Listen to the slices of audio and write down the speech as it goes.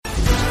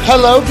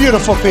Hello,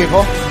 beautiful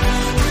people.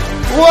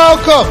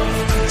 Welcome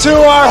to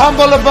our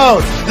humble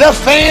abode, the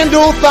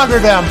FanDuel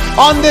ThunderDome.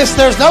 On this,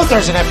 there's no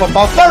Thursday Night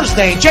Football.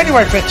 Thursday,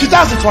 January 5th,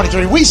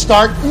 2023. We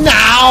start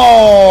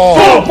now.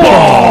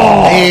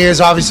 Football is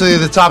obviously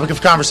the topic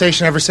of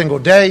conversation every single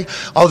day.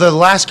 Although the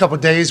last couple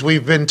of days,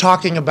 we've been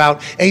talking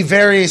about a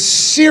very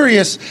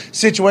serious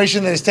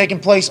situation that has taken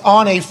place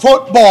on a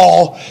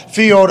football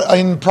field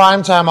in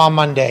primetime on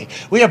Monday.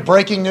 We have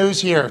breaking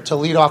news here to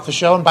lead off the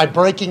show. And by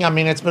breaking, I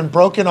mean it's been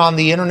broken on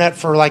the internet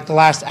for like the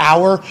last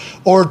hour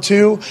or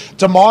two.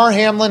 Damar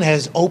Hamlin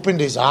has opened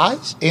his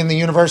eyes in the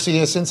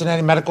University of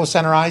Cincinnati Medical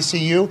Center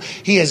ICU.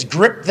 He has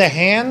gripped the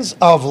hands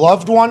of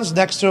loved ones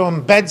next to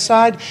him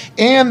bedside,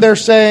 and they're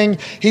saying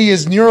he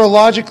is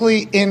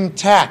neurologically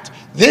intact.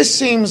 This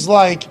seems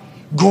like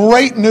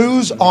great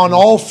news on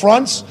all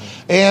fronts.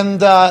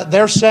 And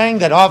they're saying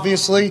that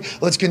obviously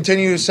let's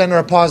continue to send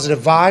our positive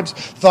vibes,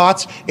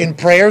 thoughts, and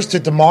prayers to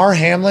Damar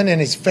Hamlin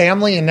and his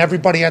family and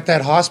everybody at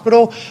that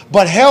hospital.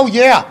 But hell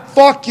yeah,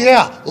 fuck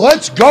yeah,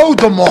 let's go,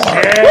 Damar.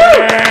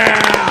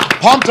 Yeah.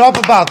 Pumped up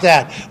about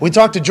that. We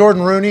talked to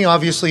Jordan Rooney,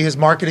 obviously his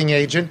marketing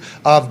agent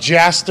of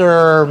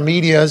Jaster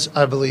Media's,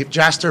 I believe.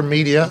 Jaster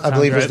Media, I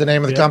believe is the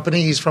name of the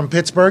company. He's from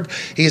Pittsburgh.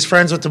 He is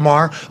friends with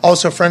Damar,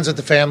 also friends with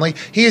the family.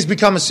 He has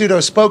become a pseudo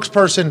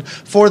spokesperson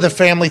for the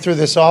family through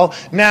this all.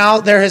 Now,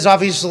 there is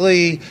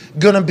obviously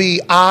going to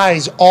be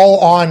eyes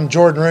all on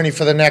Jordan Rooney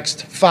for the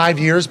next 5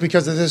 years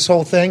because of this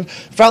whole thing.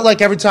 Felt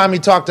like every time he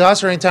talked to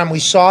us or anytime we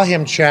saw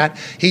him chat,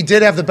 he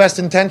did have the best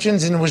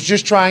intentions and was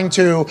just trying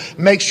to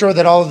make sure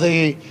that all of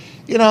the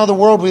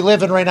world we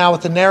live in right now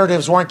with the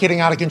narratives weren't getting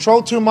out of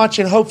control too much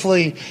and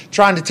hopefully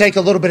trying to take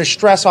a little bit of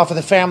stress off of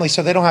the family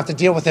so they don't have to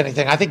deal with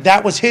anything. I think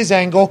that was his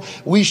angle.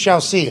 We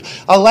shall see.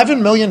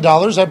 $11 million,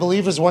 I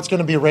believe, is what's going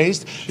to be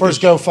raised for his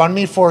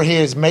GoFundMe for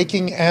his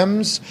Making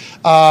M's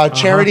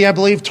charity, I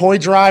believe, toy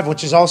drive,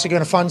 which is also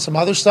going to fund some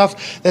other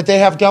stuff that they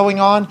have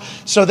going on.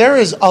 So there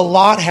is a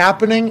lot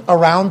happening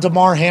around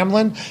Damar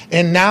Hamlin,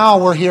 and now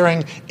we're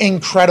hearing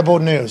incredible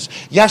news.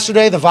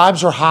 Yesterday, the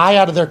vibes were high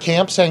out of their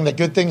camp saying that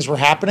good things were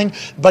happening,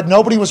 but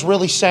nobody was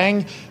really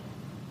saying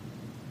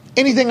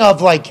anything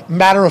of like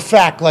matter of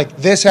fact, like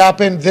this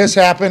happened,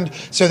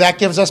 so that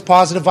gives us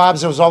positive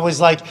vibes. It was always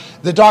like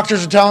the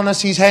doctors are telling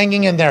us he's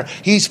hanging in there,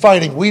 he's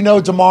fighting, we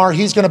know Damar,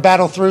 he's going to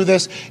battle through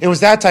this. It was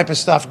that type of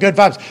stuff, good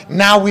vibes.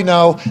 Now we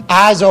know,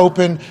 eyes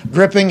open,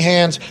 gripping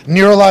hands,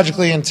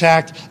 neurologically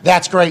intact.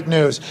 That's great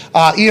news.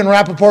 Ian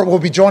Rapoport will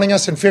be joining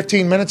us in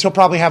 15 minutes. He'll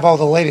probably have all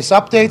the latest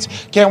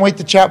updates. Can't wait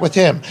to chat with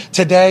him.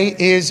 Today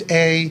is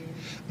a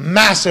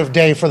massive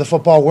day for the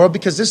football world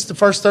because this is the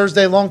first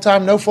Thursday long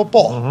time no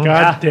football. Mm-hmm.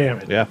 God damn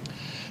it. Yeah.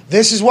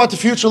 This is what the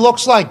future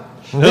looks like.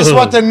 This is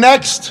what the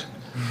next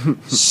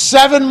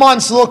 7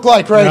 months look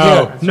like here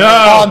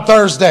on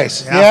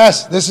Thursdays. Yeah.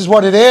 Yes, this is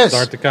what it is.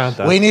 Start the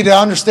contest. We need to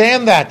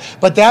understand that.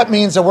 But that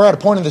means that we're at a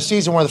point in the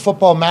season where the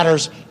football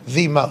matters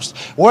the most.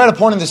 We're at a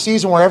point in the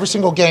season where every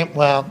single game,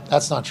 well,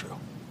 that's not true.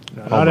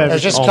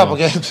 There's just a couple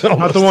games.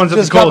 Not the ones that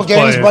the Colts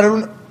play.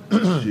 But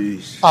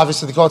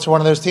obviously, the Colts are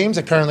one of those teams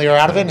that currently are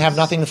out of it and have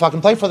nothing to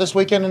fucking play for this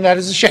weekend, and that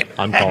is a shame.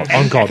 Uncalled.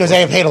 Because they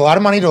have paid a lot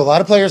of money to a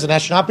lot of players, and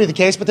that should not be the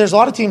case. But there's a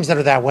lot of teams that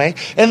are that way.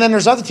 And then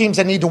there's other teams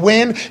that need to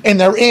win,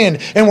 and they're in.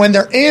 And when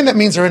they're in, that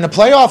means they're in the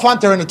playoff hunt,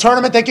 they're in the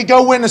tournament, they could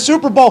go win the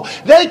Super Bowl.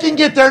 They can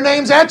get their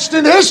names etched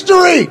in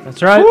history.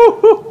 That's right.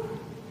 Woo-hoo.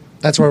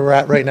 That's where we're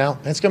at right now.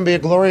 It's going to be a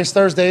glorious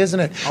Thursday, isn't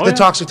it? The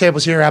Toxic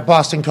Table's here at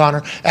Boston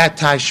Connor, at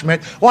Ty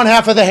Schmidt. One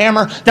half of the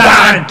Hammer,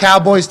 Don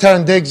Cowboys,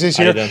 Ton Diggs this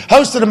year.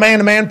 Host of the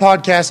Man-to-Man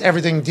podcast,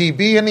 Everything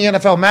DB, and the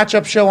NFL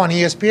Matchup Show on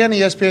ESPN,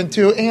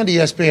 ESPN2, and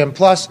ESPN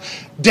Plus.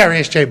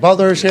 Darius J.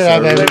 Butler is here.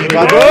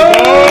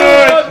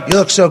 You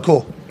look so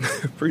cool.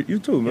 You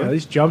too, man. Yeah,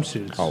 these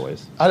jumpsuits.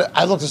 Always.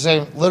 I look the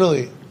same,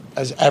 literally,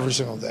 as every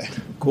single day.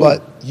 Cool.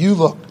 But you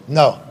look,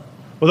 no.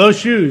 Well, those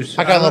shoes.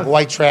 I gotta look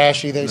white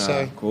trashy, they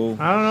say. Cool.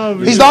 I don't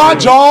know. He's not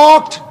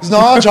jocked.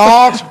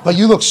 But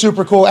you look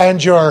super cool,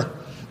 and you're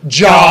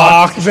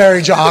jocked.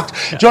 Very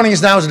jocked. Joining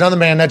us now is another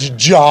man that's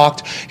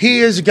jocked.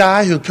 He is a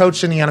guy who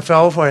coached in the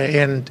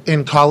NFL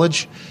in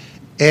college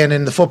and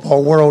in the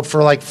football world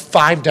for like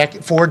 4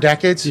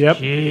 decades. Yep.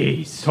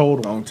 Jeez.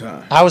 Total. Long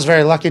time. I was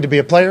very lucky to be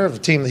a player of a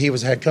team that he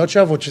was head coach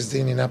of, which is the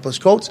Indianapolis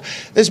Colts.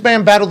 This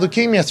man battled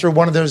leukemia through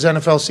one of those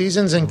NFL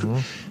seasons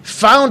and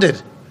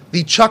founded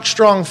the Chuck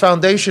Strong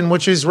Foundation,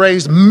 which has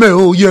raised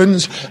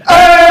millions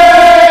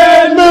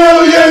and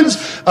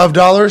millions of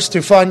dollars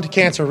to fund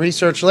cancer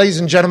research. Ladies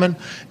and gentlemen,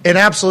 an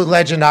absolute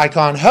legend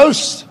icon,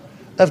 host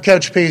of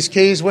Coach P's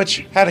Keys,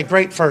 which had a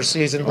great first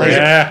season.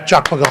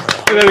 Chuck Pagano.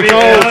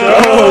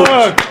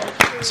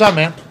 What's up,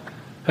 man?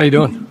 How you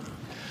doing?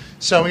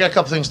 So we got a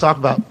couple things to talk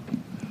about.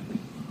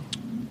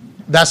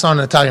 That's not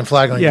an Italian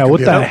flag on your Yeah,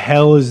 computer. what the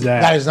hell is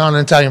that? That is not an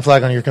Italian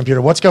flag on your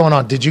computer. What's going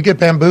on? Did you get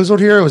bamboozled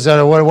here? Or was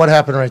that what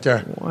happened right there?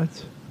 What?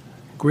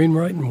 Green,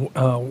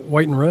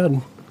 white, and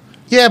red.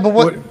 Yeah, but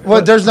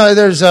what there's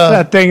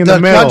that thing in the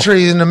middle.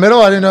 Country in the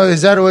middle. I didn't know.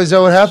 Is that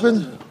what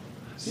happened?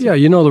 Yeah,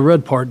 you know the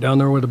red part down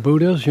there where the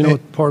boot is? You know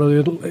what part of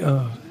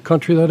the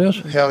country that is?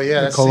 Hell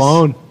yeah. That's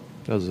Cologne.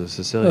 That was a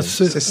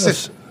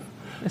Sicilian.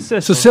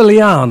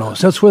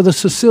 Sicilianos. That's where the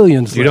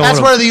Sicilians live.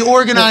 That's where the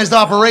organized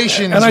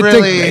operations and I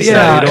really think,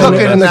 start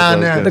cooking and down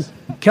there. The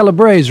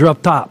Calabrese are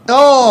up top.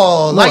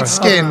 Oh, light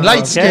skin.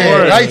 Like us.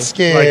 Yeah,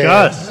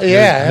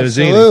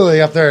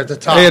 absolutely, up there at the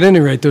top. Hey, at any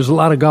rate, there's a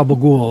lot of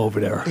gabagool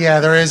over there. Yeah,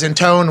 there is. And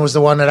Tone was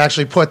the one that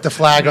actually put the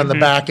flag on the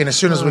back. And as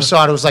soon as we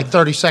saw it, it was like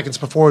 30 seconds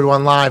before we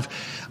went live.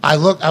 I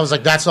was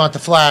like, that's not the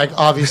flag,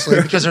 obviously,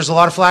 because there's a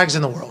lot of flags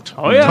in the world.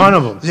 Oh, yeah. A ton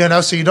of them. You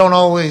know, so you don't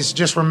always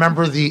just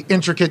remember the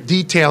intricate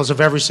details of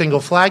every single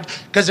flag.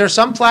 Because there's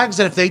some flags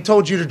that if they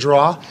told you to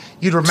draw,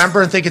 you'd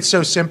remember and think it's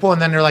so simple.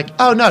 And then they're like,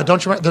 oh, no,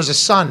 don't you remember? There's a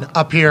sun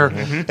up here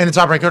in the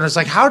top right corner. It's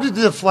like, how did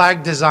the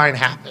flag design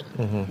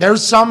happen?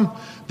 There's some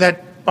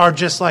that are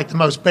just like the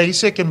most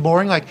basic and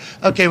boring, like,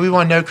 okay, we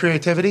want no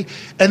creativity.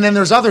 And then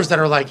there's others that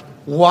are like,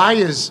 why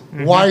is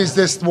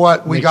this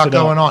what we got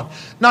going on?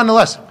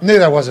 Nonetheless, knew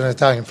that wasn't an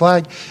Italian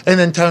flag. And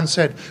then Tone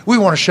said, we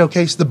want to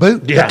showcase the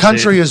boot, the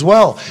country as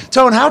well.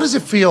 Tone, how does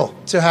it feel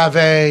to have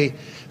a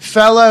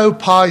fellow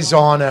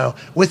Paisano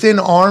within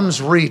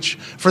arm's reach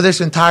for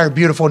this entire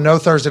beautiful No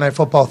Thursday Night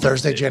Football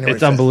Thursday, January 5th?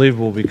 It's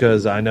unbelievable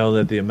because I know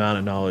that the amount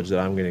of knowledge that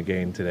I'm going to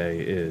gain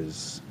today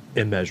is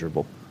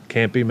immeasurable.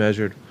 Can't be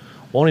measured.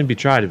 Won't even be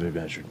tried to be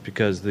measured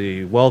because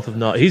the wealth of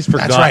knowledge. He's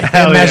forgot. That's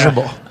right.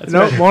 Immeasurable.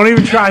 No, won't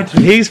even try to.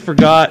 He's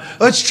forgot.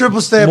 Let's triple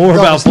step more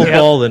about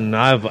football than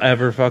I've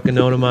ever fucking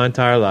known in my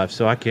entire life.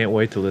 So I can't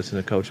wait to listen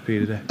to Coach P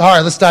today. All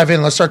right, let's dive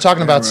in. Let's start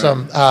talking about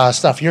some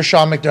stuff. You're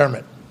Sean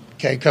McDermott.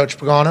 Okay, Coach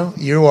Pagano,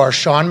 you are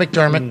Sean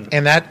McDermott,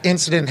 and that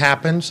incident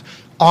happens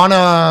on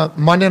a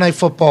Monday Night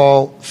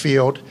Football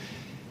field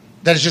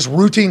that is just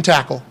routine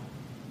tackle.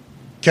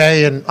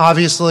 Okay, and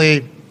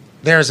obviously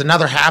there's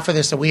another half of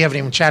this that we haven't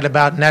even chatted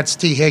about, and that's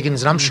T.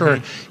 Higgins, and I'm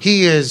sure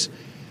he is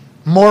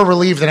more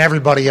relieved than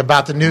everybody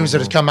about the news that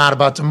has come out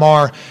about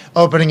Damar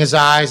opening his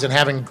eyes and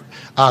having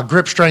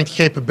grip strength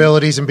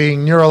capabilities and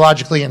being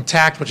neurologically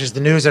intact, which is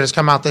the news that has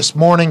come out this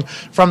morning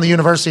from the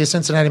University of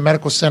Cincinnati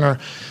Medical Center.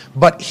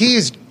 But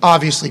he's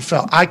obviously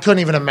felt. I couldn't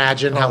even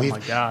imagine how he.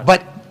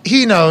 But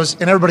he knows,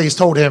 and everybody has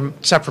told him,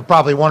 except for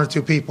probably one or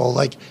two people,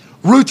 like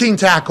routine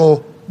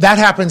tackle. That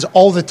happens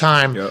all the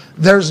time. Yep.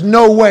 There's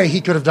no way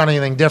he could have done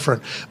anything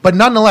different. But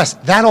nonetheless,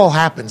 that all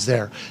happens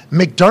there.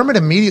 McDermott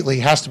immediately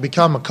has to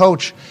become a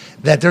coach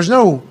that there's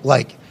no,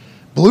 like,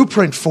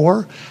 blueprint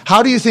for.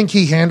 How do you think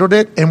he handled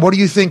it, and what do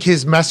you think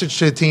his message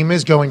to the team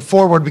is going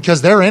forward?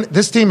 Because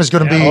this team is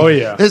going to be –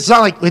 it's not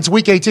like it's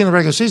week 18 of the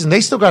regular season.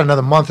 They still got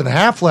another month and a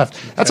half left.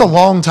 That's a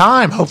long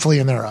time, hopefully,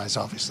 in their eyes,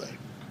 obviously.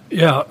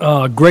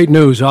 Yeah, great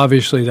news,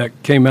 obviously,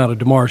 that came out of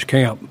Damar's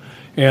camp.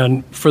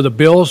 And for the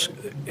Bills –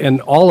 and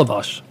all of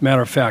us,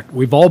 matter of fact,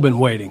 we've all been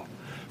waiting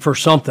for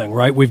something,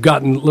 right? We've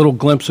gotten little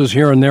glimpses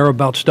here and there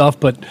about stuff,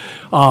 but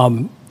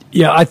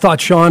I thought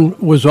Sean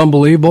was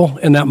unbelievable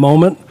in that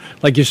moment.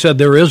 Like you said,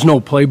 there is no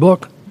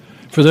playbook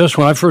for this.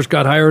 When I first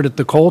got hired at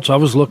the Colts, I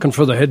was looking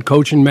for the head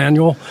coaching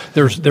manual.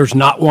 There's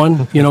not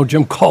one. You know,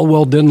 Jim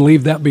Caldwell didn't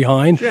leave that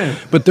behind. Yeah.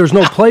 But there's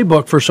no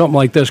playbook for something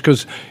like this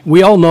because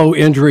we all know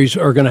injuries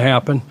are going to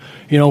happen.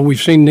 You know,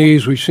 we've seen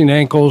knees, we've seen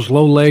ankles,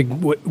 low leg,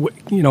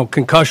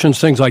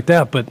 concussions, things like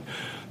that. But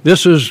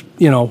this is,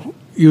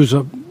 use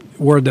a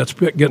word that's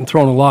getting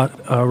thrown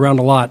around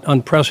a lot,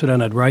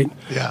 unprecedented, right?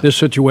 Yeah. This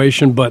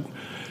situation. But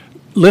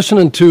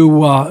listening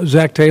to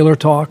Zach Taylor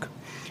talk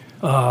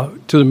to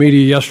the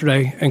media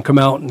yesterday and come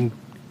out and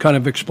kind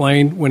of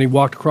explain when he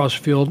walked across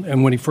the field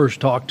and when he first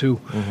talked to,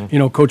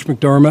 Coach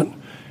McDermott,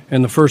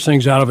 and the first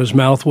things out of his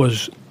mouth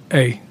was,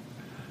 hey,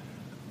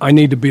 I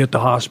need to be at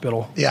the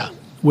hospital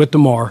with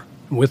Damar,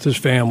 with his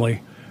family,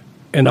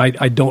 and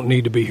I don't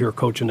need to be here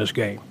coaching this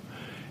game.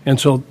 And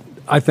so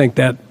I think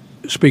that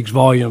speaks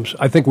volumes.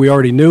 I think we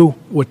already knew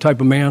what type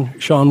of man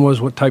Sean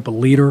was, what type of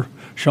leader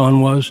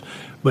Sean was.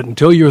 But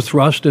until you're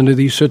thrust into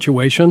these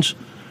situations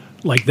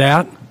like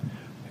that,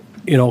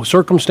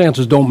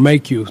 circumstances don't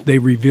make you, they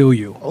reveal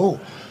you.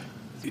 Oh.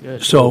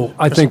 So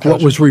I think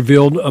what was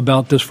revealed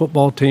about this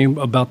football team,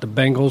 about the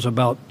Bengals,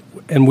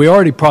 and we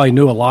already probably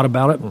knew a lot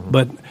about it,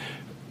 but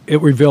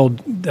it revealed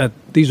that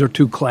these are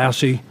two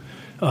classy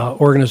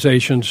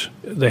organizations.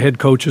 The head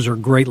coaches are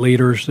great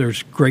leaders.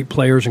 There's great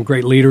players and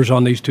great leaders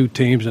on these two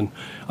teams, and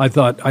I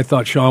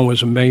thought Sean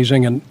was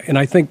amazing, and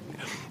I think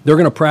they're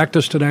going to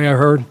practice today. I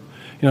heard,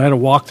 I had a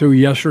walkthrough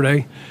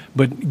yesterday,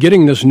 but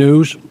getting this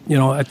news,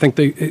 I think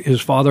his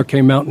father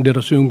came out and did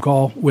a Zoom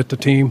call with the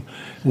team,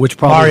 which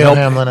probably helped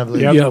Hamlin, I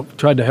believe. Yeah,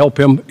 tried to help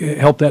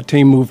that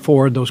team move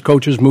forward, those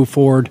coaches move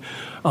forward,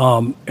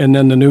 and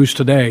then the news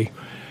today,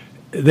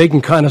 they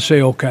can kind of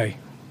say, okay,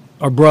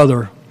 our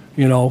brother,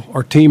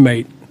 our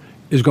teammate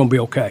is going to be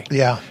okay.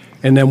 Yeah.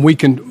 And then we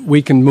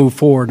can move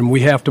forward, and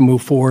we have to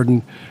move forward.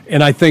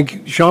 And I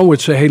think Sean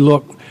would say, hey,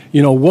 look,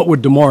 what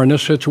would Damar in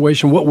this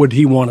situation, what would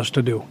he want us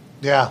to do?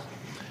 Yeah.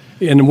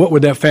 And what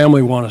would that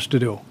family want us to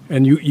do?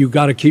 And you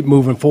got to keep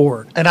moving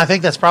forward. And I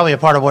think that's probably a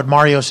part of what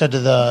Mario said to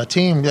the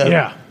team.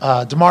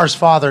 Damar's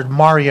father,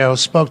 Mario,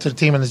 spoke to the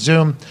team in the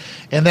Zoom.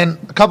 And then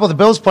a couple of the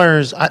Bills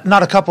players,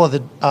 not a couple of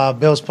the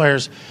Bills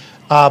players,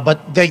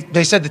 But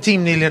they said the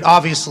team needed it.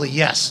 Obviously,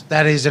 yes.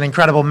 That is an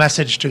incredible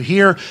message to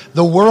hear.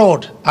 The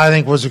world, I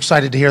think, was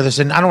excited to hear this.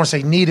 And I don't want to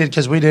say needed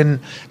because we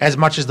didn't as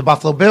much as the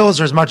Buffalo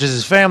Bills or as much as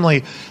his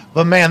family.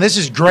 But, man, this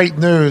is great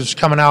news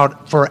coming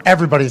out for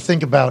everybody to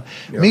think about.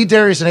 Yeah. Me,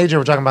 Darius, and AJ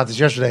were talking about this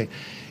yesterday.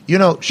 You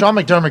know, Sean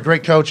McDermott,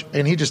 great coach,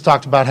 and he just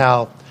talked about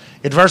how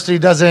adversity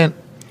doesn't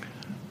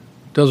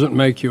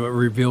make you, it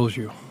reveals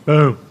you.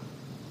 Boom.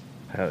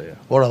 Hell yeah.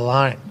 What a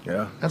line.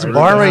 Yeah. That's a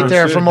bar right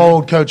there from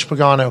old Coach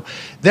Pagano.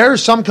 There are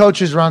some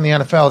coaches around the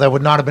NFL that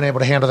would not have been able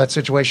to handle that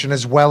situation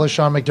as well as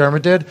Sean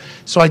McDermott did.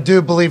 So I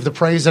do believe the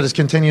praise that has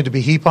continued to be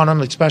heaped on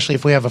him, especially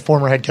if we have a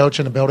former head coach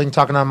in the building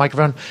talking on a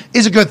microphone,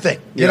 is a good thing.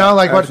 You know,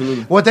 like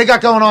what they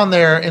got going on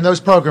there in those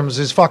programs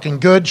is fucking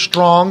good,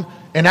 strong,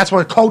 and that's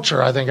what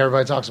culture, I think,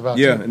 everybody talks about.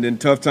 Yeah, too. And then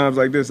tough times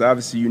like this,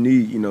 obviously you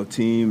need,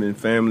 team and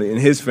family, and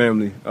his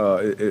family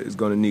is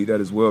going to need that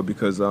as well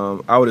because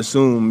I would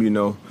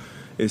assume,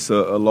 it's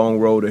a long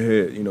road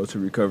ahead, to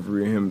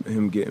recovery and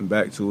him getting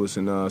back to us.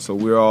 And so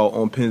we're all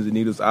on pins and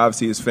needles.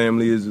 Obviously his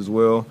family is as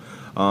well.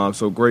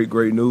 So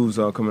great news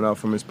coming out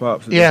from his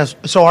pops. Yes.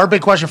 So our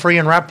big question for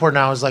Ian Rapoport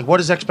now is, like, what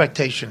is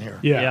expectation here?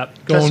 Yeah,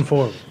 yep. Going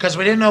forward. Because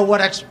we didn't know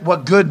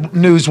what good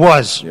news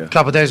was a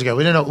couple of days ago.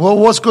 We didn't know, well,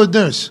 what's good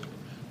news?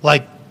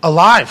 Like,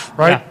 alive,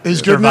 right? Yeah.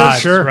 Is good Survive,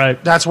 news? sure.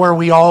 Right. That's where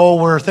we all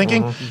were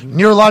thinking.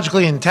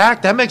 Neurologically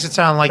intact, that makes it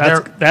sound like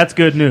that's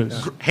good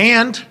news.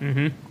 Hand.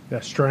 Mm-hmm. Yeah,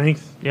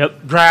 strength.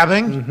 Yep.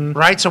 Grabbing,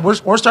 right? So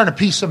we're starting to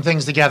piece some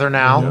things together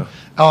now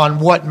on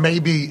what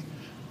maybe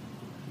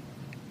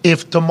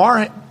if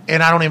Damar,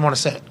 and I don't even want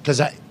to say it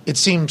because it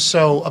seems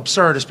so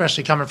absurd,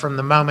 especially coming from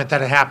the moment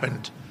that it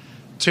happened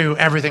to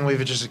everything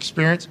we've just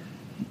experienced.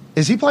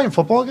 Is he playing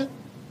football again?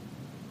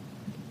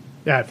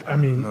 Yeah, I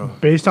mean,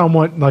 based on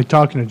what,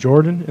 talking to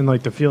Jordan and,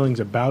 the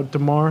feelings about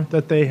Damar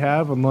that they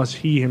have, unless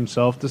he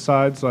himself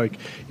decides, I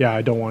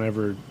don't want to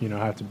ever,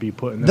 have to be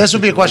put in that This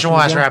would be a question we'll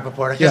ask again.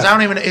 Rapoport, because I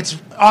don't even, it's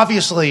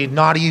obviously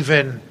not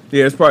even.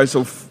 Yeah, it's probably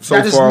so far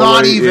that is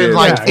not away. even,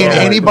 in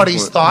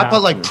anybody's thought,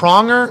 but,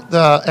 Pronger,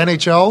 the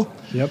NHL,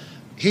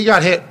 he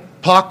got hit,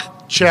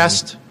 puck,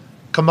 chest,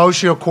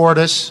 commotio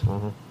cordis.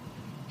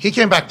 He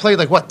came back, played,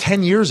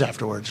 10 years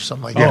afterwards or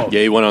something like that.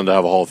 Yeah, he went on to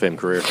have a Hall of Fame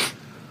career.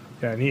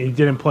 Yeah, and he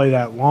didn't play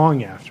that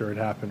long after it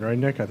happened, right,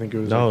 Nick? I think it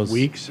was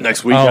weeks.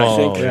 Next week, I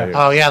think. Yeah.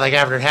 Oh, yeah,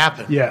 after it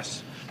happened.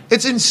 Yes.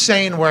 It's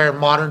insane where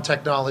modern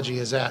technology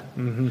is at.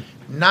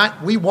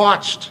 We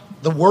watched,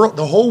 the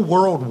whole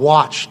world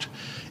watched,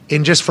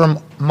 and just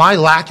from my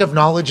lack of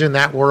knowledge in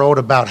that world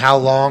about how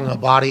long a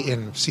body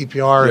in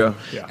CPR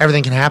and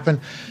everything can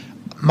happen,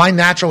 my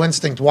natural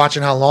instinct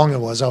watching how long it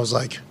was, I was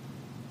like,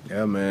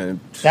 yeah, man.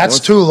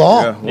 That's too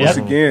long. Yeah, once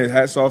again,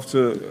 hats off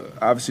to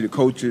obviously the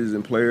coaches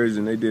and players,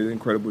 and they did an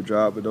incredible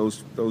job of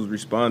those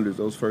responders,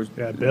 those first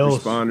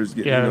responders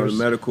getting the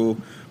medical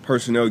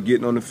personnel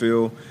getting on the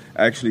field,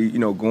 actually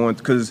going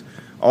because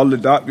all the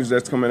doctors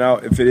that's coming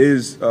out, if it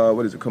is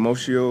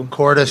commotio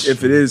cordis,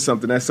 if it is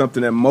something, that's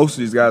something that most of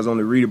these guys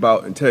only read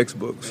about in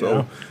textbooks.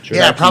 So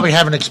probably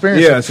haven't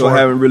experienced. Yeah, so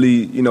haven't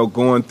really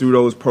going through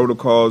those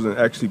protocols and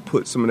actually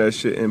put some of that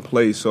shit in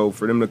place. So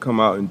for them to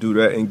come out and do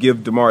that and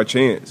give Damar a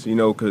chance,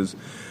 because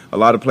a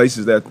lot of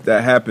places that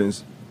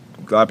happens,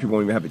 a lot of people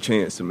don't even have a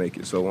chance to make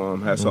it. So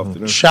hats off to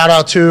them. Shout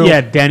out to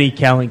Denny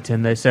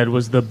Kellington. They said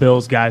was the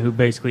Bills guy who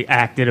basically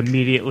acted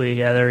immediately.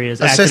 Yeah, there he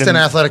is. Assistant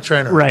athletic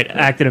trainer. Right,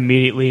 acted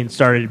immediately and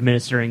started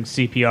administering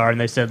CPR.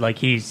 And they said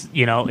he's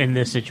in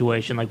this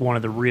situation one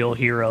of the real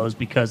heroes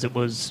because it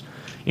was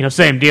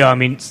same deal. I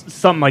mean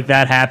something like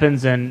that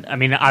happens, and I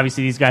mean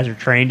obviously these guys are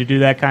trained to do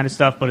that kind of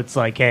stuff, but it's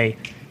hey,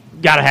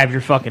 gotta have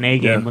your fucking A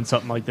game when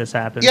something like this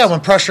happens. Yeah,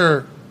 when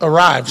pressure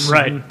arrives,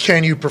 right?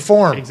 Can you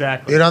perform?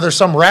 Exactly. There's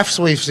some refs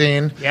we've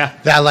seen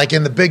that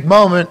in the big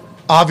moment,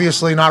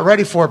 obviously not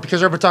ready for it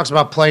because everybody talks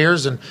about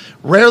players and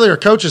rarely are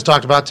coaches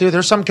talked about too.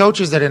 There's some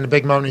coaches that in the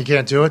big moment you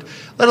can't do it,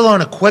 let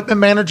alone equipment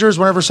managers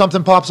whenever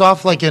something pops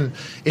off.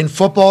 In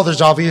football,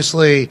 there's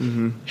obviously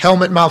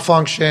helmet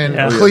malfunction,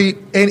 cleat,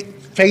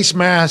 face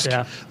mask,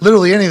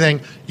 literally anything.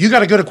 You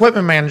got a good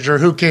equipment manager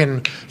who can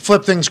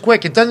flip things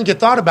quick. It doesn't get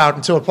thought about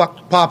until it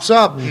pops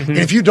up. And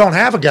if you don't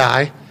have a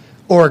guy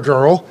or a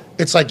girl,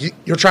 it's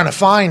you're trying to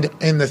find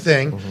in the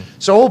thing.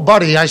 So old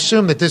buddy, I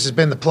assume that this has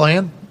been the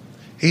plan.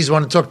 He's the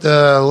one who took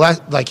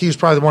he was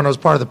probably the one that was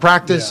part of the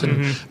practice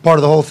and part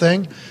of the whole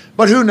thing.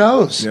 But who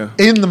knows? Yeah.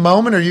 In the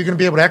moment, are you going to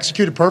be able to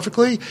execute it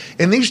perfectly?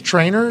 And these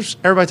trainers,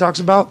 everybody talks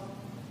about,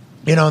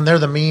 and they're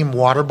the meme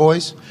water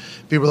boys.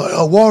 People are like,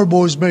 oh, water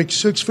boys make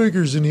 6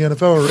 figures in the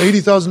NFL or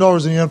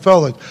 $80,000 in the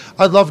NFL.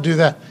 I'd love to do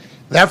that.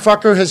 That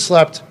fucker has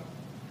slept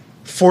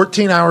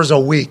 14 hours a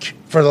week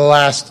for the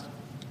last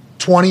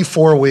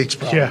 24 weeks,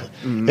 probably,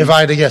 if I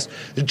had to guess.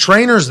 The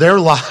trainers,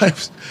 their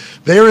lives,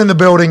 they're in the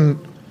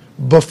building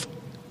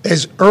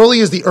as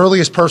early as the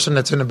earliest person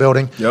that's in the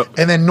building. Yep.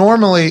 And then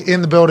normally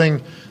in the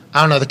building,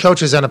 I don't know, the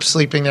coaches end up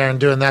sleeping there and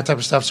doing that type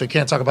of stuff, so you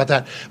can't talk about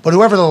that. But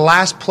whoever the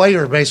last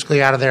player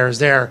basically out of there is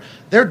there,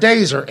 their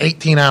days are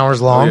 18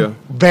 hours long,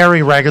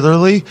 very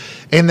regularly.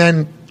 And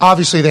then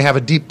obviously they have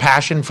a deep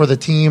passion for the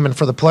team and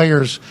for the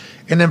players.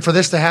 And then for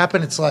this to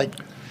happen, it's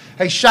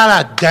Hey, shout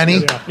out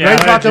Denny. Yeah,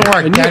 Great fucking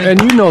work, And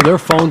Denny. you know their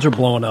phones are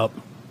blowing up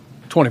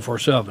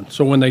 24/7.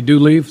 So when they do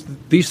leave,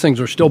 these things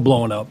are still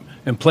blowing up.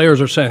 And players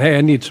are saying, hey,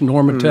 I need some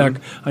Normatec.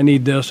 I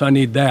need this. I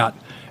need that.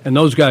 And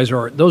those guys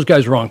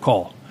are on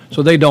call.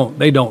 So they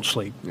don't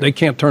sleep. Yeah. They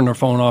can't turn their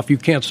phone off. You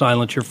can't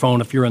silence your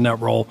phone if you're in that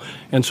role.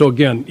 And so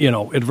again,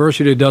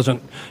 adversity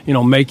doesn't,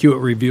 make you. It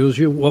reveals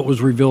you. What was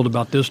revealed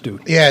about this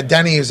dude? Yeah,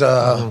 Denny's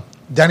a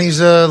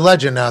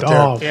legend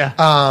out there.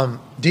 Yeah.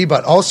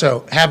 D-But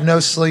also have no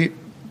sleep,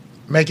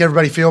 make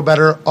everybody feel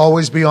better,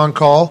 always be on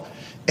call,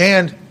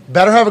 and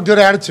better have a good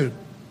attitude.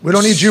 We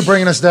don't need you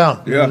bringing us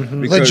down. Yeah,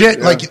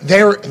 Legit. Like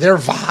their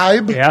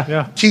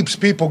vibe keeps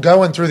people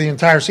going through the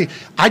entire season.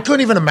 I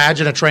couldn't even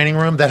imagine a training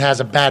room that has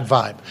a bad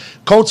vibe.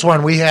 Colts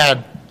one, we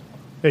had.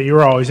 Yeah, you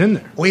were always in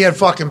there. We had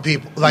fucking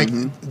people like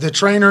the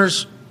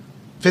trainers,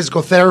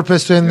 physical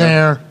therapists in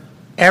there,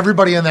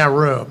 everybody in that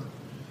room.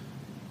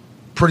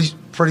 Pretty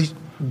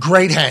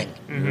great hang.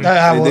 And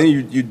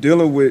then you're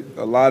dealing with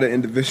a lot of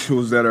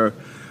individuals that are.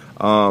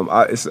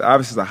 It's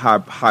obviously a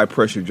high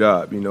pressure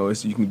job.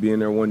 You can be in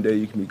there one day,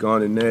 you can be gone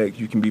the next,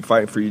 you can be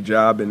fighting for your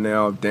job, and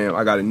now, damn,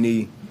 I got a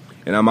knee,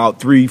 and I'm out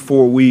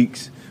 3-4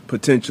 weeks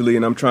potentially,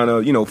 and I'm trying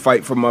to,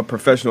 fight for my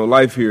professional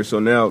life here. So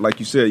now,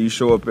 like you said, you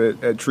show up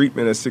at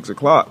treatment at 6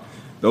 o'clock.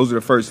 Those are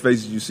the first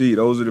faces you see.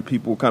 Those are the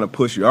people who kind of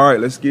push you. All right,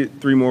 let's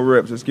get 3 more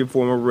reps. Let's get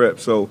 4 more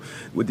reps. So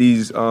with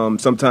these,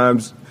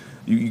 sometimes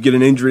you get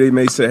an injury, they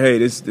may say, hey,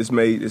 this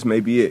may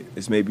be it.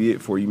 This may be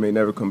it for you. You may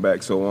never come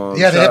back. So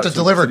they have to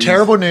deliver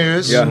terrible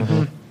news.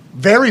 Yeah.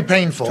 Very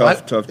painful.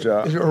 Tough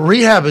job.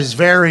 Rehab is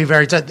very,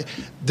 very tough.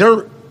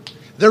 They're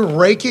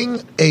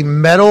raking a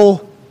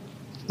metal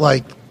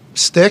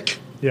stick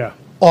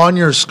on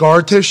your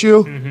scar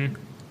tissue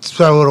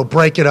so it'll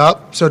break it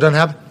up so it doesn't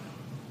happen.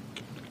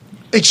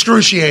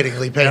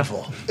 Excruciatingly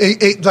painful.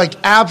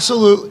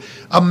 Absolute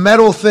a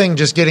metal thing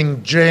just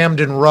getting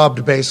jammed and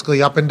rubbed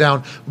basically up and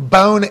down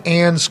bone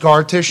and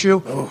scar tissue.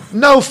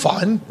 No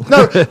fun.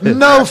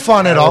 No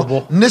fun at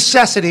all.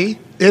 Necessity.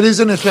 It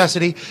is a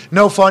necessity.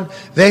 No fun.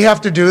 They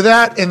have to do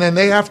that, and then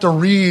they have to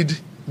read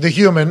the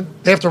human.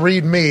 They have to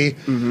read me.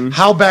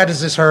 How bad does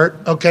this hurt?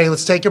 Okay,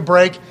 let's take a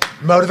break.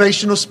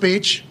 Motivational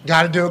speech.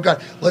 Got to do it.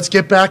 Let's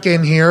get back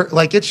in here.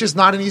 It's just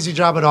not an easy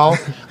job at all.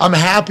 I'm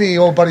happy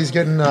old buddy's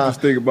getting.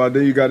 Just think about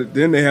it.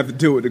 Then they have to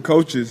deal with the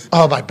coaches.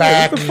 Oh, my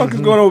back. What the fuck is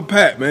going on with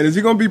Pat, man? Is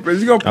he gonna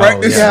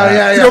practice?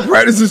 Yeah. Is he gonna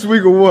practice this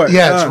week or what?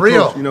 Yeah, it's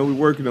real. Coach, we're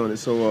working on it.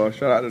 So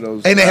shout out to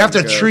those. And they have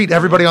to treat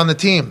everybody on the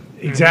team.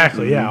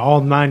 Exactly. Yeah,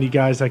 all 90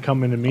 guys that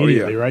come in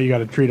immediately, right? You got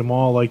to treat them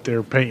all like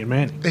they're Peyton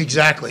Manning.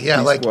 Exactly.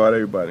 Yeah, squad,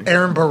 everybody.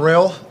 Aaron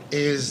Burrill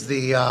is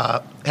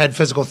the head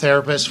physical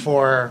therapist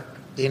for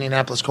the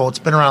Indianapolis Colts.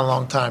 Been around a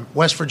long time.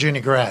 West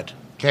Virginia grad.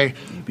 Okay,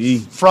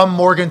 from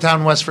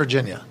Morgantown, West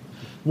Virginia.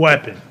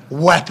 Weapon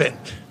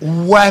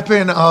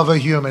of a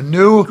human.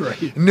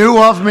 Knew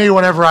of me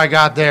whenever I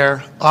got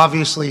there.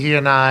 Obviously, he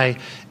and I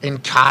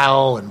and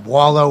Kyle and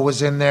Wallow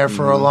was in there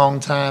for a long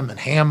time, and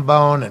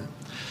Hambone, and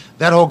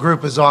that whole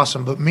group is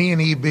awesome. But me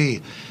and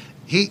EB,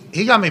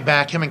 he got me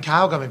back. Him and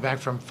Kyle got me back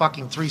from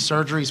fucking 3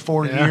 surgeries,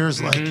 4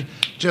 years,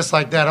 just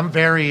like that. I'm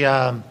very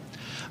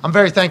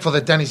thankful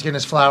that Denny's getting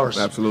his flowers.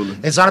 Absolutely.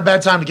 It's not a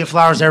bad time to give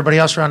flowers to everybody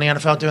else around the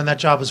NFL doing that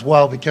job as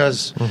well,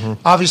 because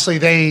obviously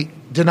they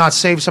did not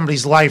save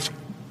somebody's life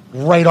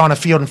right on a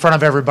field in front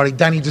of everybody.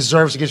 Denny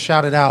deserves to get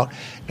shouted out,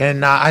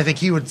 and I think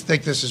he would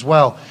think this as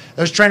well.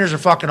 Those trainers are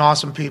fucking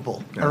awesome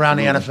people around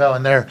the NFL,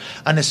 and they're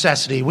a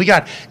necessity. We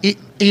got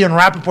Ian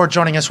Rapoport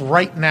joining us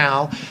right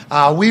now.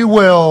 We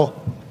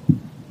will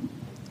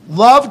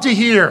love to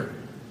hear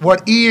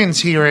what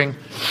Ian's hearing,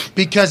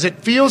 because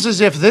it feels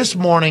as if this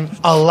morning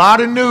a lot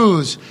of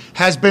news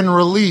has been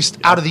released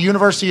out of the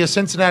University of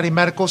Cincinnati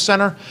Medical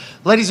Center.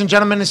 Ladies and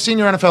gentlemen, the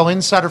senior NFL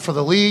insider for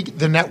the league,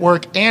 the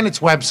network, and its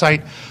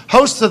website,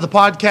 host of the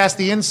podcast,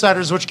 The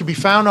Insiders, which can be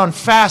found on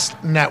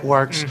Fast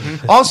Networks.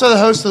 Also the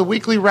host of the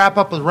weekly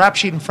wrap-up with Rap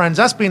Sheet and Friends,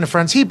 us being the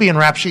friends, he being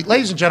Rap Sheet.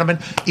 Ladies and gentlemen,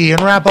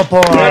 Ian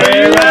Rapoport.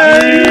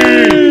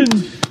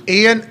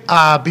 Ian,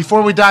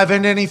 before we dive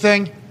into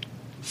anything,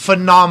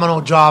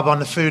 phenomenal job on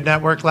the Food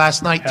Network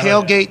last night.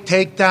 Tailgate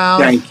Takedown.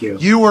 Thank you.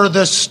 You were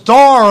the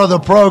star of the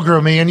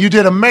program, Ian. You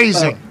did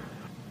amazing.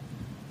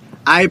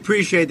 I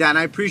appreciate that, and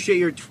I appreciate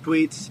your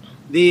tweets.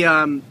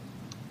 The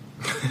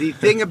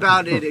thing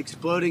about it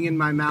exploding in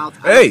my mouth.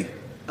 Hey!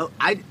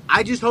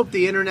 I just hope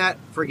the internet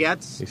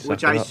forgets,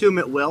 which I assume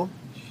it will.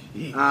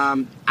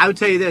 I would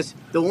tell you this.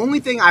 The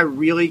only thing I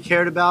really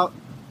cared about,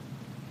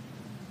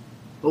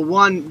 well,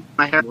 one,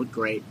 my hair looked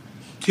great.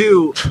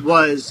 2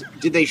 was,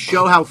 did they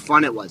show how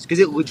fun it was? Because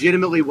it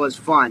legitimately was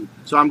fun.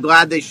 So I'm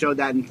glad they showed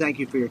that, and thank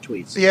you for your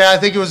tweets. Yeah, I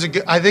think it was a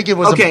good. I think it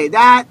was. Okay,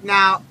 that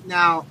now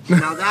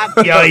that.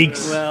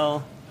 Yikes!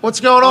 Well,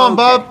 what's going on,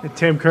 Bub?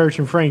 Tim Kirch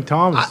and Frank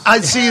Thomas.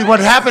 I see what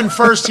happened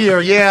first here.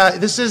 Yeah,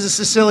 this is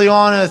a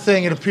Siciliana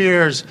thing, it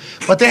appears,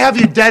 but they have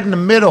you dead in the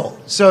middle,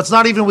 so it's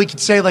not even we could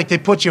say like they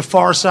put you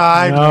far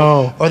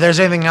side, or there's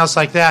anything else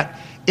like that.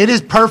 It is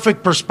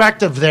perfect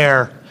perspective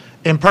there.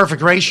 in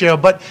perfect ratio.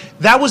 But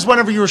that was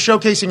whenever you were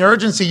showcasing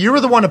urgency. You were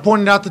the one that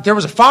pointed out that there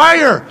was a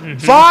fire.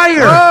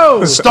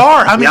 Fire!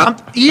 Star. I mean,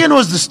 Ian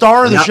was the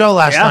star of the show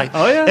last night.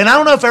 Oh, yeah. And I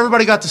don't know if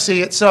everybody got to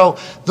see it. So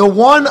the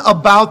one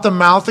about the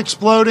mouth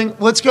exploding,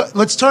 let's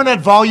turn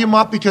that volume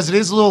up because it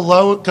is a little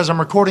low because I'm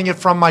recording it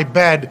from my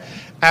bed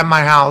at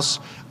my house.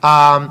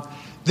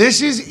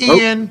 This is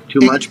Ian. Too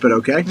much, but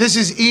okay. This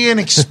is Ian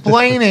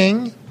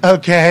explaining, a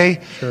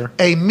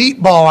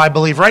meatball, I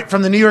believe, right,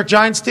 from the New York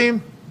Giants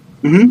team?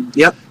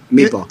 Yep,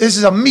 meatball. This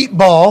is a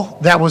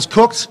meatball that was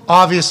cooked,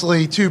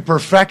 obviously, to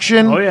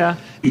perfection. Oh, yeah.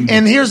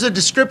 And here's a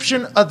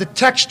description of the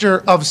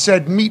texture of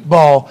said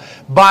meatball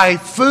by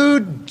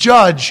food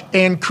judge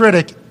and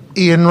critic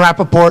Ian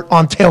Rapoport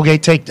on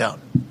Tailgate Takedown.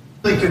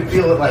 You can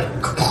feel it like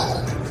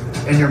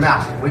in your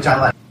mouth, which I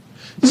like.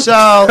 So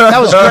that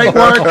was great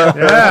work.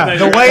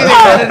 The way they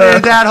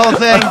edited that whole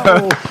thing.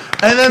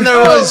 And then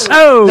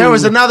there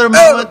was another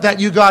moment that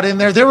you got in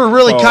there. They were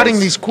really cutting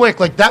these quick.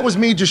 Like, that was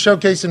me just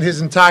showcasing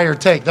his entire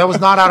take. That was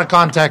not out of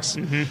context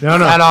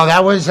at all.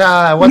 That was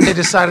what they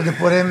decided to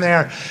put in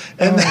there.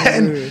 And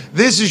then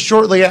this is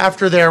shortly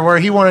after there where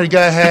he wanted to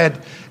go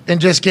ahead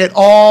and just get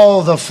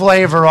all the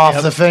flavor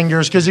off the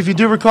fingers. Because if you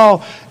do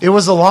recall, it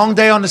was a long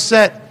day on the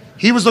set.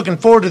 He was looking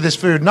forward to this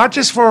food, not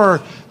just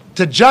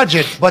to judge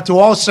it, but to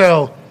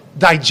also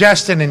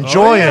digest and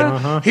enjoy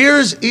it.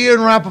 Here's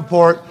Ian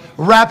Rapoport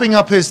wrapping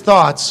up his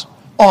thoughts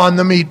on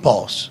the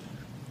meatballs.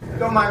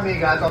 Don't mind me,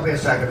 guys. I'll be a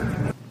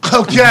second.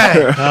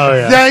 Okay.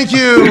 Thank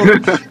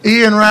you,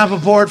 Ian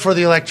Rapoport, for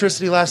the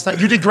electricity last night.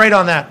 You did great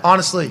on that,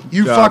 honestly.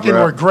 You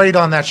were great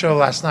on that show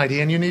last night,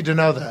 Ian. You need to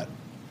know that.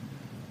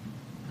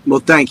 Well,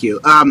 thank you.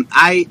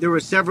 There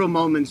were several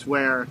moments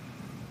where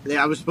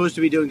I was supposed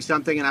to be doing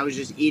something and I was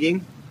just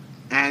eating.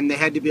 And they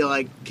had to be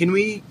like, can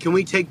we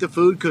take the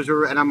food?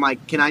 And I'm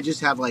like, can I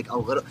just have like a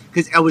little?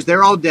 Because I was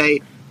there all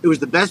day. It was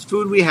the best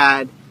food we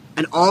had.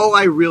 And all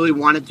I really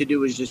wanted to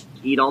do was just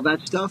eat all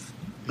that stuff.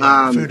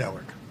 Food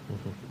Network.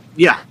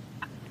 Yeah.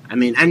 I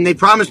mean, and they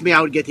promised me I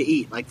would get to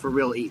eat, like for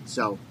real eat.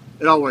 So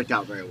it all worked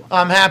out very well.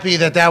 I'm happy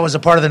that was a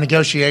part of the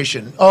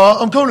negotiation.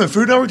 I'm going to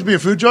Food Network to be a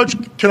food judge.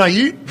 Can I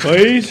eat?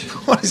 Please?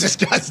 What is this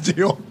guy's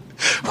deal?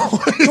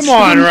 Come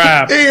on,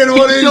 Rap. Ian,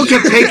 what is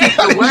kept taking it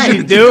away. What are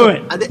you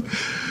doing?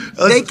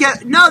 They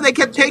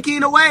kept taking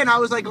it away, and I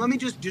was like, let me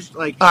just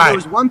like. There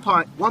was one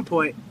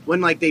point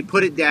when like they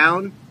put it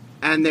down,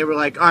 and they were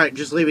like, all right,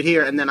 just leave it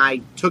here. And then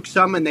I took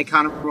some, and they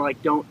kind of were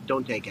like,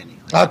 don't take any.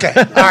 Okay,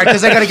 all right,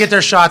 because they got to get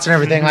their shots and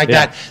everything like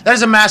that. That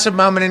is a massive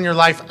moment in your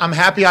life. I'm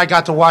happy I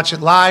got to watch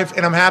it live,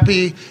 and I'm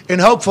happy and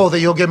hopeful that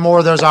you'll get more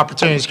of those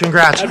opportunities.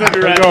 Congrats. Go,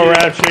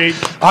 Rap Sheet.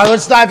 All right,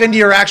 let's dive into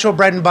your actual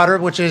bread and butter,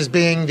 which is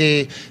being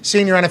the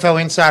senior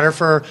NFL insider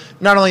for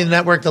not only the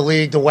network, the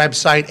league, the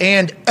website,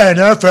 and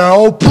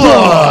NFL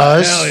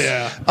Plus. Hell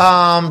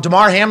yeah.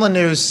 Damar Hamlin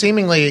news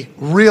seemingly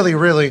really,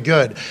 really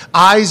good.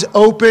 Eyes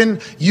open.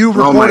 You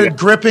reported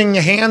gripping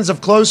hands of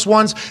close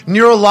ones.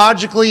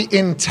 Neurologically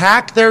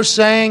intact, they're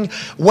saying.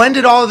 When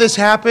did all of this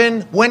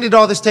happen? When did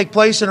all this take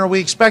place? And are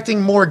we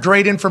expecting more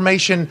great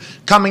information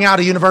coming out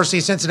of University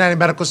of Cincinnati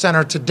Medical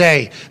Center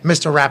today,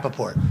 Mr.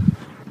 Rapoport?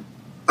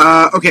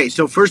 Okay,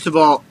 so first of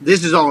all,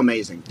 this is all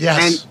amazing.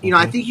 Yes. And,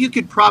 I think you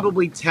could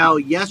probably tell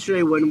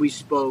yesterday when we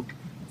spoke,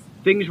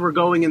 things were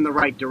going in the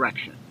right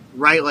direction,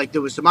 right? Like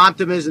there was some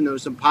optimism, there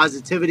was some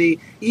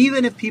positivity.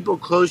 Even if people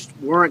close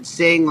weren't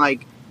saying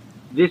like,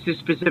 this is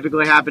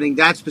specifically happening,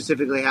 that's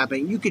specifically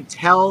happening, you could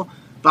tell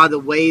by the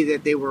way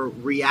that they were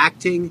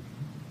reacting,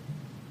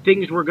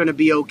 things were going to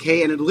be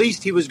okay, and at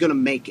least he was going to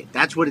make it.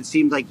 That's what it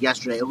seemed like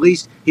yesterday. At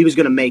least he was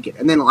going to make it.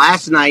 And then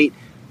last night,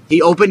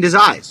 he opened his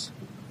eyes.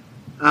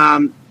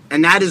 And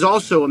that is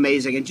also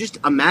amazing. And just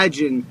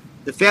imagine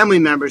the family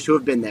members who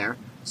have been there,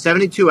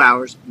 72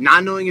 hours,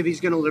 not knowing if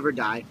he's going to live or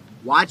die,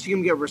 watching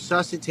him get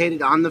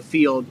resuscitated on the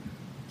field,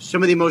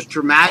 some of the most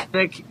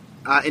dramatic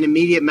and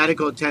immediate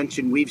medical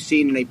attention we've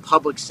seen in a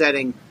public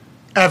setting.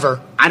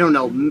 Ever. I don't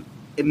know.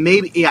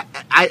 Maybe,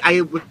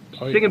 I was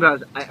thinking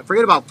about,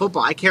 forget about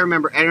football. I can't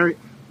remember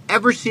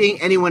ever seeing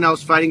anyone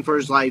else fighting for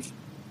his life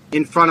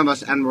in front of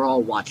us, and we're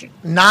all watching.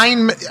 And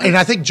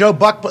I think Joe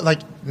Buck, but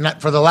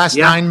for the last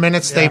 9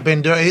 minutes they've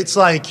been doing, it's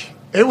like,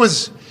 it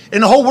was,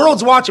 and the whole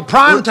world's watching,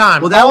 prime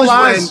time, that all was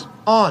eyes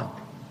on.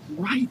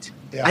 Right.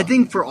 Yeah. I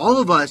think for all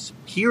of us,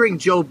 hearing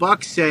Joe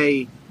Buck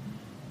say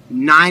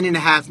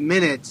 9.5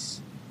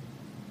 minutes,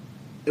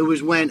 it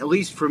was when, at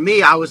least for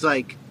me, I was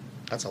like,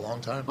 that's a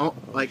long time. Oh,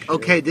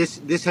 okay,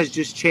 this has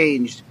just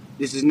changed.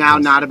 This is now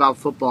not about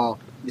football.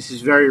 This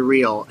is very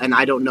real, and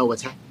I don't know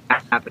what's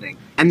happening.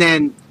 And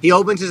then he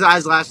opens his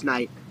eyes last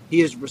night.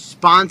 He is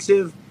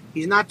responsive.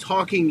 He's not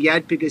talking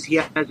yet because he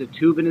has a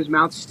tube in his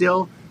mouth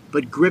still,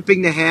 but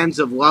gripping the hands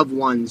of loved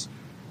ones,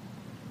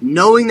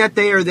 knowing that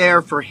they are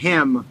there for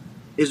him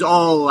is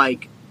all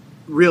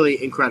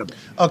really incredible.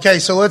 Okay,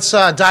 so let's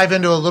dive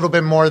into a little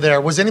bit more there.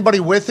 Was anybody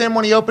with him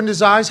when he opened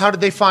his eyes? How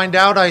did they find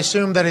out? I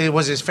assume that it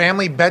was his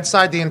family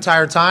bedside the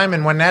entire time,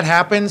 and when that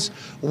happens,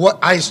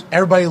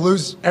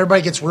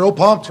 everybody gets real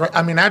pumped, right?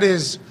 I mean, that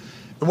is,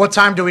 what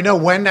time do we know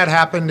when that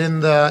happened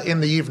in the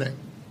evening?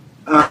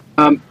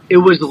 It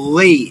was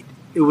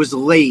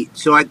late.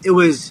 So I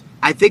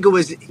think it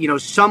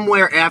was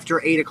somewhere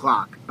after 8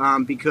 o'clock.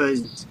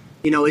 Because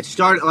it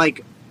started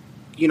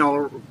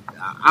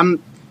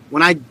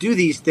when I do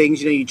these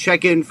things, you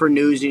check in for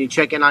news and you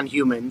check in on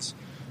humans,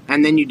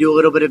 and then you do a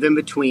little bit of in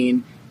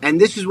between. And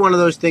this is one of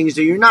those things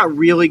that you're not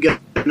really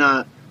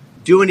gonna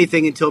do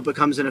anything until it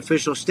becomes an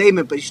official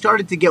statement. But you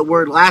started to get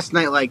word last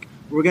night, like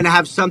we're gonna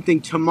have something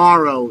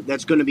tomorrow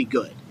that's gonna be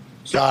good.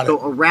 So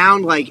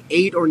around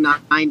 8 or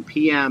 9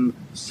 p.m.,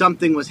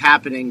 something was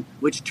happening,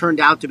 which turned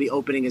out to be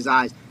opening his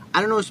eyes.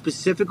 I don't know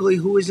specifically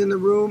who was in the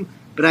room,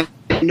 but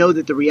I know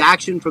that the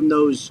reaction from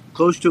those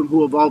close to him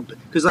who have all,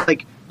 because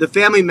the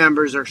family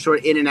members are sort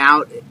of in and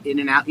out,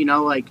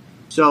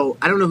 so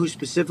I don't know who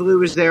specifically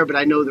was there, but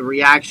I know the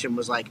reaction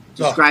was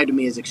described to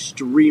me as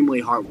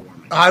extremely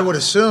heartwarming. I would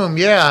assume,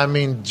 yeah. I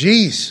mean,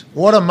 geez,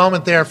 what a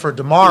moment there for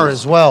Damar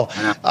as well.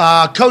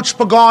 Coach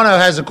Pagano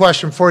has a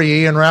question for you,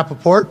 Ian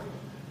Rapoport.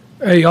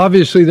 Hey,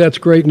 obviously that's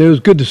great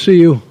news. Good to see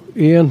you,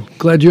 Ian.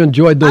 Glad you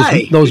enjoyed those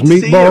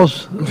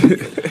meatballs.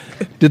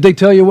 Did they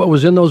tell you what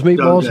was in those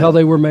meatballs, how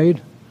they were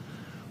made?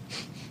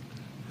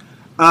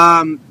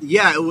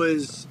 Yeah, it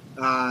was.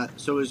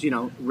 So it was,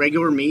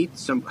 regular meat,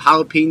 some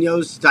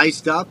jalapenos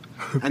diced up,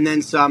 and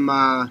then some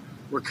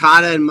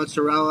ricotta and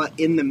mozzarella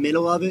in the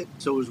middle of it.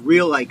 So it was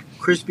real,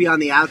 crispy on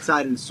the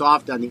outside and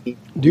soft on the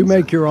inside. Do you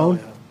make your own?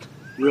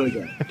 Really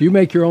good. Do you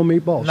make your own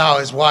meatballs? No,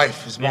 his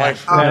wife.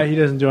 Yeah, he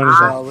doesn't do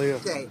anything.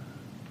 Okay.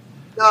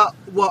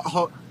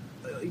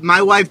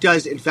 My wife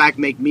does, in fact,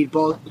 make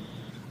meatballs.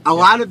 A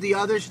lot of the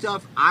other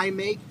stuff I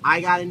make,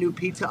 I got a new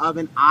pizza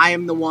oven. I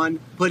am the one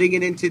putting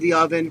it into the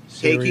oven,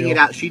 taking it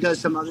out. She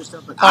does some other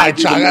stuff. But all right,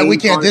 Chuck, we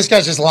can't. This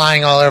guy's just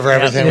lying all over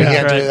everything. We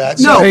can't do that.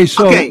 So,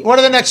 what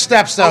are the next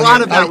steps, though? A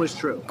lot of that was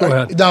true. Go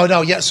ahead.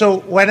 No, yeah. So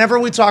whenever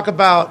we talk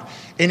about,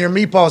 and your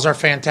meatballs are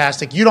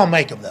fantastic, you don't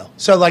make them, though.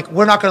 So,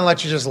 we're not going to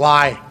let you just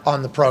lie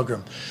on the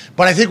program.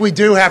 But I think we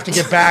do have to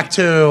get back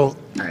to.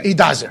 He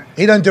doesn't.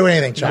 He doesn't do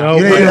anything, Chuck. No,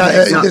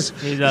 this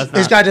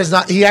guy does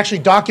not. He actually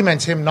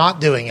documents him not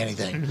doing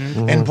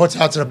anything and puts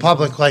out to the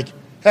public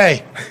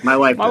hey, my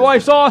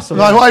wife's awesome.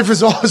 My wife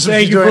is awesome.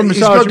 Thank you for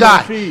massaging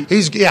my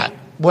feet.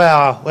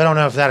 Well, I don't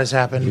know if that has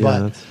happened,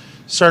 but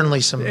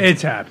certainly some.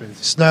 It's happened.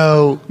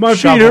 Snow. My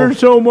feet hurt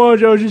so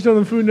much. I was just on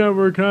the Food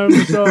Network. Can I have a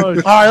massage?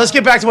 All right, let's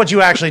get back to what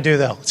you actually do,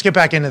 though. Let's get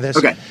back into this.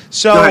 Okay.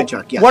 So, go ahead,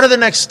 Chuck. Yeah. What are the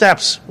next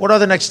steps? What are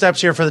the next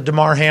steps here for the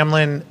Damar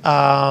Hamlin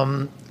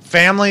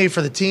family,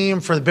 for the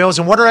team, for the Bills,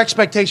 and what are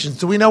expectations?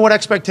 Do we know what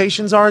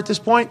expectations are at this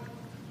point?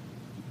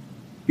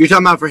 You're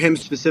talking about for him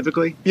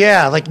specifically?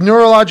 Yeah,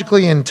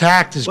 neurologically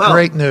intact is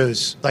great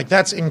news.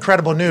 That's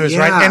incredible news,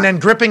 right? And then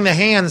gripping the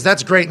hands,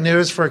 that's great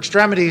news for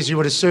extremities, you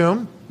would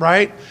assume,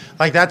 right?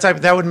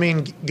 That would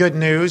mean good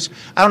news.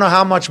 I don't know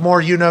how much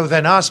more you know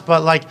than us,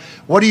 but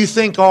what do you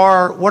think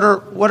what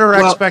are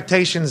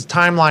expectations,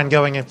 timeline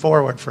going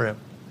forward for him?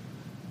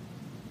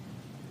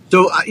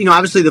 So,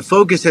 obviously the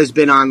focus has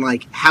been on,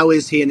 how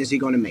is he and is he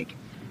going to make it?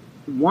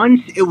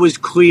 Once it was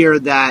clear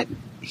that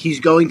he's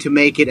going to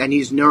make it and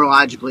he's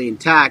neurologically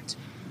intact,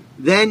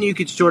 then you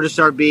could sort of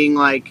start being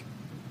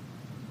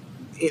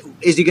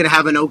is he going to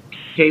have an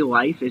okay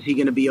life? Is he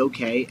going to be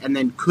okay? And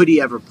then could he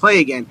ever play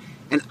again?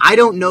 And I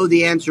don't know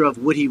the answer of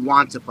would he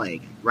want to play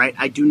again, right?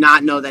 I do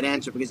not know that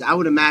answer because I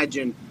would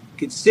imagine,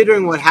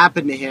 considering what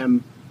happened to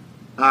him,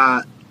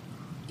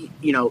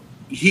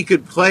 he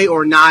could play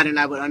or not, and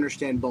I would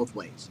understand both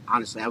ways.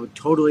 Honestly, I would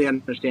totally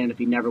understand if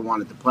he never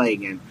wanted to play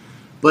again.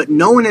 But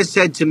no one has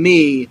said to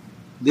me,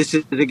 this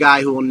is the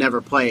guy who will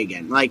never play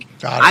again.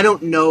 I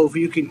don't know if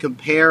you can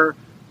compare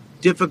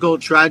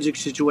difficult, tragic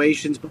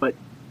situations,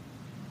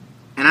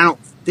 and I don't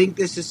think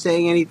this is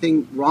saying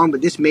anything wrong,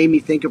 but this made me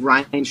think of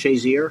Ryan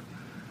Shazier.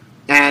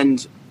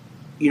 And,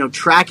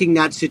 tracking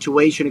that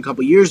situation a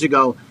couple years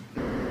ago,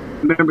 I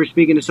remember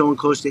speaking to someone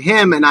close to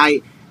him, and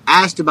I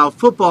asked about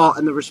football,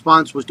 and the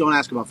response was, don't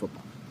ask about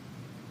football.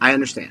 I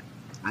understand.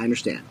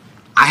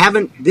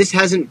 This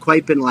hasn't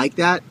quite been like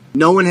that.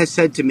 No one has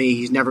said to me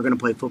he's never going to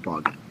play football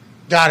again.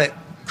 Got it.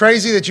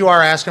 Crazy that you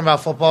are asking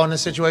about football in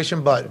this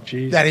situation, but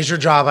that is your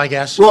job, I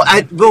guess. Well,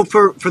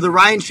 for the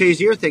Ryan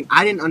Shazier thing,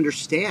 I didn't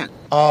understand.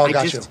 Oh,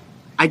 got you.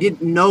 I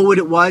didn't know what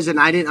it was, and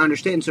I didn't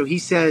understand. So he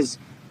says,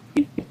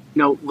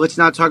 let's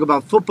not talk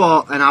about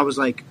football, and I was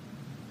like,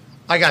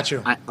 I got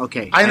you.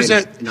 Okay. I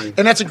understand.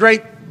 And that's a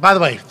great, by the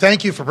way,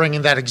 thank you for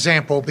bringing that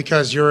example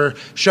because you're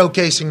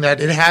showcasing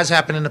that it has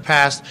happened in the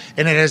past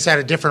and it has had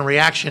a different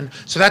reaction.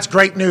 So that's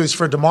great news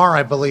for Damar,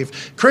 I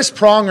believe. Chris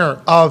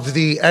Pronger of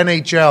the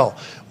NHL.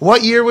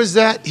 What year was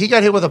that? He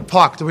got hit with a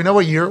puck. Do we know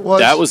what year it was?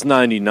 That was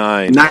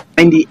 99.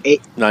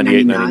 98.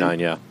 99,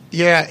 yeah.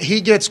 Yeah, he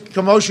gets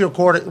commotion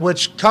cord,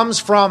 which comes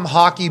from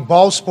hockey,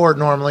 ball sport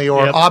normally,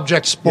 or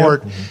object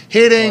sport,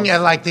 hitting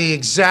at the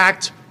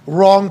exact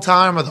wrong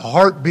time of the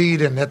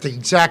heartbeat and at the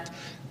exact,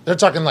 they're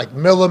talking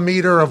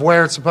millimeter of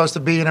where it's supposed to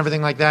be and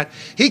everything like that.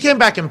 He came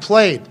back and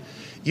played,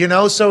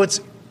 so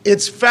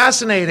it's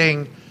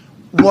fascinating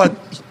what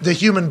the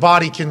human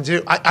body can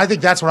do. I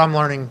think that's what I'm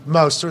learning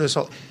most through this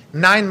whole.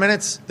 9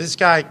 minutes, this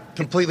guy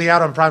completely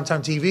out on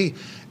primetime TV.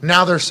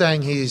 Now they're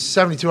saying he's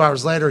 72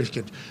 hours later, he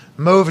could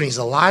move and he's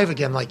alive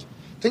again. Like,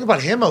 think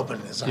about him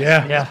opening his eyes.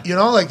 Yeah. You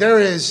know, like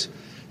there's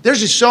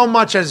just so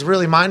much that's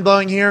really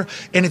mind-blowing here,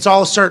 and it's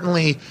all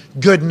certainly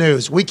good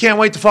news. We can't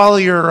wait to follow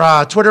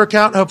your Twitter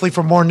account, hopefully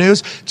for more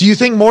news. Do you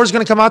think more is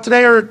going to come out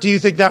today, or do you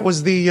think that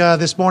was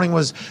this morning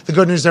was the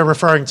good news they're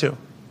referring to?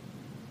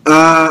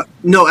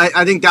 No,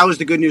 I think that was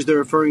the good news they're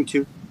referring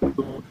to.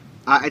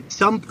 At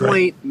some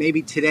point,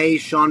 maybe today,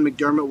 Sean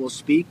McDermott will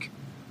speak.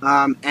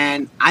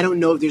 And I don't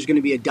know if there's going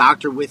to be a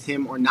doctor with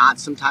him or not.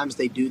 Sometimes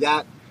they do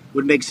that.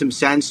 Would make some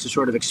sense to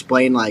sort of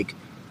explain, like,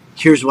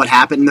 here's what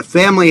happened. And the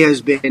family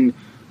has been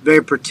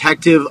very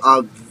protective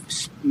of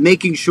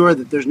making sure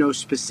that there's no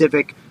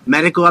specific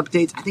medical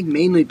updates. I think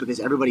mainly because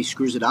everybody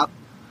screws it up.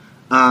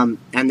 And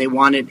they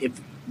wanted, if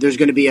there's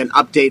going to be an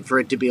update, for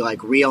it to be,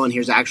 like, real and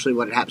here's actually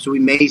what happened. So we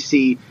may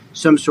see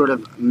some sort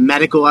of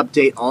medical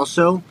update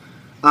also.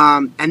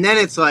 And then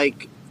it's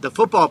like the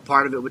football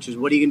part of it, which is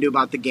what are you going to do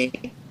about the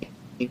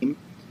game?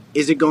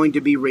 Is it going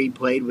to be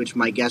replayed, which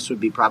my guess would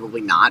be probably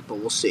not, but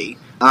we'll see.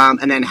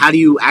 And then how do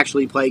you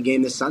actually play a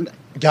game this Sunday?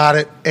 Got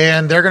it.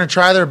 And they're going to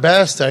try their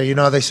best.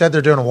 They said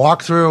they're doing a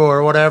walkthrough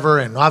or whatever,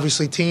 and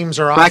obviously teams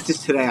are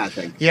practice today, I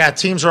think. Yeah,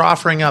 teams are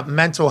offering up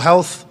mental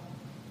health,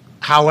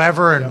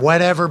 however, and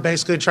whatever,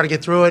 basically to try to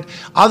get through it.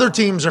 Other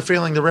teams are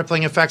feeling the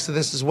rippling effects of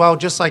this as well,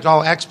 just like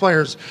all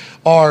ex-players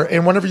are.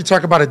 And whenever you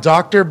talk about a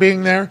doctor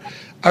being there,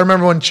 I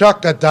remember when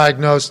Chuck got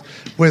diagnosed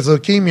with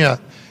leukemia,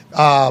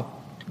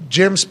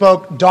 Jim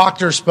spoke,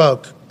 doctor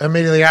spoke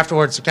immediately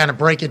afterwards to kind of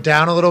break it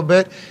down a little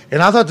bit.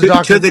 And I thought the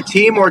doctor... To the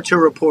team or to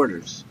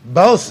reporters?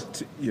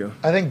 Both. Yeah.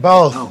 I think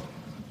both. Oh.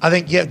 I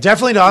think,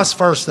 definitely to us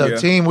first, though. Yeah.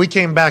 Team, we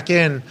came back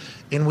in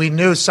and we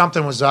knew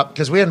something was up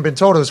because we hadn't been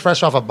told. It was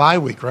fresh off a bye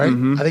week, right?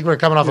 Mm-hmm. I think we were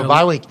coming off a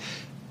bye week.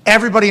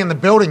 Everybody in the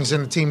building's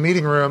in the team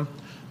meeting room,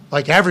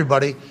 like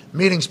everybody.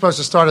 Meeting's supposed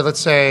to start at, let's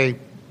say,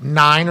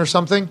 9 or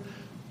something.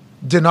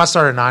 Did not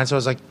start at 9, so I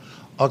was like,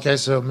 okay,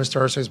 so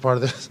Mr. Irsay's part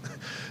of this.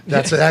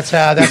 That's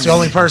the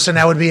only person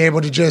that would be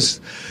able to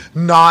just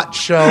not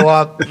show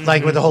up,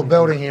 like with the whole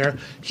building here.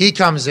 He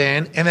comes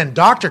in, and then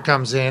doctor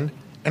comes in,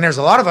 and there's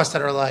a lot of us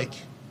that are like,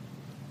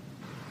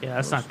 yeah,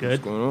 that's not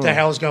good. what the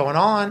hell's going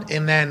on?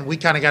 And then we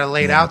kind of got it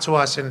laid out to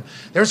us, and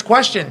there's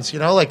questions,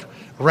 like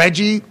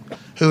Reggie,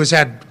 who has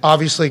had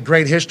obviously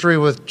great history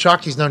with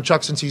Chuck. He's known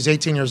Chuck since he's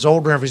 18 years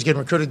old, whenever he's getting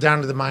recruited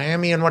down to the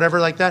Miami and whatever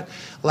like that.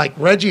 Like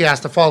Reggie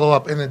asked to follow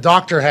up, and the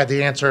doctor had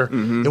the answer.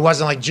 Mm-hmm. It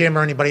wasn't like Jim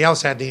or anybody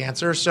else had the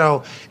answer.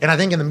 So, and I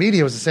think in the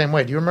media it was the same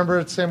way. Do you remember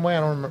it the same way? I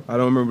don't remember. I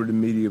don't remember the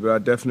media, but I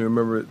definitely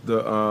remember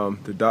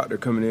the doctor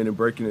coming in and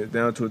breaking it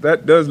down to it.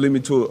 That does lead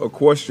me to a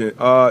question.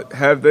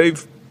 Have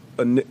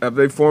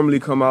they formally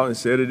come out and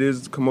said it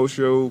is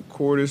commotio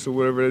cordis or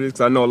whatever it is?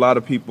 'Cause I know a lot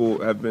of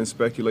people have been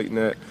speculating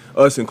that,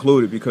 us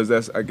included, because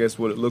that's, I guess,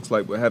 what it looks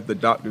like. But have the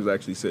doctors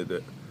actually said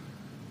that?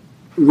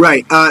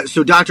 Right.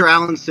 So Dr.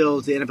 Alan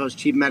Sills, the NFL's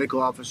chief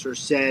medical officer,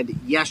 said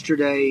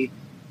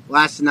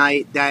last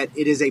night, that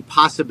it is a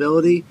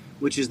possibility,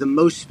 which is the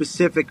most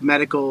specific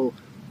medical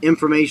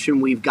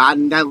information we've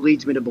gotten. That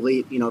leads me to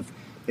believe,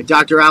 if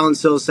Dr. Alan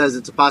Sills says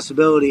it's a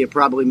possibility, it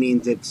probably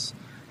means it's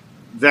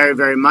very,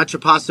 very much a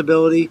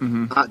possibility.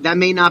 Mm-hmm. That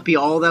may not be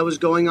all that was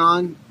going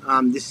on.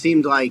 This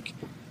seemed like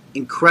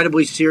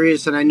incredibly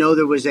serious, and I know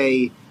there was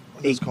a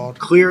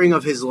clearing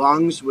of his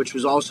lungs, which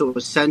was also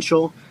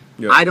essential.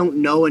 Yep. I don't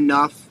know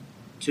enough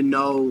to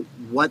know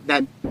what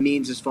that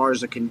means as far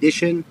as a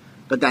condition,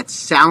 but that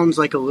sounds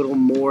like a little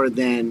more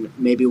than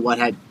maybe what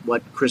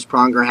Chris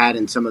Pronger had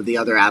and some of the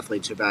other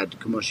athletes who've had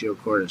commotio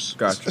cordis.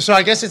 Gotcha. So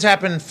I guess it's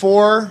happened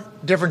 4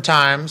 different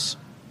times.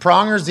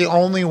 Pronger's the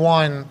only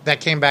one that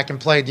came back and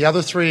played. The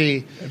other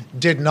 3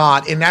 did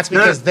not, and that's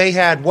because they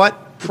had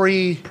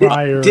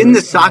prior. Didn't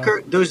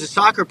there was a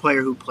soccer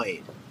player who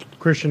played.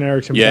 Christian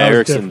Eriksen. Yeah,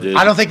 Eriksen did.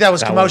 I don't think that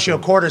was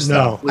commotio cordis,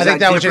 though. I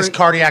think that was just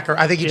cardiac.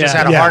 I think he just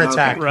had a heart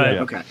attack. Okay. Right.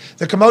 Okay.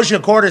 The commotio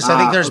cordis, I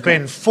think there's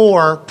been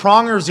 4.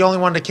 Pronger's the only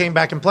one that came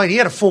back and played. He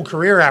had a full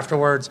career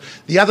afterwards.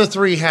 The other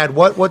 3 had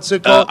what's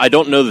it called? I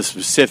don't know the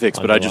specifics,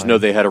 but I just know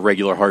they had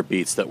irregular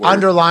heartbeats that were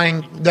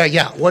underlying.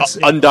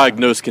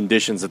 Undiagnosed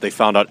conditions that they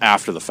found out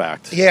after the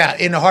fact. Yeah,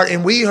 in the heart.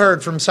 And we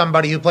heard from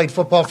somebody who played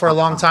football for a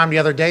long time the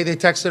other day. They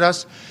texted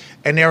us,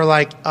 and they were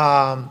like,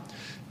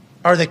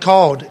 or they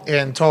called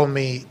and told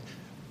me,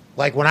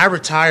 like, when I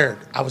retired,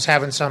 I was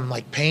having some,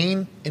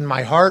 pain in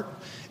my heart,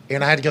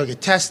 and I had to go get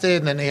tested,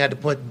 and then they had to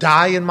put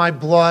dye in my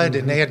blood,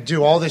 and they had to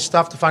do all this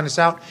stuff to find this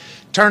out.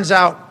 Turns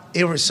out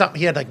it was something,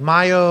 he had,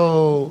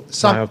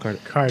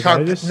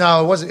 myocarditis?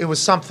 No, it wasn't. It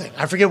was something.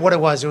 I forget what it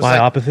was. It was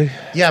myopathy?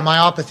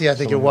 Myopathy, I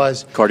think it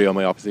was.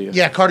 Cardiomyopathy.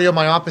 Yeah,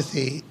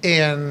 cardiomyopathy.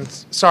 And,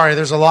 sorry,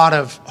 there's a lot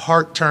of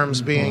heart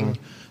terms being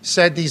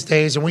said these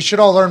days, and we should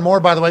all learn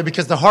more, by the way,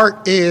 because the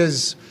heart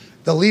is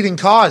the leading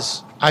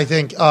cause, I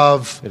think,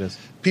 of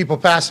people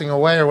passing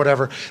away or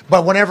whatever.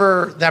 But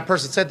whenever that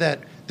person said that,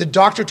 the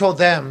doctor told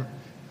them,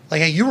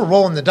 hey, you were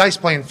rolling the dice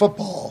playing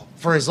football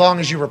for as long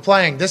as you were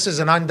playing. This is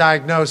an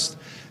undiagnosed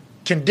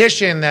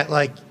condition that,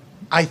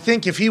 I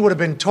think if he would have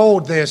been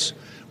told this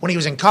when he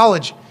was in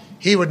college,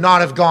 he would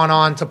not have gone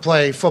on to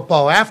play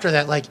football after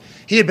that. Like,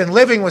 he had been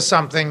living with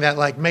something that,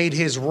 like, made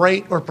his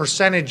rate or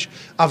percentage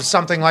of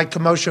something like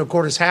commotio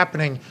cordis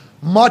happening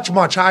much,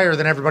 much higher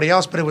than everybody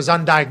else, but it was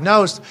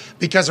undiagnosed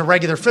because a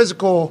regular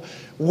physical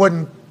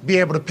wouldn't be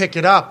able to pick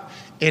it up.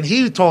 And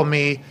he told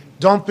me,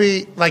 don't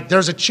be, like,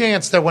 there's a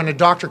chance that when a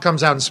doctor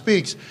comes out and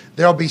speaks,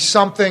 there'll be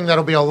something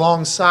that'll be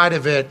alongside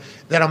of it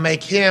that'll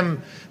make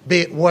him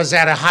was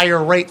at a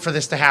higher rate for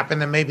this to happen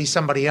than maybe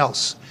somebody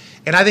else.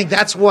 And I think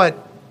that's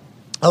what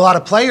a lot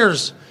of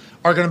players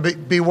are going to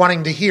be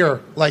wanting to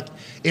hear. Like,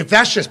 if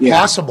that's just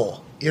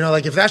possible,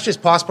 like if that's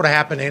just possible to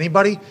happen to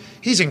anybody,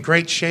 he's in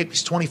great shape.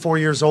 He's 24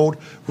 years old.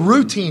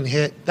 Routine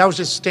hit. That was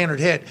just a standard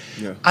hit.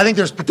 Yeah. I think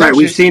there's potential. Right,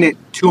 we've seen it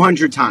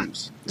 200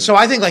 times. So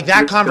I think, like,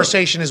 that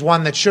conversation is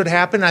one that should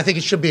happen. I think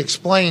it should be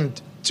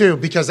explained, too,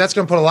 because that's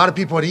going to put a lot of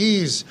people at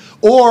ease,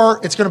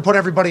 or it's going to put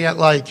everybody at,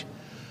 like,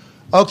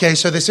 okay,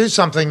 so this is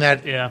something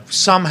that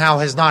somehow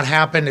has not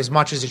happened as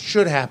much as it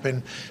should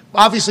happen.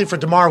 Obviously, for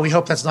Damar, we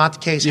hope that's not the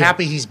case. Yeah.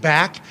 Happy he's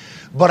back.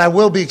 But I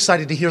will be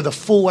excited to hear the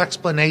full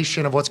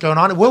explanation of what's going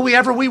on. Will we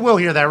ever? We will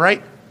hear that,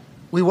 right?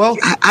 We will?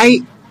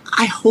 I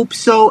hope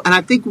so. And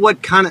I think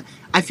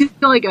I feel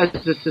like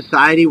as a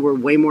society, we're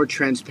way more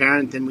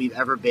transparent than we've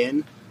ever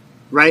been,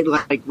 right?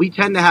 Like, we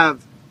tend to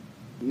have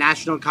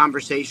national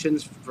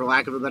conversations, for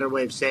lack of a better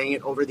way of saying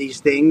it, over these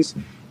things.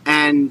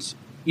 And,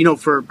 we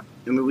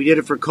did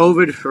it for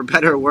COVID, for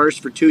better or worse,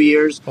 for 2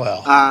 years.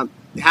 Well,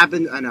 it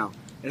happened. I know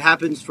it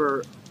happens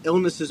for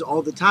illnesses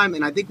all the time.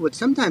 And I think what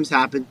sometimes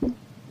happens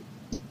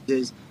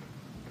is,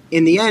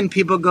 in the end,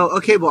 people go,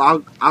 okay,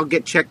 well, I'll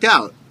get checked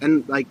out,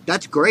 and, like,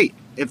 that's great.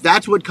 If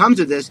that's what comes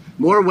of this,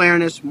 more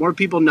awareness, more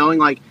people knowing,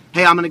 like,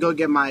 hey, I'm going to go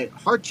get my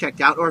heart checked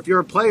out. Or if you're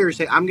a player,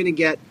 say, I'm going to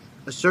get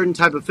a certain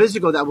type of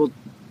physical that will,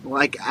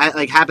 like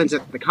happens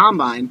at the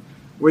combine,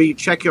 where you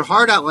check your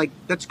heart out. Like,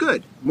 that's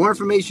good. More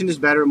information is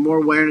better. More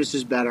awareness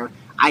is better.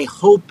 I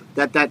hope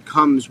that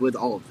comes with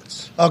all of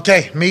this.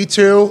 Okay, me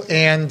too.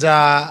 And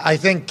I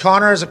think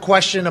Connor has a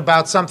question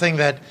about something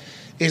that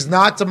is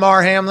not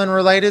Damar Hamlin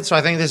related. So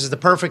I think this is the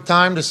perfect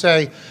time to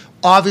say,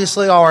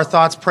 obviously, all our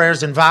thoughts,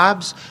 prayers, and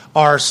vibes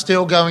are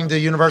still going to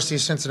University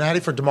of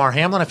Cincinnati for Damar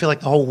Hamlin. I feel like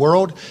the whole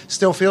world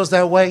still feels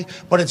that way.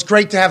 But it's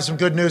great to have some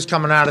good news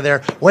coming out of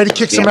there. Way to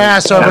kick some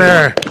ass over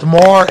there,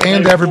 Damar,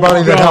 and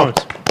everybody that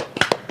helped.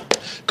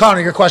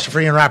 Connor, your question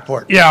for Ian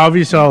Rapoport. Yeah,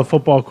 obviously all the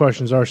football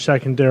questions are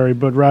secondary,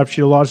 but Rap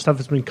Sheet, a lot of stuff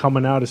has been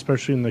coming out,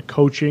 especially in the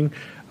coaching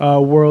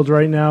world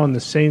right now, and the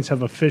Saints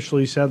have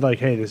officially said, like,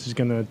 hey, this is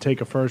going to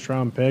take a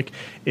first-round pick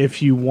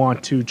if you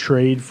want to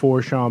trade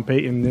for Sean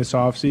Payton this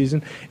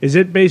offseason. Is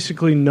it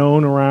basically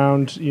known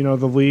around,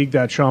 the league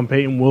that Sean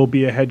Payton will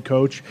be a head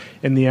coach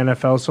in the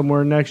NFL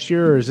somewhere next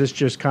year, or is this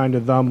just kind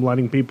of them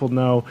letting people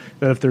know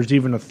that if there's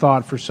even a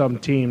thought for some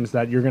teams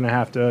that you're going to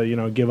have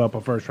to, give up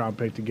a first-round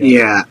pick to get it?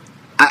 Yeah.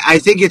 I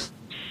think it's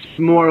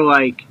more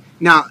like,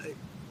 now,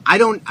 I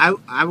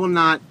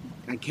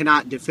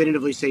cannot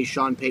definitively say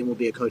Sean Payton will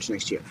be a coach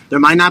next year. There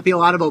might not be a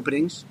lot of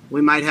openings. We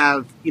might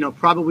have,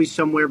 probably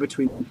somewhere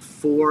between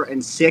 4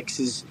 and 6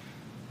 is,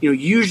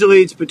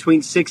 usually it's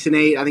between 6 and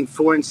 8. I think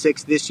 4 and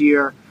 6 this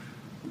year.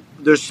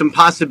 There's some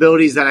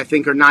possibilities that I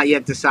think are not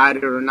yet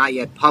decided or not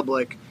yet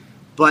public.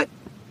 But,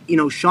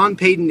 Sean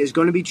Payton is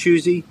going to be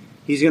choosy.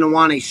 He's going to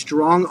want a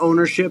strong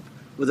ownership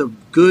with a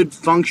good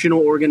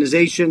functional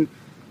organization,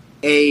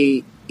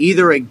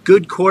 either a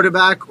good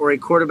quarterback or a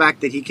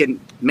quarterback that he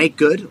can make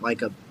good,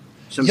 like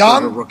some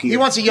sort of rookie. He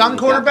wants a young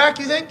quarterback,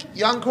 you think?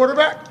 Young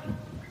quarterback?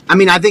 I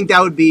mean, I think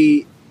that would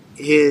be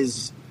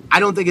his –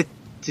 I don't think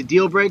it's a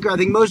deal breaker. I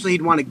think mostly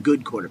he'd want a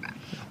good quarterback.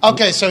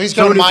 Okay, so he's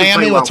going to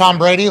Miami with Tom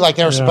Brady like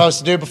they were supposed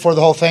to do before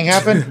the whole thing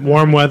happened?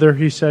 Warm weather,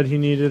 he said he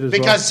needed as well.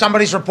 Because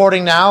somebody's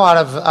reporting now out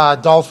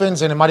of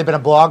Dolphins, and it might have been a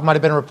blog, might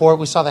have been a report.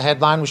 We saw the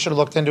headline. We should have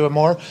looked into it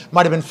more.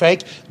 Might have been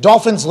fake.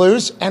 Dolphins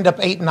lose, end up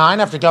 8-9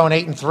 after going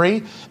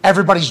 8-3.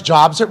 Everybody's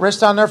job's at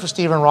risk down there for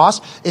Stephen Ross.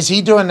 Is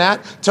he doing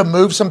that to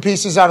move some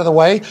pieces out of the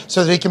way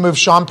so that he can move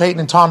Sean Payton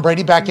and Tom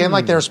Brady back in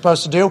like they were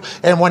supposed to do,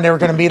 and when they were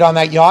going to meet on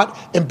that yacht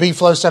and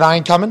B-Flow said, I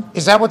ain't coming?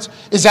 Is that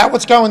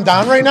what's going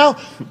down right now?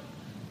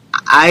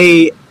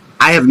 I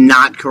have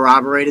not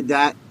corroborated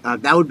that.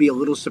 That would be a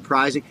little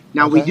surprising.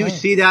 Now, we do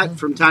see that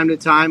from time to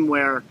time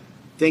where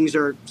things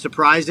are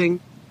surprising,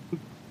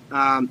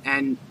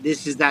 and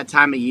this is that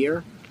time of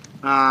year.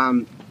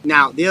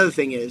 Now, the other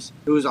thing is,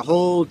 it was a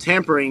whole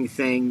tampering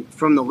thing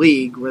from the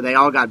league where they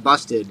all got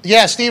busted.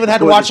 Yeah, Steven had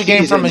to watch a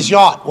game from his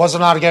yacht.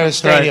 Wasn't allowed to go to the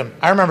stadium.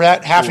 Right. I remember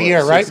that half a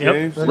year, right?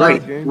 Yep.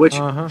 Right. Which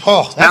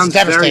that's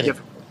devastating.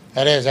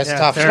 That is. That's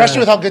tough, especially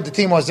with how good the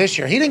team was this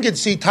year. He didn't get to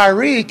see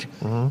Tyreek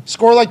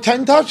score like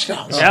 10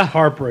 touchdowns. Yeah,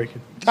 heartbreaking.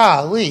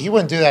 Golly, he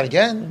wouldn't do that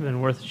again. It's been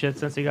worth shit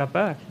since he got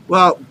back.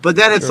 Well, but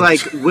then it's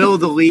like, will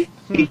the league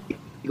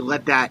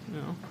let that,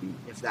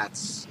 if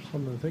that's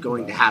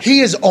going to happen? He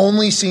has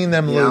only seen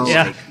them lose.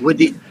 No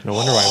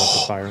wonder why I went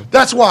to fire him.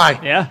 That's why.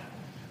 Yeah.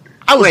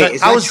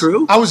 Is that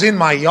true? I was in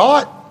my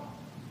yacht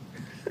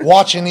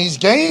watching these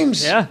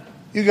games. Yeah.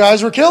 You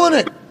guys were killing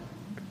it.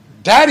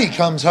 Daddy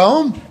comes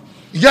home.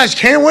 You guys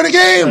can't win a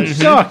game. You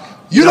suck.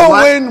 You don't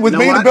win with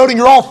me in the building,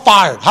 you're all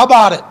fired. How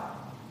about it?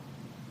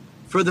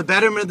 For the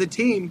betterment of the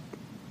team,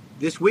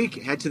 this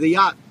week, head to the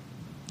yacht.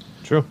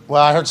 True.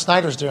 Well, I heard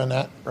Snyder's doing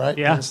that, right?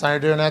 Yeah. Isn't Snyder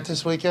doing that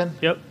this weekend?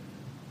 Yep.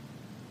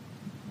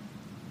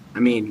 I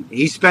mean,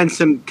 he spent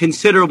some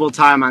considerable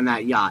time on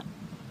that yacht,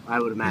 I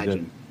would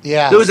imagine.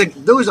 Yeah.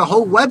 There was a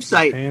whole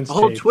website, Fans a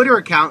whole tape. Twitter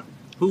account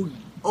who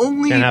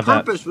only Can't have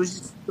that. purpose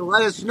was to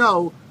let us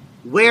know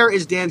where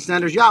is Dan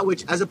Snyder's yacht,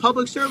 which, as a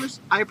public service,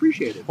 I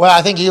appreciate it. Well,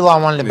 I think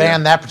Elon wanted to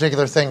ban that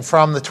particular thing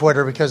from the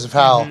Twitter because of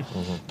how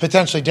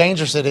potentially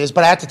dangerous it is.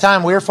 But at the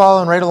time, we were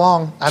following right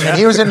along. I mean,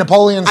 he was in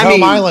Napoleon's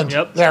home island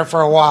there for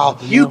a while.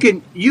 You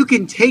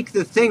can take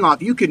the thing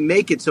off. You can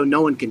make it so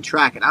no one can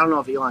track it. I don't know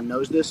if Elon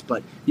knows this,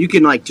 but you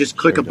can just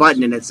click a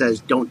button and it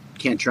says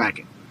can't track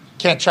it.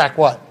 Can't track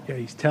what? Yeah,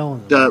 he's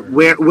telling them.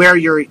 Where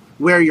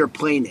your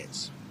plane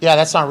is. Yeah,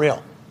 that's not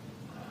real.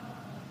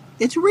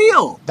 It's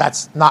real.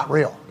 That's not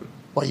real.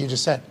 What you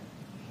just said.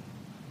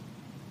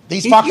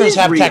 These It fuckers is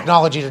have real.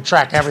 technology to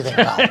track everything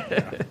now.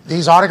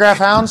 These autograph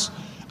hounds,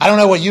 I don't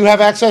know what you have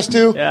access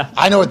to. Yeah.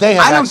 I know what they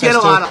have I don't access get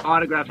a to. lot of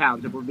autograph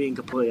hounds, if we're being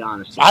completely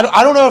honest.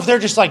 I don't know if they're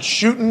just like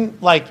shooting,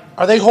 like,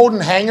 are they holding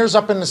hangers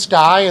up in the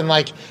sky and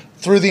like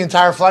through the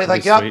entire flight?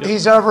 Like, yep, sweet.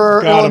 he's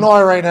over Got him.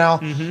 Illinois right now.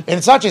 And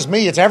it's not just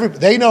me, it's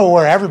they know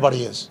where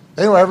everybody is.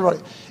 They know everybody.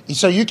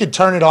 So you could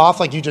turn it off,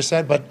 like you just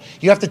said, but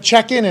you have to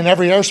check in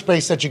every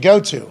airspace that you go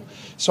to.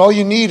 So all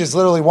you need is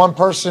literally one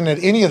person at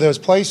any of those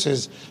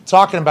places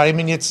talking about it. I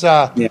mean, it's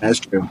Yeah, that's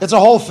true. it's a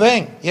whole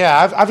thing.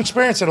 Yeah, I've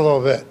experienced it a little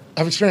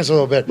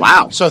bit.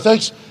 Wow. So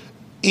thanks,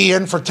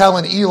 Ian, for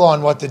telling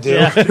Elon what to do.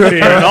 Yeah.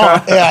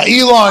 Yeah. Yeah,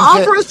 Elon.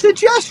 Offer a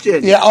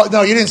suggestion. Yeah. Oh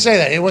no, you didn't say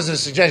that. It wasn't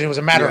a suggestion. It was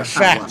a matter of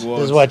fact. it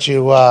was. Is what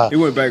you. He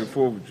went back and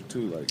forth with you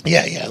too, like.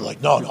 Yeah.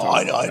 Like no,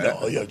 I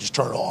know. Yeah, just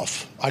turn it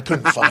off. I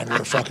couldn't find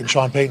where fucking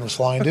Sean Payton was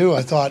flying to.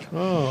 I thought.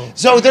 Oh.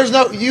 So there's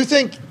no. You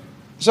think?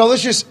 So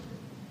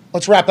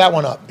let's wrap that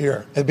one up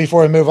here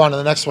before we move on to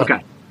the next one.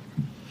 Okay.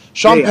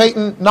 Sean Yeah.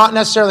 Payton not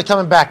necessarily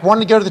coming back. Wanted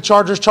to go to the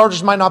Chargers.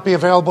 Chargers might not be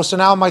available, so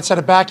now it might set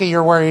it back a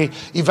year where he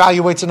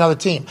evaluates another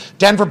team.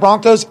 Denver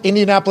Broncos,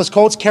 Indianapolis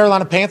Colts,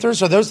 Carolina Panthers.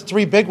 So those are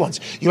three big ones.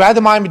 You add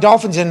the Miami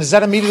Dolphins in. Does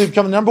that immediately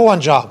become the number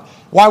one job?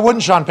 Why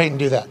wouldn't Sean Payton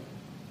do that?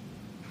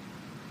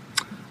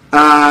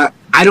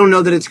 I don't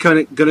know that it's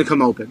going to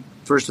come open,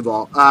 first of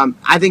all.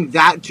 I think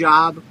that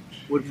job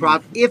would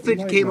if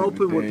it came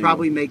open, would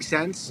probably make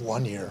sense.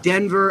 1 year.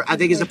 Denver, I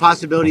think, is a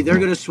possibility. They're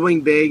going to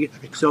swing big.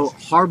 So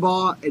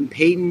Harbaugh and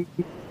Payton,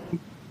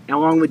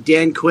 along with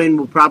Dan Quinn,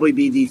 will probably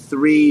be the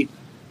three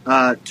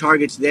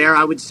targets there,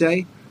 I would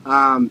say.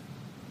 So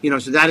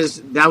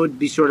that would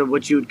be sort of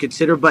what you would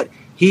consider. But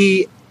I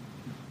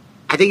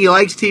think he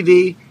likes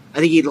TV. I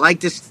think he'd like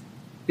to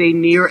stay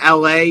near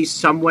LA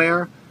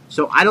somewhere.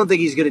 So I don't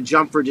think he's going to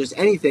jump for just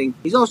anything.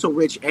 He's also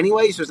rich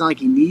anyway, so it's not like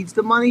he needs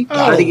the money. But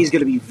I think he's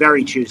going to be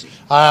very choosy.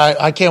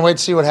 I can't wait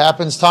to see what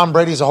happens. Tom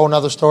Brady's a whole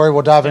other story.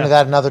 We'll dive into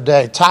that another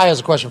day. Ty has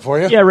a question for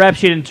you. Yeah, Rap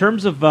Sheet, in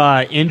terms of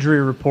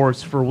injury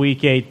reports for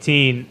Week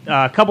 18,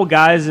 a couple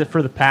guys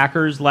for the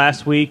Packers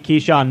last week,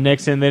 Keyshawn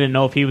Nixon, they didn't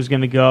know if he was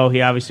going to go.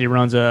 He obviously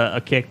runs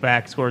a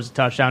kickback, scores a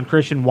touchdown.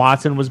 Christian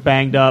Watson was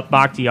banged up.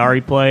 Bakhtiari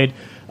played.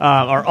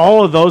 Are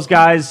all of those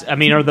guys, are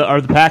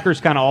the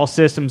Packers kind of all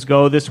systems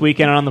go this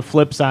weekend? And on the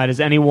flip side, is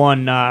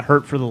anyone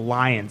hurt for the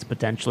Lions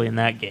potentially in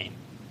that game?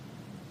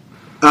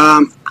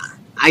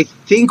 I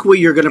think what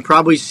you're going to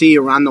probably see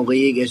around the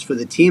league is for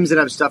the teams that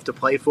have stuff to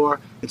play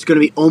for, it's going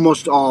to be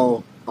almost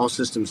all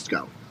systems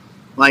go.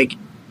 Like,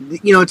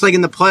 it's like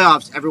in the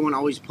playoffs, everyone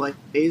always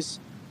plays.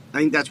 I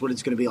think that's what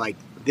it's going to be like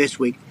this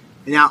week.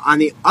 And now, on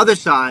the other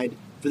side,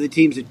 for the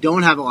teams that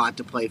don't have a lot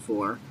to play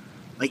for,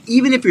 like,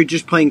 even if you're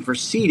just playing for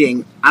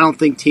seeding, I don't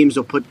think teams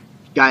will put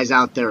guys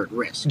out there at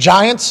risk.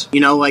 Giants?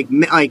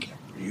 Like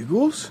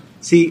Eagles?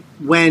 See,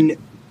 when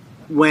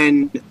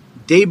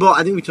Dayball,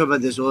 I think we talked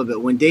about this a little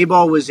bit. When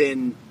Dayball was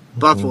in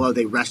Buffalo,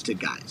 they rested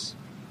guys.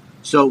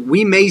 So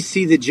we may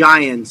see the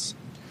Giants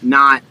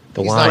not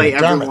play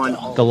everyone.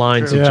 The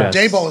line suggests.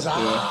 Dayball is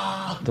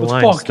the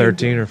line's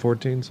 13 or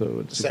 14, so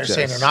it's they're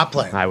saying they're not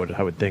playing. I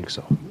would think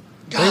so.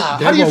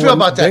 God, how do you feel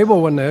about that?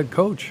 Dayball wasn't the head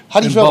coach. How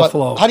do you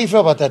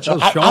feel about that,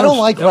 John? I don't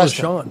like that was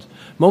resting. Sean's.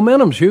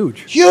 Momentum's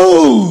huge.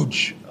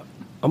 Huge.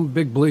 I'm a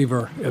big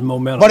believer in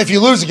momentum. But if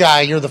you lose a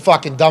guy, you're the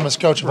fucking dumbest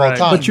coach of all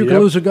time. But you can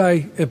lose a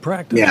guy at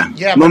practice.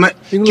 Yeah.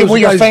 Will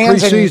your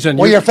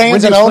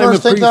fans and owners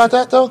think about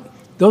that, though?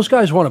 Those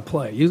guys want to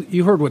play.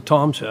 You heard what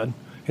Tom said.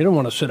 He didn't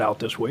want to sit out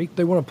this week.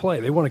 They want to play.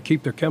 They want to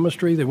keep their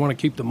chemistry. They want to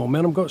keep the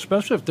momentum going,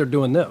 especially if they're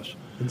doing this.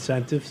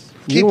 Incentives.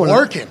 Keep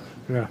working.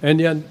 Yeah. And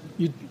then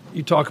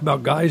you talk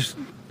about guys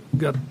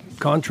got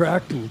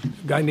contract and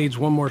guy needs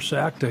one more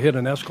sack to hit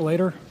an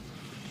escalator.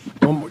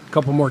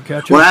 Couple more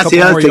catches. Well, that's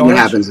the other thing that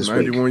happens this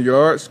week. 91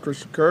 yards,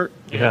 Christian Kirk.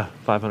 Yeah,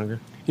 500.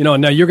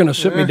 Now you're going to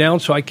sit me down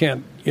so I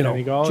can't,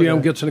 Galladay.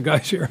 GM gets in the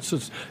guy's ear and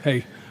says,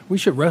 hey, we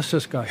should rest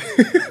this guy.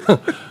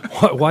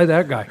 Why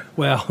that guy?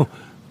 Well,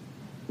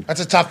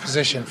 that's a tough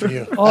position for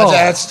you.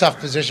 That's a tough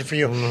position for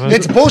you.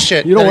 It's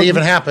bullshit that it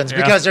even happens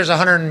because there's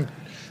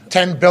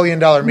 $10 billion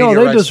media No,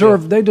 they rights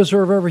deserve. deal. They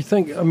deserve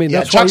everything. I mean,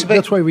 Yeah,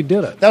 that's why we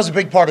did it. That was a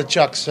big part of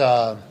Chuck's.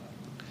 That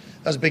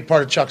was a big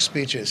part of Chuck's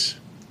speeches.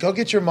 Go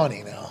get your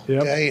money now.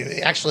 Yep.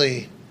 Okay?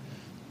 Actually,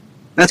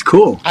 That's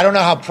cool. I don't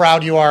know how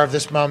proud you are of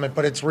this moment,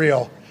 but it's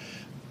real.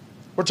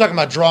 We're talking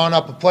about drawing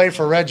up a play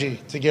for Reggie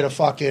to get a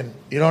fucking,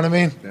 you know what I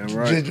mean? Damn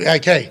right.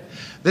 Like, hey,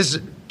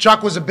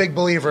 Chuck was a big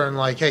believer in,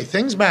 like, hey,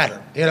 things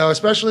matter,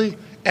 especially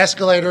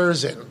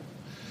escalators and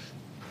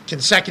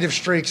consecutive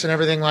streaks and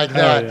everything like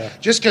that. yeah.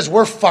 Just because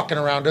we're fucking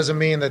around doesn't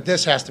mean that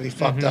this has to be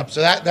fucked up.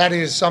 So that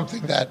is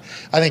something that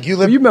I think you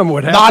live. You remember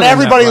what happened Not in that,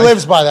 everybody right?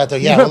 lives by that, though.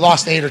 Yeah, we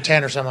lost 8 or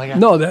 10 or something like that.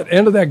 No, that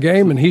end of that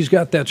game, and he's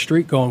got that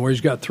streak going where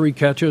he's got 3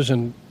 catches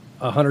in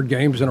 100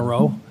 games in a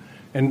row.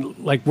 And,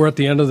 like, we're at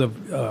the end of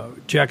the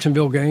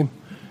Jacksonville game.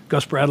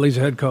 Gus Bradley's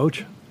the head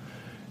coach.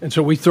 And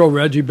so we throw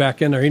Reggie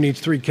back in there. He needs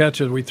 3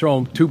 catches. We throw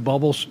him 2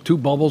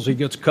 bubbles. He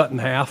gets cut in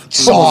half.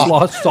 Sawed.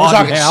 We're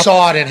talking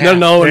sawed in half.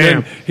 No, and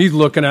Damn. then he's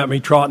looking at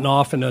me trotting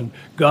off. And then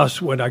Gus,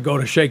 when I go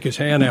to shake his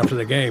hand after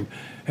the game,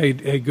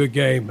 hey, good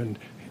game. And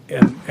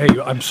hey,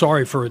 I'm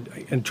sorry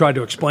and tried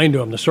to explain to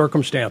him the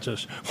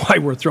circumstances why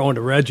we're throwing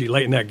to Reggie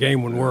late in that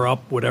game when we're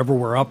up, whatever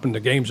we're up, and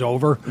the game's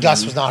over.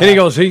 Gus was not And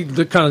happy.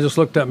 he kind of just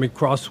looked at me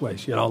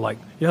crossways, like,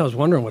 yeah, I was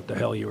wondering what the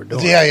hell you were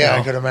doing. Yeah,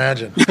 I could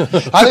imagine.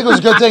 I think it was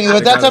a good thing.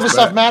 But that type of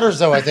stuff matters,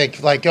 though, I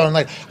think. Like,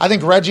 I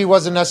think Reggie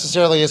wasn't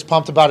necessarily as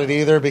pumped about it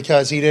either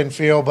because he didn't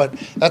feel, but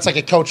that's like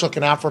a coach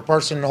looking out for a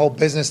person and the whole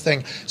business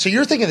thing. So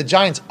you're thinking the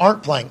Giants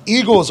aren't playing.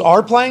 Eagles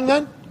are playing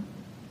then?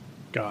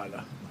 God.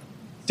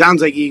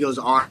 Sounds like Eagles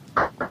are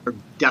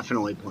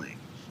definitely playing.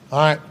 All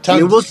right. I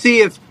mean, we'll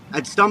see if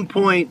at some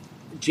point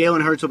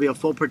Jalen Hurts will be a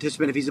full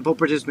participant. If he's a full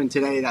participant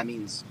today, that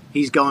means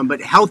he's going. But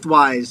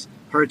health-wise,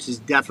 Hurts is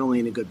definitely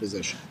in a good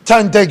position.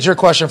 Ton Diggs, your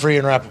question for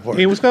Ian Rapoport.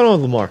 Hey, what's going on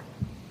with Lamar?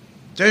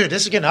 Dude,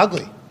 this is getting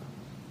ugly.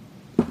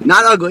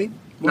 Not ugly.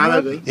 Not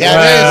ugly.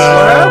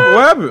 Yeah,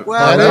 What happened?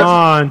 Well, it is.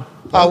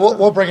 Come on.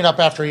 We'll bring it up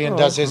after Ian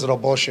does his little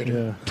bullshit.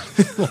 Yeah.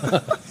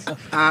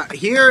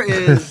 here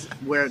is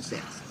where it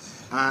stands.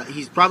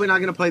 He's probably not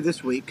going to play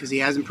this week because he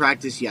hasn't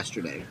practiced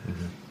yesterday.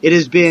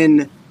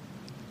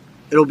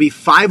 It'll be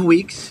 5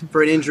 weeks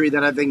for an injury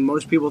that I think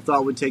most people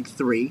thought would take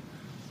 3.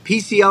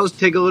 PCLs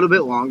take a little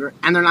bit longer,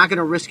 and they're not going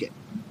to risk it.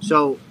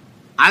 So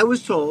I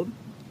was told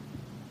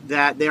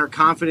that they are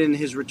confident in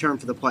his return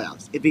for the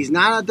playoffs. If he's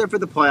not out there for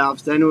the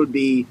playoffs, then it would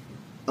be,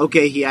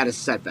 okay, he had a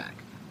setback.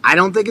 I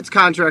don't think it's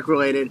contract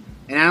related,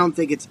 and I don't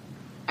think it's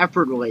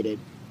effort related.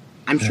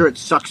 I'm sure it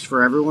sucks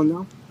for everyone,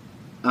 though.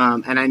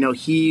 And I know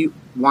he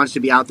wants to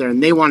be out there,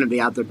 and they want to be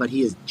out there, but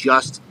he is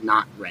just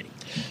not ready.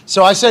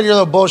 So I said your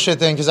little bullshit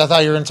thing because I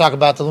thought you were going to talk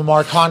about the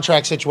Lamar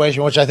contract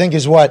situation, which I think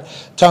is what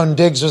Tone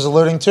Diggs was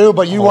alluding to.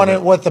 But you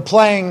wanted with the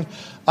playing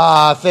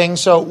thing.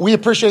 So we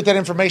appreciate that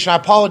information. I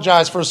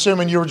apologize for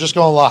assuming you were just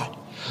going to lie.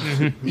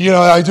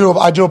 Mm-hmm.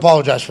 I do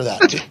apologize for that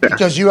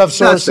because you have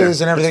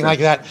sources and everything like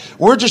that.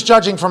 We're just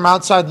judging from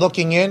outside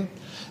looking in.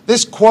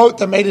 This quote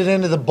that made it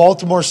into the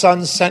Baltimore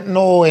Sun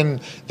Sentinel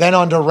and then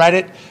onto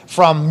Reddit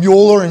from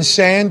Mueller and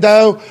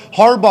Sando.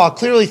 Harbaugh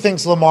clearly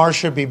thinks Lamar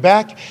should be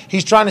back.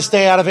 He's trying to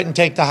stay out of it and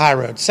take the high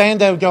road.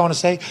 Sando going to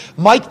say,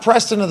 Mike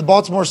Preston of the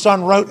Baltimore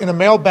Sun wrote in a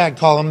mailbag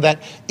column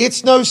that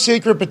it's no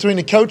secret between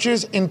the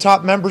coaches and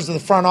top members of the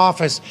front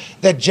office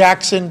that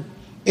Jackson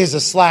is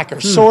a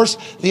slacker. Source,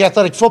 The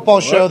Athletic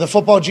Football Show, the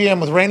football GM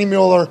with Randy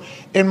Mueller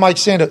and Mike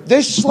Sando.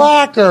 This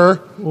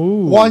slacker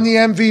won the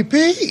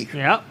MVP.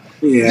 Yeah.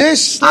 Yeah.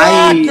 This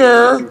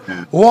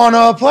slacker won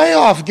a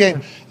playoff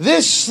game.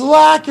 This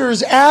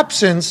slacker's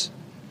absence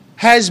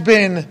has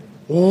been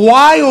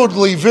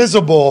wildly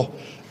visible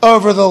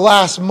over the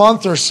last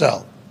month or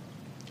so.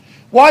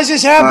 Why is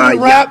this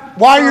happening, Rap?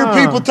 Why are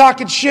your people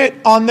talking shit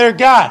on their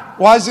guy?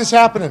 Why is this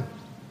happening?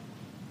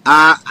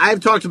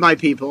 I've talked to my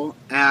people,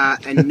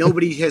 and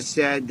nobody has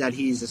said that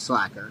he's a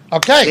slacker.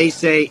 Okay. They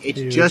say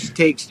it just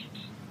takes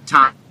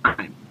time.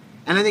 And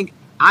I think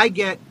I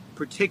get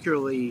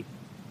particularly,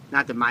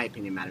 not that my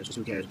opinion matters,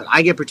 who cares, but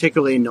I get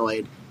particularly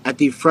annoyed at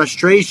the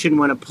frustration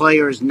when a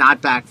player is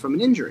not back from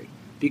an injury.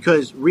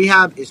 Because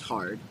rehab is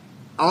hard.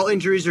 All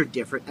injuries are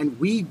different, and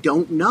we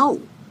don't know.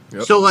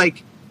 Yep. So,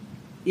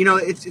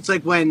 it's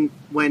like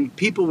when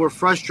people were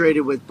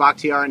frustrated with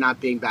Bakhtiari not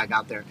being back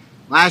out there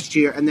last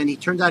year, and then he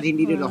turns out he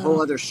needed a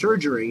whole other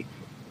surgery,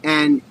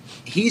 and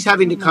he's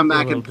having to come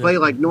back and play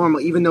like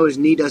normal, even though his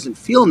knee doesn't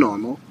feel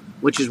normal,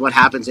 which is what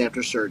happens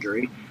after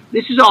surgery.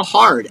 This is all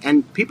hard,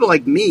 and people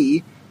like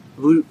me,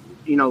 who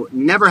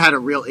never had a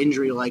real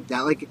injury like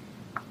that,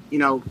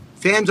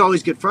 fans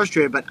always get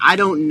frustrated, but I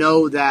don't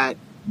know that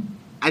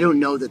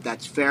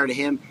that's fair to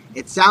him.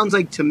 It sounds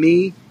like to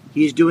me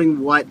he's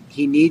doing what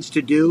he needs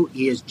to do.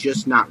 He is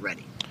just not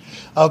ready.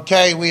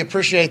 Okay, we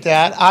appreciate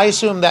that. I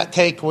assume that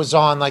take was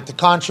on the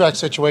contract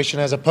situation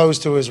as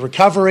opposed to his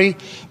recovery,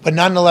 but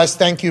nonetheless,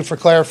 thank you for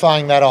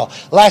clarifying that all.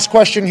 Last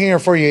question here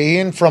for you,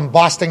 Ian, from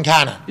Boston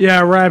Kana.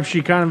 Yeah,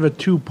 Rapshi, kind of a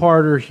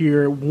two-parter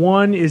here.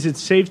 One, is it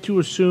safe to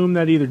assume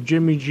that either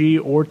Jimmy G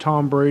or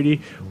Tom Brady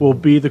will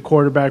be the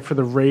quarterback for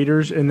the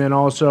Raiders? And then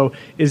also,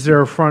 is there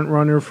a front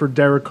runner for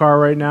Derek Carr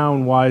right now,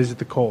 and why is it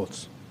the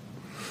Colts?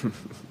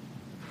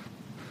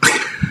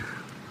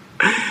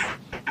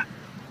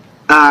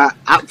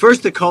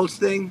 First, the Colts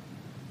thing.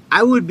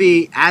 I would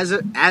be,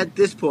 at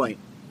this point,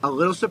 a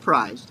little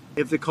surprised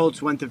if the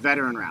Colts went the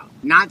veteran route.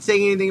 Not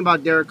saying anything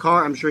about Derek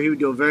Carr. I'm sure he would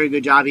do a very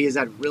good job. He has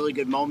had really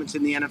good moments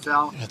in the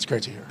NFL. That's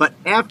great to hear. But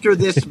after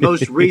this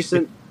most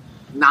recent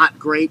not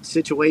great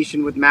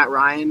situation with Matt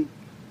Ryan,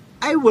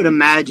 I would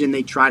imagine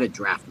they try to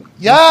draft one.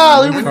 Yeah,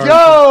 there we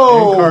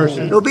go.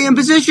 They'll be in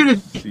position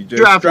to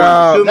draft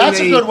one. That's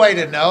a good way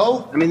to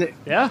know. I mean,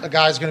 a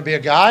guy's going to be a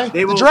guy.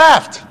 They will, the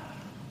draft.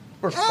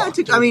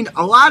 I mean,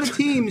 a lot of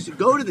teams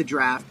go to the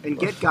draft and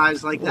get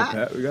guys like that.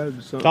 Pat, we gotta do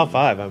something. Top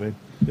 5, I mean.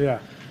 Yeah.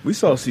 We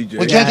saw CJ.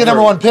 We can't get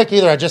number 1 pick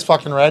either. I just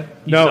fucking read.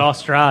 You saw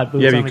Stroud.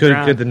 Yeah, but you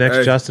could get the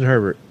next Justin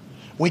Herbert.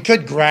 We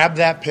could grab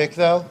that pick,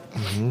 though,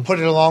 put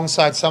it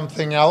alongside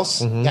something else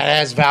that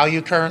has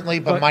value currently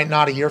but might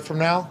not a year from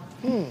now.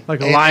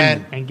 Like a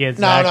lineman. And get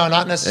No, Zach.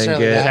 not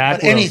necessarily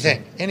that. Zach But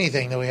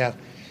anything that we have.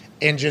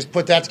 And just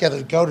put that together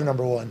to go to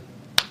number 1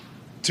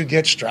 to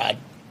get Stroud.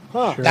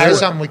 Huh. That is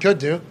something we could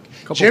do.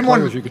 Couple of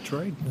players you could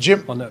trade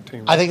on that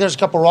team. I think there's a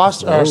couple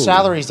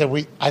salaries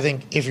that I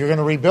think if you're going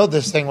to rebuild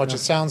this thing, which it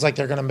sounds like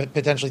they're going to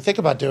potentially think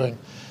about doing,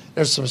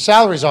 there's some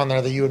salaries on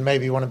there that you would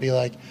maybe want to be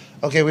like,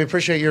 okay, we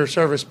appreciate your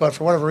service, but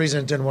for whatever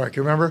reason it didn't work.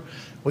 You remember?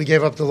 We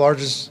gave up the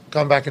largest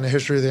comeback in the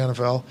history of the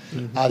NFL.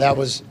 That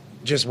was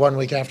just 1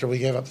 week after we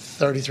gave up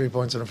 33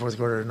 points in the fourth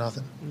quarter to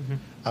nothing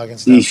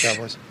against the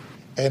Cowboys.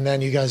 And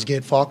then you guys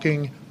get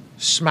fucking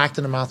smacked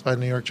in the mouth by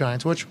the New York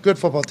Giants, which good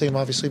football team,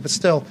 obviously, but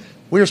still,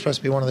 we were supposed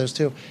to be one of those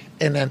too.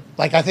 And then,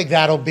 I think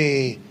that'll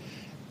be.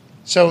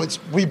 So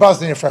we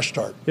both need a fresh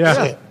start. Yeah.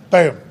 So,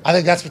 boom. I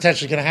think that's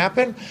potentially going to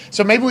happen.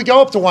 So maybe we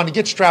go up to 1 to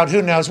get Stroud.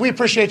 Who knows? We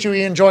appreciate you,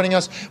 Ian, joining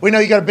us. We know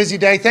you got a busy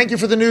day. Thank you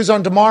for the news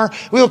on Damar.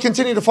 We will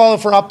continue to follow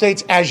for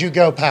updates as you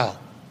go, pal.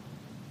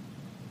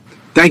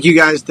 Thank you,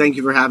 guys. Thank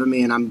you for having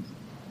me, and I'm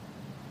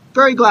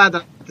very glad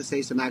that I have to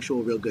say some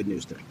actual real good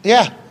news today.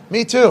 Yeah,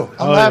 me too.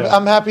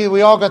 I'm happy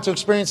we all got to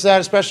experience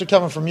that, especially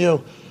coming from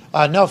you.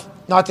 No,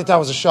 not that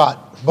was a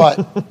shot, but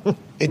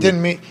it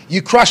didn't mean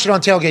you crushed it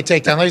on tailgate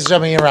takedown, ladies and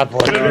gentlemen. Ian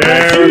Rapoport.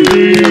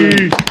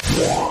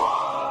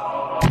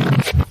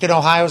 In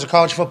Ohio, is a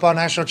college football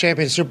national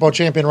champion, Super Bowl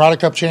champion, Ryder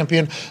Cup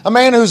champion, a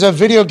man who's a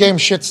video game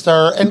shit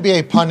star,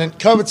 NBA pundit,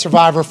 COVID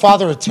survivor,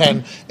 father of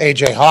 10,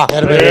 AJ Hawk.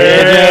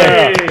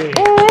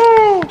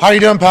 How are you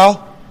doing,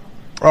 pal?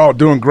 Oh,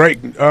 doing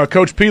great.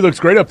 Coach P looks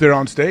great up there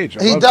on stage.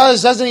 He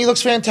does, doesn't he? He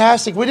looks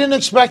fantastic. We didn't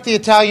expect the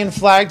Italian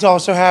flag to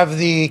also have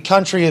the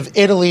country of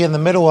Italy in the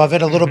middle of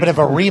it, a little bit of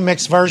a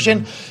remix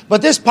version.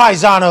 But this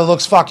Paisano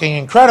looks fucking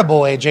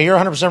incredible, AJ. You're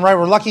 100% right.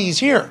 We're lucky he's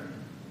here.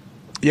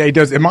 Yeah, he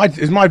does.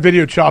 Is my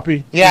video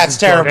choppy? Yeah, it's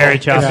terrible. Very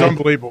choppy. It's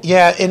unbelievable.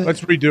 Yeah.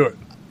 Let's redo it.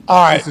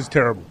 All right. This is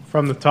terrible.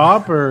 From the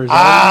top, or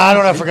I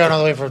don't know if we're going all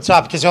the way from the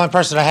top, because the only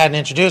person I hadn't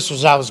introduced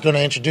was I was going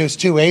to introduce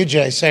to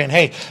AJ, saying,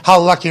 hey, how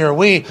lucky are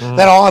we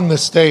that on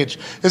this stage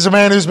is a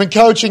man who's been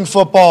coaching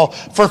football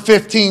for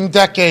 15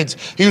 decades.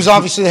 He was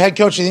obviously the head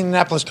coach of the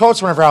Indianapolis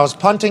Colts whenever I was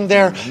punting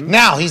there.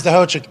 Now he's the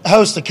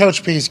host of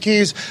Coach P's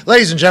Keys.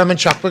 Ladies and gentlemen,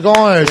 Chuck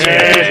Pagano.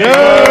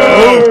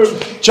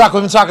 Chuck,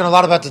 we've been talking a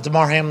lot about the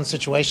Damar Hamlin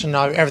situation,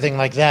 everything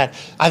like that.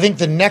 I think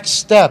the next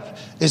step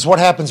is what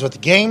happens with the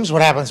games,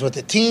 what happens with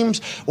the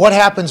teams, what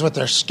happens with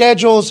their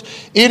schedules.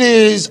 It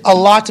is a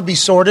lot to be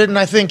sorted, and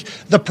I think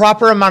the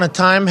proper amount of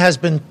time has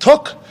been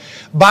took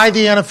by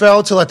the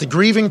NFL to let the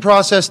grieving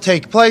process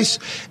take place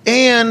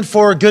and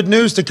for good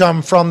news to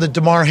come from the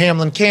Damar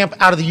Hamlin camp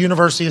out of the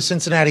University of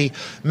Cincinnati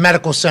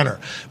Medical Center.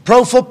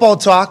 Pro Football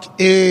Talk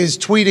is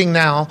tweeting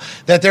now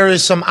that there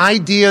is some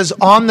ideas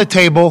on the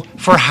table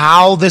for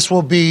how this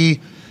will be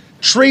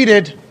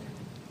treated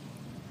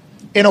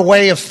in a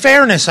way of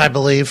fairness, I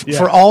believe,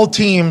 for all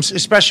teams,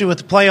 especially with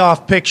the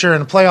playoff picture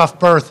and the playoff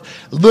berth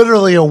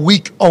literally a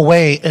week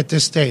away at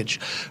this stage.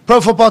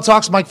 Pro Football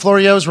Talk's Mike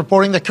Florio is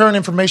reporting the current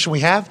information we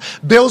have.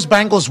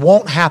 Bills-Bengals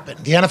won't happen.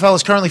 The NFL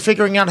is currently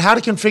figuring out how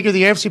to configure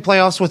the AFC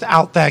playoffs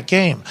without that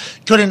game.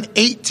 Could an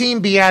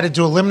 8-team be added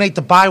to eliminate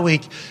the bye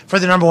week for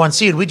the number 1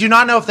 seed? We do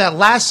not know if that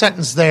last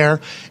sentence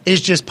there is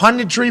just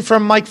punditry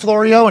from Mike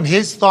Florio and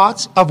his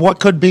thoughts of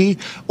what could be,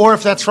 or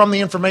if that's from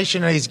the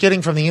information that he's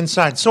getting from the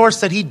inside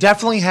source that he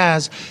definitely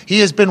has.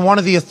 He has been one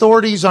of the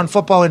authorities on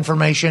football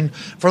information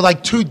for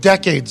like 2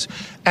 decades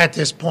at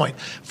this point.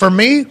 For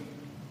me,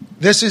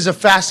 this is a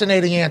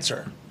fascinating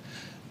answer.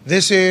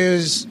 This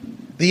is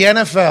the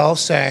NFL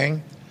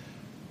saying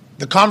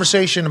the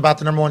conversation about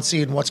the number 1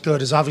 seed and what's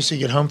good is obviously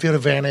you get home field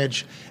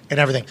advantage and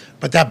everything.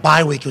 But that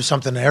bye week is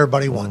something that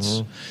everybody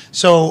wants.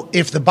 So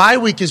if the bye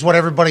week is what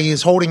everybody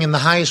is holding in the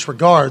highest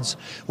regards,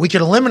 we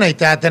can eliminate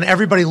that. Then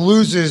everybody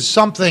loses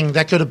something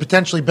that could have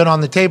potentially been on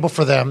the table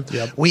for them.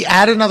 We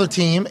add another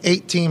team,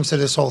 8 teams to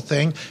this whole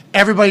thing.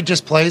 Everybody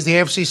just plays the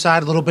AFC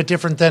side a little bit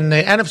different than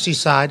the NFC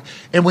side,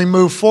 and we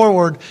move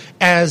forward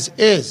as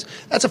is.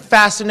 That's a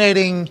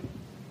fascinating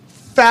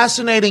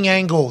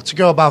angle to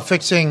go about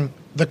fixing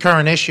the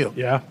current issue.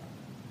 Yeah.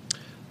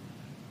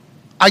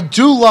 I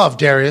do love,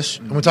 Darius,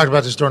 and we talked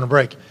about this during the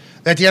break,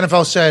 that the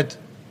NFL said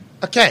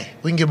okay,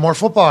 we can get more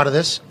football out of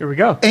this. Here we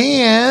go.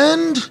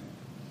 And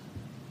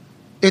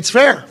it's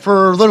fair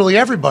for literally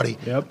everybody.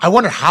 Yep. I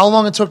wonder how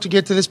long it took to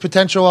get to this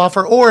potential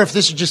offer, or if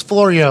this is just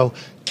Florio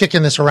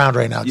kicking this around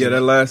right now. Yeah,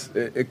 that last,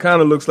 it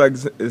kind of looks like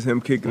it's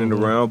him kicking it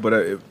around, but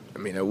it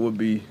would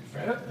be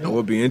interesting.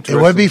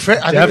 It would be fair.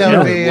 I think that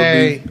would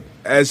be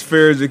as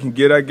fair as it can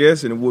get, I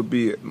guess, and it would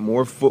be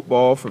more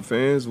football for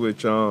fans,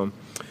 which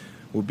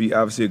would be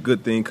obviously a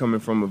good thing coming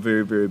from a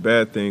very, very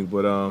bad thing.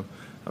 But I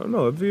don't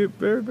know. It'd be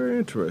very, very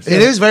interesting.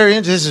 It is very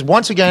interesting. This is,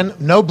 once again,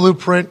 no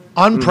blueprint,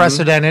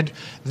 unprecedented.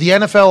 The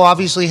NFL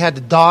obviously had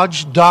to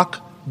dodge,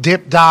 duck,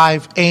 dip,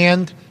 dive,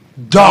 and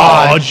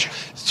dodge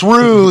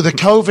through the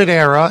COVID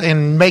era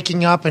and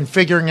making up and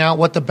figuring out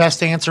what the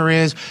best answer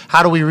is.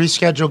 How do we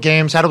reschedule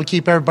games? How do we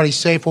keep everybody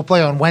safe? We'll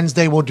play on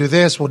Wednesday. We'll do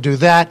this. We'll do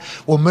that.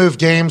 We'll move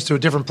games to a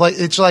different place.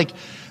 It's like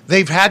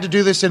they've had to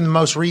do this in the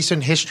most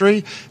recent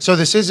history. So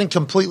this isn't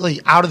completely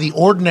out of the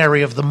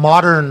ordinary of the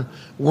modern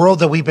world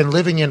that we've been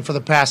living in for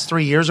the past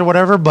 3 years or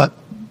whatever, but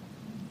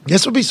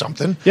this would be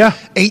something. Yeah.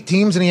 8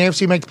 teams in the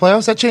AFC make the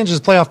playoffs. That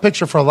changes the playoff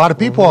picture for a lot of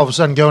people all of a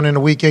sudden going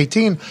into Week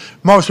 18,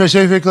 more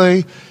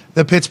specifically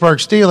the Pittsburgh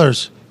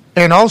Steelers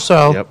and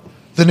also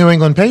the New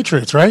England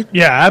Patriots, right?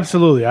 Yeah,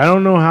 absolutely. I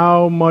don't know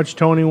how much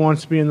Tony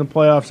wants to be in the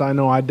playoffs. I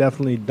know I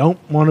definitely don't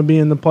want to be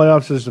in the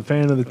playoffs as a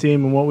fan of the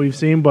team and what we've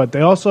seen, but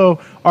they also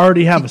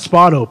already have a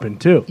spot open,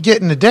 too.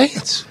 Getting the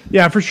dance.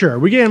 Yeah, for sure.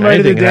 We're getting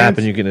ready to Anything can dance.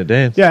 happen, you get a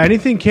dance. Yeah,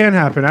 anything can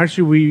happen.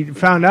 Actually, we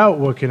found out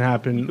what can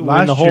happen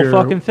last the whole year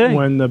fucking thing.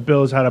 when the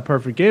Bills had a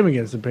perfect game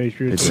against the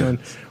Patriots. And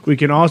we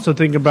can also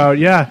think about,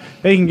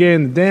 they can get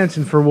in the dance,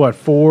 and for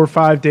 4 or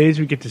 5 days,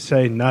 we get to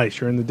say, nice,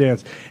 you're in the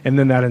dance. And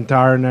then that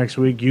entire next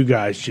week, you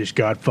guys just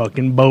got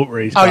fucking boat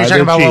raced. Oh, you're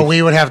talking about what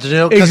we would have to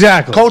do? 'Cause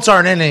Exactly. Colts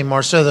aren't in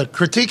anymore, so the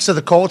critiques of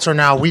the Colts are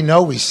now, we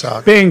know we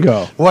suck.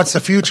 Bingo. What's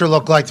the future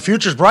look like? The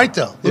future's bright,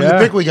 though. Look at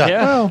the pick we got.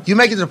 Yeah. Well, you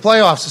make it to the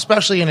playoffs,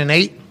 especially in an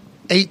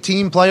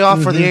eight-team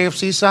playoff for the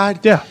AFC side.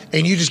 Yeah.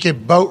 And you just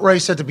get boat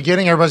raced at the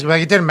beginning. Everybody's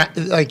like, it didn't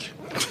matter. Like,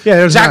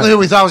 Yeah, exactly who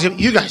we thought was.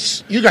 You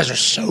guys are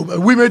so.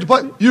 We made the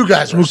play. You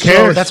guys are. Who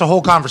cares? That's a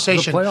whole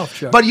conversation. The playoff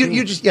check, But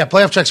you just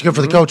playoff check's good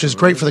for the coaches.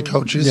 Great for the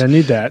coaches. Yeah,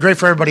 need that. Great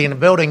for everybody in the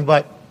building.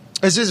 But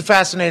this is a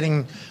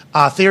fascinating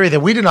theory that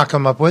we did not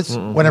come up with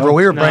whenever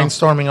we were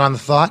brainstorming on the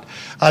thought.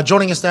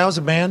 Joining us now is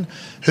a man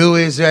who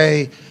is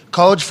a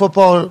college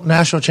football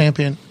national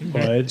champion,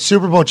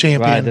 Super Bowl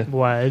champion,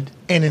 Wide.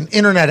 and an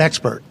internet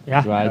expert,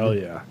 Yeah. Hell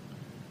yeah.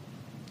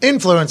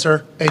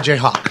 influencer, AJ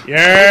Hawk.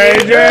 Yeah,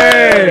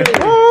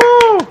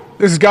 AJ!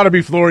 This has got to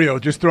be Florio,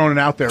 just throwing it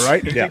out there,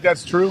 right? You think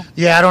that's true?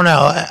 Yeah, I don't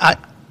know. I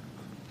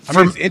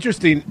mean,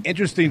 it's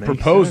interesting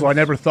proposal. I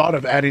never thought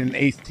of adding an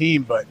 8th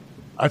team, but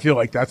I feel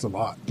like that's a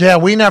lot. Yeah,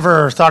 we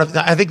never thought of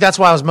that. I think that's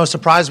why I was most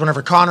surprised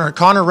whenever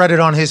Connor read it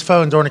on his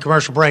phone during a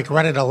commercial break,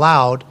 read it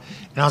aloud,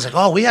 and I was like,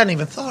 oh, we hadn't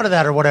even thought of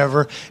that or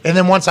whatever. And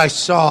then once I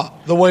saw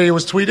the way it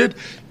was tweeted,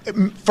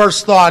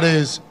 first thought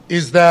is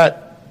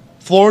that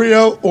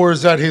Florio, or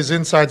is that his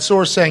inside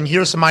source saying,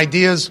 here's some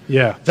ideas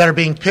that are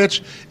being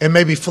pitched and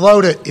maybe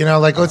float it,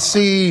 let's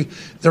see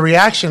the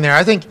reaction there.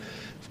 I think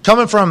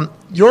coming from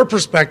your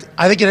perspective,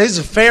 I think it is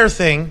a fair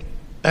thing.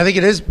 I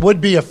think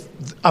would be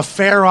a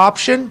fair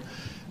option.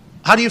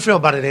 How do you feel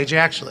about it, AJ,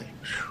 actually?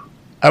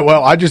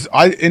 Well, I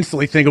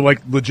instantly think of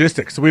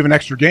logistics. So we have an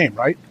extra game,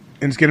 right?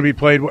 And it's going to be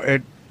played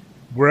at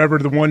wherever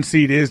the 1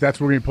 seed is. That's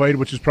where we played,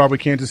 which is probably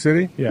Kansas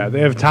City. Yeah,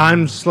 they have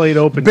time slate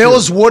open.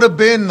 Bills would have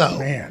been, though.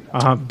 Man.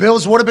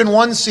 Bills would have been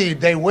 1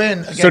 seed. They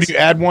win. So do you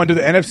add one to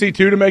the NFC,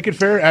 too, to make it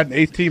fair? Add an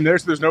 8th team there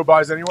so there's no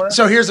buys anywhere?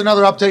 So here's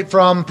another update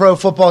from Pro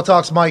Football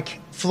Talks Mike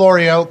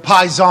Florio,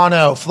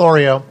 Paisano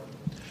Florio.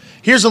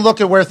 Here's a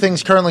look at where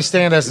things currently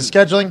stand as the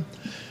scheduling.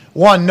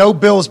 1, no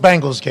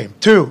Bills-Bengals game.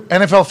 2,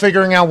 NFL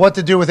figuring out what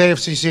to do with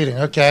AFC seeding.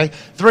 Okay.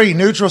 3,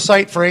 neutral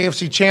site for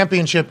AFC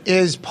championship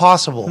is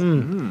possible.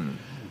 That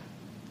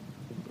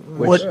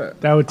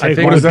would take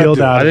one build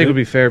out. I think it would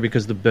be fair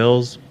because the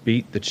Bills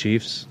beat the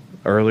Chiefs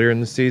earlier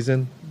in the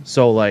season.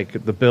 So,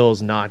 the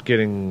Bills not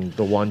getting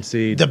the 1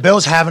 seed. The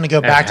Bills having to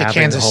go back to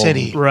Kansas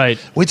City. Right.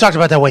 We talked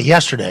about that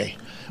yesterday.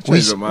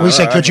 We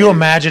said, could you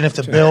imagine if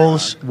the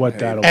Bills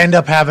end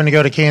up having to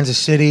go to Kansas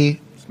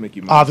City,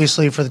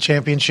 obviously, for the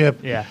championship?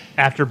 Yeah.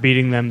 After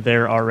beating them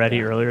there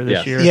already earlier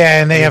this year.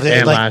 Yeah, and they have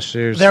last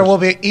year. There will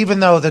be, even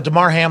though the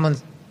Damar Hamlin,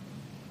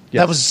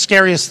 that was the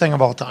scariest thing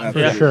of all time.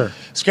 Yeah. Sure.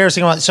 Scariest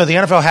thing of all. So the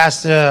NFL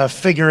has to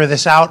figure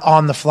this out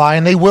on the fly,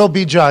 and they will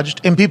be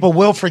judged, and people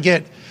will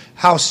forget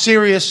how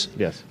serious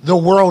the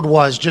world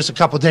was just a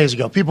couple of days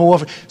ago. People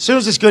will. As soon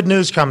as this good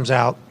news comes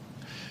out,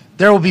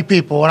 there will be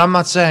people, and I'm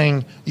not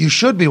saying you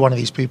should be one of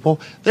these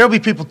people. There will be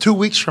people 2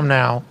 weeks from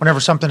now,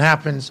 whenever something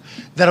happens,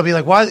 that'll be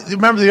like, "Why?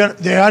 Remember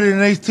they added an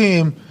 8th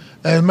team,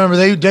 and remember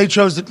they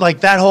chose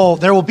that whole."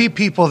 There will be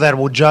people that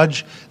will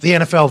judge the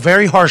NFL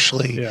very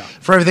harshly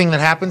for everything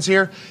that happens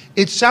here.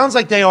 It sounds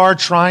like they are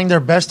trying their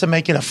best to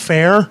make it a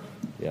fair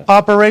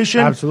operation,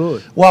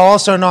 absolutely, while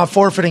also not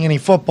forfeiting any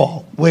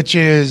football, which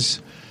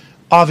is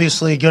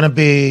obviously going to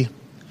be.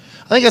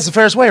 I think that's the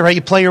fairest way, right?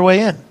 You play your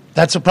way in.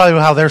 That's probably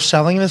how they're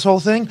selling this whole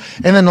thing.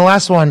 And then the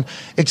last one,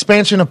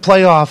 expansion of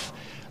playoff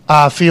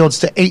fields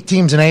to 8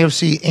 teams in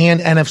AFC and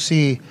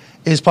NFC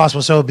is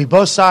possible. So it would be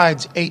both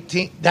sides,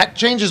 18. That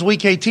changes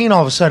Week 18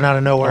 all of a sudden out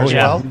of nowhere as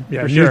well.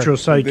 Yeah, sure. neutral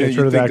site gets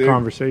rid of that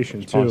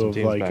conversation, too, of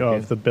teams like, back oh, in.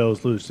 if the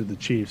Bills lose to the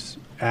Chiefs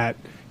at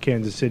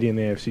Kansas City in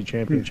the AFC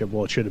Championship,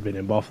 well, it should have been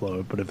in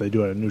Buffalo. But if they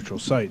do it at a neutral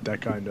site, that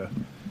kind of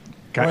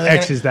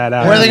X's that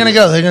out. Where are they going to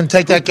go? They're going to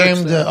take that game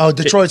to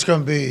Detroit's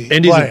going to be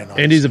playing.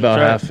 Indy's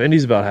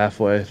about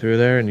halfway through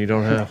there, and you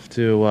don't have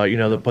to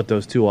they'll put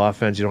those 2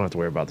 offense. You don't have to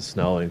worry about the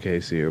snow in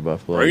KC or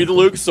Buffalo. Bring the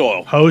Luke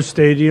soil. Host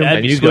stadium. That'd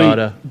And be you sweet.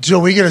 gotta Do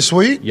we get a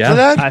suite for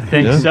that? I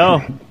think Yeah.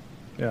 so.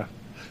 Yeah.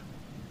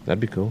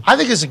 that'd be cool. I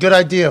think it's a good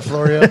idea,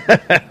 Florio.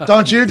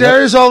 Don't you,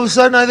 Darius? All of a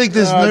sudden, I think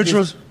this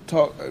neutral.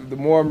 The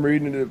more I'm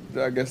reading it,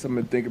 I guess I'm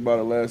gonna think about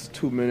it. Last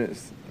 2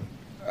 minutes,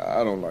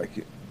 I don't like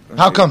it.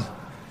 How come?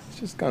 It's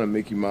just kind of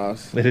Mickey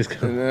Mouse. It is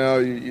kind And now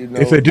you know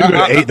If they do go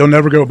to 8, they'll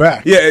never go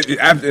back. Yeah,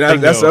 that's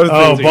the other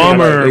Oh, thing.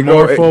 bummer. They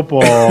More go-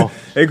 football.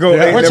 They go.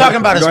 We're talking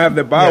about you don't have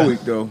that bye yeah.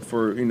 week though.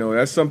 For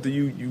that's something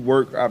you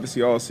work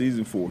obviously all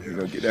season for.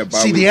 Get that bye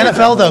See, week. the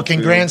NFL, though,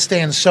 can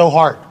grandstand so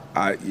hard.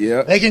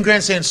 Yeah. They can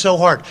grandstand so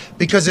hard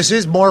because this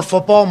is more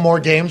football, more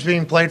games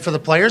being played for the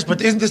players.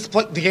 But isn't this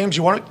the games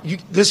you want?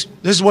 This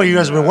is what you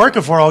guys have been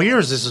working for all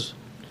years. This is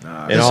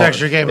this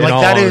extra game. In Like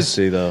all that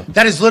honesty, is though.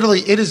 that is literally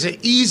it is an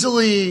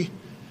easily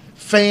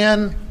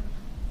fan.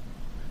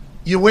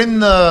 You win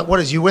the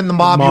you win the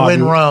mob, you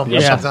win Rome, or Yeah,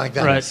 something like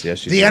that. right.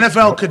 Yes, you The do.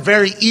 NFL could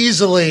very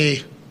easily,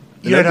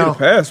 And they get a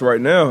pass right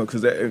now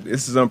because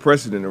this is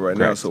unprecedented right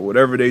now. Correct. So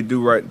whatever they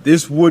do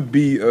this would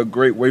be a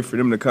great way for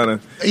them to kind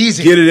of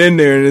Easy. get it in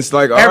there. And it's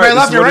like, all Everybody right, this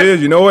loved is it, what right? it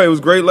is. You know what? It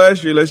was great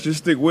last year. Let's just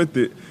stick with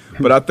it.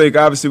 But I think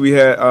obviously we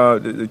had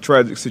the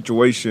tragic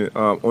situation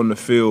on the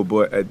field.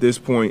 But at this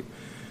point,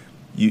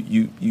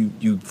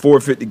 you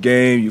forfeit the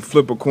game, you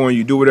flip a coin,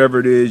 you do whatever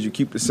it is, you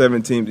keep the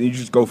 7 teams, and you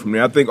just go from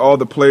there. I think all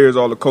the players,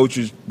 all the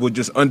coaches will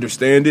just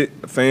understand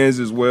it, the fans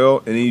as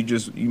well, and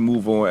then you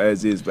move on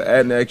as is. But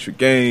adding an extra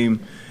game,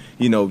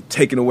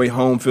 taking away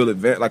home field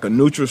advantage, like a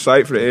neutral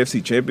site for the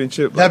AFC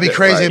Championship. that'd be like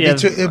crazy.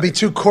 that, It'd be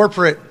too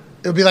corporate.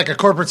 It would be like a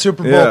corporate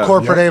Super Bowl, Yeah.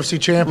 corporate AFC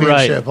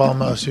Championship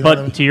almost. You know But what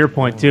I mean? to your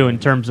point too, in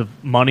terms of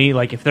money,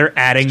 like if they're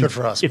adding, It's good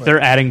for us, if but- they're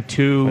adding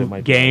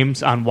 2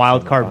 games on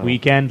Wild Card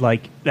Weekend,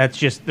 like that's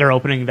just they're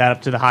opening that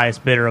up to the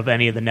highest bidder of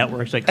any of the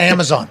networks. Like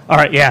Amazon. All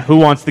right, yeah. Who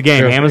wants the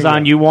game? Sure.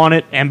 Amazon, you want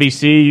it.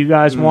 NBC, you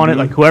guys want it.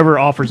 Like whoever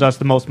offers us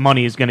the most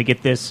money is going to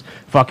get this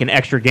fucking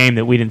extra game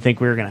that we didn't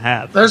think we were going to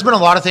have. There's been a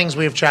lot of things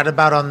we have chatted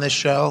about on this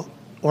show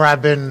where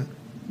I've been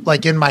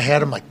like in my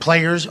head, I'm like,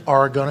 players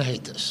are going to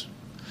hate this.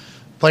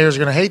 Players are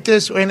going to hate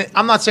this. And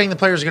I'm not saying the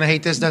players are going to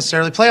hate this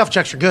necessarily. Playoff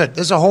checks are good.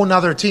 There's a whole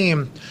nother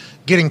team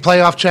getting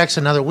playoff checks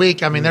another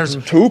week. I mean, there's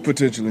 2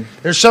 potentially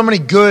there's so many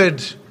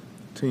good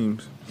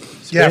teams.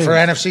 yeah for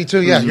NFC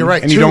too. Yeah, you're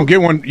right. And you don't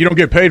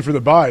get paid for the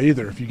bye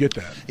either if you get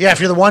that. Yeah, if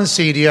you're the 1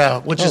 seed, yeah,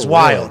 which is Oh,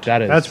 wild.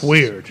 really? That's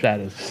weird.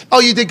 That is. Oh,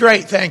 you did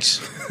great.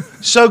 Thanks.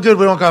 So good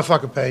we don't got to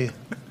fucking pay you.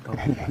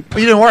 But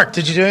you didn't work.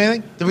 Did you do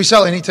anything? Did we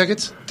sell any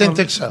tickets? Didn't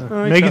think so.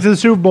 Make it to the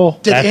Super Bowl.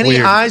 Did That's any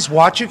weird. eyes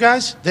watch you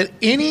guys? Did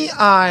any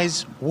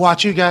eyes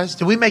watch you guys?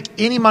 Did we make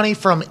any money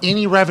from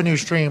any revenue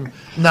stream?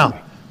 No.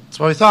 That's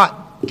what we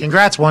thought.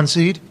 Congrats, 1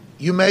 seed.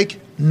 You make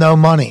no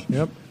money.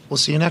 Yep. We'll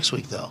see you next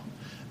week, though.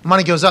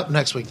 Money goes up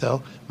next week,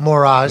 though.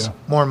 More eyes,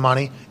 more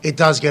money. It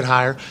does get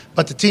higher.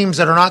 But the teams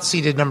that are not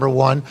seeded number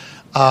 1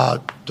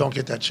 don't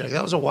get that check.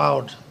 That was a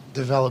wild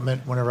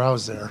development whenever I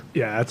was there.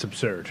 Yeah, that's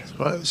absurd.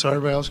 So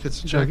everybody else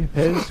gets a check.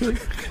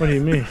 What do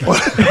you mean?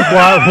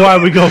 why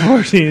we go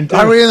 14?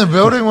 Are we in the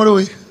building? What do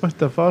we? What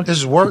the fuck? This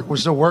is work. We're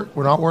still work.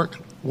 We're not work.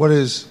 What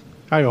is?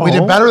 I go We did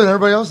home? better than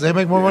everybody else. They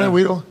make more money.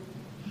 We don't.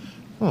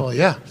 Well,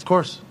 yeah, of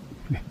course.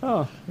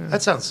 Oh,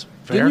 That sounds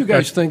fair. Didn't you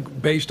guys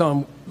think, based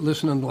on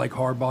listening to like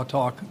Harbaugh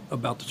talk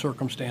about the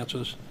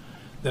circumstances,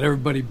 that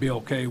everybody'd be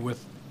okay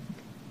with,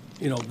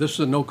 this is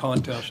a no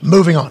contest.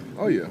 Moving on.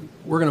 Oh yeah.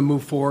 We're going to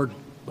move forward.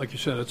 Like you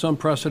said, it's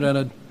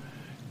unprecedented.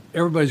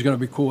 Everybody's going to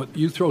be cool with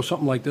you throw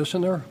something like this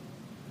in there,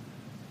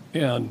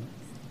 and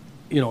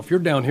if you're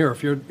down here,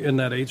 if you're in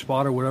that 8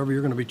 spot or whatever,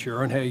 you're going to be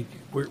cheering. Hey,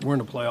 we're in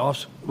the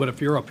playoffs. But if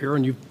you're up here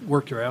and you've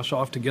worked your ass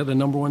off to get the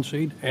number 1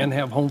 seed and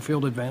have home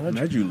field advantage,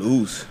 Imagine you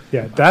lose.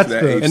 Yeah, that's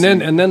That the. eight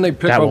and then they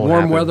pick That a won't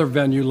warm happen weather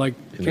venue like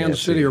in the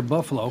Kansas AFC. City or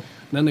Buffalo.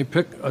 And then they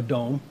pick a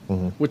dome,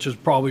 which is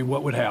probably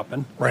what would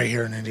happen. Right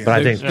here in Indiana. But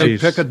I They, think they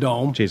Chiefs- pick a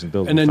dome, Chiefs and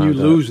Bills and will then you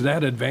find out. lose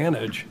that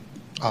advantage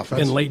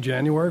Offense. in late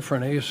January for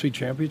an AFC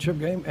championship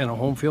game and a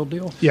home field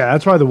deal. Yeah,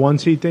 that's why the 1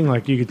 seed thing,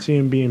 like you could see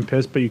him being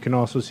pissed, but you can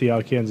also see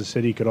how Kansas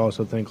City could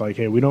also think like,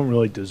 hey, we don't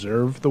really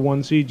deserve the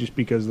 1 seed just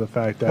because of the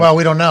fact that Well,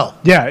 we don't know.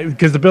 yeah,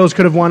 because the Bills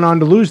could have went on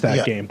to lose that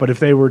Yeah. game. But if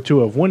they were to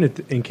have won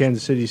it in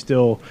Kansas City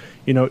still,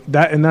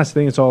 that and that's the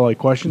thing, it's all like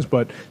questions,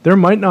 but there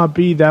might not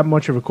be that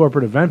much of a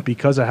corporate event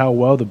because of how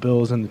well the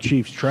Bills and the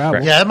Chiefs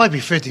travel. Yeah, it might be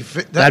 50.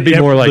 That'd be yeah,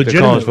 more like the college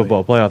legitimately.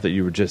 football playoff that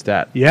you were just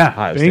at. Yeah,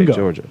 Ohio bingo. State,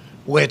 Georgia.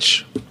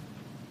 Which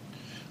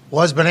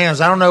was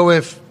bananas. I don't know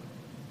if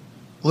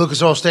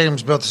Lucas Oil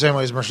Stadium's built the same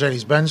way as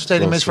Mercedes-Benz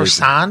Stadium is for It's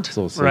sand. a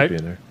little sleepy Right.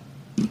 in there.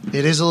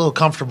 It is a little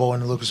comfortable in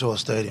the Lucas Oil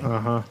Stadium.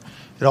 Uh-huh.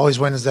 It always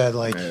wins that,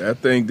 like... Man, that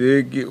thing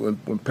did get...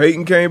 When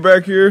Peyton came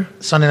back here...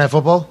 Sunday Night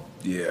Football?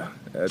 Yeah.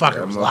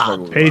 Fucker was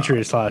loud.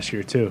 Patriots last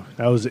year, too.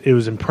 It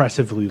was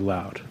impressively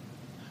loud.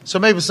 So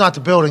maybe it's not the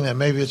building then.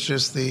 Maybe it's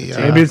just the...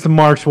 maybe it's the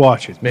Marks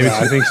watching. Maybe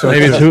I think so.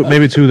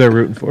 maybe two they're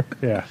rooting for.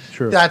 Yeah,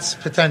 true. That's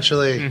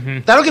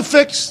potentially... That'll get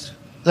fixed.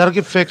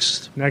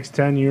 Next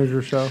 10 years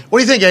or so. What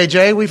do you think,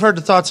 AJ? We've heard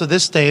the thoughts of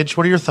this stage.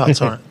 What are your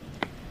thoughts on it?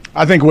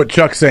 I think what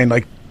Chuck's saying,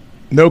 like,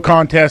 no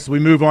contest, we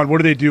move on. What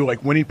do they do?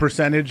 Like winning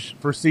percentage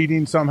for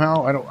seeding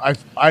somehow?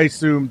 I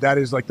assume that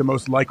is like the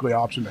most likely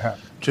option to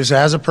have. Just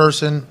as a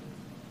person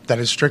that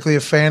is strictly a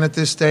fan at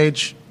this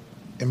stage,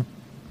 and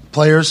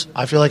players,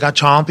 I feel like I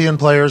champion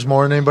players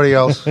more than anybody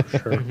else.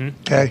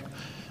 Okay,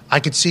 I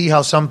could see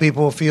how some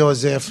people feel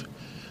as if,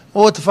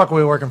 well, what the fuck are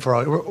we working for?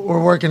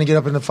 We're working to get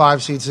up in the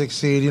 5 seed, 6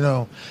 seed. You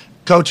know,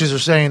 coaches are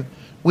saying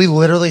we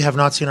literally have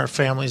not seen our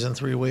families in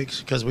 3 weeks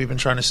because we've been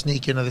trying to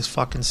sneak into this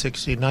fucking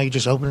 6 seed. Now you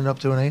just open it up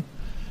to an 8.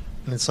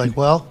 And it's like,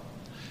 well,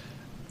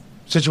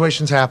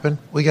 situations happen.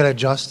 We got to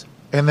adjust.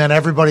 And then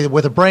everybody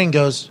with a brain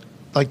goes,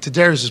 like to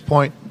Darius'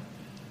 point,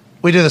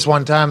 we did this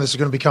one time. This is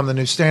going to become the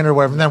new standard,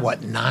 whatever. And then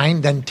what,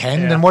 9, then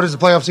 10? Then what does the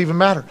playoffs even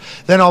matter?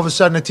 Then all of a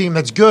sudden a team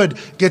that's good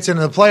gets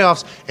into the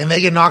playoffs and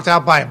they get knocked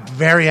out by a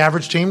very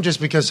average team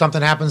just because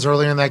something happens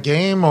earlier in that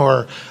game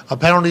or a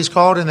penalty is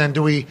called. And then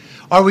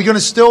are we going to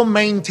still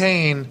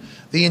maintain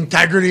the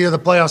integrity of the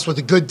playoffs with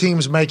the good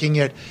teams making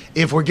it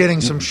if we're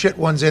getting some shit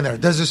ones in there?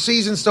 Does the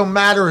season still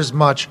matter as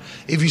much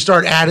if you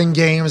start adding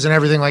games and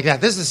everything like that?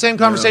 This is the same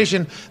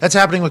conversation that's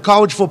happening with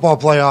college football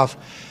playoff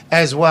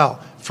as well.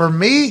 For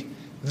me,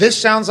 this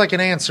sounds like an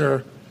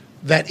answer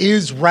that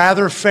is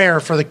rather fair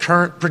for the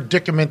current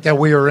predicament that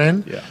we are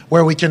in,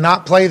 where we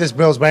cannot play this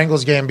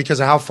Bills-Bengals game because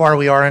of how far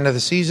we are into the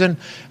season,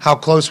 how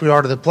close we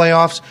are to the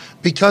playoffs,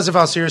 because of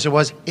how serious it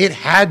was. It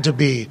had to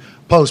be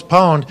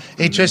postponed.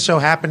 It just so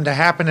happened to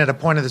happen at a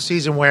point of the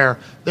season where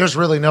there's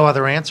really no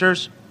other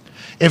answers.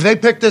 If they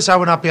pick this, I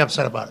would not be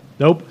upset about it.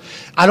 Nope.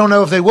 I don't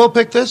know if they will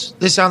pick this.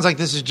 This sounds like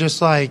this is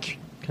just like...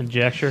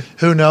 conjecture.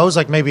 Who knows?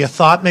 Like maybe a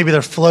thought. Maybe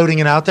they're floating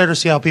it out there to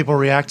see how people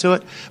react to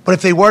it. But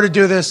if they were to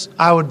do this,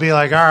 I would be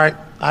like, all right,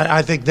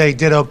 I think they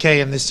did okay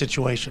in this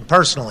situation,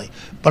 personally.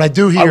 But I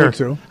do hear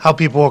how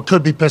people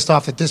could be pissed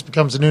off that this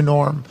becomes a new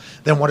norm.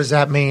 Then what does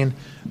that mean?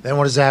 Then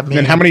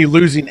how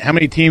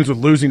many teams with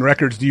losing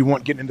records do you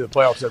want getting into the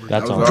playoffs every year?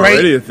 That's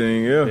already a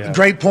thing, yeah.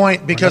 Great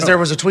point, because there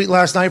was a tweet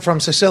last night from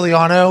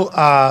Siciliano,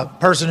 a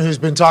person who's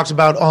been talked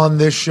about on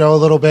this show a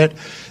little bit.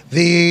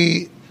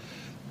 There's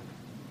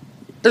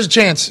a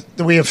chance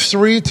that we have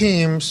 3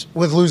 teams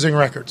with losing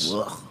records.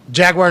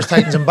 Jaguars,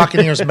 Titans, and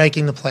Buccaneers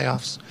making the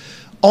playoffs.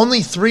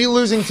 Only 3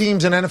 losing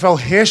teams in NFL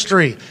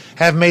history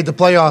have made the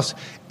playoffs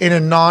in a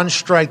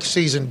non-strike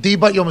season.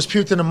 D-Butt, you almost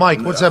puked in the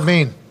mic. What's that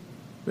mean?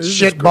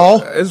 Shit ball?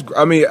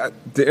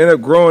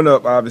 Growing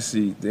up,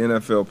 obviously, the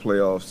NFL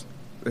playoffs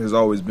has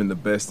always been the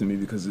best to me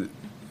because it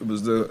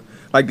was the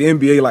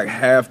NBA, like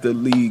half the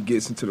league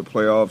gets into the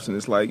playoffs, and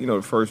it's like,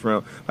 the first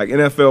round. Like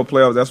NFL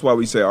playoffs, that's why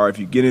we say, all right, if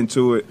you get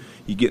into it,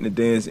 you get in the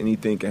dance,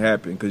 anything can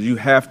happen because you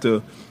have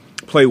to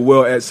play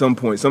well at some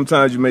point.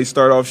 Sometimes you may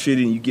start off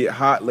shitty and you get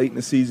hot late in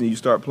the season, you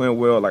start playing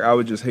well. Like, I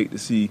would just hate to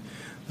see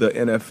the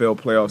NFL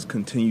playoffs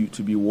continue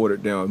to be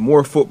watered down.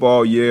 More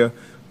football, yeah,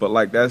 but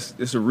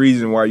it's a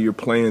reason why you're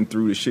playing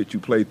through the shit you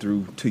play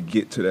through to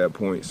get to that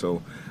point.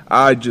 So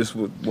I just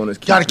would want to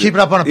keep it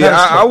up on a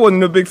pedestal. I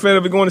wasn't a big fan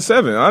of it going to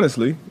 7,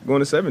 honestly. Going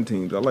to 7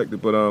 teams, I liked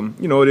it, but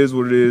it is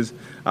what it is.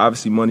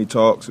 Obviously, money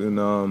talks,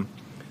 and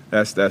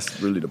that's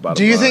really the bottom line.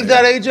 Do you think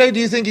that, AJ? Do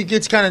you think it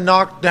gets kind of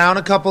knocked down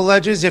a couple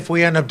ledges if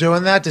we end up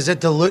doing that? Does it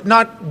dilute?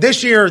 Not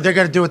this year. They're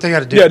going to do what they got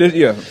to do.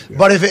 Yeah.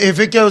 But if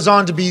it goes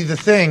on to be the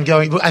thing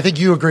going, I think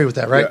you agree with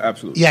that, right? Yeah,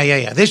 absolutely.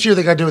 Yeah. This year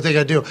they got to do what they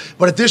got to do.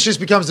 But if this just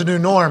becomes the new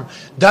norm,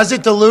 does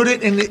it dilute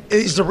it? And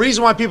is the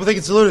reason why people think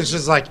it's diluted? It's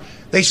just like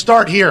they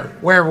start here.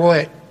 Where will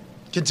it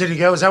continue to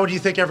go? Is that what you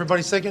think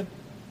everybody's thinking?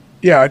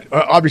 Yeah,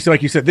 obviously,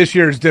 like you said, this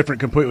year is different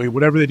completely.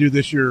 Whatever they do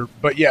this year,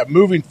 but yeah,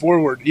 moving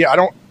forward, I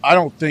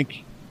don't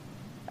think.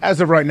 As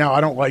of right now,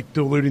 I don't like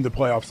diluting the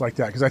playoffs like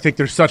that because I think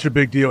there's such a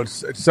big deal.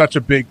 It's such a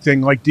big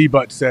thing. Like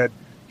D-Butt said,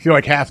 I feel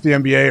like half the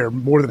NBA or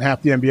more than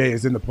half the NBA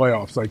is in the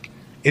playoffs. Like,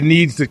 it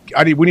needs to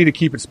 – we need to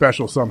keep it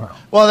special somehow.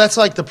 Well, that's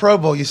like the Pro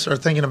Bowl. You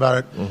start thinking about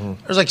it.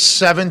 Mm-hmm. There's like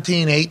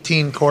 17,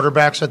 18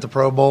 quarterbacks at the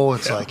Pro Bowl.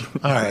 It's like,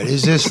 all right,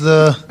 is this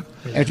the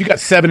 – And if you got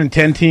 7 and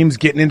 10 teams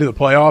getting into the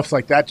playoffs,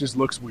 like that just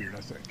looks weird,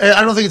 I think.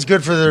 I don't think it's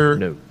good for their –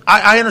 No.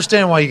 I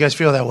understand why you guys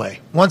feel that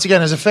way. Once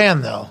again, as a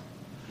fan, though –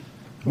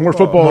 More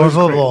football. More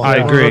football. I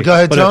agree. Go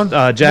ahead, Tone.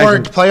 More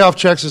playoff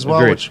checks as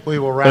well, which we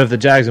will wrap. But if the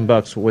Jags and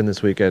Bucks win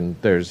this weekend,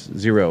 there's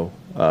 0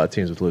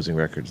 teams with losing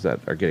records that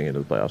are getting into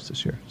the playoffs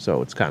this year.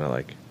 So it's kind of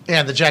like...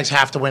 Yeah, the Jags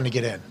have to win to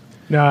get in.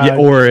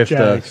 Or if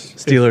Jags,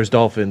 the Steelers,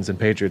 Dolphins, and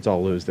Patriots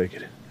all lose, they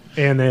get in.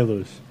 And they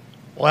lose.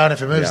 Well, and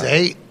if it moves to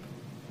 8...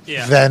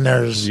 then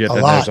there's a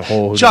lot.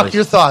 Chuck,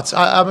 your thoughts.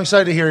 I'm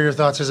excited to hear your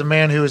thoughts as a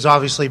man who has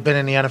obviously been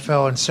in the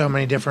NFL in so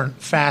many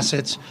different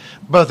facets,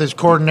 both as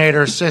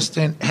coordinator,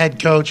 assistant,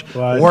 head coach,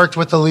 worked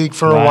with the league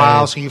for a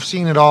while, so you've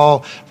seen it all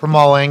from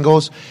all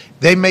angles.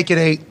 They make it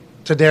 8,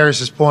 to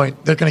Darius's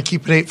point. They're going to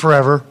keep it 8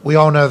 forever. We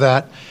all know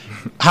that.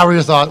 How are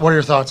your thoughts? What are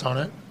your thoughts on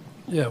it?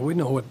 Yeah, we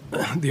know what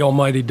the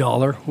almighty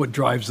dollar, what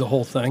drives the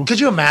whole thing. Could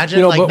you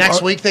imagine,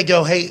 next week they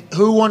go, hey,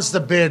 who wants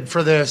to bid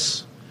for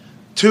this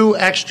 2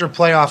 extra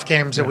playoff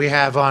games that we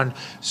have on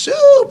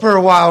super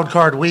wild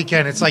card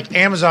weekend? It's like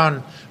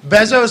Amazon.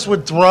 Bezos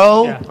would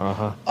throw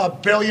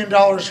 $1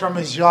 billion from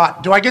his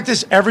yacht. Do I get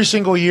this every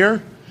single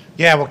year?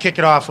 Yeah, we'll kick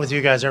it off with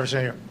you guys every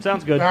single year.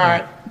 Sounds good. All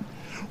right.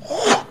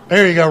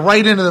 There you go,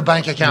 right into the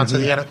bank accounts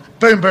of the NFL.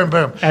 Boom, boom,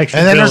 boom. And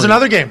then there's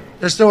another game.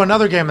 There's still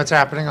another game that's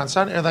happening on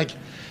Sunday.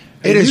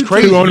 It is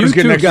crazy. Two owners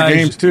getting extra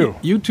games, too.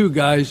 You two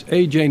guys,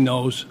 AJ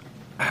knows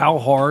how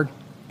hard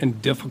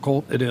and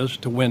difficult it is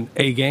to win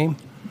a game,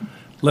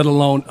 let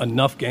alone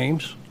enough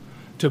games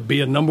to be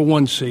a number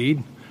 1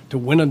 seed, to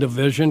win a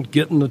division,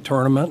 get in the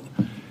tournament.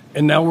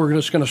 And now we're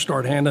just going to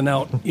start handing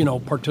out,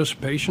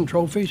 participation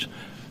trophies.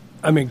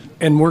 I mean,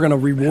 and we're going to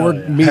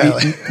reward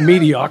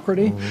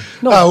mediocrity.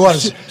 No, what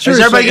is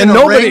everybody getting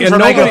a ring for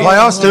making the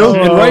playoffs too?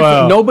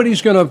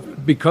 Nobody's going to,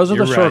 because of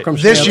the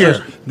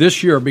circumstances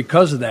this year,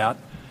 because of that,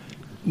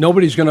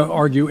 nobody's going to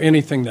argue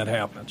anything that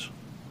happens.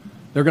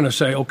 They're going to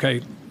say,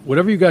 okay,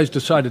 whatever you guys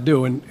decide to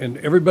do, and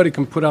everybody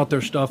can put out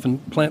their stuff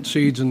and plant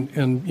seeds,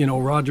 and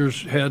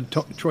Roger's head,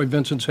 Troy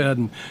Vincent's head,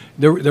 and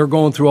they're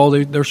going through all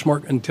they're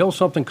smart until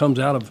something comes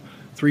out of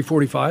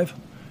 345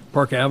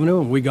 Park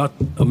Avenue, and we got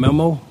a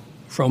memo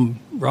from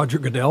Roger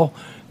Goodell.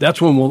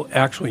 That's when we'll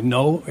actually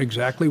know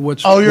exactly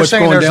what's going down. Oh, you're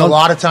saying there's a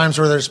lot of times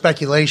where there's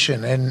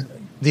speculation and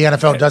the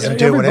NFL doesn't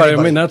do what anybody.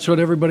 I mean, that's what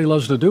everybody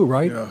loves to do,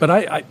 right?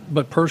 Yeah.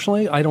 But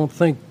personally, I don't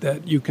think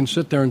that you can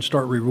sit there and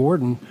start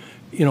rewarding,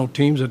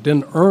 teams that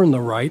didn't earn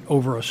the right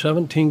over a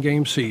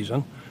 17-game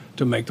season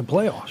to make the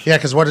playoffs. Yeah,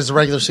 because what does the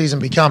regular season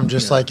become?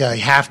 Just like you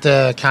have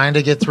to kind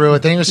of get through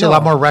it. Then you're going to see a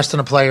lot more rest in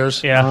the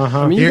players. Yeah.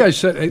 I mean, you guys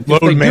said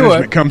load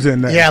management comes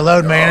in there. Yeah,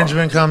 load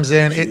management comes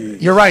in.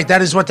 You're right.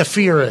 That is what the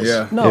fear is.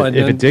 Yeah. No, if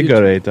it did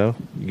go to 8, though,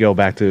 you go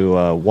back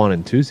to 1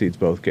 and 2 seeds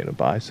both getting a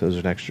bye, so there's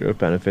an extra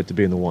benefit to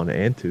being the 1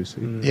 and 2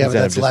 seed. Yeah, but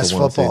that's less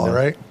football,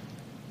 right?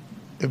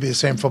 It'd be the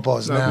same football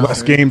as now.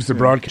 Less games to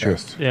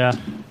broadcast. Yeah.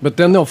 But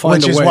then they'll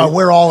find a way. Which is what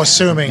we're all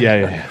assuming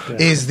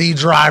is the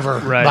driver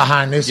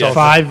behind this.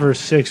 5 or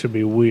 6 would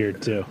be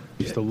weird, too,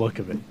 just the look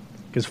of it.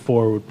 Because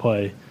 4 would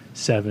play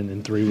 7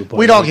 and 3 would play.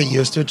 We'd all get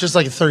used to it, just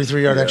like a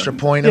 33-yard extra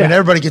point. I mean,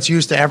 everybody gets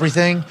used to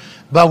everything,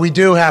 but we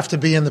do have to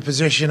be in the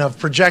position of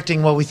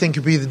projecting what we think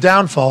could be the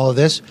downfall of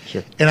this.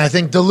 Sure. And I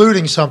think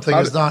diluting something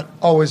is not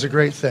always a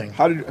great thing.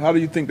 How do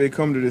you think they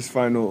come to this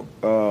final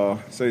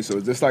say so?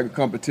 Is this like a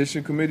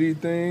competition committee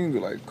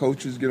thing? Like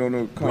coaches get on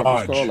a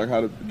conference call? Like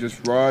how to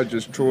just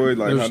Troy?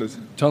 Like There's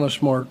a ton of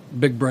smart,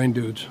 big brain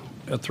dudes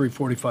at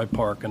 345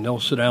 Park, and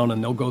they'll sit down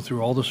and they'll go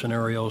through all the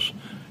scenarios.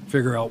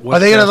 Figure out what. Are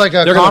they in like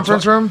a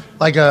conference room,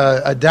 like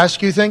a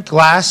desk? You think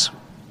glass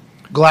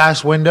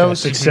windows,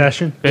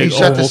 succession, big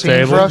set the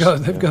scene for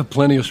us. They've got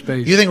plenty of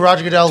space. You think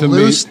Roger Goodell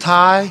loose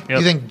tie? Yep.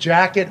 You think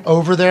jacket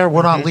over there?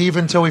 We're not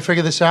leaving until we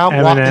figure this out.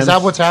 Is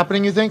that what's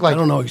happening? You think? I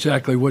don't know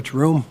exactly which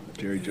room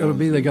it'll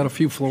be. They got a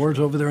few floors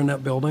over there in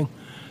that building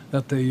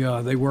that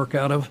they work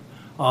out of.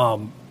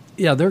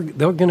 Yeah, they're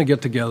going to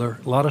get together.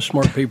 A lot of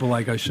smart people,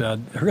 like I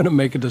said. They're going to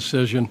make a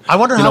decision. I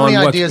wonder how many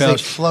ideas they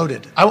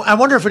floated. I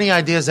wonder if any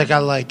ideas that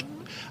got I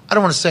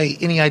don't want to say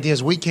any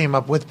ideas we came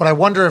up with, but I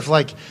wonder if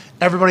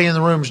everybody in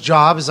the room's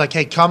job is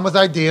hey, come with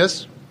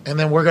ideas, and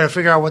then we're going to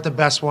figure out what the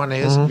best one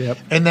is. Mm-hmm. Yep.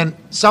 And then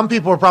some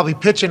people are probably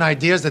pitching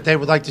ideas that they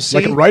would like to see.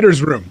 Like a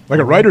writer's room. Like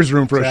a writer's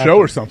room for a show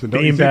or something.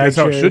 Don't you think that's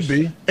how it should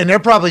be? And they're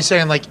probably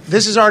saying,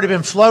 this has already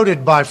been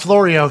floated by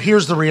Florio.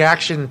 Here's the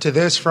reaction to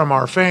this from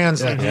our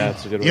fans.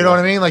 That's a good one. You know what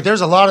I mean? There's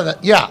a lot of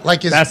that. Yeah.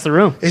 That's the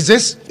room. Is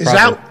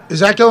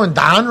that going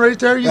down right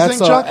there, you think,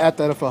 Chuck? At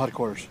the NFL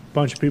headquarters.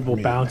 Bunch of people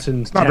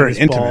bouncing it's not very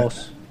intimate.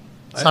 balls.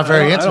 It's not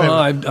very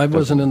intimate. I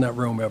wasn't in that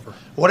room ever.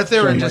 What if they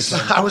were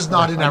I was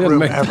not in that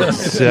room ever.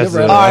 That's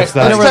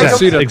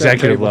the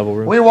executive level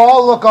room. We will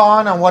all look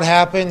on what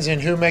happens and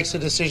who makes the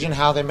decision,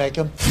 how they make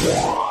them.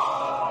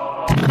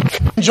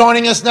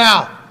 Joining us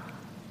now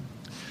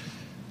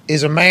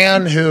is a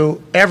man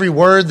who every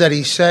word that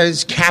he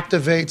says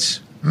captivates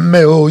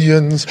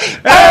millions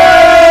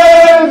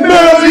and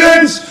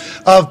millions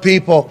of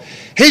people.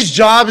 His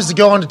job is to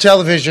go onto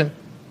television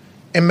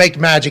and make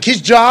magic. His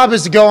job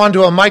is to go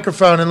onto a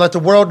microphone and let the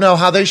world know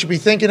how they should be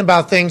thinking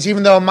about things,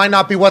 even though it might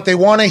not be what they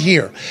want to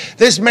hear.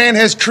 This man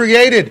has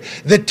created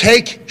the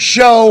take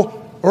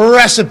show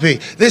recipe.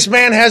 This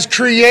man has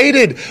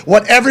created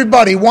what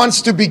everybody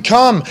wants to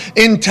become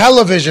in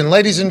television.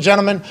 Ladies and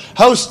gentlemen,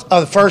 host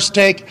of the First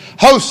Take,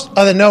 host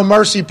of the No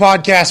Mercy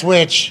podcast,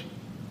 which,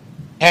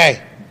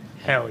 hey.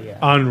 Hell yeah.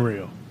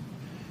 Unreal.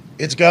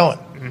 It's going.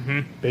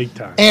 Mm-hmm. Big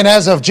time. And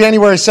as of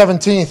January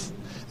 17th,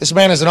 This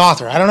man is an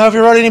author. I don't know if he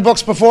wrote any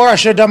books before. I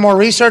should have done more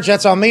research.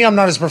 That's on me. I'm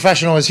not as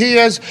professional as he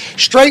is.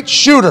 Straight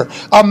Shooter,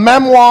 a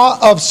memoir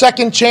of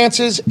second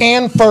chances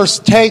and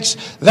first takes.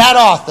 That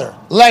author,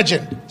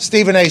 legend,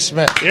 Stephen A.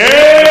 Smith.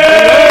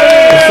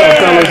 Yeah! What's up,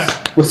 fellas?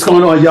 What's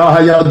going on, y'all? How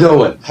y'all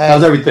doing? Hey,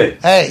 how's everything?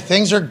 Hey,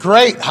 things are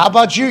great. How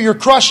about you? You're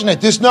crushing it.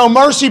 This No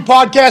Mercy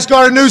podcast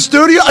got a new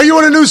studio. Are you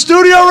in a new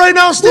studio right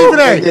now, Stephen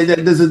A?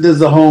 This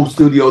is a home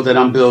studio that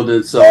I'm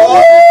building, so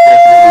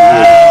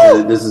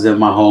this is in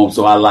my home,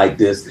 so I like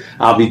this.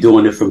 I'll be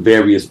doing it from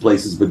various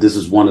places, but this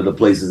is one of the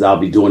places I'll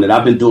be doing it.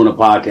 I've been doing a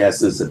podcast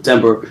since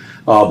September,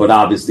 but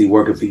obviously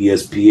working for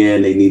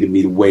ESPN, they needed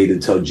me to wait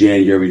until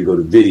January to go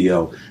to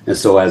video. And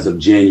so as of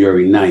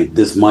January 9th,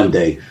 this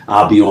Monday,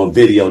 I'll be on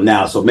video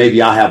now. So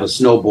maybe I'll have a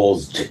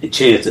snowball's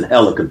chance in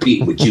hell of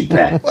competing with you,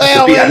 Pat.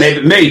 Well,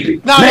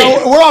 maybe.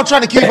 No, we're all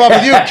trying to keep up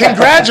with you.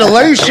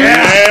 Congratulations.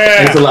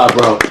 Thanks a lot,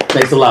 bro.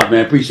 Thanks a lot,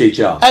 man. Appreciate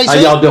y'all. Hey, how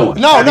y'all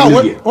doing?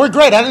 We're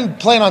great. I didn't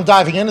plan on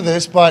diving into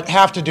this, but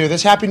have to do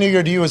this. Happy New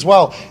Year to you as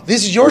well.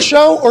 This is your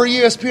show or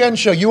ESPN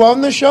show? You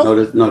own this show?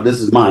 No, this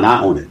is mine.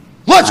 I own it.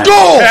 Let's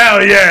go!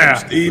 Hell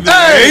yeah.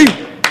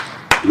 Hey!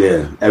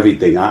 Yeah,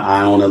 everything.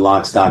 I own it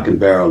lock, stock, and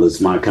barrel.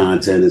 It's my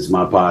content. It's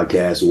my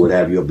podcast, or what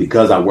have you.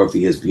 Because I work for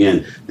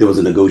ESPN, there was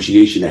a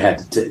negotiation that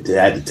had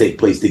to take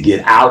place to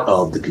get out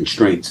of the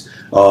constraints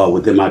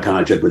within my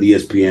contract. But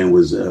ESPN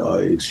was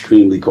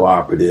extremely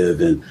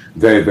cooperative and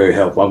very, very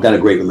helpful. I've got a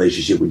great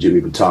relationship with Jimmy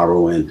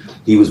Pitaro, and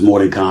he was more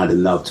than kind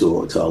enough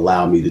to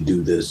allow me to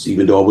do this.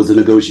 Even though it was a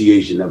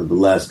negotiation,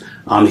 nevertheless,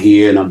 I'm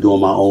here and I'm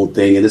doing my own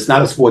thing. And it's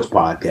not a sports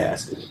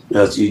podcast.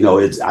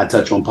 I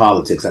touch on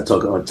politics. I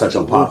touch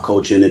on pop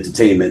culture and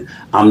entertainment.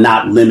 I'm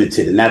not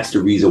limited, and that's the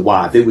reason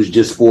why. If it was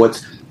just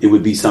sports, it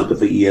would be something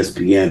for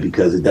ESPN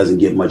because it doesn't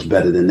get much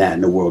better than that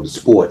in the world of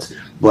sports.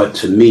 But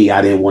to me,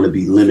 I didn't want to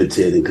be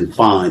limited and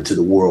confined to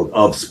the world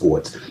of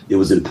sports. It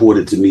was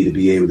important to me to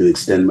be able to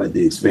expand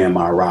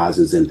my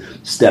horizons and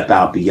step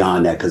out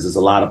beyond that because there's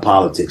a lot of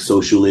politics,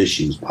 social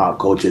issues, pop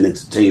culture and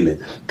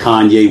entertainment,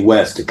 Kanye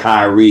West to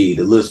Kyrie,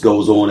 the list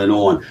goes on and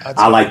on.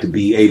 I like to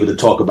be able to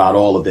talk about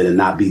all of it and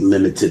not be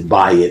limited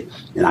by it.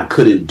 And I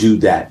couldn't do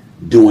that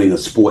doing a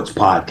sports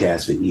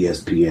podcast for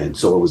ESPN.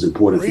 So it was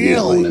important for me to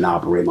own and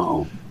operate my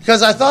own.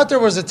 Because I thought there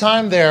was a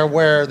time there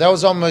where that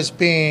was almost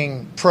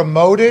being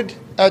promoted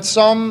at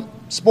some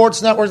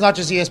sports networks, not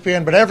just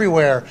ESPN, but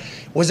everywhere.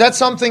 Was that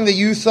something that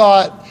you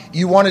thought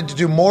you wanted to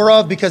do more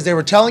of because they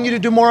were telling you to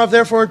do more of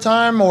there for a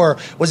time? Or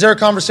was there a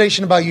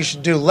conversation about you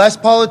should do less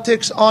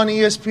politics on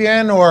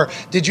ESPN? Or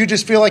did you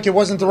just feel like it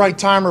wasn't the right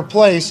time or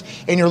place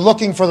and you're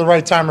looking for the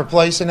right time or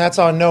place and that's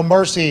on No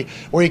Mercy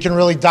where you can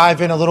really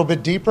dive in a little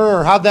bit deeper?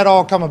 Or how'd that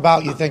all come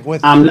about, you think,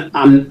 with you?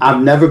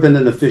 I've never been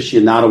an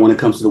aficionado when it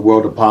comes to the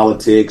world of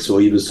politics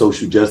or even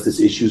social justice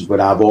issues,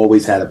 but I've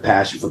always had a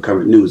passion for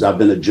current news. I've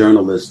been a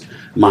journalist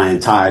my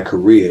entire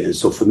career. And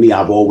so for me,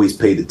 I've always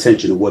paid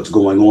attention to what's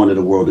going on in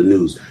the world of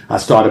news. I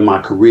started my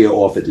career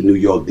off at the New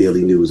York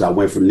Daily News. I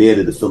went from there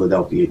to the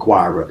Philadelphia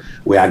Inquirer,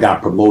 where I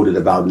got promoted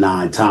about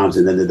 9 times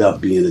and ended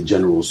up being a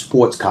general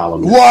sports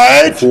columnist.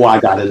 What? Before I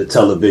got into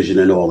television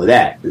and all of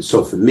that. And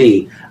so for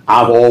me,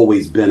 I've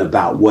always been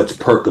about what's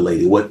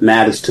percolating. What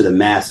matters to the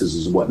masses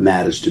is what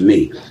matters to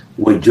me.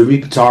 When Jimmy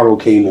Pitaro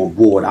came on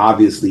board,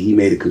 obviously he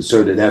made a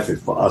concerted effort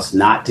for us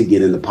not to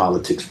get into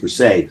politics per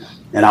se.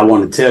 And I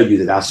want to tell you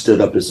that I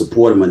stood up and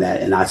support him on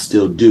that, and I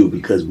still do,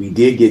 because we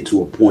did get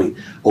to a point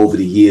over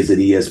the years at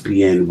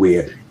ESPN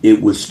where it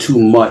was too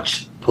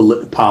much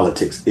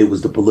politics. It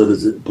was the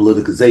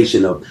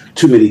politicization of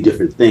too many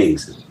different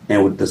things.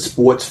 And with the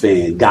sports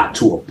fan got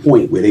to a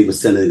point where they were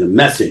sending a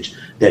message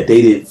that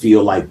they didn't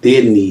feel like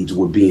their needs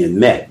were being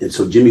met. And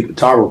so Jimmy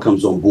Pitaro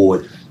comes on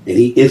board, and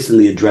he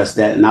instantly addressed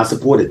that, and I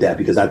supported that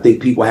because I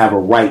think people have a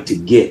right to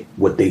get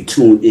what they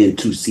tune in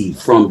to see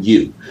from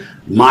you.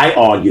 My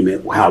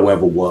argument,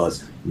 however,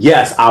 was,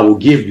 yes, I will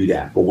give you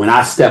that. But when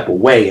I step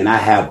away and I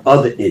have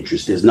other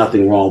interests, there's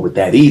nothing wrong with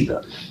that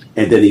either.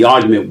 And then the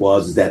argument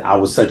was that I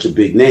was such a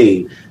big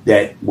name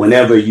that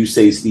whenever you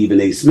say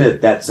Stephen A. Smith,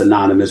 that's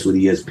synonymous with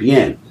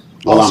ESPN.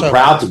 Well, also, I'm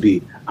proud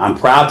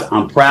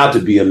to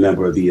be a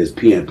member of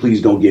ESPN.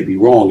 Please don't get me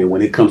wrong. And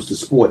when it comes to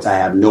sports, I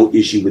have no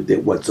issue with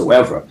it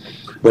whatsoever.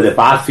 But if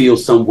I feel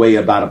some way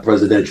about a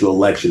presidential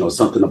election or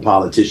something a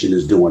politician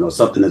is doing or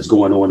something that's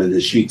going on in the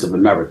streets of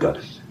America,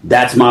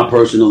 that's my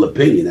personal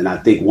opinion. And I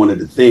think one of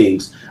the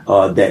things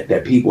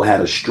that people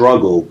had a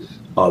struggle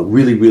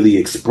really, really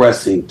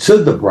expressing to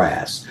the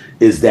brass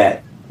is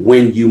that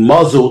when you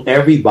muzzle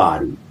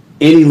everybody,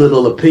 any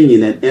little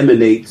opinion that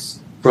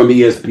emanates from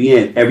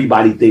ESPN,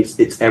 everybody thinks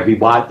it's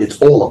everybody,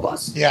 it's all of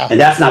us. Yeah. And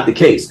that's not the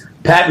case.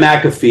 Pat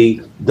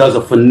McAfee does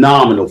a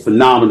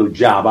phenomenal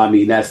job. I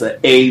mean, that's an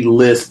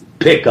A-list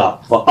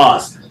pickup for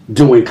us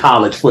doing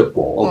college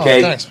football. Okay,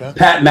 oh, thanks, man.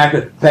 Pat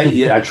McAfee.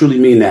 Yeah, I truly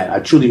mean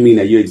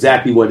that. You're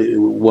exactly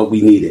what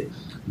we needed.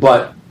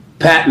 But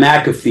Pat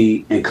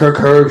McAfee and Kirk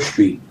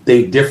Herbstreit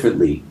think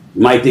differently.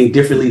 You might think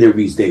differently than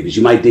Reese Davis.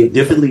 You might think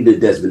differently than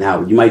Desmond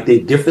Howard. You might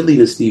think differently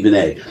than Stephen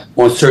A.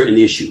 on certain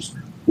issues.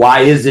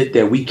 Why is it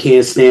that we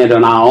can't stand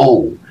on our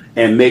own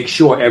and make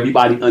sure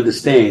everybody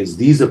understands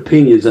these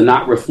opinions are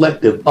not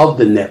reflective of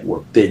the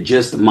network. They're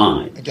just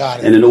mine. Got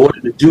it. And in order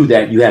to do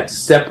that, you have to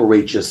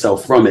separate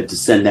yourself from it to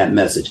send that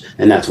message.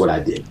 And that's what I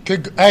did.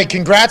 Hey,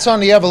 congrats on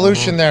the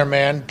evolution there,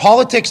 man.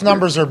 Politics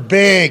numbers are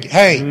big.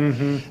 Hey,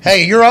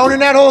 hey, you're owning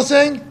that whole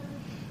thing?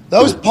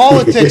 Those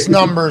politics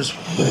numbers.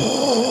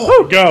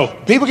 Go.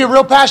 People get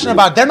real passionate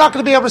about it. They're not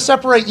going to be able to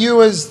separate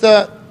you as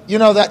the, you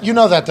know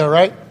that though,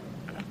 right?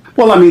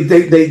 Well, I mean,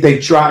 they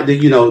try,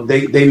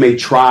 they may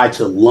try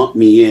to lump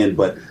me in,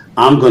 but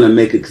I'm going to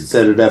make a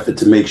concerted effort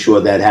to make sure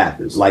that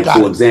happens. Like,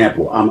 for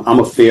example, I'm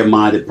a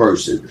fair-minded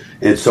person,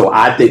 and so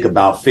I think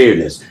about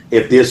fairness.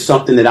 If there's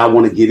something that I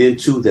want to get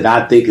into that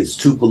I think is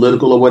too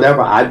political or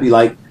whatever, I'd be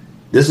like,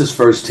 this is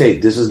First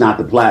Take. This is not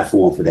the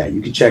platform for that.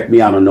 You can check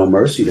me out on No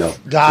Mercy, though.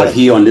 But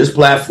here on this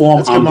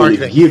platform, I'm going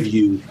to give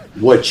you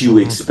what you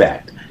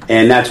expect.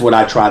 And that's what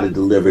I try to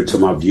deliver to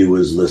my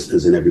viewers,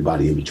 listeners, and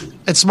everybody in between.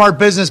 It's smart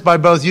business by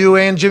both you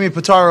and Jimmy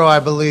Pitaro, I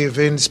believe,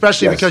 and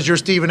especially because you're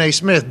Stephen A.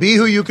 Smith. Be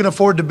who you can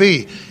afford to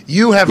be.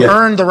 You have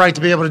earned the right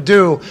to be able to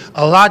do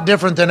a lot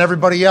different than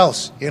everybody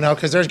else,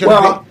 because there's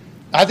going to be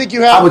 – I think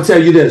you have – I would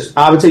tell you this.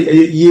 But I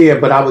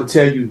would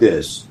tell you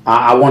this.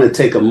 I want to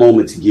take a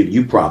moment to give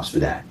you props for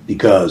that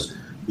because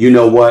you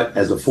know what?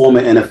 As a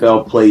former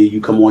NFL player,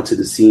 you come onto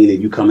the scene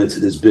and you come into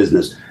this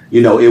business.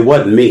 It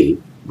wasn't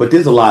me. But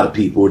there's a lot of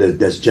people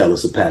that's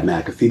jealous of Pat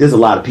McAfee. There's a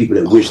lot of people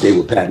that wish they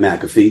were Pat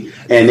McAfee,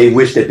 and they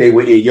wish that they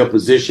were in your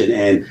position.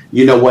 And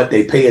you know what?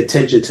 They pay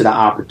attention to the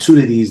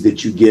opportunities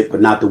that you get,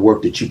 but not the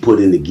work that you put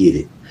in to get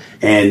it.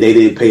 And they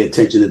didn't pay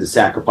attention to the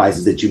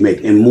sacrifices that you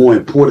make. And more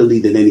importantly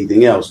than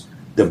anything else,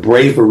 the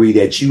bravery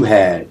that you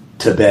had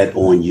to bet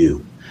on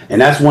you.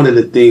 And that's one of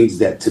the things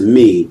that, to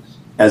me,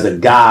 as a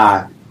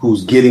guy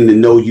who's getting to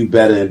know you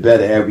better and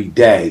better every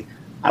day,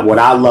 what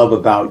I love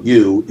about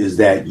you is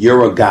that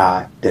you're a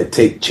guy that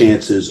takes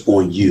chances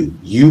on you.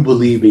 You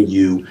believe in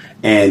you,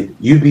 and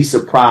you'd be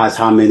surprised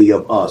how many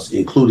of us,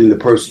 including the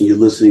person you're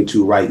listening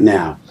to right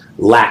now,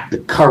 lack the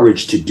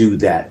courage to do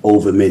that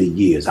over many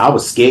years. I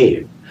was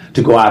scared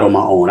to go out on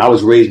my own. I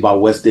was raised by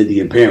West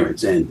Indian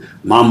parents, and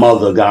my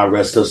mother, God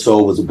rest her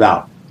soul, was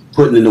about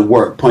putting in the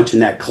work,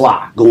 punching that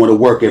clock, going to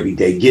work every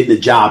day, getting the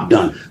job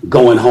done,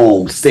 going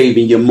home,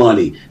 saving your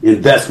money,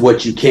 invest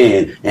what you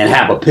can, and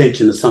have a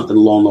pension or something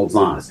along those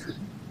lines.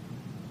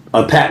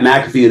 Pat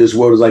McAfee of this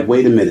world is like,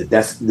 wait a minute,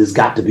 there's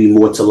got to be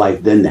more to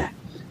life than that.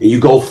 And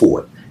you go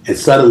for it. And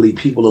suddenly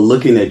people are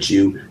looking at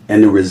you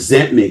and the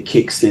resentment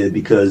kicks in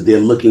because they're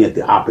looking at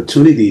the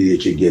opportunity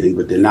that you're getting,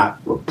 but they're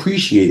not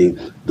appreciating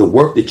the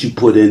work that you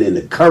put in and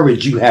the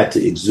courage you had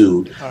to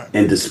exude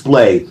and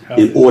display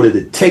in order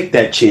to take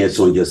that chance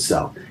on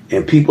yourself.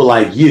 And people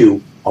like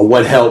you are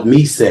what helped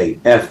me say,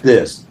 F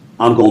this,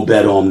 I'm going to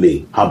bet on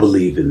me. I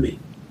believe in me.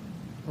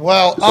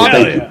 Well,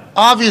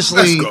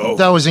 obviously,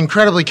 that was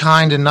incredibly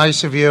kind and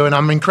nice of you, and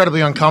I'm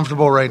incredibly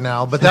uncomfortable right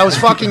now. But that was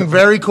fucking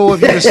very cool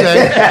of you to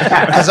say,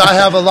 because I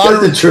have a lot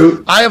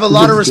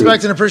of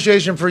respect and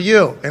appreciation for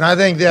you, and I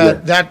think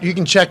that you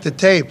can check the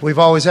tape. We've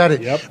always had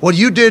it. What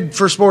you did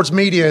for sports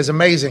media is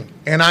amazing,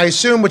 and I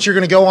assume what you're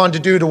going to go on to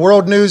do to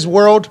World News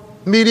World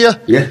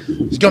Media,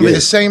 it's going to be the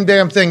same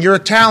damn thing. You're a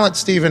talent,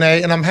 Stephen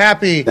A., and I'm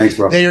happy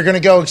that you're going to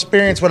go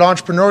experience what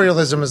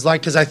entrepreneurialism is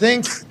like, because I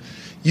think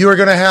you are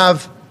going to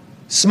have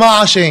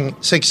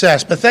smashing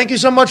success. But thank you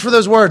so much for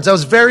those words. That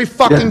was very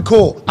fucking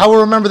cool. I will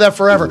remember that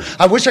forever.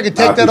 I wish I could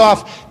take that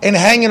off and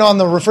hang it on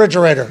the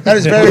refrigerator. That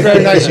is very,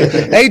 very nice of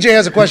you. AJ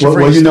has a question for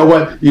you.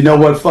 Well, you know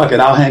what? Fuck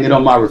it. I'll hang it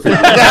on my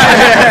refrigerator.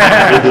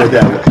 We'll do it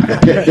that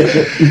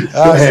way.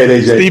 Go ahead,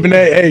 AJ. Stephen A.,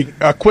 hey,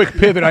 a quick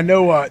pivot. I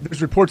know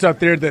there's reports out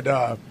there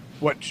that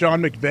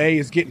Sean McVay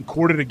is getting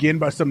courted again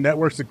by some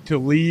networks to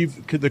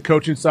leave the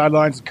coaching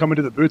sidelines and come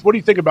into the booth. What do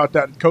you think about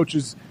that?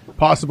 Coaches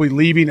possibly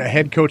leaving a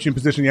head coaching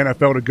position in the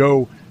NFL to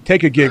go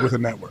take a gig with a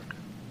network?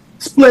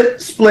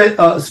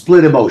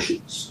 Split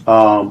emotions.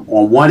 On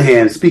one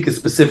hand, speaking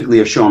specifically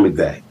of Sean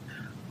McVay,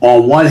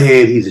 on one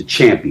hand, he's a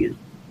champion,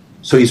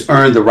 so he's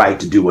earned the right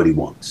to do what he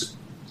wants.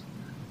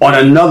 On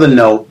another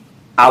note,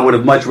 I would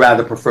have much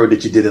rather preferred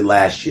that you did it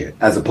last year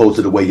as opposed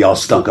to the way y'all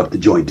stunk up the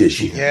joint this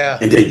year.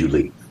 And then you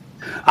leave.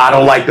 I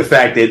don't like the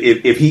fact that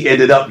if he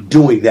ended up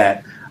doing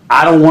that,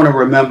 I don't want to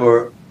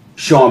remember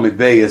Sean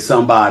McVay as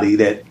somebody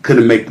that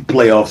couldn't make the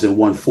playoffs and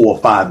won 4 or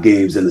 5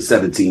 games in a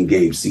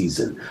 17-game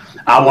season.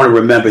 I want to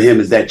remember him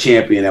as that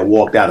champion that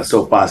walked out of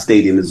SoFi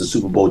Stadium as a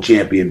Super Bowl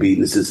champion,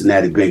 beating the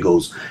Cincinnati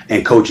Bengals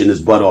and coaching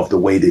his butt off the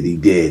way that he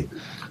did.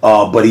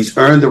 But he's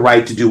earned the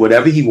right to do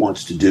whatever he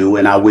wants to do,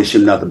 and I wish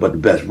him nothing but the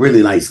best.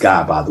 Really nice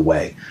guy, by the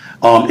way.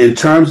 In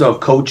terms of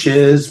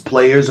coaches,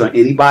 players, or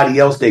anybody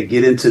else that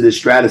get into this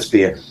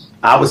stratosphere,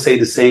 I would say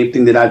the same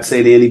thing that I'd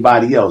say to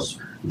anybody else.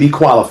 Be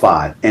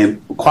qualified.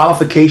 And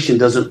qualification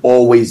doesn't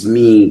always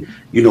mean,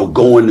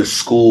 going to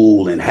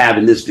school and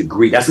having this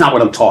degree. That's not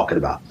what I'm talking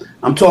about.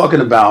 I'm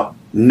talking about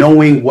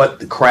knowing what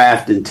the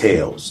craft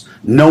entails,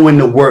 knowing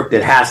the work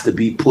that has to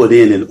be put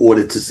in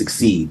order to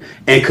succeed,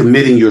 and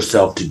committing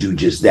yourself to do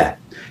just that.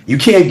 You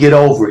can't get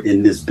over it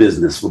in this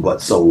business for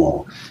but so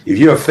long. If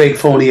you're a fake,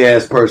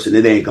 phony-ass person,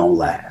 it ain't going to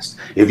last.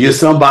 If you're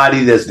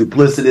somebody that's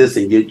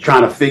duplicitous and you're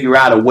trying to figure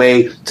out a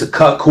way to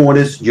cut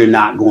corners, you're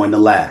not going to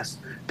last.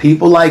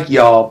 People like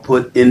y'all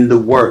put in the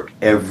work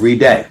every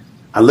day.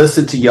 I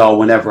listen to y'all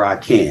whenever I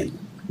can.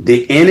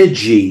 The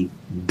energy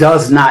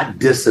does not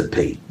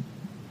dissipate.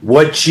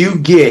 What you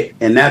get,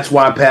 and that's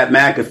why Pat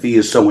McAfee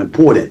is so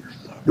important.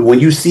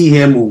 When you see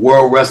him with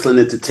World Wrestling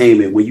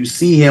Entertainment, when you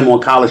see him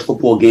on College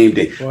Football Game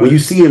Day, when you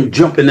see him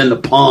jumping in the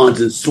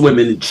ponds and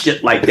swimming and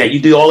shit like that, you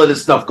do all of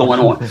this stuff going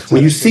on.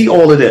 When you see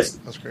all of this,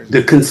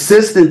 the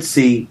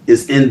consistency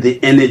is in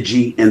the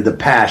energy and the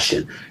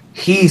passion.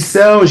 He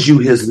sells you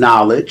his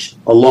knowledge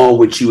along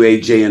with you,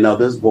 AJ, and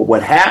others. But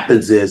what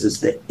happens is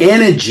it's the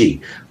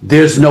energy.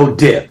 There's no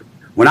dip.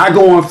 When I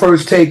go on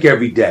First Take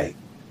every day,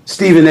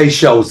 Stephen A.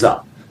 shows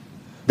up.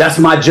 That's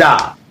my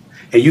job.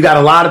 And you got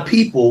a lot of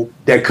people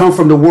that come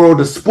from the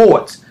world of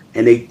sports,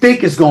 and they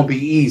think it's going to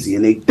be easy,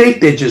 and they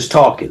think they're just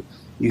talking.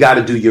 You got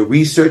to do your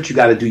research. You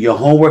got to do your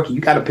homework. And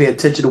you got to pay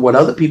attention to what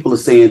other people are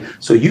saying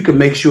so you can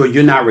make sure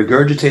you're not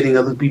regurgitating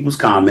other people's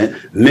comment,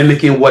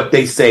 mimicking what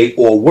they say,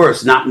 or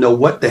worse, not know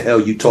what the hell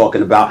you're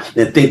talking about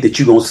and think that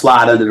you're going to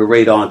slide under the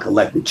radar and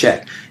collect a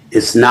check.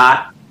 It's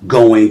not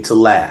going to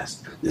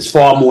last. It's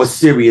far more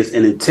serious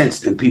and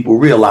intense than people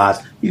realize.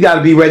 You got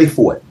to be ready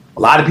for it. A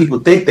lot of people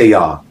think they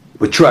are.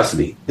 But trust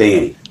me, they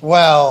ain't.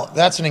 Well,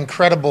 that's an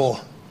incredible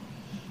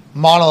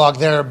monologue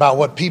there about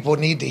what people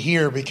need to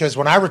hear, because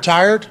when I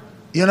retired,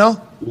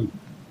 boy,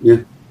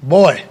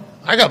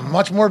 I got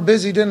much more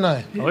busy, didn't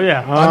I? Oh,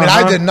 yeah. I mean,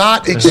 I did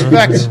not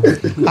expect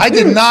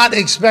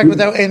with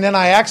that. And then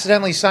I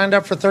accidentally signed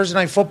up for Thursday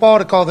Night Football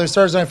to call those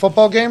Thursday Night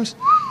Football games.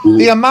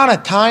 The amount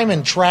of time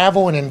and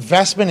travel and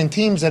investment in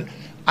teams that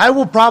I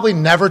will probably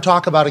never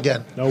talk about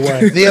again. No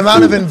way. The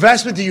amount of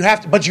investment that you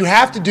have to, but you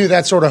have to do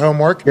that sort of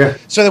homework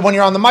so that when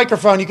you're on the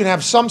microphone, you can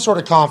have some sort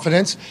of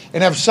confidence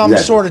and have some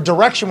sort of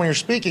direction when you're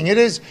speaking.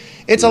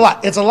 It's a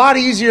lot. It's a lot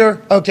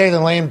easier,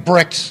 than laying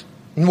bricks.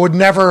 Would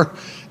never,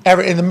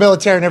 ever, in the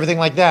military and everything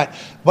like that.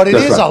 But it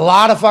is a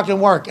lot of fucking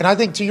work. And I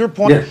think to your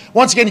point,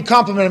 once again, you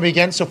complimented me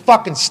again, so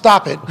fucking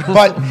stop it.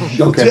 But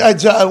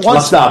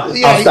I'll stop.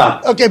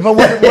 Okay, but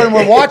when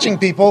we're watching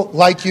people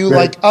like you,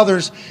 like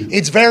others,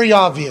 it's very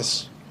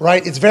obvious.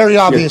 Right? It's very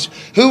obvious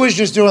who is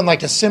just doing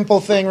like a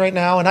simple thing right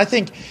now. And I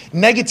think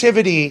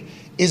negativity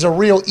is a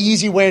real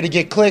easy way to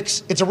get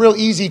clicks. It's a real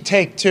easy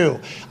take,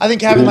 too. I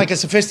think having like a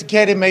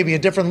sophisticated, maybe a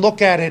different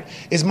look at it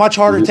is much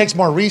harder. It takes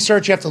more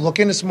research. You have to look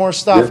into some more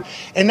stuff.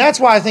 And that's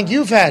why I think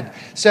you've had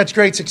such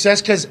great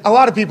success, because a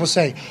lot of people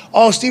say,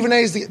 oh, Stephen A.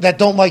 is that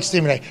don't like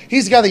Stephen A.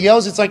 He's the guy that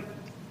yells. It's like,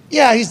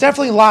 yeah, he's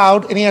definitely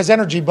loud and he has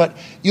energy, but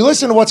you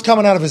listen to what's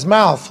coming out of his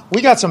mouth.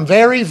 We got some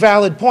very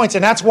valid points,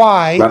 and that's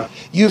why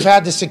you've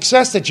had the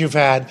success that you've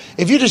had.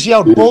 If you just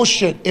yelled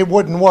bullshit, it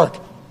wouldn't work.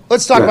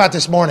 Let's talk about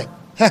this morning,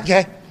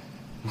 okay?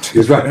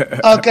 That's right.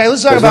 Okay,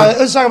 let's talk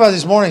about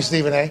this morning,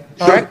 Stephen A.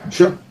 All right?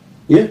 Sure.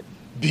 Yeah.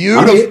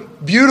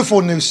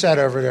 Beautiful new set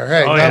over there.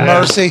 Hey,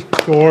 mercy.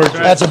 Gorgeous.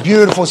 That's a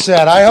beautiful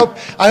set. I hope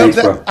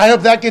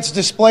that gets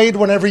displayed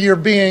whenever you're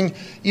being,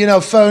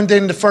 phoned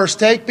into First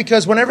Take,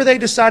 because whenever they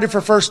decided for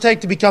First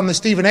Take to become the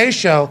Stephen A.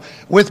 show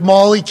with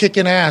Molly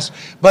kicking ass,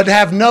 but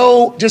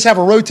just have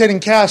a rotating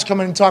cast come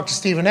in and talk to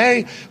Stephen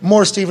A.,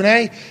 more Stephen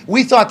A.,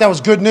 we thought that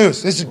was good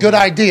news. This is a good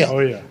idea. Oh,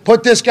 yeah.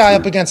 Put this guy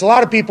up against a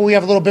lot of people. We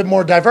have a little bit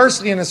more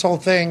diversity in this whole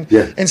thing,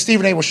 and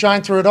Stephen A. will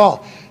shine through it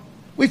all.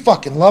 We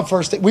fucking love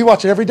First Take. We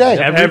watch it every day.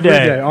 Every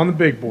day on the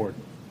big board.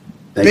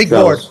 Big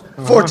board.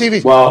 4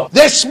 TV. Well,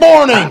 this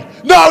morning.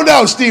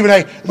 No, Stephen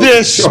A.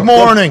 This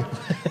morning.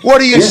 What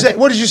do you say?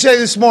 What did you say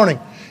this morning?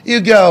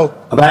 You go.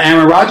 About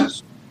Aaron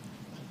Rodgers?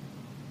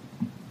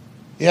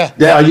 Yeah.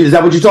 Is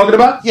that what you're talking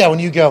about? Yeah, when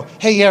you go,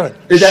 hey, Aaron.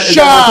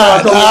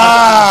 Shut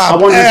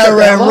up,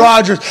 Aaron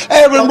Rodgers.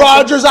 Aaron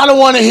Rodgers, I don't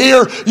want to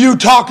hear you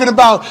talking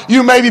about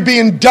you maybe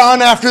being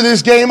done after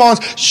this game on.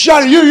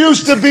 Shut it. You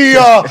used to be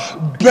a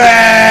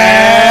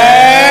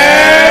bad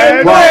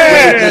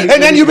man.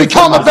 And then you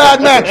become a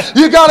bad man.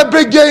 You got a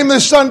big game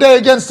this Sunday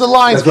against the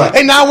Lions. Right.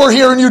 And now we're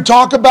hearing you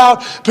talk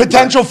about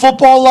potential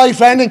football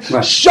life ending.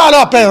 Right. Shut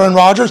up, Aaron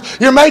Rodgers.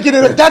 You're making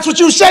it. That's what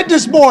you said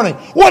this morning.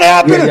 What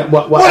happened?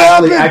 What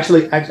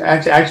happened?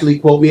 Actually,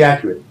 quote me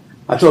accurate.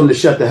 I told him to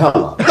shut the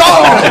hell up.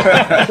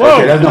 Oh!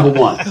 Okay, that's number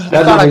one.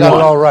 That's I got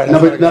it all right.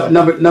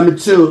 Number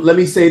two, let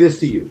me say this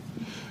to you.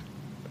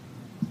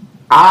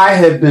 I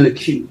have been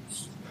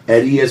accused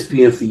at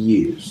ESPN for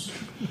years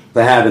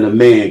for having a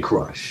man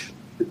crush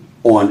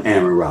on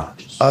Aaron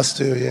Rodgers. Us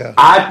too, yeah.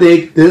 I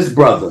think this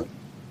brother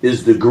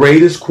is the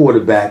greatest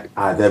quarterback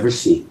I've ever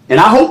seen. And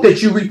I hope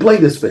that you replay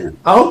this for him.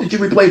 Well, I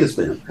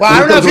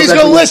don't know if he's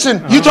going to listen.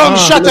 You told him to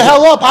shut the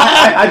hell up.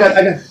 I got.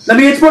 Let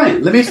me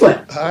explain.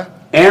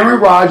 Aaron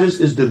Rodgers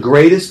is the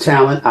greatest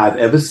talent I've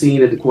ever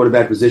seen at the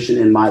quarterback position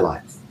in my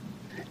life.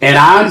 And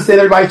I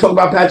understand everybody's talking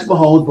about Patrick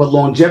Mahomes, but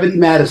longevity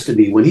matters to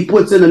me. When he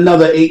puts in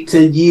another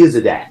 8-10 years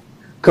of that,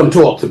 come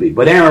talk to me.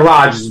 But Aaron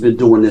Rodgers has been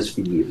doing this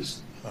for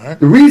years. All right.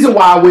 The reason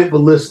why I went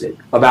ballistic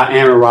about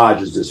Aaron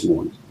Rodgers this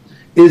morning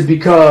is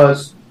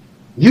because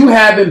You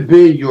haven't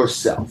been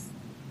yourself.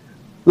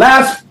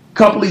 Last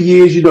couple of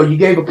years, you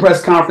gave a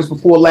press conference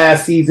before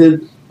last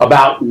season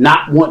about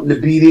not wanting to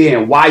be there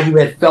and why you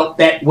had felt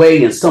that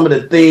way and some of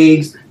the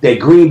things that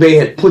Green Bay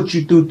had put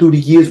you through the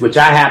years, which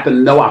I happen to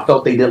know. I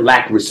felt they didn't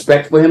lack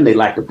respect for him. They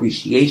lacked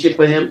appreciation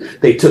for him.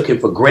 They took him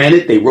for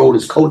granted. They rode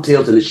his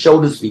coattails and his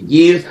shoulders for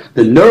years.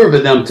 The nerve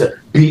of them to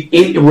be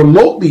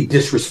remotely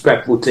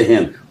disrespectful to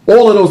him.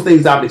 All of those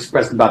things I've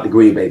expressed about the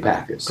Green Bay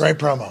Packers. Great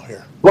promo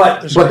here.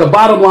 But the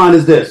bottom line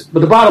is this.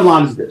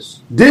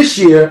 This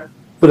year,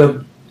 for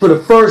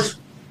the first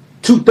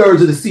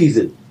 2/3 of the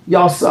season,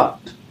 y'all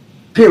sucked.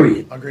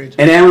 Period. Agreed.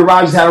 And Aaron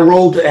Rodgers had a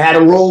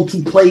role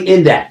to play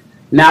in that.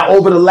 Now,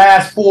 over the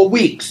last 4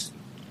 weeks,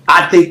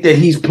 I think that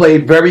he's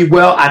played very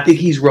well. I think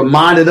he's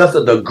reminded us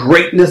of the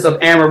greatness of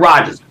Aaron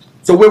Rodgers.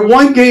 So we're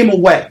one game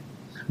away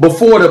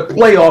before the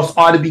playoffs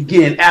are to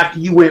begin after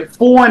you went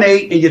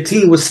 4-8 and your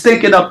team was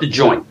stinking up the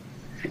joint.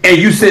 And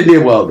you sitting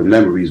there, well, the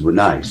memories were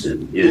nice.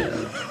 And,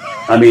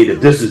 I mean,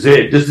 if this is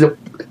it,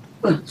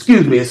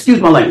 excuse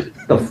my language.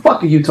 The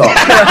fuck are you talking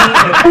about?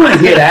 I don't want to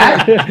hear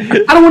that.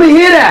 I don't want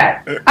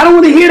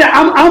to hear that.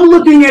 I'm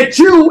looking at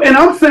you and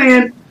I'm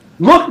saying,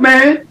 look,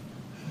 man,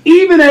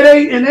 even at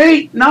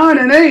 8-8,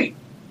 9-8,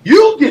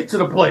 you get to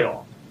the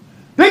playoffs.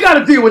 They got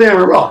to deal with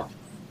Aaron Rodgers.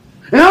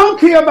 And I don't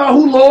care about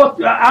who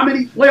lost, how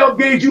many playoff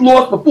games you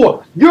lost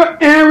before. You're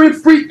Aaron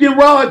freaking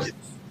Rodgers.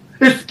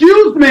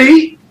 Excuse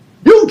me.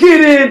 You get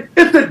in,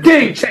 it's a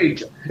game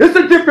changer. It's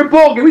a different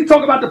ballgame. We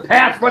talk about the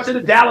pass rush of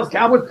the Dallas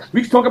Cowboys.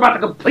 We talk about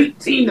the complete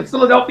team, the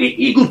Philadelphia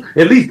Eagles,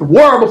 at least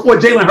were before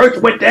Jalen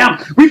Hurts went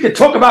down. We could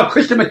talk about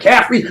Christian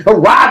McCaffrey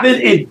arriving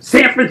in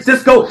San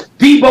Francisco.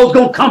 Debo's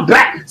going to come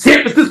back.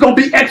 San Francisco's going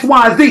to be X,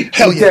 Y, Z.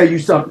 Let me tell you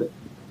something.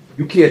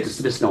 You can't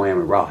dismiss no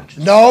Aaron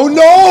Rodgers. No.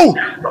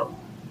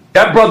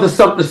 That brother's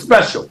something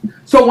special.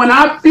 So when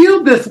I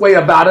feel this way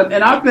about him,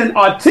 and I've been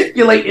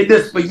articulating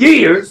this for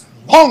years,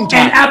 and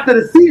after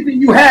the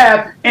season you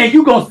have, and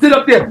you're going to sit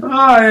up there,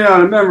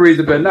 the memories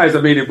have been nice. I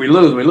mean, if we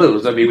lose, we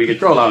lose. I mean, we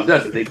control our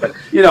destiny. But,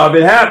 if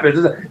it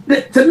happens,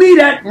 to me,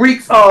 that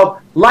reeks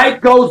of life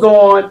goes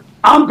on.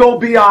 I'm going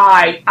to be all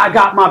right. I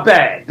got my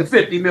bag, the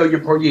 $50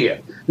 million per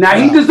year. Now,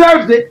 he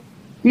deserves it.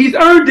 He's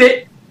earned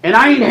it, and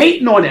I ain't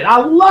hating on it. I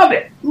love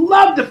it.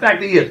 Love the fact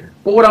that he is.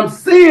 But what I'm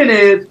saying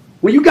is,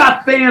 when you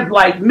got fans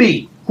like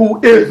me, who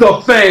is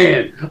a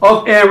fan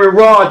of Aaron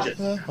Rodgers,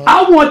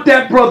 I want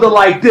that brother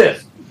like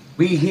this.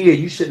 We here.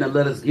 You shouldn't have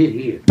let us get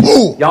here.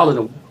 Ooh. Y'all in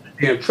the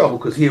damn trouble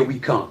because here we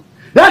come.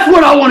 That's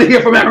what I want to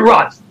hear from Aaron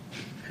Rodgers.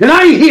 And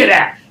I ain't hear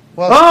that.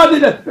 Well,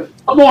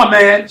 come on,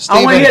 man.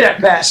 I want to hear that,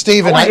 Pat.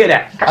 Steven, I want to hear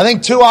that. I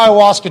think 2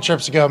 ayahuasca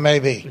trips ago,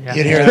 maybe. Yeah.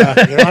 You'd hear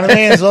that. You know what I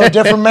mean? He's a little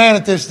different man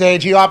at this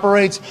stage. He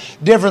operates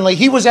differently.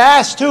 He was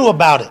asked, too,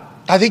 about it.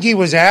 I think he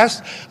was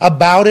asked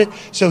about it,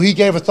 so he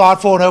gave a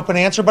thoughtful and open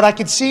answer. But I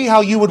could see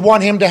how you would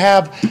want him to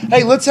have,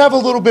 hey, let's have a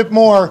little bit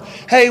more.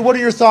 Hey, what are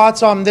your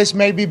thoughts on this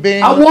maybe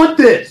being? I want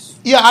this.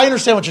 Yeah, I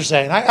understand what you're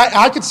saying.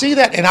 I could see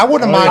that, and I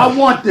wouldn't mind. I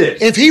want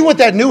this. If he, with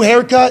that new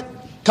haircut,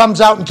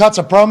 comes out and cuts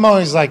a promo, and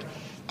he's like,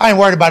 I ain't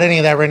worried about any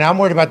of that right now. I'm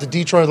worried about the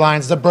Detroit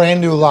Lions, the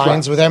brand new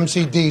Lions with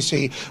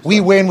MCDC.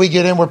 We win, we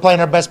get in, we're playing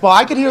our best ball.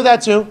 I could hear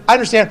that, too. I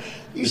understand.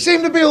 You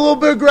seem to be a little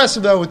bit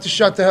aggressive, though, with the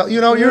shut the hell.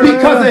 You're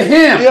because of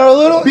him. You're a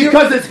little.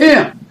 Because it's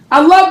him. I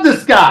love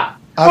this guy.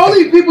 Okay. All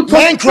these people talk.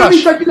 Man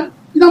crush.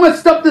 You know how much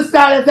stuff this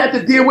guy has had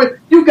to deal with?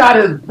 You got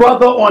his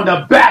brother on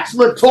The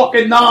Bachelor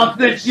talking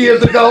nonsense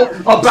years ago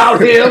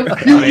about him.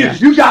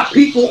 You got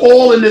people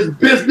all in this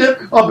business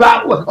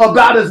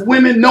about his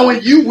women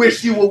knowing you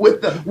wish you were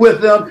with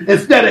them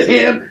instead of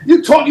him.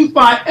 You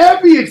find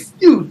every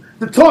excuse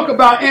to talk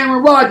about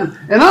Aaron Rodgers.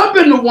 And I've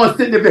been the one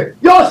sitting there.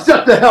 Y'all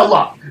shut the hell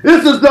up.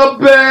 This is the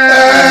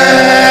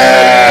best.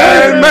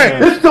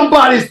 Man. It's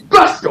somebody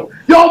special.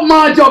 Y'all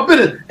mind your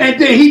business. And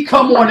then he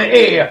come on the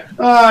air.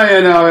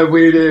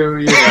 We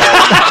do.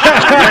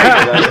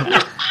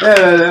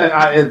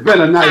 It's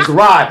been a nice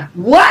ride.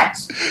 What?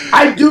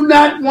 I do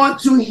not want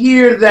to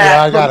hear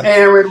that from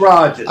Aaron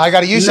Rodgers. I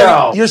got it. You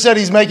said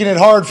he's making it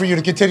hard for you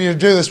to continue to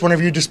do this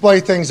whenever you display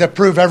things that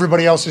prove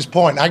everybody else's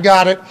point. I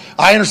got it.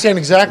 I understand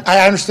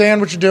I understand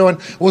what you're doing.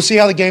 We'll see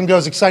how the game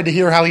goes. Excited to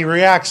hear how he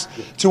reacts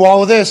to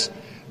all of this.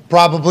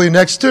 Probably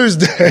next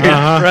Tuesday.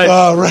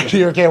 Right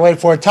here. Can't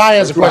wait for it. Ty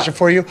has a question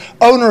for you.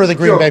 Owner of the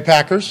Green Bay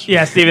Packers.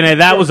 Yeah, Stephen A.,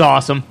 that was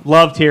awesome.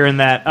 Loved hearing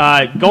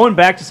that. Going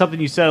back to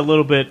something you said a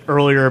little bit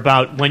earlier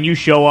about when you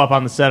show up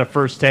on the set of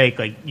First Take,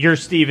 like you're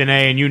Stephen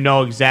A. and you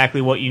know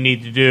exactly what you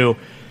need to do.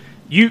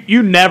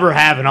 You never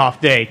have an off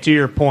day, to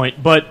your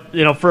point. But,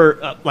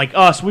 for like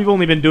us, we've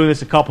only been doing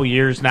this a couple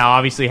years now.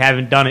 Obviously,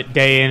 haven't done it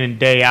day in and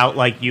day out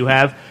like you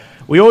have.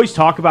 We always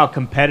talk about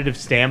competitive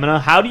stamina.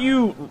 How do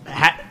you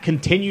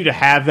continue to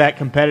have that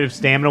competitive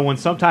stamina when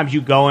sometimes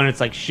you go and it's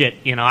like, shit,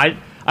 I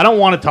don't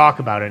want to talk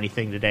about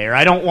anything today, or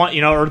I don't want,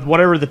 or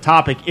whatever the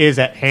topic is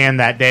at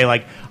hand that day.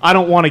 Like, I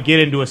don't want to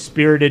get into a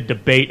spirited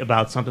debate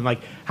about something.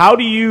 Like, how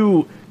do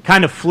you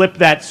kind of flip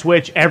that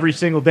switch every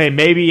single day?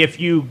 Maybe if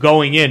you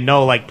going in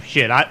know, like,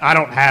 shit, I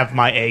don't have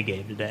my A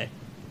game today.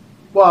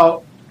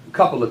 Well, a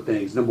couple of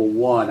things. Number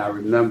one, I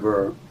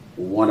remember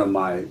one of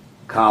my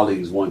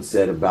colleagues once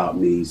said about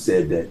me, he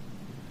said that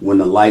when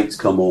the lights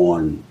come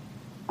on,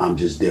 I'm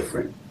just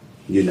different.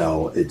 You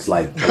know, it's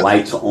like the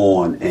lights are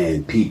on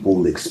and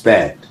people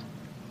expect,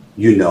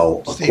 you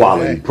know, a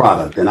quality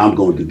product, and I'm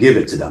going to give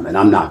it to them, and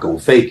I'm not going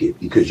to fake it,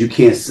 because you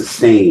can't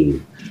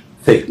sustain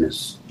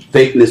fakeness.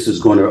 Fakeness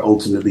is going to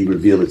ultimately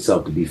reveal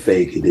itself to be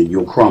fake, and then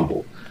you'll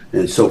crumble.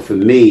 And so for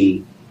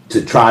me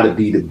to try to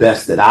be the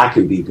best that I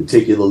can be,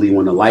 particularly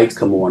when the lights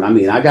come on, I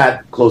mean, I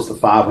got close to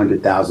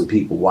 500,000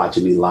 people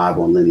watching me live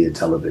on linear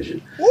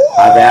television.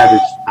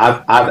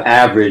 I've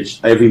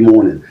averaged every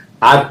morning.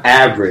 I've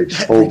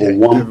averaged over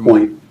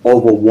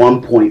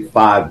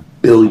 1.5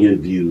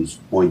 billion views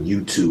on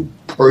YouTube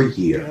per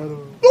year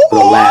for the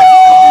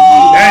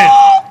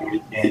last couple of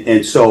years.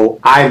 And so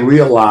I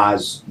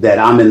realize that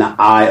I'm in the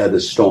eye of the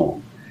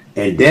storm.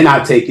 And then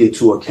I take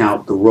into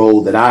account the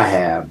role that I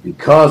have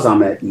because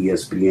I'm at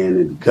ESPN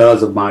and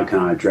because of my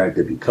contract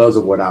and because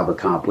of what I've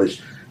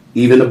accomplished.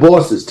 Even the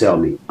bosses tell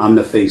me I'm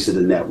the face of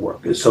the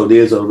network. And so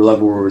there's a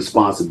level of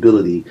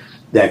responsibility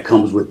that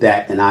comes with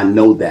that, and I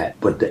know that.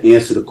 But to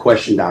answer the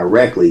question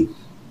directly,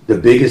 the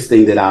biggest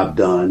thing that I've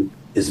done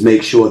is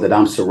make sure that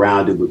I'm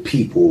surrounded with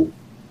people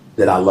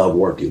that I love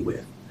working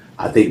with.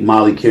 I think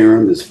Molly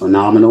Karam is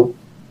phenomenal.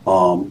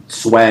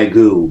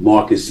 Swagoo,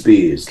 Marcus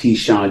Spears,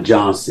 Keyshawn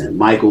Johnson,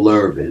 Michael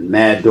Irvin,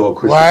 Mad Dog,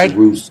 Christopher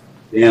Roos,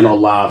 Dan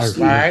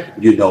Orlovsky,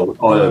 you know,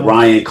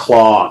 Ryan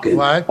Clark,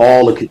 and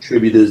all the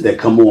contributors that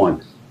come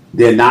on.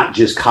 They're not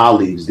just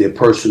colleagues, they're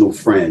personal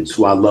friends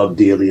who I love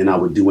dearly and I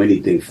would do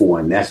anything for,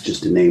 and that's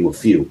just to name a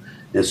few.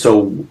 And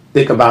so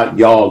think about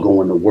y'all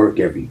going to work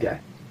every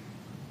day.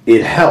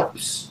 It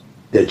helps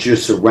that you're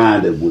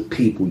surrounded with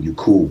people you're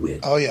cool with.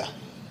 Oh, yeah.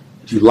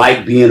 You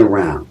like being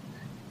around.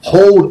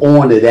 Hold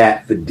on to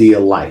that for dear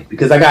life,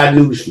 because I got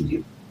news for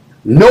you.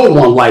 No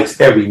one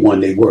likes everyone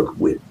they work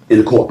with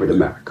in corporate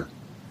America.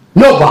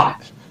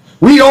 Nobody.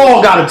 We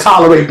all got to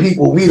tolerate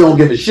people we don't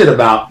give a shit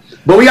about,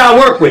 but we got to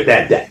work with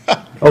that day.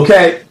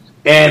 Okay?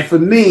 And for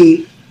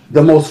me,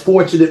 the most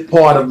fortunate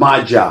part of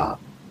my job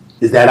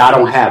is that I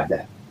don't have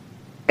that.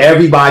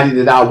 Everybody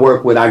that I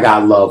work with, I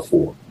got love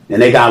for.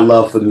 And they got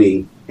love for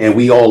me. And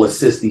we all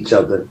assist each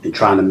other in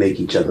trying to make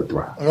each other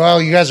thrive.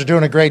 Well, you guys are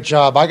doing a great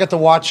job. I got to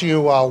watch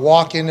you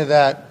walk into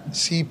that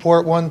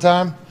seaport one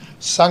time.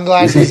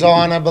 Sunglasses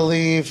on, I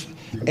believe.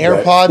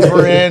 AirPods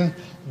were in.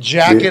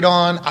 Jacket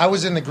on. I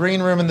was in the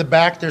green room in the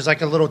back. There's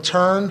like a little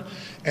turn,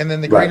 and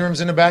then the green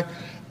room's in the back.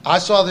 I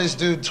saw this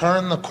dude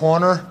turn the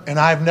corner, and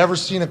I've never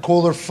seen a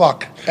cooler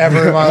fuck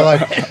ever in my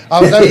life.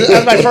 That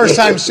was my first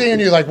time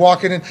seeing you, like,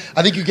 walking in.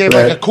 I think you gave,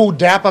 like, a cool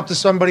dap up to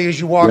somebody as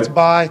you walked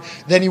by.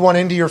 Then you went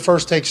into your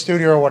First Take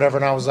studio or whatever,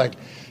 and I was like,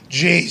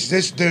 geez,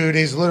 this dude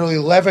is literally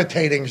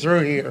levitating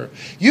through here.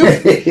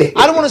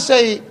 I don't want to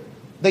say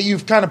that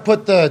you've kind of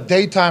put the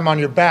daytime on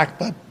your back,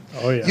 but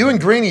you and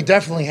Greeny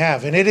definitely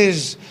have, and it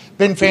has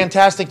been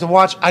fantastic to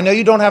watch. I know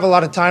you don't have a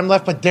lot of time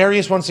left, but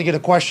Darius wants to get a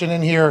question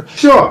in here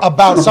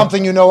about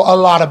something you know a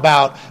lot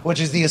about, which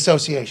is the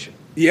association.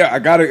 Yeah, I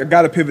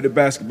gotta pivot to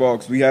basketball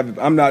because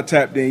I'm not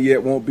tapped in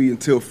yet. Won't be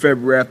until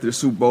February after the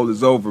Super Bowl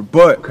is over.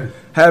 But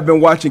have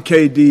been watching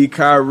KD,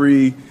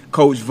 Kyrie,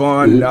 Coach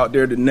Vaughn out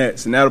there, the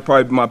Nets, and that'll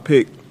probably be my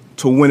pick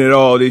to win it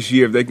all this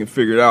year if they can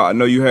figure it out. I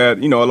know you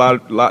had, a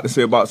lot to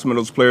say about some of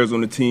those players on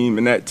the team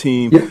and that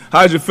team. Yeah.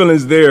 How's your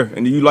feelings there?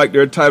 And do you like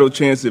their title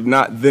chance? If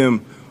not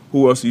them,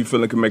 who else are you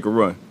feeling can make a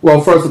run?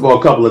 Well, first of all,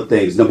 a couple of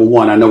things. Number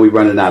one, I know we're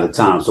running out of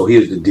time, so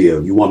here's the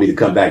deal. You want me to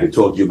come back and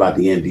talk to you about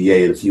the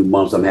NBA in a few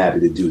months? I'm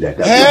happy to do that.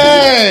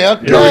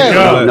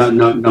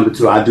 Number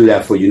two, I'll do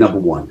that for you, number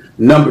one.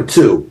 Number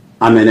two,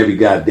 I meant every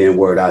goddamn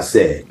word I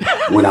said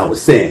when I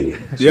was saying it.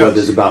 Whether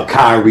it's about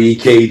Kyrie,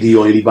 KD,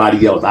 or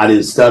anybody else. I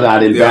didn't stutter, I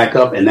didn't back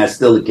up, and that's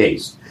still the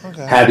case.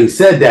 Okay. Having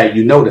said that,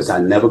 you notice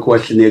I never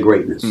question their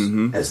greatness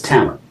as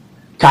talent.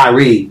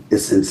 Kyrie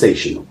is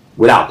sensational,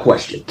 without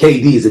question.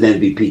 KD is an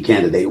MVP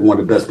candidate, one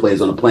of the best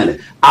players on the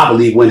planet. I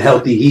believe when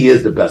healthy, he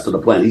is the best on the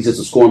planet. He's just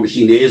a scoring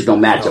machine. There is no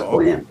matchup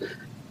for him.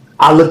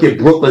 I look at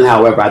Brooklyn,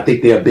 however, I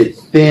think they're a bit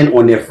thin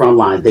on their front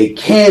line. They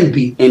can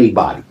beat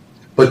anybody.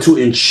 But to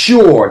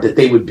ensure that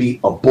they would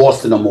beat a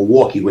Boston or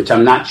Milwaukee, which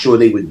I'm not sure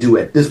they would do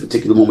at this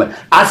particular moment,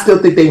 I still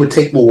think they would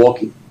take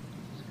Milwaukee.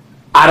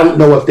 I don't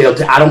know if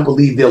I don't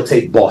believe they'll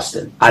take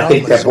Boston. I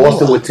think that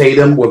Boston would take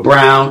them with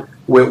Brown,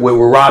 with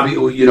Robbie,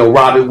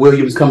 Robert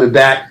Williams coming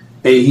back.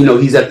 And,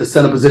 he's at the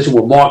center position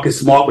with Marcus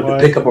Smart, with the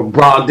pickup of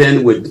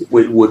Brogdon,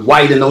 with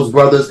White and those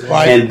brothers,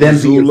 and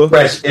them being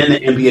fresh in the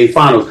NBA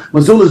Finals.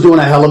 Missoula's doing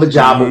a hell of a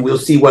job, but we'll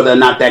see whether or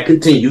not that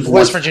continues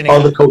once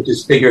other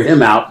coaches figure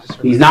him out.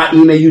 He's not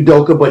Ime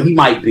Udoka, but he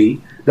might be.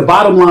 The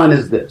bottom line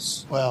is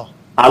this.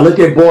 I look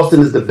at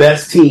Boston as the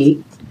best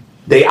team.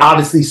 They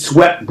obviously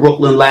swept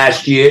Brooklyn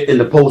last year in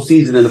the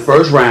postseason in the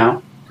first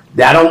round.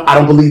 I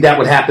don't believe that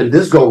would happen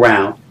this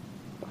go-round.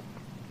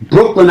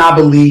 Brooklyn, I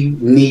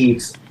believe,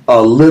 needs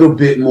a little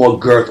bit more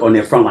girth on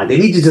their front line. They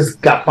need to just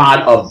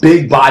find a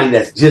big body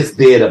that's just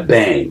there to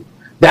bang.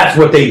 That's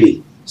what they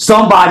need.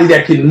 Somebody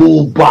that can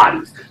move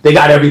bodies. They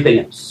got everything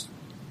else.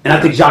 And I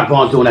think Jacques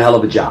Vaughn's doing a hell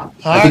of a job.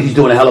 All I think he's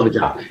doing a hell of a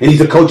job. And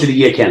he's a Coach of the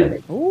Year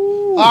candidate.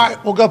 All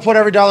right, we'll go put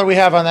every dollar we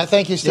have on that.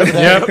 Thank you, Stephen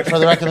A, for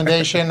the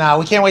recommendation.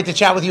 We can't wait to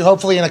chat with you,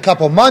 hopefully, in a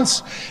couple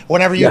months,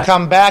 whenever you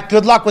come back.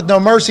 Good luck with No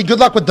Mercy. Good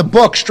luck with the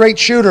book, Straight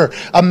Shooter,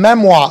 a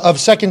memoir of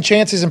second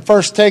chances and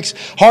first takes.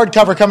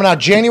 Hardcover coming out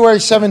January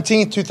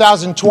 17th,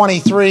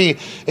 2023.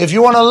 If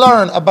you want to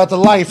learn about the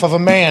life of a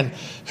man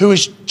who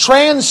has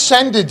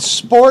transcended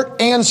sport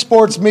and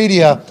sports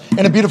media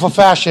in a beautiful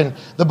fashion,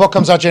 the book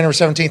comes out January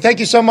 17th. Thank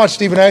you so much,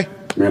 Stephen A.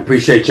 Man,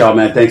 appreciate y'all,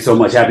 man. Thanks so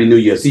much. Happy New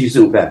Year. See you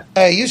soon, Pat.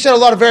 Hey, you said a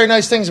lot of very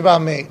nice things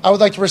about me. I would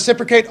like to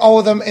reciprocate all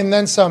of them and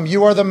then some.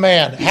 You are the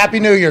man.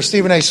 Happy New Year,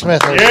 Stephen A.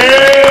 Smith. Yeah!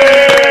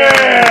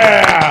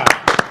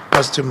 That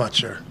was too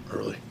much, sir,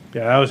 early.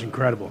 Yeah, that was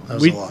incredible. That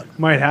was a lot.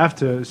 Might have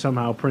to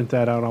somehow print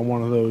that out on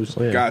one of those,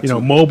 Got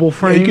to. mobile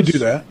frames. Yeah, you could do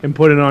that. And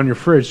put it on your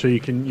fridge so you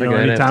can, Like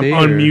an anytime NFT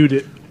or- unmute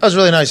it. That was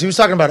really nice. He was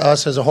talking about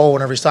us as a whole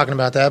whenever he's talking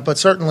about that, but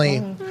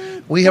certainly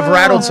we have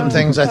rattled some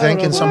things, I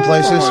think, in some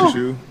places.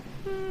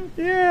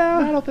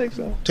 Yeah, I don't think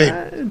so.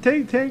 Team.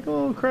 Take a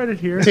little credit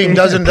here. Team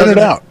doesn't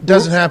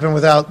happen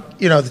without,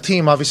 the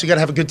team. Obviously, you got to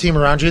have a good team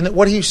around you. And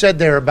what he said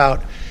there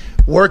about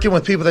working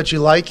with people that you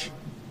like,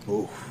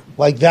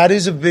 like that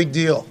is a big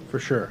deal. For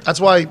sure.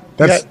 That's why.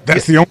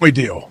 That's the only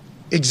deal.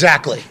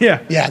 Exactly.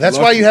 Yeah. Yeah, that's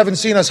why you haven't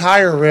seen us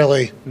hire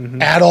really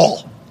at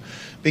all.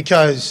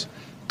 Because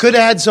could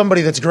add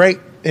somebody that's great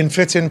and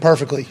fits in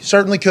perfectly.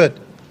 Certainly could.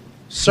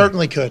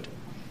 Certainly could.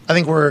 I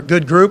think we're a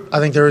good group. I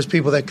think there is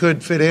people that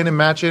could fit in and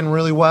match in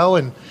really well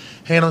and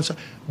handle it.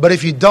 But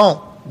if you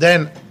don't,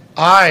 then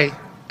I,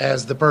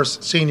 as the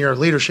senior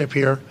leadership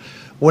here,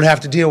 would have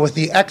to deal with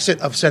the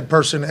exit of said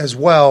person as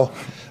well,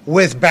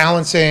 with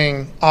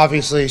balancing,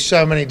 obviously,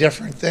 so many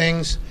different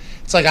things.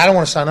 It's like, I don't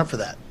want to sign up for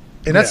that.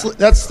 And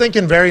that's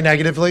thinking very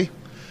negatively.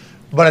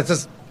 But it's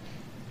just,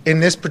 in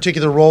this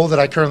particular role that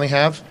I currently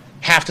have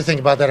to think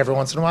about that every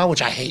once in a while,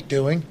 which I hate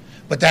doing.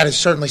 But that has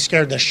certainly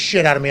scared the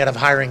shit out of me out of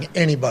hiring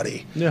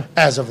anybody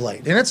as of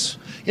late. And it's,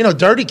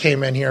 Dirty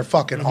came in here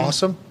fucking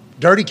awesome.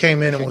 Dirty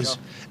came in and was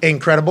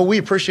incredible. We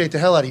appreciate the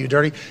hell out of you,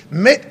 Dirty.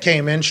 Mitt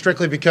came in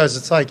strictly because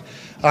it's like,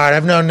 all right,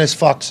 I've known this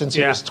fuck since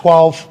he was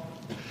 12.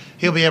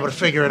 He'll be able to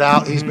figure it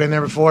out. He's been there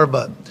before,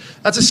 but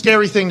that's a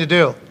scary thing to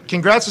do.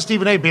 Congrats to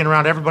Stephen A. being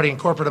around everybody in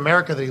corporate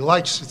America that he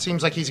likes. It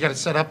seems like he's got it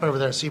set up over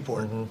there at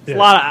Seaport. A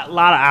lot of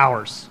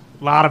hours.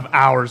 A lot of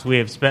hours we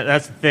have spent.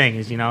 That's the thing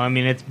is,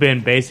 it's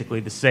been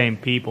basically the same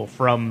people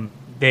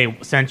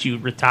since you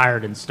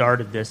retired and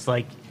started this.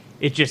 Like,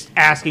 it's just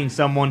asking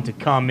someone to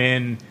come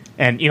in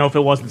and, if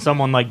it wasn't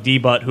someone like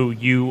D-Butt who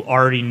you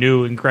already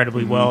knew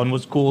incredibly well and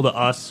was cool to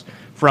us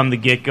from the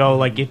get-go,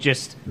 like, it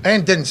just...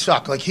 And didn't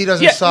suck. Like, he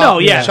doesn't suck. No,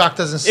 Chuck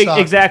doesn't suck.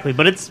 Exactly,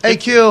 but it's...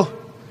 AQ.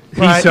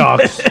 He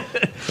sucks.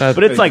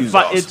 But it's like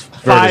it's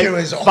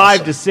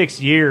 5 to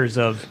 6 years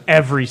of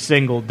every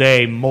single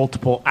day,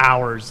 multiple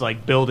hours,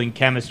 like building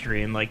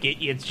chemistry, and like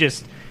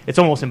it's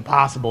almost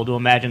impossible to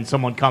imagine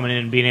someone coming in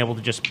and being able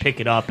to just pick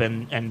it up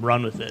and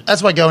run with it.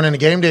 That's why going into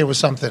game day was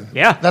something.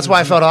 Yeah, that's why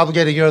I felt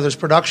obligated to go to those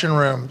production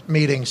room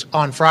meetings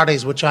on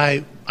Fridays, which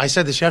I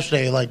said this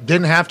yesterday, like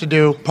didn't have to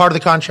do. Part of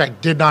the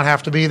contract did not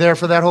have to be there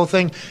for that whole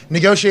thing.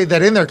 Negotiate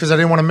that in there because I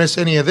didn't want to miss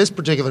any of this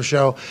particular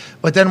show.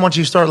 But then once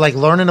you start like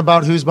learning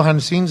about who's behind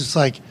the scenes, it's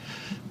like,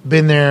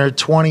 been there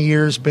 20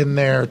 years,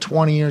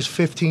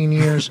 15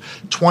 years,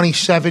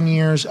 27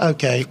 years.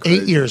 Okay,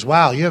 8 years.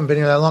 Wow, you haven't been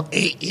here that long.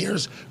 8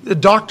 years. A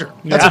doctor.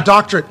 That's a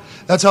doctorate.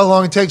 That's how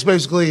long it takes,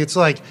 basically. It's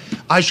like,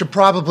 I should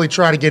probably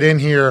try to get in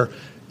here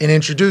and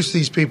introduce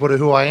these people to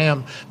who I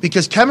am,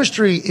 because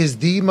chemistry is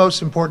the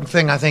most important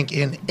thing, I think,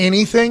 in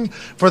anything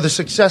for the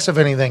success of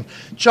anything.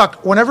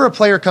 Chuck, whenever a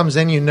player comes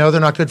in, they're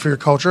not good for your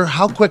culture,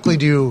 how quickly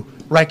do you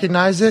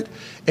recognize it,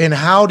 and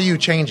how do you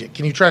change it?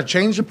 Can you try to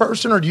change the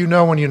person, or do you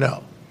know when you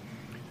know?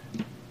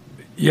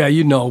 Yeah,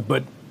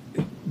 but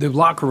the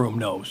locker room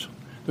knows.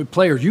 The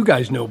players, you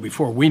guys know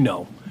before we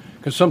know,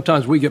 because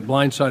sometimes we get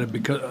blindsided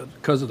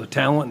because of the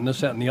talent and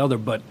this, that, and the other.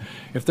 But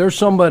if there's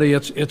somebody,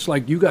 it's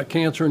like you got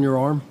cancer in your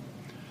arm,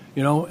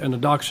 and the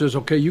doc says,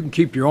 okay, you can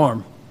keep your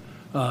arm,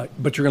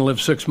 but you're going to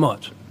live 6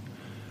 months.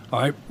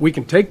 All right, we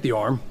can take the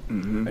arm,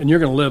 and you're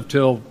going to live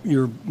till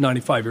you're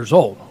 95 years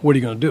old. What are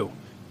you going to do?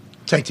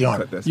 Take the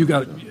arm. You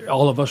got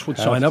all of us would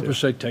sign up and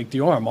say, take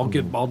the arm.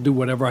 I'll do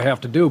whatever I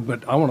have to do,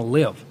 but I want to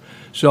live.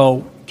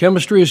 So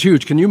chemistry is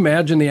huge. Can you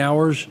imagine the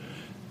hours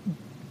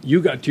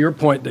you got, to your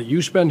point, that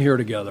you spend here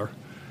together,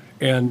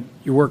 and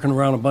you're working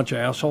around a bunch of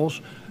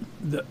assholes?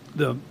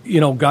 The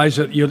guys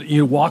that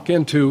you walk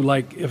into,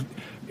 like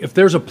if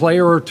there's a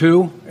player or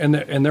two, and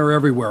they're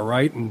everywhere,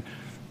 right? And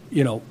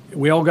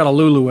we all got a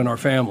Lulu in our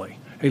family.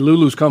 Hey,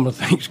 Lulu's coming to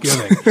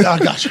Thanksgiving. I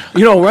gotcha.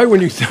 Right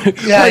when you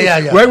think,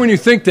 right when you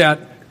think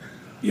that.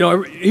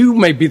 You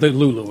may be the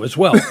Lulu as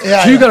well.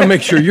 So you got to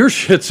make sure your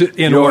shit's in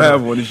order. You don't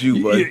have one, it's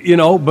you, buddy.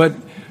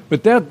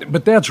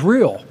 But that's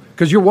real,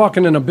 because you're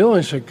walking in a building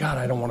and say, God,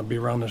 I don't want to be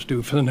around this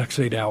dude for the next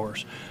 8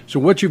 hours. So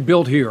what you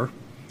build here,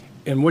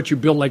 and what you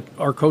build, like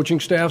our coaching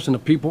staffs and the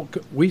people,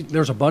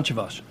 there's a bunch of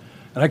us,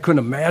 and I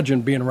couldn't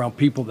imagine being around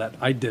people that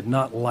I did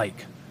not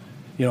like.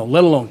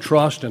 let alone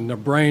trust and their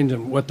brains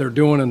and what they're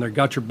doing, and they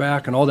got your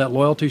back and all that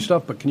loyalty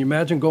stuff. But can you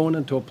imagine going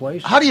into a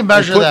place? How do you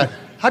measure that?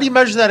 How do you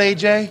measure that,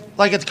 AJ?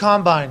 Like at the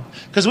combine?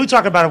 Because we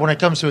talk about it when it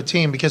comes to a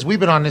team, because we've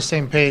been on this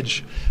same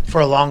page for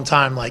a long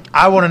time. Like,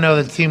 I want to know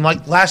that the team,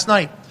 like last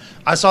night,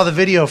 I saw the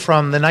video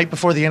from the night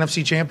before the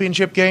NFC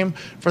Championship game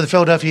for the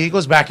Philadelphia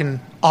Eagles back in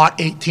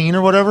 18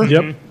 or whatever.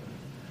 Yep.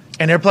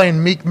 And they're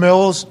playing Meek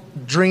Mill's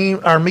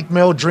Meek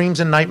Mill Dreams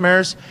and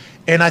Nightmares.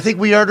 And I think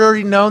we had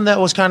already known that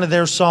was kind of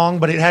their song,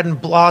 but it hadn't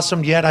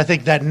blossomed yet. I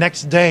think that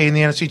next day in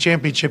the NFC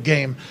Championship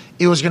game,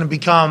 it was going to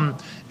become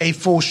a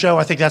full show.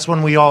 I think that's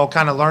when we all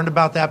kind of learned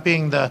about that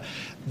being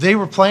they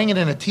were playing it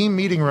in a team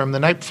meeting room the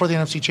night before the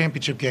NFC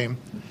Championship game.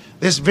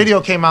 This video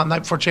came out the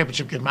night before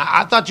championship game.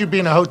 I thought you'd be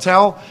in a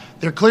hotel.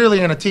 They're clearly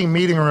in a team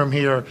meeting room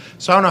here,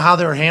 so I don't know how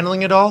they were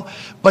handling it all.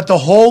 But the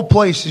whole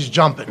place is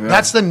jumping. Yeah.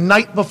 That's the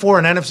night before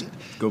an NFC.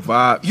 Go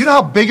vibes. You know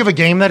how big of a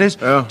game that is?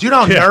 Yeah. Do you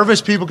know how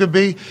nervous people could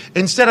be?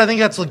 Instead, I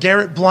think that's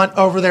LeGarrette Blount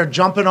over there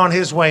jumping on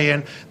his way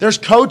in. There's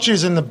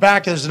coaches in the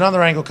back. There's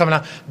another angle coming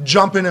out,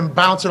 jumping and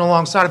bouncing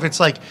alongside of it. It's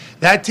like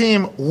that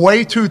team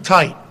way too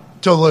tight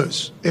to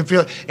lose.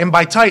 And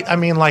by tight, I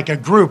mean like a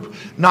group,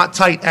 not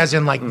tight as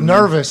in like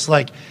nervous.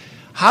 Like,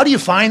 how do you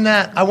find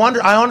that? I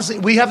honestly,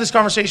 we have this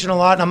conversation a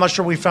lot, and I'm not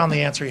sure we found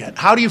the answer yet.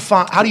 How do you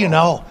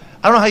know?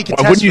 I don't know how you can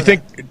test Wouldn't you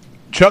that. think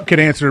Chuck could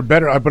answer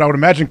better? But I would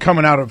imagine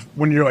coming out of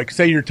when you're like,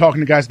 say you're talking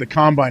to guys at the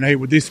combine, hey,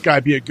 would this guy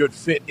be a good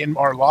fit in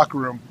our locker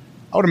room?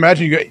 I would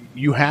imagine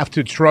you have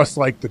to trust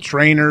like the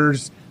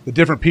trainers, the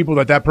different people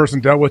that person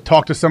dealt with,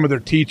 talk to some of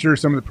their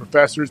teachers, some of the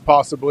professors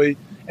possibly.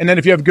 And then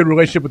if you have a good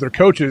relationship with their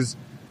coaches,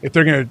 if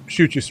they're going to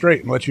shoot you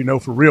straight and let you know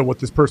for real what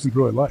this person's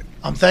really like.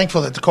 I'm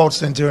thankful that the Colts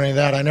didn't do any of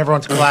that. I never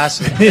went to class,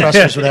 and the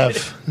professors would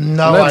have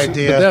no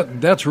idea. But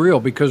that's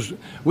real, because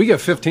we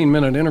get a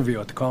 15-minute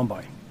interview at the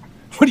combine.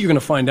 What are you going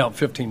to find out in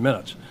 15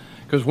 minutes?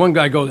 Because one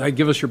guy goes, hey,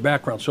 give us your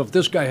background. So if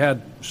this guy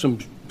had some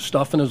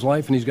stuff in his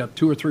life and he's got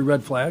 2 or 3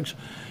 red flags,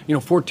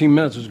 14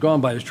 minutes has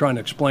gone by. He's trying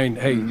to explain,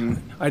 hey,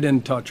 I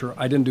didn't touch her.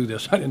 I didn't do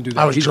this. I didn't do that.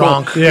 I was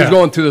drunk. He's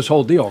going through this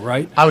whole deal,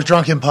 right? I was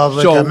drunk in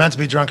public. I meant to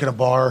be drunk in a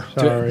bar.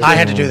 Sorry. I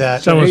had to do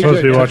that. Someone's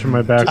supposed to be watching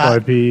my back while I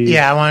pee.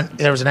 Yeah,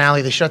 there was an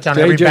alley. They shut down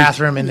every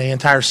bathroom in the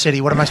entire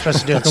city. What am I supposed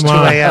to do? It's 2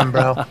 a.m.,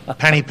 bro.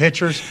 Penny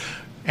pitchers.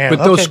 But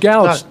those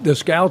scouts, the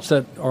scouts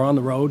that are on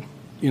the road,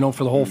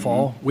 for the whole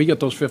fall, we get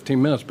those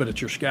 15 minutes, but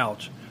it's your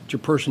scouts. It's your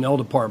personnel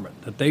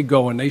department that they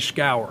go and they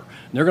scour.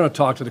 And they're going to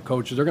talk to the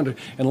coaches. And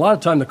a lot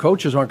of time the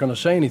coaches aren't going to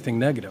say anything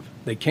negative.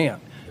 They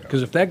can't.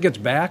 Because if that gets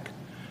back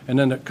and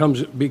then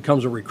it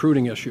becomes a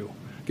recruiting issue,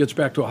 gets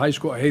back to a high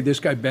school, hey, this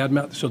guy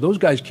badmouth. So those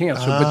guys can't.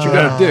 But you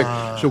got to dig.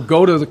 So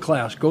go to the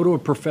class, go to a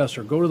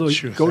professor, go to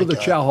the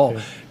chow hall,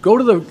 go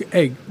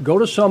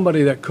to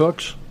somebody that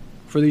cooks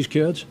for these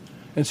kids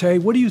and say, hey,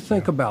 what do you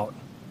think about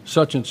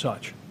such and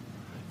such?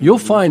 You'll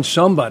find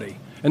somebody,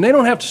 and they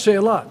don't have to say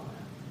a lot.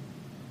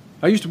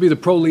 I used to be the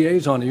pro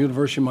liaison at the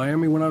University of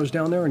Miami when I was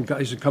down there, and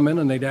guys would come in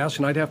and they'd ask,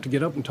 and I'd have to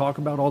get up and talk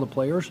about all the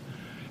players.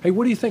 Hey,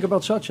 what do you think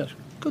about such and such?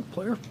 Good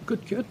player,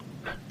 good kid.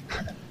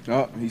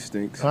 Oh, he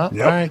stinks. Well,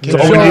 Yep. all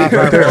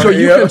right, So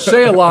you can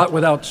say a lot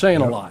without saying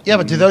a lot. Yeah,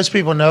 but do those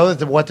people know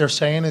that what they're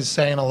saying is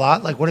saying a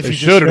lot? Like, what if They you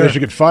should, or they just should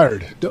get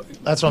fired.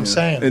 That's what I'm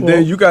saying. And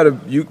then you gotta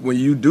when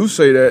you do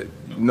say that,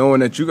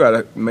 knowing that you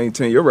gotta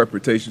maintain your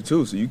reputation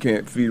too, so you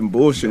can't feed them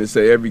bullshit and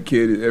say every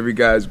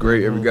guy's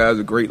great, every guy's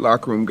a great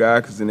locker room guy,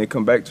 because then they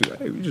come back to,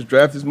 hey, we just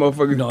drafted this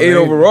motherfucker 8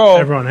 overall.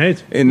 Everyone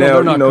hates. And now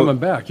they're not coming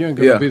back. You ain't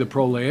going to be the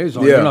pro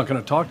liaison. You're not going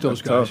to talk to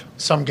those guys. Tough.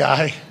 Some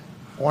guy,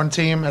 one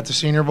team at the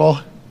Senior Bowl,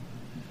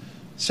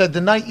 said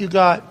the night you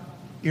got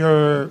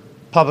your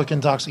public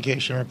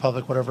intoxication or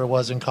public whatever it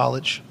was in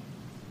college,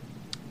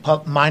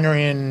 minor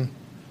in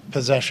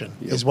possession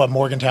is what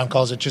Morgantown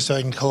calls it, just so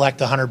they can collect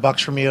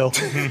 $100 from you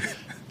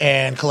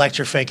and collect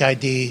your fake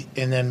ID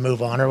and then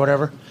move on or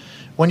whatever.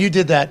 When you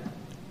did that,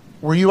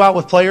 were you out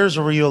with players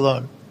or were you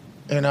alone?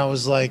 And I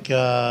was like,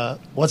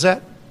 what's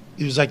that?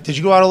 He was like, did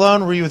you go out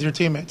alone or were you with your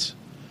teammates?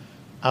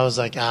 I was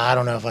like, I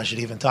don't know if I should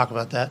even talk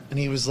about that. And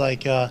he was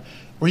like,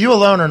 were you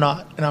alone or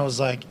not? And I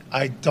was like,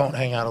 I don't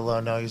hang out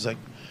alone. No. He was like,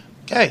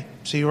 okay,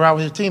 so you were out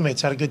with your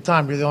teammates, had a good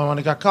time. You're the only one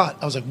that got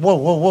caught. I was like,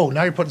 whoa.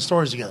 Now you're putting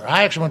stories together.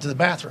 I actually went to the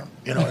bathroom.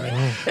 You know what I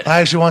mean? I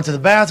actually went to the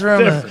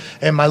bathroom,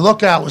 and my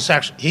lookout was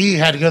actually, he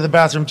had to go to the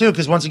bathroom too,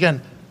 because once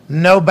again,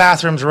 no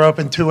bathrooms were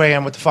open 2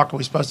 a.m. What the fuck are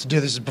we supposed to do?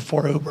 This is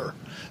before Uber.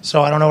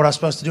 So I don't know what I was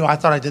supposed to do. I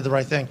thought I did the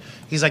right thing.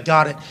 He's like,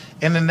 got it.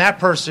 And then that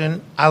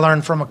person, I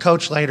learned from a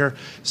coach later,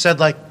 said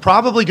like,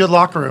 probably good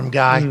locker room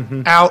guy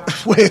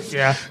out with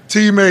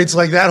teammates,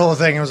 like that whole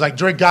thing. It was like,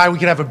 drink guy, we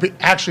could have a beer.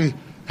 Actually,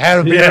 had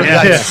a beer.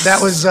 That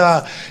was,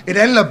 it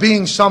ended up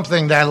being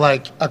something that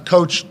like a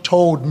coach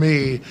told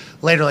me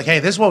later, like, hey,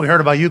 this is what we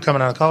heard about you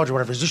coming out of college or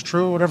whatever. Is this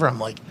true or whatever? I'm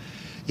like,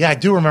 yeah, I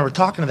do remember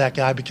talking to that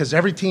guy, because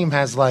every team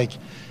has like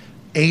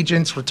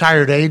agents,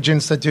 retired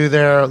agents that do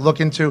their look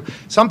into.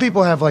 Some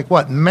people have like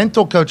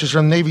mental coaches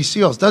from Navy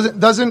SEALs.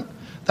 Doesn't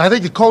I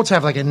think the Colts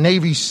have like a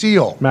Navy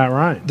SEAL. Matt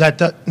Ryan.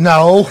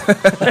 No.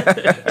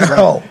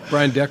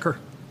 Brian Decker.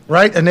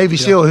 right? A Navy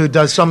SEAL who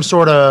does some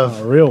sort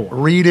of real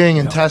reading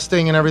and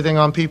testing and everything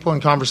on people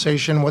and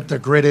conversation, what their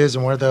grit is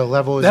and where their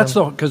level is.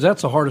 Because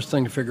that's the hardest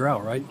thing to figure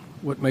out, right?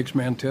 What makes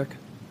man tick?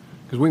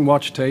 Because we can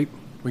watch tape,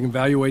 we can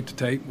evaluate the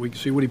tape, we can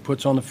see what he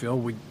puts on the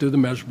field, we do the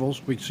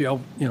measurables, we can see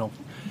how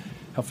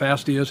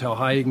fast he is, how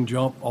high he can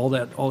jump, all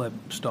that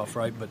stuff,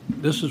 right? But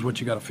this is what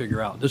you got to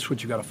figure out. This is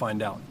what you got to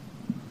find out.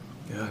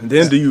 Yeah. And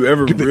then do you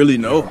ever really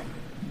know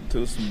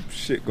until some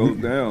shit goes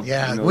down?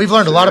 Yeah, we've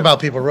learned a lot about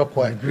people real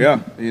quick.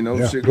 Yeah,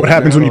 shit What goes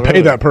happens down when you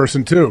pay that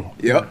person too?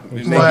 Yep.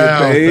 When they Wow.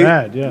 get paid,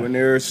 Bad, yeah.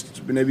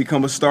 when they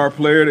become a star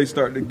player, they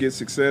start to get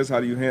success.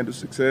 How do you handle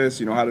success?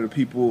 How do the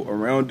people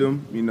around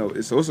them?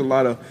 So it's a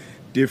lot of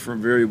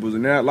different variables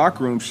in that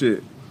locker room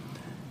shit.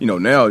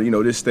 Now,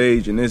 this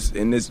stage in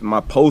this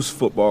my post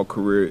football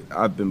career,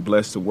 I've been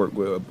blessed to work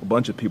with a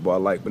bunch of people I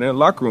like. But in the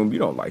locker room, you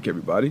don't like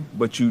everybody,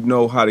 but you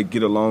know how to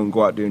get along,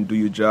 go out there and do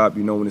your job.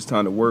 You know when it's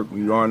time to work.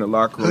 When you are in the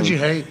locker room. Who'd you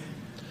hate?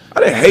 I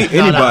didn't hate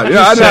anybody.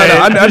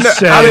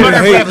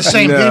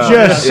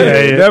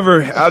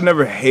 I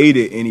never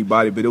hated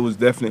anybody, but it was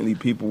definitely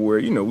people where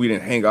we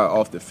didn't hang out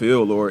off the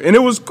field, and it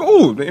was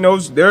cool.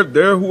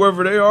 They're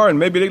whoever they are, and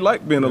maybe they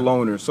like being a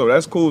loner, so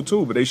that's cool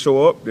too. But they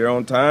show up, they're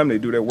on time, they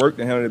do their work,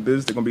 they handle their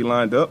business, they're gonna be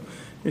lined up,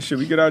 and shit,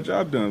 we get our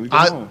job done. We go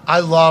home. I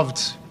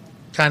loved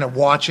kind of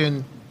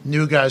watching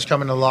new guys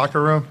come in the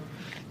locker room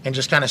and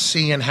just kind of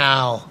seeing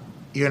how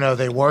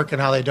they work and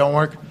how they don't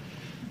work.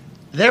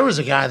 There was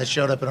a guy that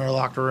showed up in our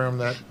locker room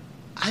that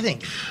I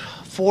think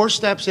 4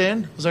 steps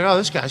in was like, oh,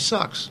 this guy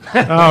sucks.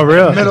 Oh,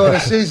 really? Middle of the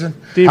season.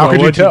 Debo, How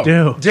could you tell?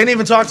 do? Didn't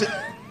even talk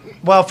to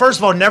 – well, first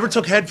of all, never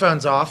took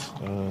headphones off.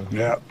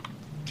 Yeah.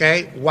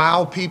 Okay,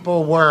 while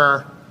people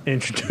were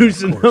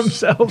introducing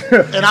themselves.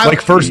 And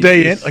first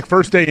day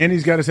in,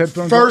 he's got his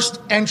headphones.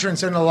 First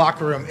entrance in the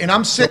locker room, and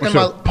I'm sitting in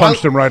my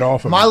punched him right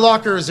off. My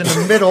locker is in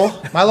the middle.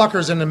 My locker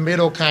is in the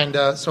middle, kind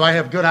of. So I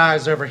have good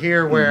eyes over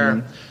here,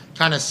 where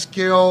kind of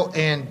skill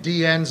and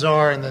D ends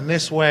are, and then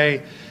this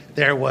way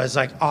there was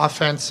like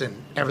offense and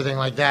everything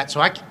like that. So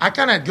I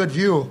kind of had good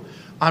view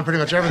on pretty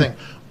much everything.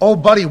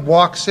 Old buddy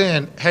walks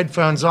in,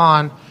 headphones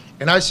on,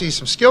 and I see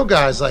some skill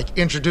guys like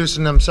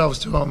introducing themselves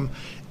to him.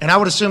 And I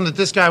would assume that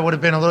this guy would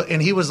have been a little,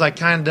 and he was like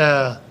kind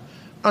of, I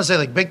don't say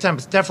like big time,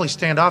 but definitely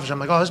standoffish. I'm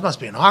like, oh, this must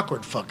be an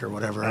awkward fuck or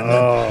whatever.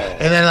 And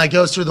then like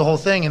goes through the whole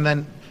thing, and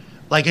then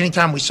like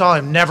anytime we saw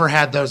him, never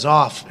had those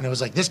off. And it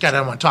was like, this guy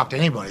doesn't want to talk to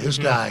anybody. This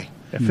guy.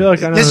 I feel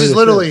like I know This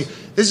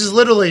is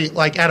literally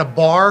like at a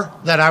bar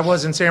that I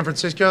was in San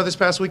Francisco this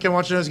past weekend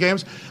watching those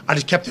games. I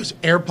just kept those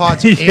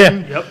AirPods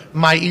in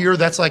my ear.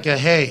 That's like a,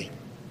 hey.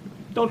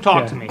 Don't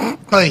talk to me.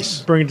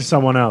 Please. Bring it to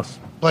someone else.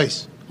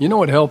 Please. You know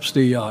what helps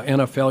the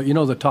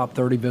NFL? The top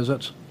 30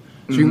 visits?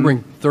 So you can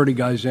bring 30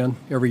 guys in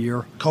every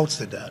year. Colts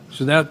did that.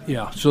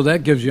 So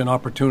that gives you an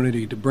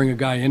opportunity to bring a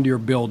guy into your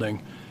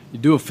building. You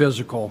do a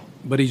physical,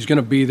 but he's going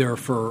to be there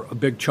for a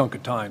big chunk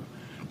of time.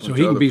 So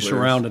he can be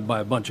surrounded by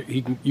a bunch of.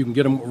 You can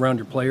get him around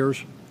your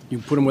players. You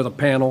can put him with a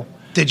panel.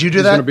 Did you do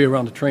He's that? going to be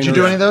around the trainer. Did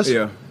you do any of those?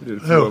 Yeah, I did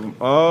a few of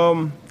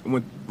them.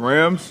 With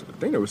Rams, I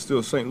think there was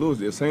still St. Louis.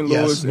 Yeah, St.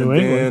 Louis, New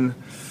and England.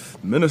 then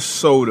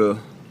Minnesota,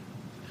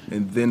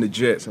 and then the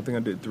Jets. I think I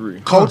did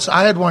 3. Colts,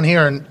 I had one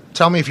here, and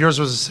tell me if yours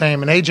was the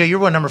same. And AJ, you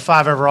were number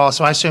 5 overall,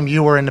 so I assume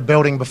you were in the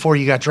building before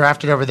you got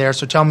drafted over there.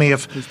 So tell me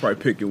if He's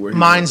probably picking where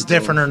mine's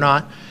different or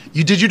not.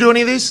 Did you do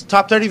any of these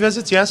top 30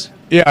 visits? Yes.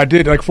 Yeah, I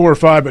did like 4 or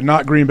 5, but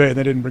not Green Bay, and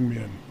they didn't bring me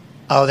in.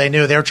 Oh, they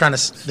knew they were trying to.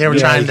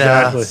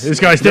 Exactly. This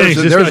guy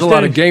stinks. There's a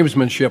lot of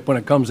gamesmanship when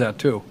it comes to that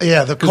too.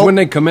 Yeah, because when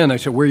they come in, they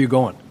say, "Where are you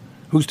going?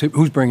 Who's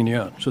bringing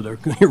you in?" So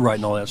you're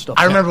writing all that stuff.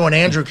 I remember when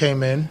Andrew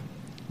came in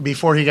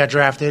before he got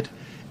drafted,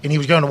 and he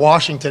was going to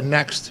Washington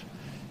next,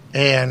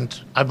 and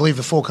I believe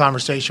the full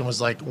conversation was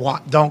like,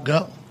 "Don't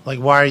go. Like,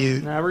 why are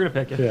you?" Nah, we're gonna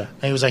pick you. Yeah.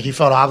 And he was like, he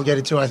felt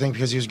obligated to. I think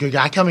because he was a good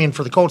guy. Coming in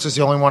for the Colts is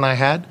the only one I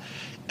had,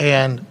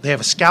 and they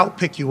have a scout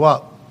pick you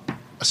up.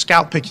 A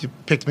scout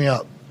picked me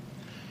up.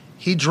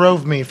 He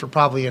drove me for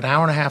probably an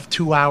hour and a half,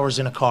 2 hours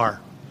in a car,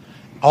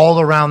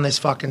 all around this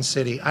fucking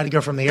city. I had to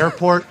go from the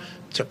airport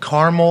to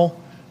Carmel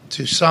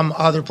to some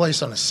other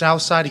place on the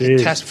south side to get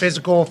test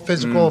physical,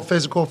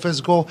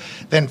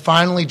 then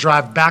finally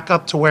drive back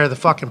up to where the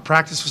fucking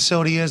practice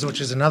facility is,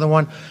 which is another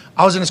one.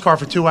 I was in his car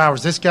for 2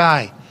 hours. This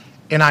guy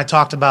and I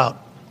talked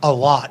about a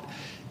lot.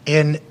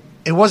 And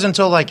it wasn't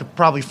until like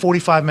probably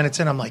 45 minutes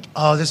in, I'm like,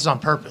 oh, this is on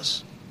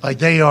purpose. Like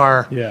they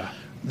are. Yeah.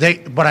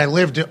 But I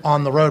lived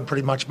on the road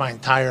pretty much my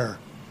entire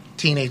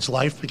teenage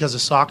life because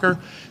of soccer.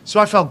 So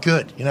I felt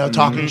good,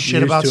 talking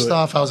shit about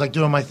stuff. I was like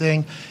doing my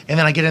thing. And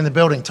then I get in the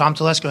building. Tom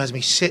Telesco has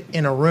me sit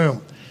in a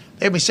room.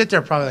 They had me sit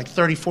there probably like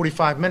 30,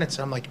 45 minutes.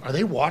 And I'm like, are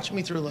they watching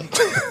me through like...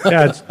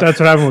 Yeah, that's what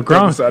happened with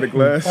Gronk. Side of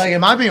glass. Like,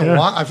 am I being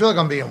I feel like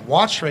I'm being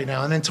watched right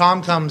now. And then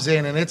Tom comes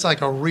in and it's like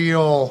a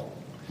real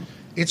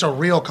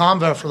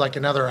convo for like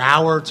another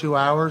hour, 2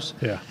 hours.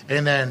 Yeah.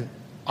 And then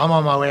I'm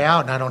on my way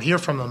out, and I don't hear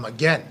from them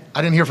again.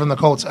 I didn't hear from the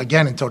Colts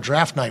again until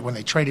draft night when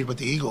they traded with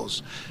the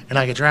Eagles, and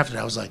I get drafted.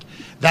 I was like,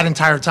 that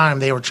entire time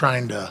they were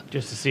trying to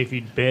just to see if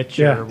you'd bitch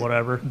or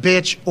whatever.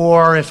 Bitch,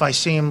 or if I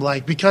seemed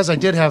like, because I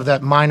did have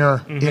that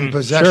minor in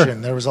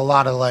possession, there was a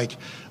lot of like,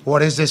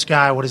 what is this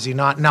guy? What is he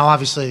not? Now,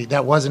 obviously,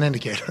 that was an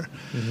indicator.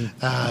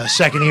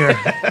 Second year,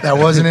 that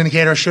was an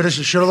indicator. Should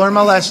have learned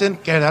my lesson.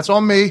 Okay, that's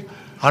on me.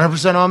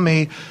 100% on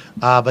me.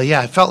 But yeah,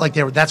 I felt like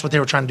that's what they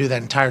were trying to do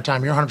that entire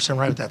time. You're 100%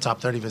 right with that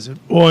top 30 visit.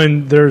 Well,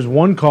 and there's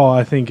one call,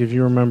 I think, if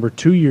you remember,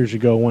 2 years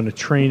ago when a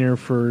trainer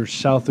for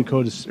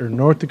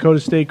North Dakota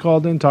State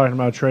called in talking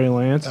about Trey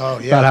Lance. Oh,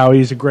 yeah. About how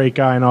he's a great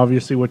guy, and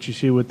obviously what you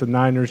see with the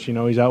Niners,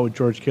 he's out with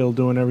George Kittle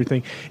doing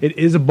everything. It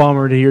is a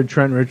bummer to hear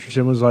Trent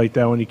Richardson was like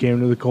that when he came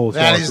to the Colts.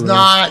 That's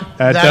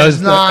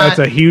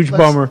a huge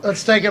bummer.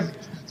 Let's take him.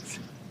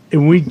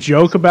 And we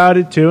joke about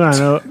it too. And I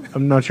know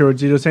I'm not sure what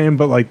Zito's saying,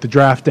 but like the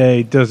draft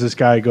day, did this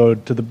guy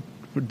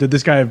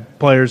have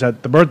players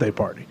at the birthday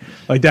party?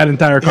 Like that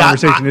entire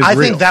conversation is real. I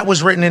think that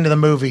was written into the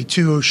movie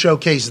to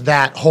showcase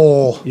that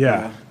whole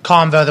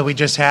convo that we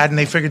just had, and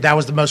they figured that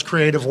was the most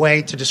creative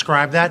way to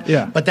describe that.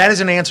 Yeah. But that is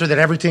an answer that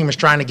every team is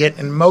trying to get,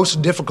 and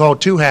most difficult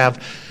to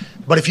have.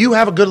 But if you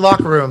have a good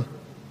locker room,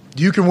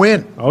 you can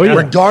win,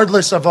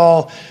 regardless of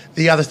all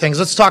the other things.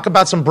 Let's talk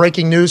about some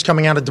breaking news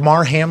coming out of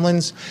Damar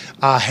Hamlin's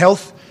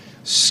health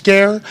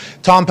scare.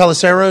 Tom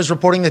Pelissero is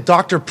reporting that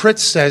Dr.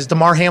 Pritz says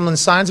Damar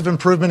Hamlin's signs of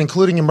improvement,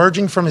 including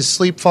emerging from his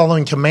sleep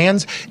following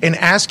commands and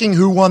asking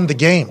who won the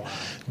game.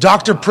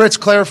 Dr. Pritz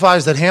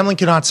clarifies that Hamlin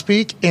cannot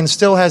speak and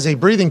still has a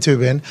breathing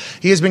tube in.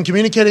 He has been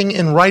communicating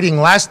in writing.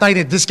 Last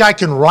night, this guy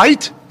can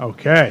write?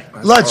 Okay.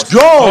 Let's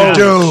go,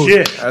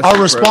 dude.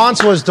 Our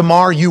response was,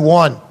 Damar, you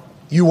won.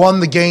 You won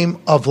the game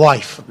of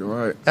life. You're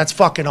right. That's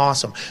fucking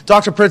awesome.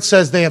 Dr. Pritz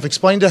says they have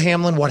explained to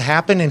Hamlin what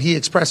happened, and he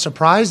expressed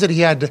surprise that he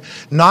had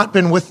not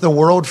been with the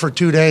world for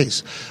 2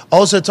 days.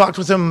 Also talked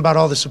with him about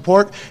all the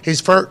support.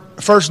 His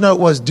first note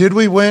was, did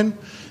we win?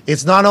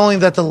 It's not only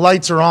that the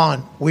lights are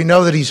on, we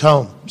know that he's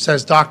home,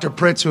 says Dr.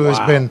 Pritz, who has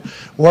been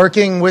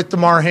working with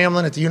Damar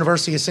Hamlin at the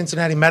University of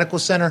Cincinnati Medical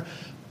Center.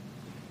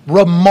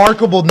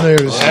 Remarkable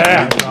news.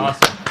 Yeah,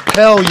 awesome.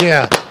 Hell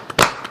yeah.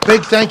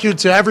 Big thank you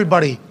to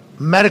everybody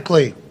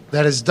medically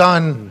that has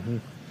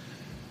done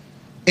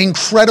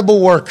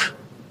incredible work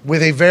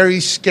with a very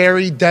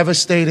scary,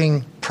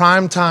 devastating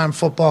primetime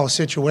football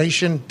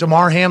situation.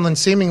 Damar Hamlin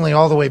seemingly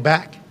all the way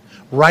back.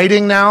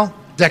 Writing now,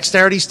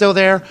 dexterity still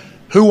there.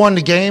 Who won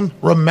the game?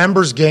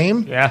 Remembers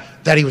game. Yeah.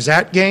 That he was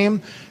at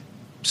game.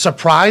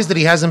 Surprised that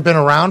he hasn't been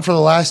around for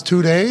the last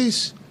 2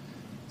 days.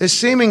 This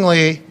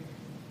seemingly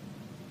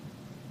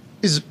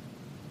is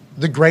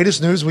the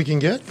greatest news we can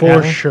get.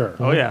 For sure.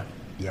 Oh, yeah.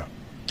 Yeah.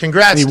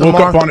 Congrats, And he woke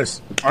Damar. up on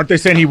his. Aren't they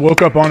saying he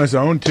woke up on his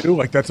own too?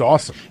 Like that's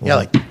awesome. Yeah,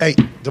 like, hey,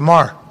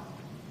 Damar.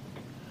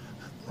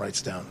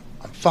 Writes down,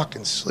 I'm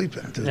fucking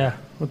sleeping, dude. Yeah.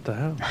 What the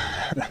hell?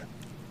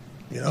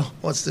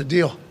 What's the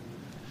deal?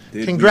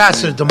 Congrats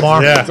to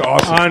Damar. Yeah, That's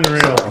awesome.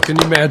 unreal. Can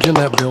you imagine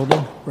that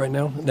building right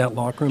now, that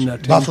locker room,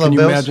 that team? Buffalo Can you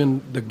Bills?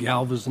 imagine the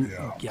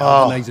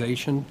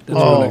galvanization that's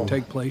going to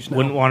take place now?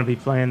 Wouldn't want to be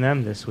playing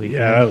them this week.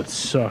 Yeah, that would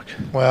suck.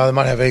 Well, they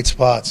might have 8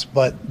 spots,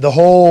 but the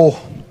whole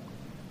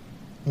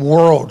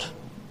world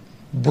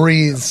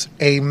breathes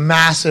a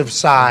massive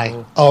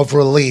sigh of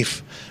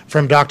relief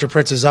from Dr.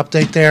 Pritz's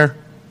update there.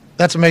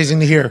 That's amazing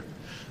to hear.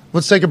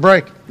 Let's take a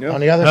break. Yep.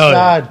 On the other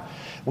side,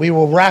 we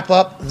will wrap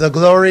up the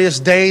glorious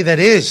day that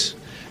is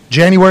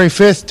January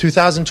 5th,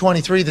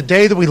 2023, the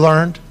day that we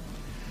learned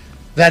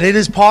that it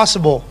is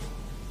possible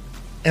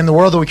in the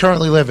world that we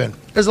currently live in.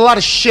 There's a lot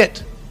of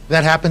shit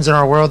that happens in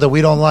our world that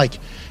we don't like.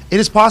 It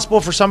is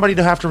possible for somebody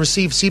to have to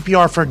receive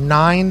CPR for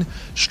 9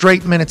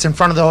 straight minutes in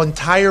front of the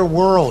entire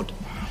world,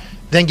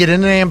 then get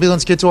in an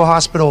ambulance, get to a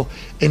hospital,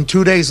 and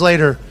 2 days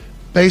later,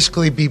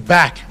 basically be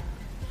back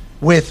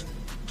with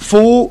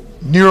full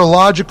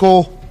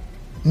neurologically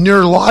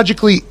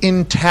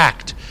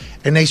intact.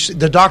 And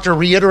the doctor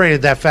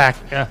reiterated that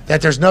fact,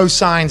 that there's no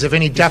signs of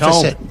any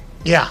deficit. home.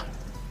 Yeah.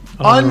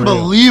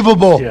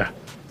 Unbelievable. Yeah.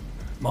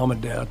 Mom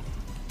and Dad.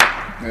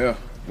 Yeah,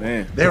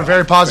 man. They were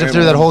very positive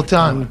through that whole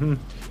time.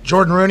 Mm-hmm.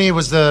 Jordan Rooney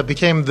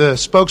became the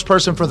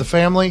spokesperson for the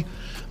family.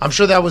 I'm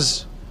sure that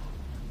was...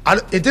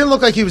 it didn't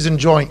look like he was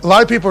enjoying... A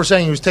lot of people were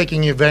saying he was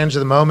taking advantage of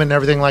the moment and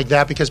everything like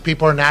that because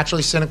people are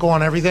naturally cynical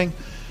on everything.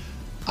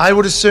 I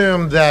would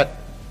assume that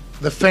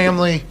the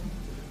family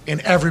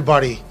and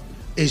everybody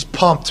is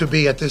pumped to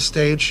be at this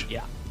stage.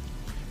 Yeah.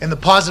 And the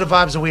positive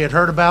vibes that we had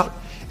heard about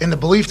and the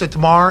belief that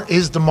Damar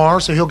is Damar,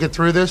 so he'll get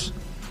through this,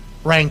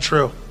 rang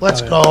true.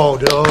 Let's go,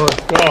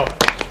 dude. Go.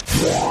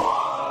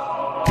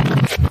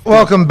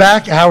 Welcome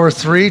back, Hour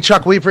 3.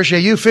 Chuck, we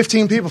appreciate you.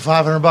 15 people,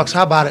 $500.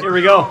 How about it? Here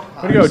we go.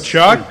 Way to go,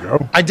 Chuck.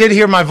 I did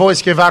hear my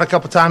voice give out a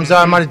couple times.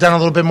 I might have done a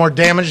little bit more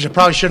damage. I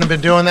probably shouldn't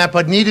have been doing that,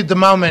 but needed the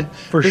moment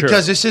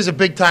because this is a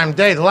big-time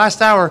day. The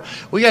last hour,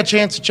 we got a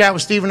chance to chat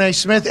with Stephen A.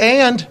 Smith,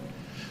 and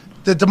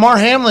the Damar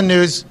Hamlin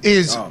news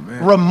is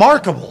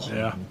remarkable.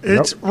 Yeah.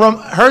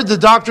 Heard the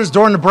doctors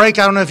during the break.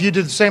 I don't know if you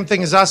did the same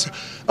thing as us.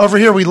 Over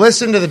here, we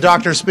listened to the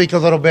doctor speak a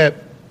little bit.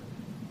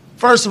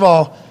 First of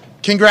all,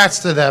 congrats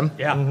to them.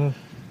 Yeah. Mm-hmm.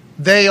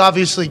 They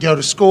obviously go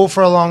to school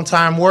for a long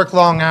time, work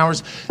long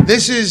hours.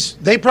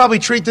 They probably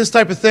treat this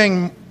type of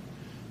thing,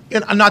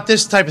 not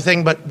this type of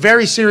thing, but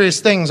very serious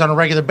things on a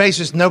regular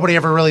basis nobody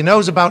ever really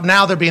knows about.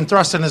 Now they're being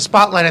thrust in the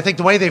spotlight. I think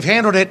the way they've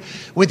handled it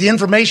with the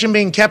information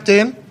being kept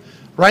in,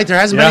 right? There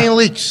hasn't been any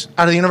leaks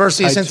out of the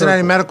University of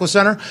Cincinnati Medical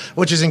Center,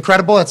 which is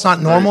incredible. That's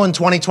not normal in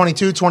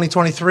 2022,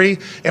 2023,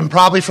 and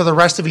probably for the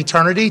rest of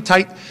eternity.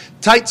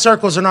 Tight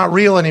circles are not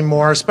real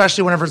anymore,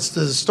 especially whenever it's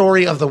the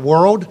story of the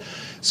world.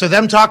 So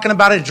them talking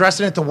about it,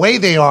 addressing it the way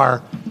they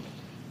are,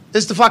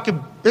 this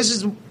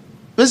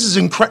is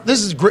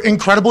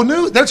incredible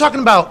news. They're talking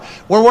about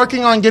we're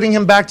working on getting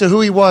him back to who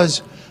he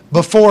was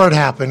before it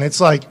happened. It's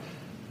like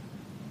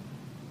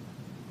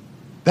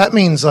that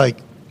means like,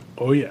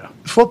 oh yeah,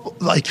 football.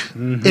 Like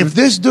if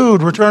this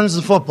dude returns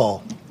to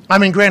football, I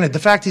mean, granted, the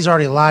fact he's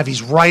already alive,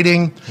 he's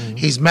writing,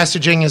 he's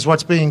messaging is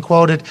what's being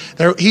quoted.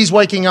 He's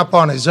waking up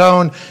on his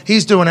own.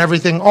 He's doing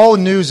everything. All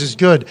news is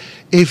good.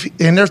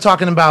 And they're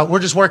talking about we're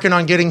just working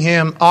on getting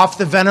him off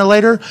the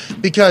ventilator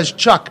because,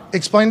 Chuck,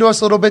 explain to us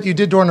a little bit, you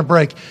did during the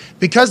break.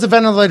 Because the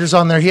ventilator's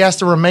on there, he has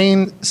to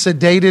remain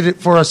sedated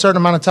for a certain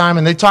amount of time,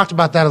 and they talked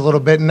about that a little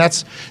bit, and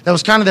that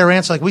was kind of their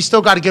answer. Like, we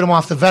still got to get him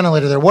off the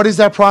ventilator there. What is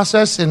that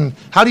process, and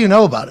how do you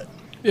know about it?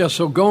 Yeah,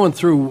 so going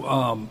through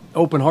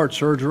open heart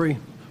surgery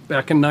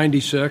back in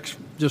 '96,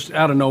 just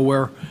out of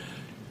nowhere,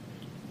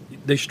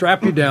 they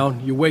strap you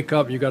down, you wake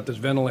up, and you got this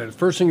ventilator. The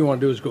first thing you want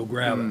to do is go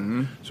grab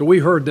it. So we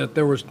heard that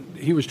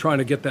he was trying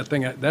to get that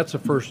thing out. That's the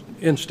first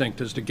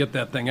instinct, is to get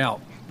that thing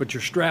out. But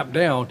you're strapped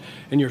down,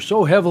 and you're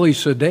so heavily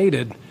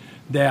sedated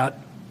that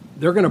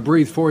they're going to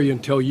breathe for you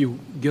until you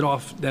get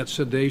off that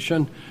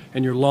sedation.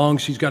 And your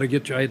lungs, he's got to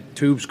get you. I had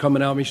tubes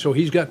coming out of me, so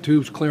he's got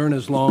tubes clearing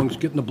his lungs,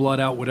 getting the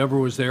blood out, whatever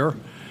was there.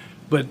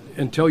 But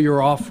until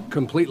you're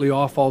completely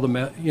off all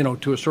the,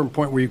 to a certain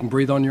point where you can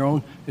breathe on your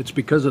own, it's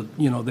because of,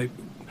 they've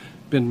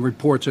been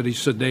reports that he's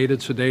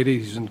sedated,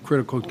 he's in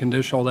critical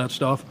condition, all that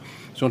stuff.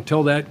 So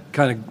until that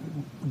kind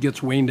of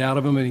gets weaned out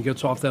of him and he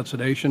gets off that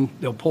sedation,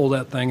 they'll pull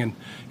that thing and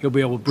he'll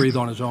be able to breathe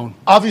on his own.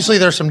 Obviously,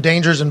 there's some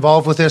dangers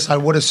involved with this. I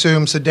would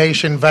assume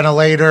sedation,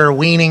 ventilator,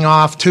 weaning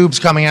off, tubes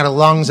coming out of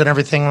lungs and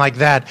everything like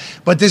that.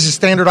 But this is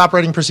standard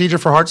operating procedure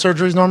for heart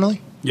surgeries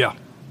normally? Yeah.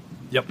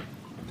 Yep.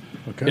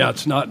 Okay. Yeah,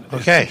 it's not.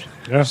 Okay.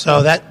 Yeah.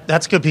 So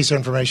that's a good piece of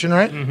information,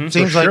 right?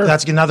 Seems like sure.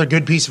 that's another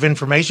good piece of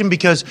information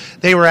because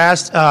they were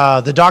asked,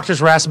 the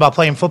doctors were asked about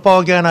playing football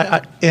again,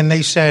 and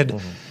they said,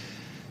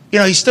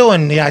 he's still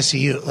in the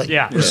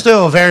ICU. We're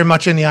still very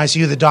much in the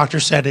ICU. The doctor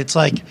said it's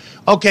like,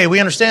 okay, we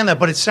understand that,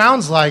 but it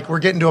sounds like we're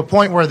getting to a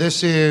point where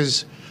this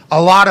is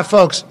a lot of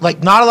folks,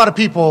 like not a lot of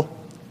people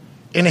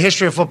in the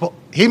history of football.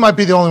 He might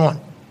be the only one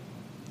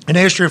in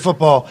the history of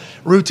football,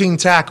 routine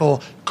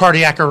tackle,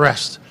 cardiac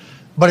arrest.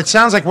 But it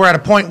sounds like we're at a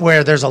point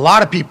where there's a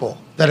lot of people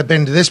that have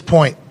been to this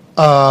point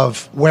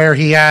of where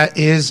he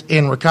is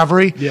in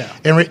recovery. Yeah.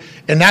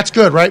 And that's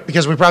good, right?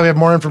 Because we probably have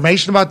more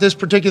information about this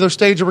particular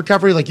stage of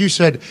recovery. Like you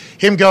said,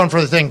 him going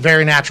for the thing,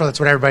 very natural. That's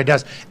what everybody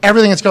does.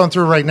 Everything that's going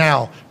through right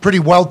now, pretty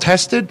well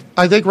tested,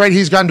 I think, right?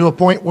 He's gotten to a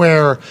point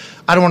where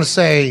I don't want to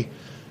say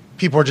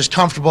people are just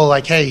comfortable,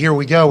 like, hey, here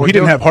we go. He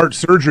didn't have heart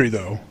surgery,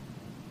 though.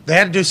 They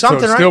had to do something,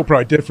 so it's right? still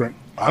probably different.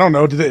 I don't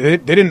know. They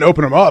didn't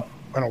open him up,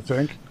 I don't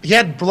think. He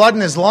had blood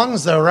in his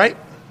lungs, though, right?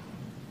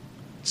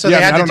 So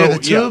they had to do the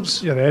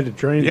tubes? Yeah, they had to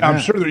drain Yeah, I'm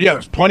sure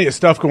there's plenty of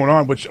stuff going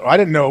on, which I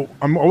didn't know.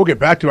 We'll get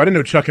back to. I didn't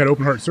know Chuck had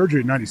open heart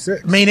surgery in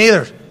 '96. Me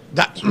neither.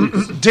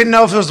 Didn't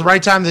know if it was the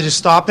right time to just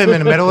stop him in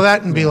the middle of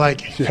that and be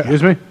like,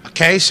 Excuse me?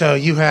 okay, so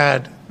you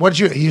had,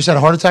 you said a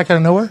heart attack out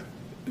of nowhere?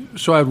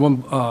 So I had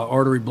one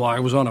artery block.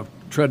 I was on a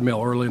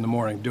treadmill early in the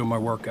morning doing my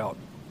workout.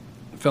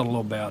 I felt a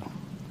little bad.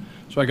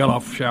 So I got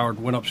off, showered,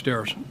 went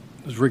upstairs.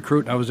 I was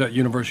recruiting. I was at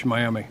University of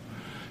Miami.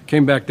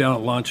 Came back down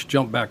at lunch,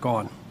 jumped back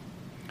on.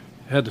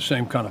 Had the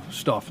same kind of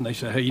stuff. And they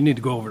said, hey, you need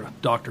to go over to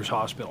doctor's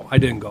hospital. I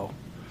didn't go.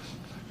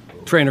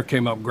 Trainer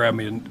came up and grabbed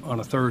me on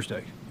a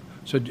Thursday.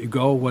 Said, you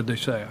go? What'd they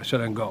say? I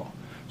said, I didn't go.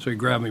 So he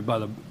grabbed me by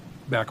the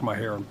back of my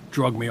hair and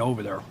drugged me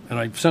over there. And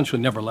I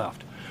essentially never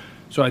left.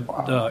 So LAD,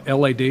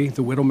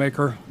 the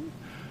Widowmaker,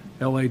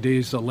 LAD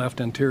is the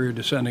left anterior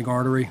descending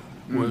artery,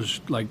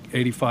 was like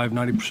 85,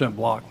 90%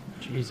 blocked.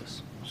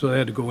 Jesus. So they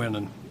had to go in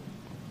and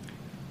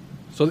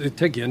so they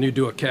take you in, you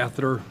do a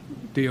catheter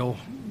deal,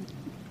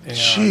 and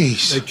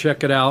Jeez. They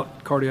check it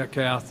out, cardiac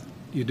cath.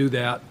 You do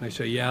that, and they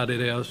say, yeah, it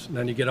is. And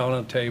then you get on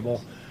a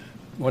table.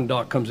 One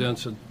doc comes in and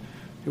said,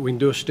 we can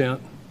do a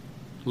stent,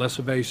 less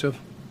invasive,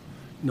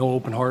 no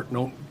open heart,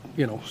 no,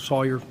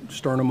 saw your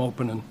sternum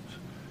open and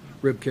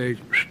rib cage.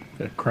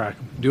 Crack.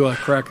 Do a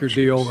cracker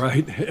deal,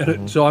 right?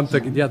 And so I'm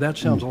thinking, yeah, that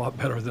sounds a lot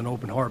better than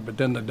open heart. But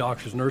then the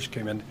doctor's nurse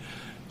came in,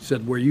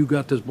 said, where you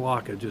got this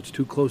blockage, it's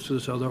too close to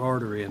this other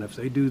artery, and if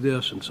they do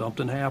this and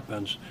something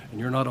happens and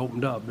you're not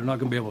opened up, they're not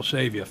going to be able to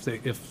save you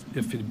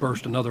if you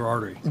burst another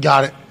artery.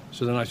 Got it.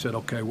 So then I said,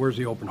 okay, where's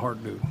the open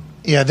heart dude?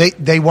 Yeah,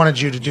 they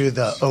wanted you to do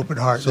the open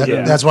heart.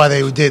 That's why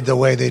they did the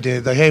way they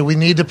did. Like, hey, we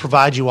need to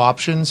provide you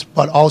options,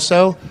 but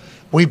also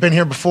we've been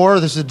here before.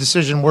 This is a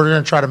decision we're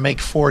going to try to make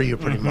for you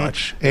pretty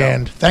much.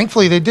 And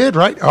thankfully they did,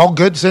 right? All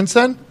good since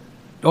then?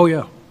 Oh,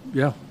 yeah.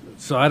 Yeah.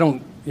 So I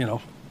don't,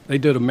 they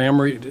did a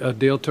mammary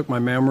deal, took my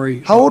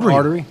mammary How old were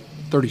artery, you?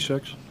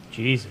 36.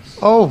 Jesus.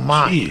 Oh,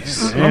 my.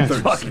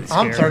 Jeez.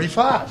 I'm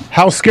 35.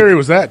 How scary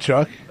was that,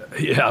 Chuck?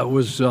 Yeah, it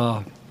was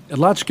a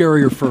lot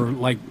scarier for,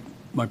 like,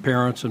 my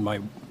parents and my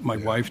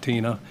wife,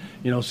 Tina,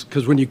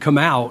 because when you come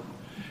out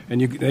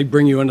and they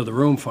bring you into the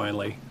room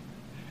finally,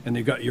 and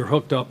you're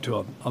hooked up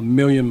to a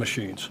million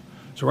machines.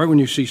 So right when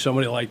you see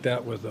somebody like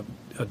that with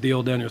a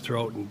deal down your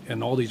throat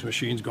and all these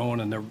machines going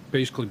and they're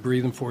basically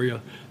breathing for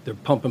you, they're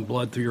pumping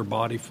blood through your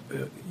body,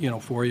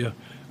 for you,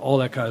 all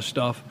that kind of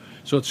stuff.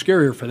 So it's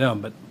scarier for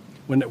them. But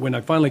when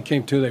I finally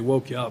came to, they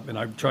woke you up, and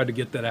I tried to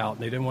get that out,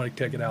 and they didn't want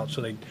to take it out.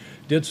 So they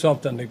did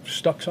something. They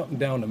stuck something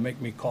down to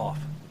make me cough,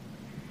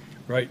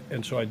 right?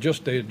 And so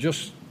they had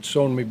just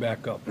sewn me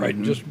back up, right?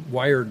 Mm-hmm. Just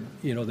wired,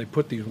 they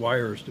put these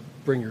wires to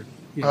bring your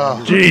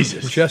your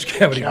chest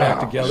cavity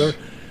back together.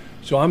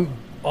 So I'm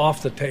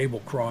off the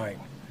table crying.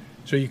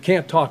 So you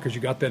can't talk because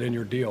you got that in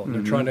your deal.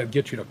 They're trying to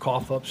get you to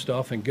cough up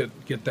stuff and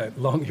get that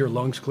your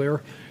lungs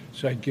clear.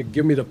 So I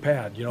give me the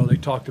pad. They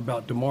talked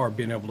about Damar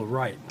being able to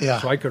write. Yeah.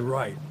 So I could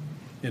write,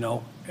 and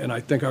I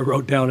think I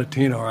wrote down to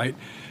Tina, all right,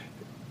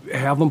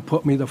 have them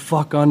put me the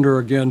fuck under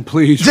again,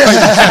 please.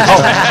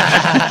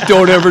 Right?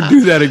 Don't ever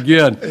do that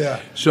again. Yeah.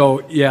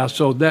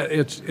 So that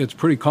it's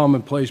pretty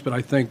commonplace, but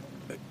I think,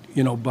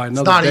 by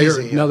another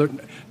day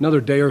another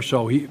day or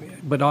so,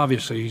 but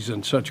obviously he's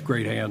in such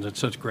great hands and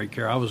such great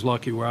care. I was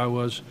lucky where I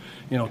was,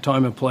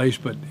 time and place,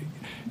 but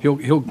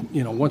he'll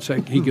once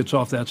he gets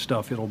off that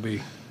stuff, it'll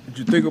be. Did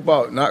you think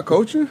about not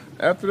coaching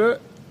after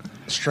that?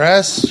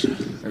 Stress,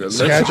 less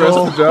stress at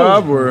the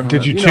job, or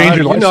did you change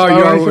your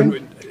lifestyle?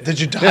 Did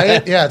you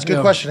diet? Yeah, it's a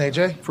good question,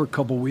 AJ. For a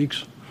couple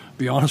weeks,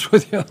 be honest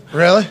with you.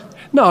 Really?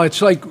 No,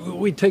 it's like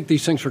we take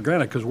these things for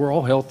granted because we're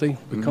all healthy.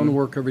 We come to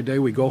work every day.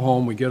 We go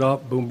home. We get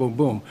up. Boom, boom,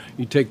 boom.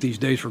 You take these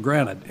days for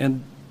granted,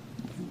 and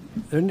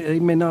they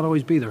may not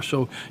always be there.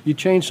 So you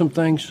change some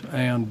things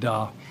and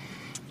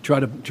try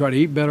to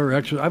eat better.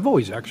 Exercise. I've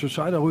always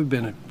exercised. I've always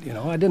been,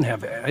 I didn't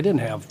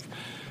have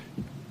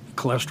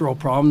cholesterol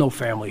problem, no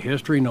family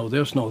history, no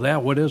this, no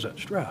that. What is it?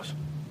 Stress.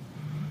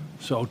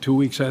 So 2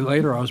 weeks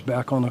later, I was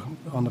back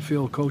on the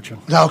field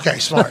coaching. Okay,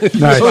 smart.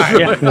 Nice. All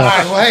right,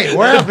 well, hey,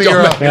 we're happy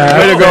you're up. Yeah,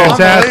 way to go.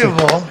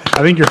 Unbelievable.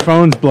 I think your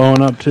phone's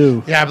blowing up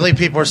too. Yeah, I believe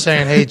people are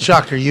saying, "Hey,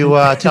 Chuck, are you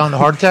telling the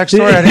heart attack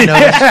story?" I didn't know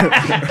this.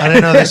 I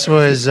didn't know this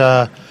was.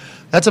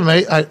 That's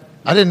amazing. I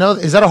didn't know.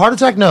 Is that a heart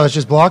attack? No, it's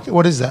just blocked.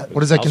 What is that?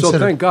 What is that considered? So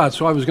thank God.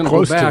 So I was going to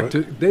go back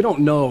to. They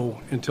don't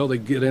know until they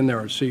get in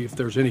there and see if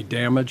there's any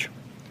damage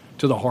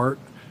to the heart.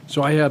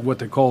 So I had what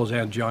they call as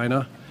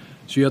angina.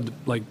 So you had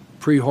like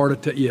pre-heart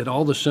attack. You had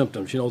all the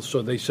symptoms.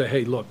 So they say,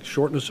 hey, look,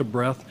 shortness of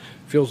breath,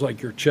 feels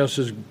like your chest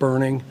is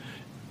burning,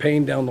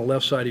 pain down the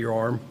left side of your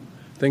arm,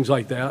 things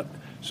like that.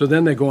 So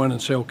then they go in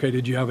and say, okay,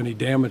 did you have any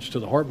damage to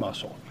the heart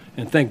muscle?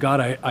 And thank God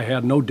I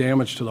had no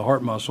damage to the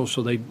heart muscle.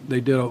 So they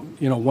did a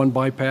one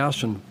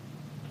bypass, and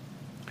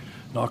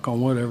knock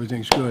on wood,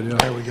 everything's good. Yeah.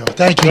 There we go.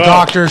 Thank you,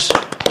 doctors.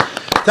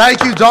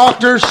 Thank you,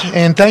 doctors,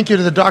 and thank you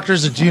to the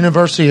doctors at the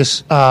University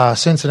of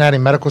Cincinnati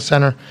Medical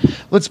Center.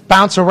 Let's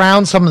bounce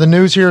around some of the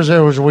news here as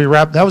we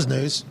wrap. That was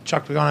news.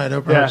 Chuck Pagano had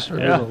open house.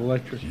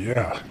 Electric.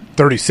 Yeah,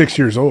 36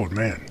 years old,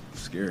 man.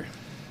 Scary.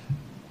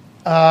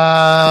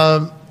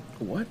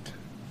 What?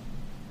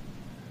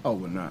 Oh,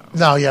 we're not.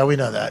 No, yeah, we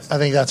know that. I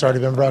think that's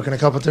already been broken a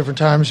couple of different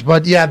times.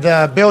 But, yeah,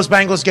 the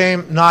Bills-Bengals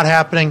game not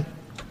happening.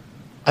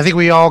 I think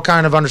we all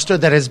kind of understood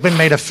that it's been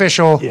made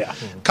official. Yeah.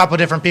 A couple of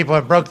different people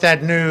have broke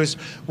that news.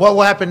 What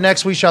will happen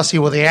next, we shall see.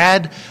 Will they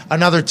add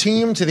another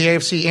team to the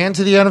AFC and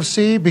to the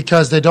NFC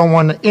because they don't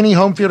want any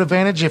home field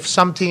advantage if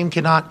some team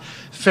cannot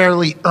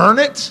fairly earn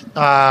it?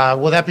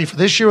 Will that be for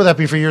this year? Will that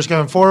be for years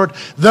going forward?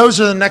 Those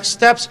are the next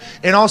steps,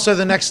 and also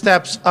the next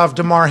steps of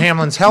Damar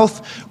Hamlin's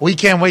health. We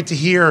can't wait to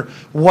hear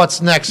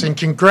what's next, and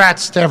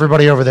congrats to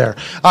everybody over there.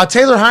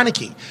 Taylor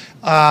Heineke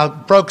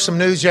broke some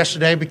news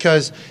yesterday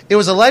because it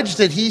was alleged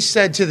that he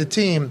said to the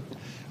team,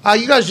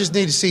 you guys just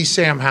need to see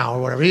Sam Howell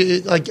or whatever.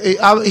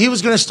 He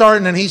was going to start,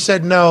 and then he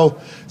said, no,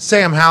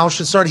 Sam Howell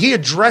should start. He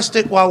addressed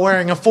it while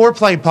wearing a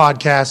Foreplay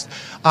podcast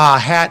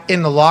hat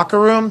in the locker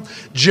room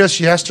just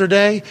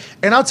yesterday.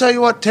 And I'll tell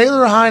you what,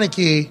 Taylor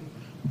Heineke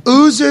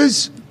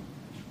oozes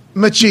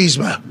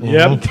machismo.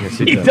 Yep. Yes,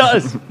 He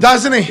does.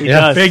 Doesn't he?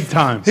 Yeah, big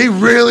time. He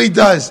really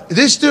does.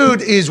 This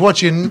dude is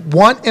what you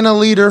want in a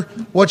leader,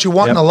 what you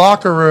want in a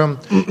locker room.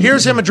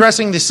 Here's him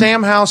addressing the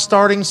Sam Howell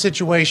starting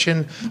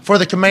situation for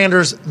the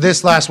Commanders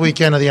this last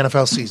weekend of the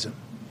NFL season.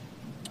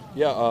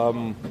 Yeah,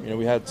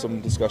 we had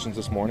some discussions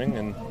this morning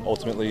and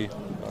ultimately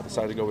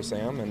decided to go with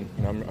Sam, and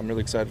I'm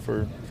really excited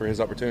for his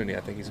opportunity.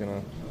 I think he's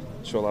going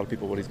to show a lot of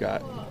people what he's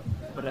got.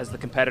 But as the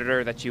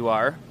competitor that you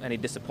are, any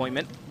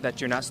disappointment that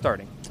you're not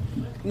starting?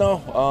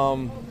 No,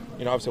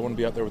 obviously I want to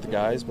be out there with the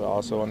guys, but I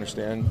also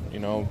understand,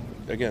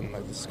 again,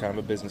 this is kind of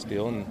a business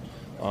deal, and,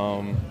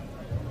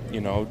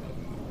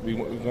 we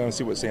want to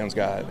see what Sam's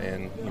got,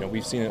 and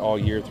we've seen it all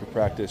year through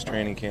practice,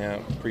 training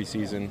camp,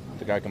 preseason.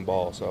 The guy can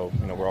ball, so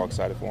we're all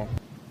excited for him.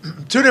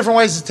 Two different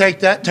ways to take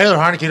that. Taylor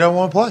Heinicke don't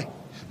want to play.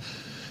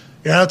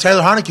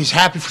 Taylor Heinicke's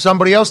happy for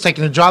somebody else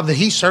taking a job that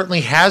he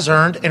certainly has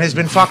earned and has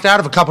been fucked out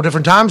of a couple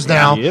different times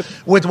now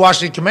with the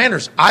Washington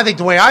Commanders. I think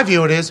the way I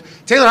view it is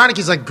Taylor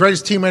Heinicke's like the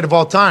greatest teammate of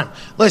all time.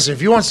 Listen,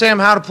 if you want Sam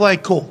Howell to play,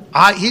 cool.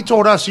 He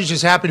told us he's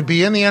just happy to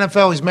be in the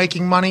NFL. He's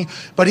making money,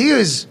 but he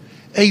is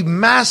a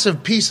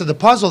massive piece of the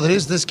puzzle that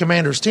is this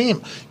Commanders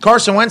team.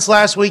 Carson Wentz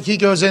last week, he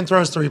goes in,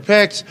 throws 3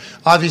 picks.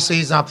 Obviously,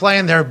 he's not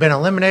playing. They've been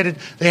eliminated.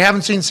 They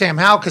haven't seen Sam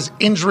Howell because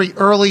injury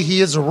early.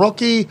 He is a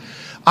rookie.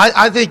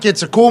 I think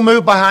it's a cool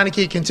move by Heinicke.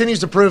 He continues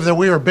to prove that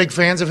we are big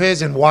fans of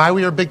his and why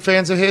we are big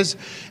fans of his.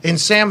 And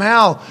Sam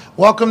Howell,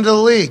 welcome to the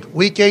league.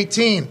 Week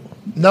 18.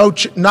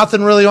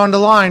 Nothing really on the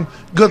line.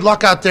 Good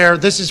luck out there.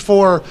 This is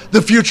for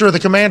the future of the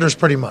Commanders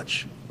pretty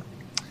much.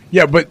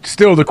 Yeah, but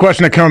still the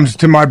question that comes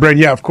to my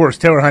brain, of course,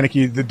 Taylor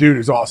Heinicke, the dude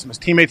is awesome. His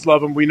teammates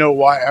love him. We know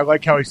why. I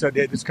like how he said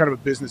it's kind of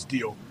a business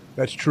deal.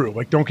 That's true.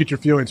 Like, don't get your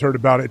feelings hurt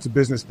about it. It's a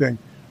business thing.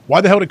 Why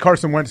the hell did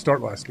Carson Wentz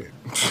start last game?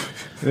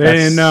 They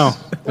didn't know.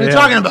 What are you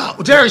talking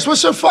about? Darius,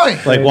 what's so funny?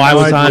 Like, why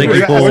was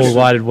Heinicke pulled?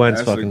 Why did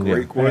Wentz fucking do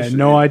it? I had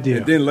no idea.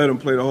 It didn't let him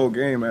play the whole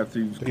game after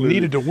he was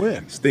needed to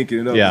win. Stinking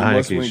it up. Yeah, it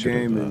was a Heinicke must-win should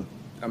game.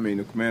 And,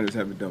 the Commanders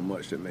haven't done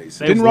much that made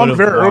sense. Didn't Ron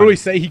Rivera early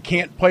say he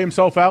can't play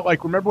himself out?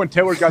 Like, remember when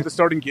Taylor got the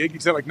starting gig? He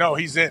said, no,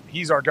 he's in.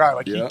 He's our guy.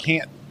 Like, he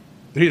can't.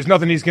 There's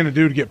nothing he's going to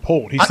do to get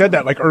pulled. He said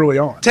that, early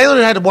on.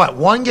 Taylor had,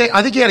 one game?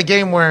 I think he had a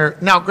game where,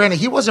 now, granted,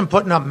 he wasn't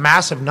putting up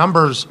massive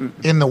numbers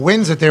in the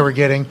wins that they were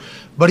getting,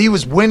 but he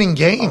was winning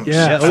games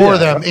for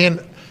them.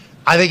 And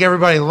I think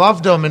everybody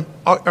loved him. And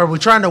are we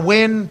trying to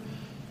win,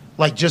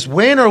 just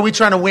win, or are we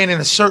trying to win in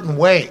a certain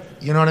way?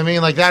 You know what I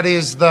mean? That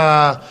is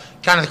the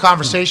kind of the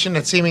conversation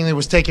that seemingly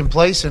was taking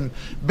place. And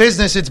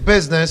business, it's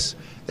business.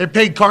 They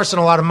paid Carson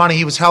a lot of money.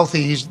 He was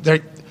healthy.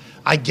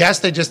 I guess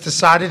they just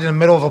decided in the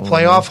middle of a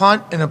playoff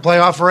hunt, in a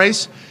playoff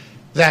race,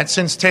 that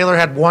since Taylor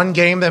had one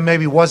game that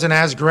maybe wasn't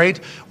as great,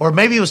 or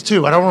maybe it was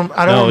 2. I don't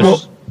know.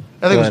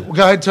 I think it was.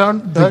 Go ahead,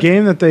 Tone. The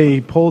game that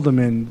they pulled him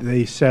in,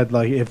 they said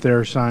if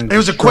they're signed, it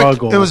was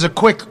a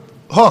quick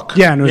hook.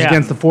 Yeah, and it was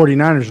against the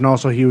 49ers, and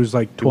also he was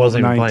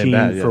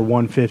 12-19 for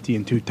 150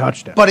 and 2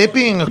 touchdowns. But it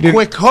being a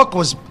quick hook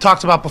was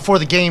talked about before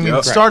the game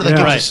even started. That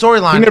gives a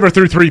storyline. He never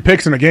threw 3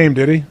 picks in a game,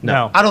 did he?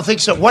 No. I don't think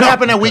so. What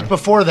happened that week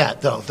before that,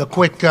 though? The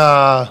quick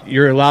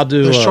you're allowed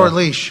to the short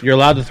leash. You're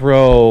allowed to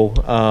throw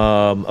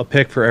a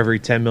pick for every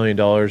 $10 million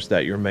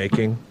that you're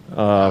making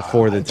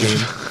for the team.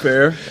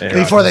 Fair.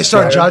 Before they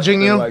start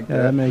judging you?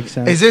 That makes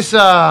sense. Is this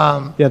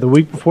the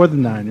week before the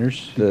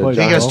Niners. He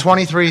goes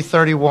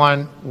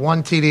 23-31,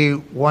 1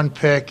 TD, 1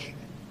 pick.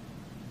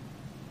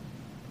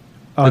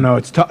 Oh, no,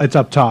 it's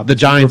up top. The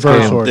Giants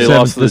game. They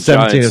lost to the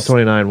 17 Giants of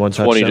 29, 1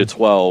 touchdown.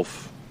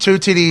 20-12. 2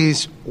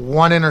 TDs,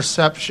 1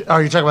 interception. Oh,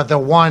 you're talking about the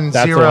 1,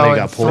 That's 0, when he and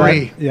got pulled.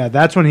 3. Yeah,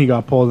 that's when he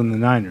got pulled in the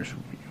Niners.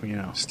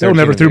 Still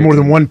never threw more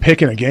than 1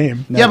 pick in a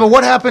game. Yeah, but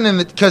what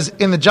happened because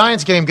in the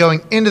Giants game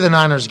going into the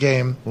Niners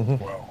game,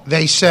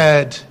 they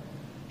said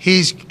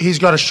he's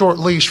got a short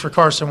leash for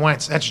Carson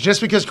Wentz. That's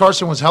just because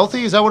Carson was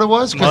healthy? Is that what it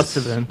was? Must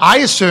have been. I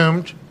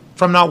assumed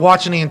from not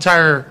watching the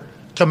entire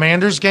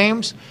Commanders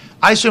games,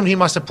 I assumed he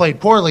must have played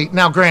poorly.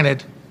 Now,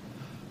 granted,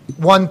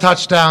 1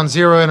 touchdown,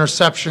 0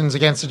 interceptions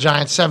against the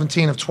Giants,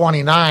 17 of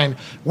 29.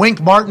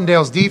 Wink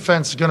Martindale's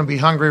defense is going to be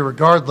hungry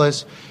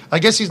regardless. I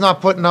guess he's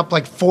not putting up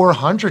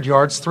 400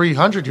 yards,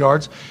 300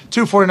 yards,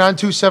 249,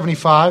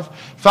 275.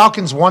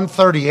 Falcons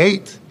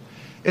 138.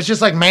 It's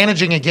just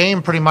managing a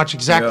game pretty much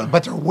exactly,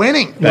 but they're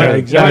winning. Yeah,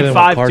 exactly.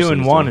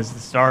 5-2-1 is the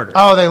starter.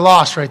 Oh, they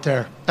lost right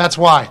there. That's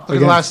why. Look at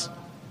the last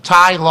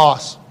tie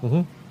loss.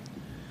 Wasn't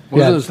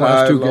his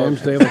last 2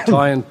 games? They have a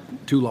tie and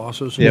 2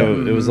 losses. Yeah,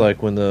 it was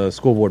when the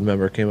school board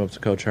member came up to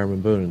Coach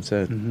Herman Boone and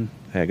said,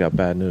 hey, I got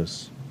bad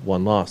news.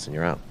 1 loss and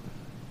you're out.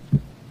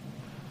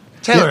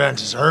 Taylor doesn't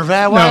deserve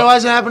that. Why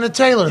is it happening to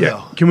Taylor,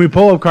 though? Can we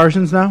pull up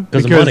Carson's now?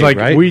 Because money,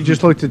 right? We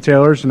just looked at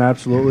Taylor's and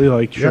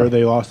absolutely, sure,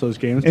 they lost those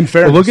games. In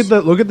fairness.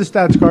 But look at the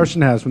stats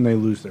Carson has when they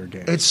lose their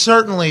game. It's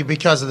certainly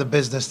because of the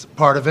business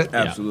part of it.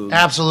 Absolutely.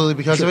 Absolutely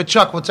because of it.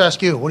 Chuck, let's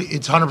ask you.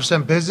 It's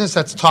 100% business?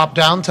 That's top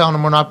down, telling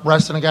them we're not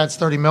resting a guy that's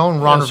 $30 million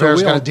and Ron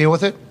Rivera's got to deal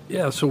with it?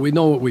 Yeah, so we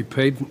know what we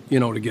paid,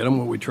 to get him,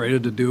 what we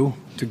traded to do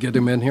to get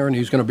him in here, and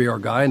he's going to be our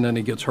guy, and then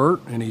he gets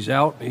hurt, and he's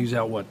out. He's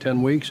out,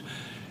 10 weeks?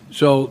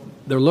 So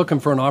they're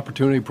looking for an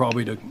opportunity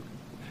probably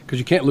because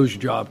you can't lose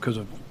your job because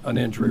of an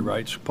injury,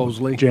 right,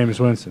 supposedly. Jameis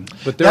Winston.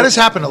 But that has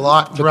happened a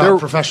lot throughout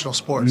professional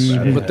sports.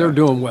 But they're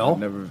doing well.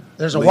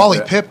 There's a Wally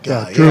Pipp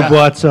guy. Drew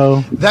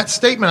Bledsoe. That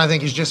statement, I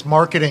think, is just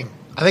marketing.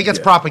 I think it's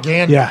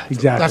propaganda. Yeah,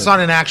 exactly. That's not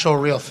an actual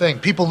real thing.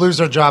 People lose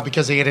their job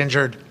because they get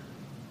injured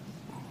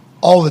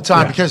all the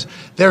time because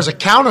there's a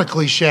counter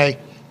cliche,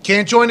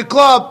 can't join the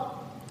club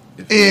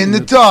in the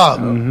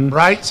tub,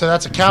 right? So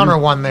that's a counter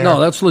one there.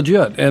 No, that's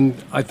legit. And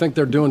I think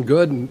they're doing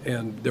good,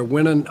 and they're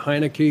winning.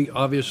 Heinicke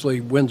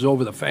obviously wins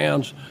over the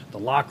fans, the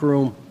locker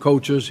room,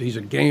 coaches. He's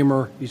a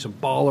gamer. He's a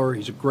baller.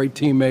 He's a great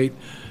teammate.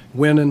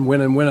 winning,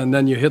 and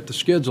then you hit the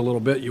skids a little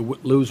bit. You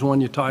lose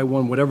one, you tie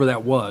one, whatever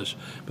that was.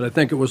 But I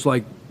think it was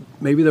like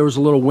maybe there was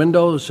a little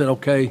window that said,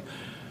 okay,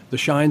 the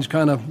shines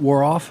kind of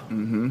wore off.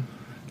 Mm-hmm.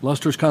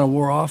 Luster's kind of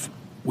wore off.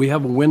 We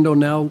have a window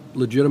now,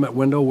 legitimate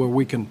window, where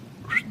we can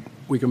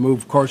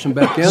move Carson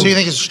back in. So you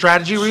think it's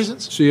strategy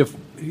reasons? See if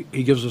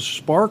he gives us a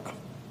spark,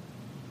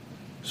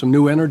 some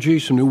new energy,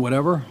 some new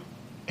whatever.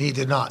 He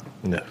did not.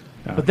 No.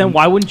 But then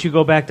why wouldn't you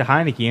go back to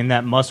Heineke in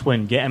that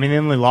must-win game? I mean, they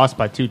only lost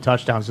by 2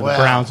 touchdowns to the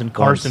Browns, and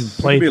Carson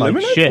played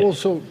like shit. Well,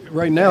 so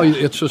right now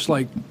it's just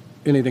like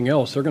anything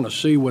else. They're going to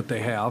see what they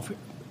have.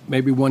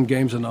 Maybe one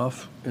game's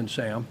enough in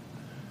Sam.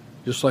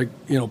 Just like,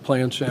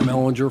 playing Sam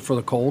Ehlinger for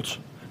the Colts.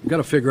 You got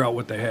to figure out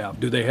what they have.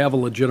 Do they have a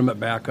legitimate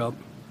backup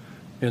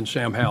in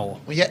Sam Howell?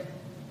 Well, yeah.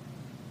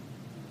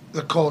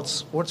 The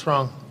Colts. What's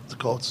wrong with the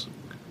Colts,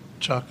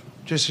 Chuck?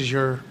 Just as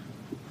your...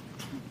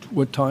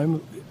 What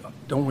time?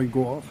 Don't we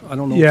go off? I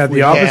don't know. Yeah,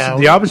 the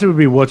opposite would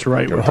be what's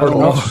right with Hard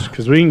Knocks,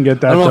 because we can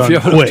get that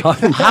done quick.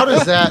 How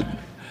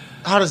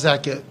does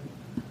that get?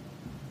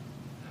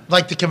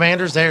 Like the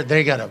Commanders,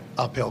 they got an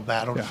uphill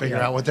battle to figure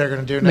out what they're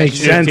going to do next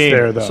Makes sense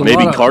there, though.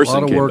 Maybe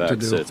Carson came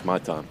back, so it's my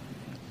time.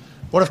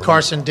 What if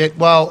Carson did?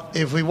 Well,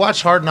 if we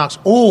watch Hard Knocks,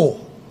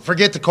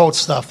 forget the Colts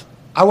stuff.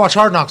 I watched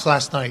Hard Knocks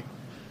last night.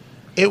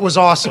 It was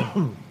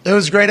awesome. It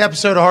was a great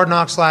episode of Hard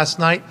Knocks last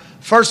night.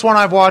 First one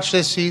I've watched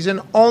this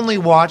season, only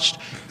watched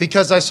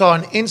because I saw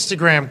an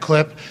Instagram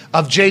clip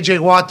of J.J.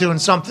 Watt doing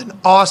something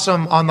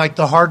awesome on like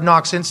the Hard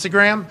Knocks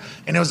Instagram,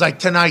 and it was like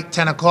tonight,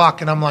 10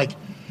 o'clock, and I'm like,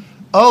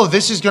 oh,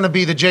 this is going to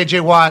be the J.J.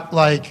 Watt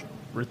like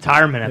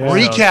retirement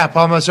recap,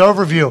 almost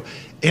overview,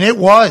 and it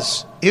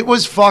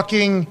was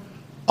fucking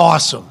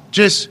awesome.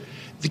 Just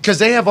because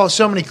they have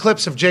so many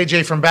clips of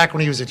JJ from back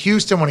when he was at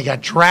Houston, when he got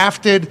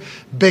drafted,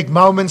 big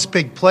moments,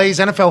 big plays.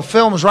 NFL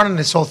Film was running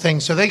this whole thing,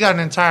 so they got an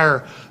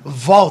entire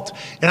vault.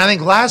 And I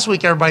think last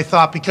week everybody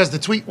thought, because the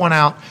tweet went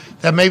out,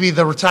 that maybe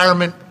the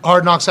retirement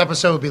Hard Knocks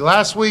episode would be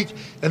last week,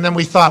 and then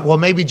we thought, well,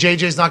 maybe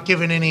JJ's not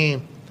giving any,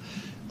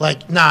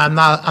 I'm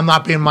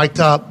not being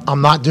mic'd up.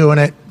 I'm not doing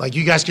it. Like,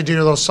 you guys could do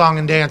your little song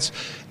and dance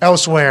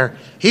elsewhere.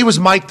 He was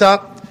mic'd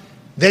up.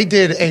 They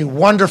did a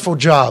wonderful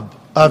job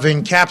of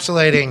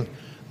encapsulating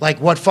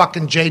what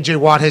fucking J.J.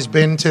 Watt has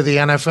been to the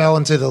NFL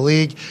and to the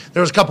league. There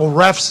was a couple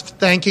refs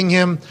thanking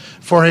him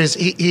for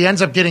he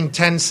ends up getting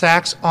 10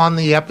 sacks on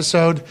the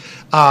episode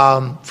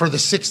for the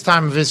 6th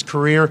time of his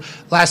career.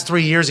 Last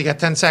 3 years, he got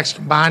 10 sacks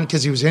combined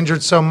because he was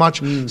injured so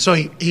much. So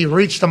he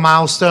reached a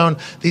milestone.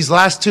 These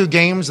last 2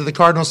 games of the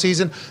Cardinal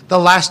season, the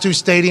last 2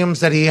 stadiums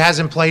that he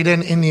hasn't played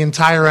in the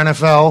entire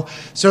NFL.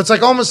 So it's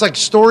almost like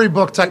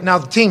storybook type. Now,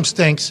 the team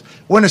stinks.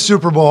 Win a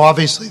Super Bowl,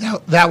 obviously.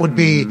 That would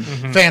be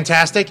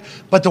fantastic.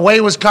 But the way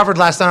it was covered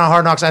last night on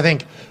Hard Knocks, I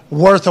think,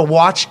 worth a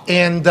watch.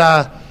 And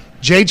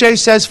JJ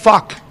says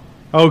fuck.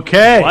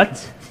 Okay.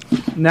 What?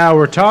 Now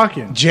we're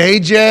talking.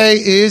 JJ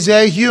is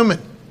a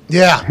human.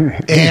 Yeah.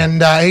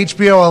 And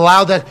HBO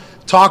allowed that,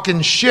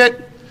 talking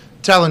shit,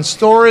 telling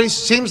stories.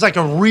 Seems like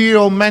a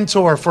real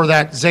mentor for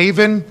that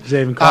Zaven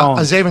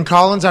Collins. Zaven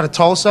Collins out of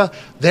Tulsa.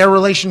 Their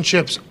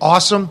relationship's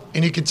awesome.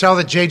 And you can tell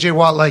that JJ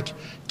Watt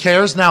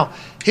cares. Now,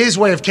 his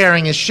way of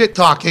caring is shit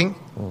talking.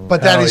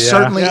 But that is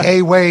certainly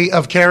a way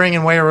of caring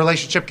and way a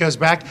relationship goes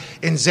back.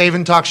 And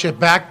Zaven talks shit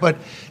back. But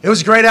it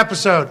was a great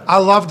episode. I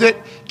loved it.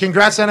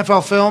 Congrats to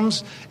NFL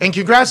Films. And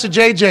congrats to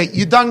JJ.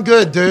 You done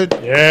good, dude.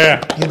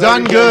 Yeah. You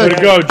done good. Way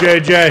to go,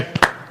 JJ.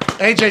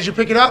 AJ, did you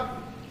pick it up?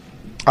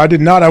 I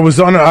did not.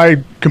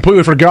 I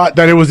completely forgot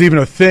that it was even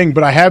a thing.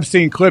 But I have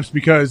seen clips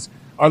because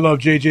I love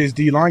JJ's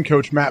D-line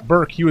coach, Matt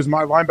Burke. He was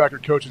my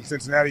linebacker coach in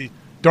Cincinnati.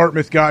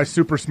 Dartmouth guy,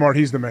 super smart.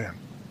 He's the man.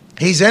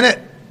 He's in it.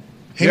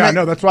 I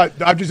know. That's why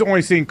I've just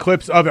only seen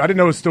clips of it. I didn't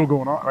know it was still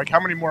going on. How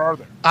many more are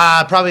there?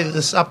 Probably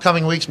this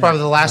upcoming week's probably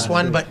the last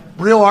one. But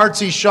real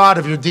artsy shot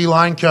of your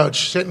D-line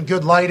coach. Sitting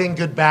good lighting,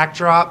 good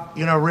backdrop.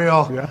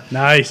 Real. Yeah.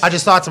 Nice. I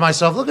just thought to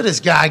myself, look at this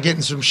guy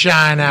getting some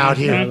shine out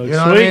here. Yeah, you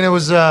know what I mean? It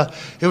was a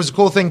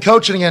cool thing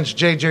coaching against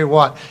J.J.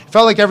 Watt. It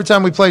felt like every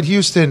time we played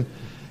Houston,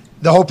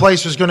 the whole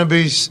place was going to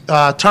be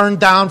turned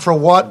down for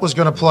Watt was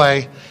going to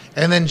play.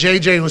 And then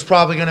JJ was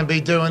probably going to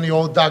be doing the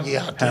old Dougie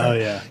out there. Hell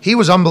yeah. He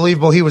was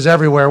unbelievable. He was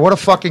everywhere. What a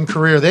fucking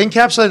career. They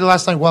encapsulated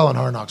last night well in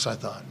Hard Knocks, I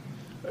thought.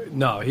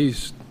 No,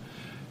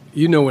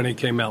 when he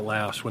came out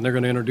last, when they're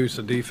going to introduce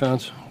the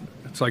defense,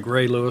 it's like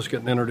Ray Lewis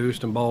getting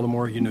introduced in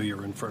Baltimore. You knew you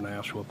were in for an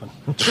ass whooping.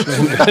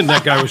 and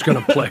that guy was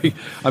going to play.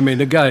 I mean,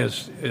 the guy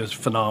is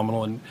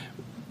phenomenal. And,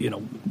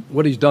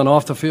 what he's done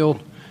off the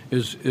field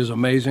is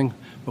amazing.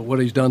 But what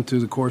he's done through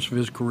the course of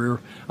his career,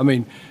 I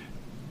mean,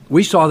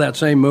 we saw that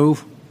same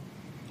move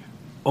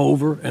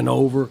over and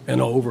over and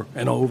over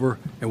and over.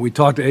 And we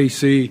talked to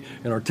AC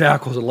and our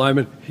tackles and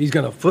linemen. He's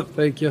going to foot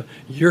fake you.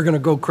 You're going to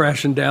go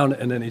crashing down,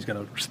 and then he's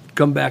going to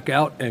come back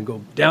out and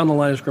go down the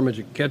line of scrimmage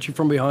and catch you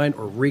from behind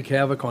or wreak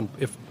havoc on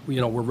if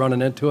we're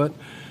running into it.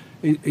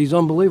 He's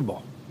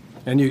unbelievable.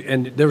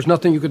 And there's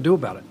nothing you could do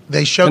about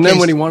it. And then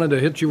when he wanted to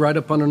hit you right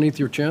up underneath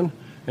your chin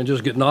and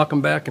just knock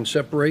him back and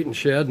separate and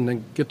shed and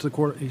then get to the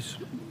quarter, he's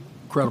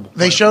incredible.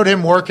 They showed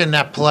him working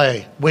that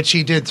play, which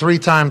he did 3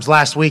 times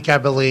last week, I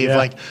believe. Yeah.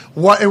 Like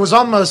what it was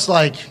almost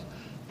like,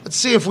 let's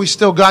see if we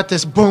still got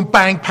this boom,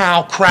 bang,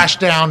 pow, crash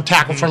down,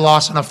 tackle for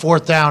loss on a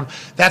 4th down.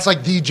 That's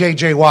like the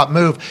J.J. Watt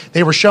move.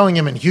 They were showing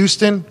him in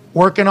Houston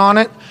working on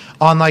it,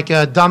 on like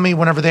a dummy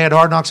whenever they had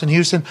Hard Knocks in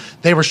Houston.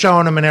 They were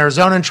showing him in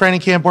Arizona in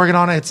training camp working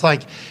on it. It's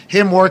like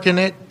him working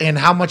it and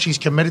how much he's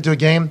committed to a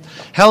game.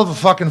 Hell of a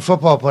fucking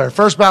football player.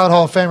 First ballot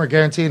Hall of Famer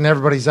guaranteed in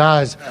everybody's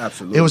eyes.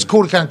 Absolutely. It was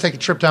cool to kind of take a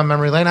trip down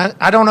memory lane.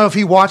 I don't know if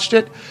he watched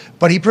it,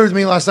 but he proved to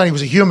me last night he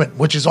was a human,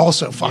 which is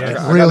also fucking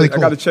really cool.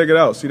 I got to check it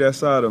out. See that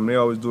side of them. They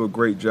always do a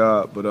great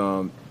job. But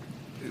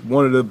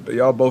one of the,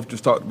 y'all both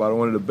just talked about it,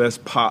 one of the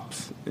best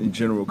pops in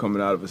general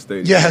coming out of a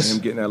stadium. Yes. Him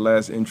getting that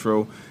last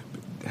intro,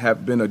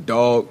 have been a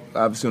dog,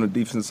 obviously on the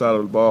defensive side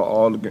of the ball,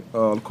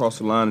 all across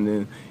the line, and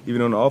then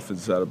even on the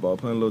offensive side of the ball,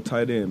 playing a little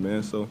tight end,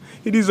 man. So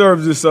he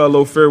deserves this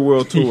little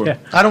farewell tour. Yeah.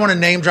 I don't want to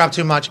name drop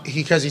too much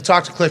because he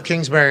talked to Cliff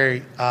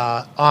Kingsbury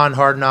on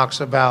Hard Knocks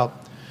about.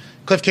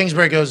 Cliff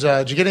Kingsbury goes,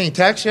 "Did you get any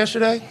texts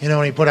yesterday?" You know,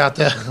 when he put out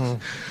the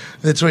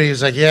tweet, he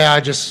was like, "Yeah,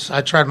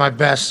 I tried my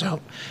best." So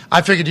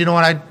I figured, you know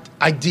what,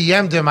 I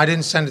DM'd him. I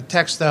didn't send a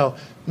text though.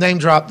 Name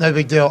drop, no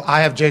big deal.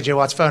 I have J.J.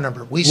 Watt's phone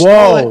number. We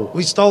stole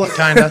it,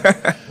 kind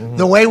of.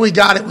 The way we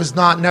got it was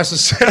not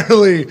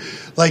necessarily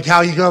like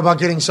how you go about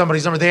getting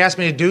somebody's number. They asked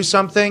me to do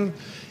something,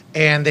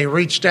 and they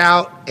reached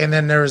out, and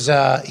then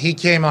he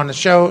came on the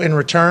show in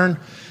return,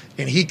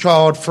 and he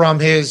called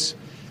from his,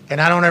 and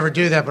I don't ever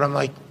do that, but I'm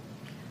like,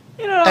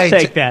 I'll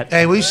take that.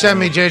 Hey, will you send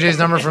me JJ's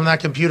number from that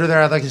computer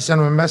there? I'd like to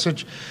send him a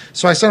message.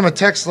 So I sent him a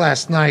text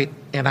last night,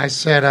 and I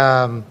said,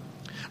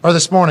 or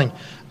this morning,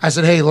 I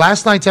said, hey,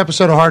 last night's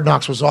episode of Hard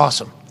Knocks was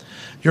awesome.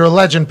 You're a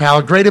legend, pal,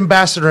 a great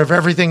ambassador of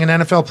everything an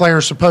NFL player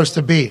is supposed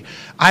to be.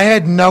 I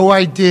had no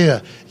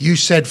idea you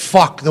said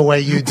fuck the way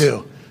you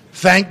do.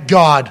 Thank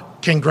God.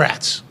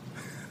 Congrats.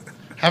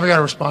 Haven't got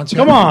a response yet.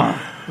 Come on.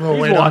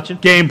 He's watching.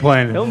 Game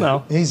planning. He'll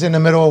know. He's in the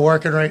middle of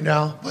working right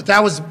now. But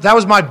that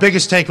was my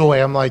biggest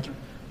takeaway. I'm like,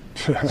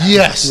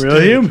 yes,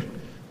 really? Dude.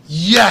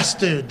 Yes,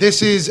 dude.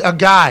 This is a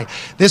guy.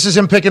 This is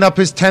him picking up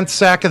his 10th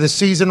sack of the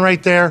season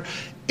right there.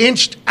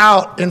 Inched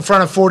out in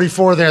front of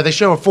 44 there. They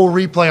show a full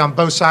replay on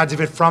both sides of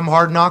it from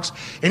Hard Knocks.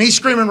 And he's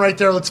screaming right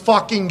there, let's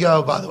fucking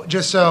go, by the way.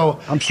 Just so.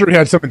 I'm sure he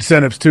had some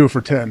incentives, too,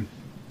 for 10.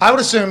 I would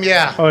assume,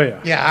 yeah. Oh,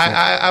 yeah.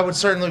 Yeah, I would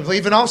certainly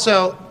believe. And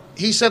also,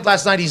 he said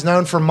last night he's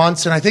known for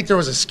months, and I think there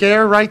was a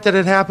scare, right, that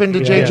had happened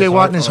to J.J.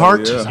 Watt in his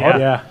heart.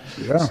 Yeah.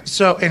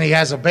 So, and he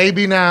has a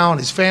baby now, and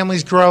his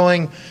family's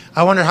growing.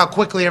 I wonder how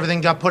quickly everything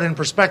got put in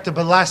perspective.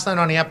 But last night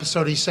on the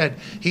episode, he said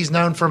he's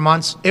known for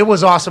months. It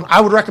was awesome.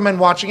 I would recommend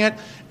watching it.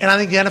 And I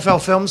think the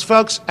NFL Films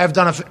folks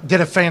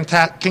did a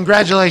fantastic.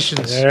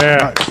 Congratulations.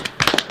 Yeah. Nice.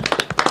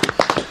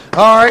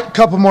 All right, a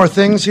couple more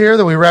things here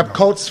that we wrap.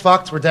 Colts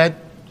fucked. We're dead.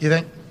 You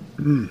think?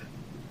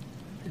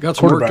 Got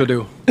some work to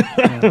do.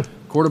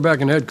 Quarterback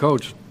and head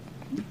coach.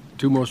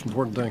 2 most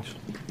important things.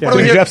 Yeah,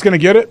 think Jeff's going to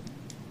get it?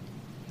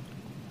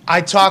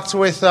 I talked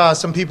with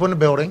some people in the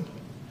building.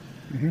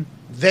 Mm-hmm.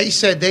 They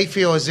said they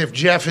feel as if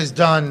Jeff has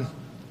done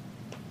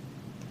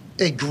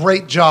a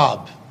great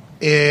job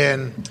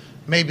in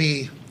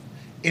maybe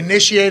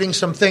initiating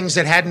some things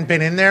that hadn't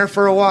been in there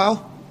for a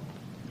while.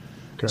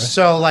 Okay.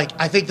 So, like,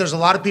 I think there's a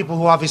lot of people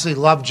who obviously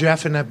love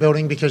Jeff in that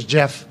building because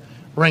Jeff,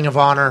 Ring of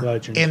Honor,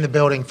 Legend. In the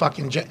building.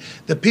 Fucking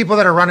the people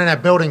that are running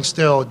that building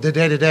still, the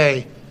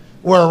day-to-day,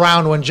 were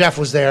around when Jeff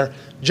was there.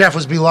 Jeff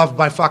was beloved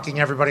by fucking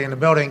everybody in the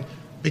building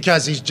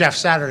because he's Jeff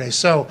Saturday.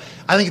 So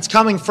I think it's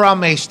coming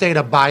from a state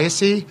of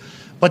biasy,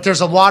 but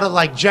there's a lot of,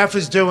 like, Jeff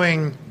is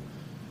doing,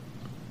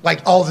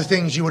 like, all the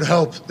things you would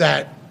hope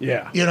that,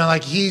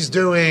 like, he's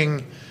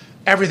doing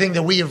everything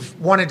that we have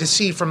wanted to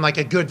see from, like,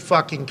 a good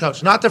fucking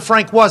coach. Not that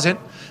Frank wasn't,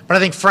 but I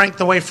think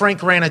the way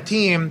Frank ran a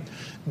team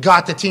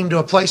got the team to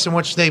a place in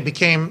which they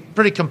became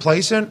pretty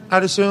complacent,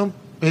 I'd assume,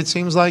 it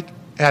seems like.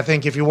 I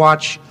think if you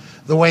watch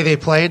the way they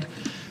played.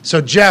 So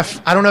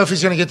Jeff, I don't know if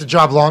he's going to get the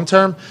job long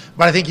term,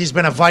 but I think he's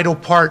been a vital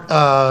part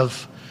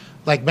of,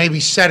 like, maybe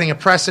setting a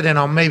precedent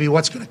on maybe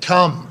what's going to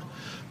come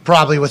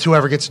probably with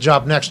whoever gets the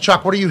job next.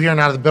 Chuck, what are you hearing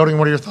out of the building?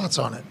 What are your thoughts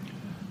on it?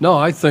 No,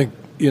 I think,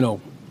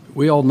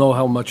 we all know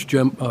how much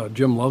Jim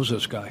loves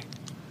this guy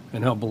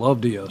and how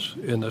beloved he is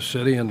in the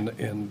city and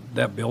in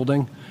that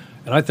building.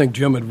 And I think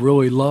Jim would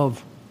really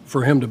love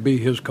for him to be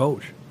his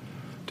coach,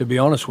 to be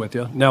honest with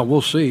you. Now,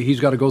 we'll see. He's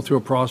got to go through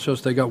a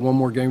process. They got one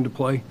more game to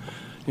play,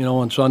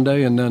 on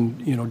Sunday. And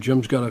then,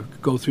 Jim's got to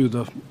go through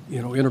the,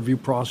 interview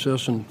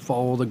process and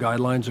follow the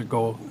guidelines that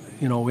go,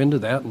 into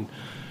that and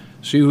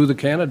see who the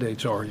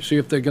candidates are. You see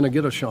if they're going to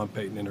get a Sean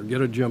Payton in or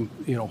get a Jim,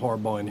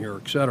 Harbaugh in here,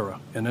 et cetera.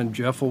 And then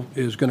Jeff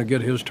is going to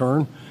get his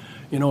turn,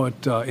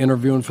 at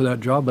interviewing for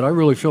that job. But I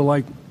really feel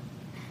like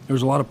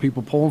there's a lot of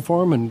people pulling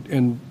for him,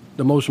 and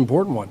the most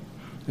important one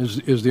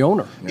is the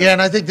owner. Yeah,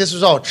 and I think this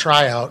was all a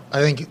tryout.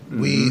 I think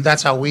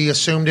that's how we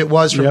assumed it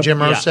was from Jim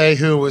Irsay,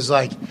 who was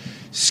like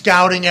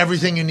scouting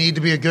everything you need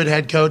to be a good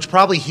head coach,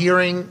 probably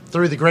hearing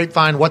through the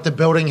grapevine what the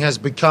building has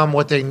become,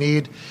 what they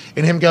need,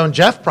 and him going,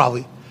 Jeff,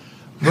 probably,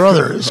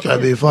 brother, it's got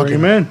to be a fucking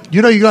man.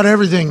 You got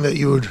everything that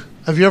you would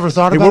Have you ever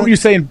thought Hey, about what it? were you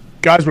saying?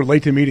 Guys were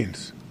late to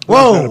meetings. What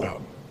Whoa. was that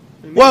about?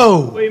 Whoa.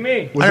 What do you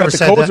mean? Was I that never the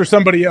said Colts that. or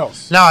somebody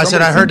else? No, I said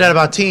Somebody I heard said- that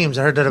about teams.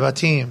 I heard that about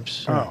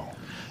teams. Oh. And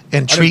I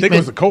didn't treatment. think it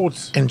was the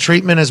Colts. And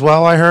treatment as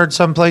well, I heard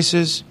some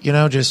places,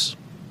 just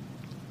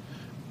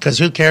because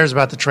who cares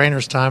about the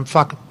trainer's time?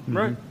 Fuck 'em.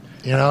 Right.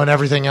 And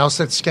everything else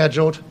that's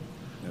scheduled.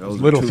 Those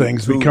are Little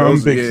things become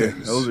those, big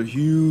things. Those are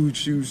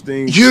huge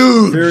things.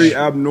 Huge. Very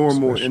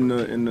abnormal in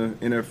the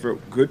NFL.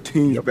 Good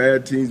teams,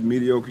 bad teams,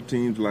 mediocre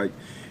teams. Like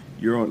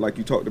you're on, like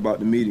you talked about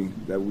the meeting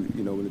that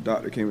when the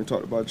doctor came and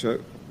talked about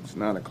Chuck. It's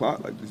 9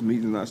 o'clock. Like this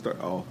meeting's not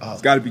starting.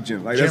 It's got to be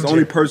Jim. Like that's the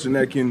only person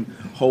that can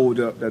hold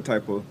up that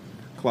type of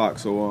clock.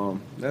 So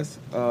that's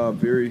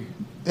very.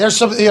 There's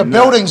some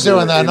buildings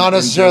doing that, not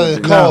necessarily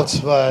the Colts,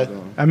 but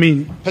I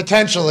mean,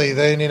 potentially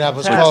the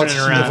Indianapolis Passing Colts. it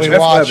around. If we Jeff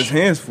will have watch, his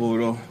hands full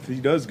though if he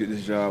does get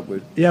this job.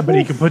 But yeah, but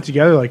he can put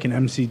together like an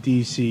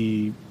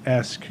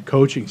MCDC-esque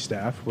coaching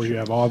staff where you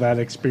have all that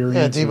experience.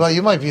 yeah, D-Bo,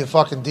 you might be the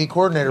fucking D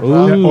coordinator, Ooh,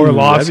 bro. yeah, that'd be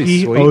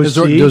Orlovsky, sweet.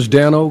 OC. Does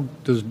Dano?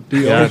 Does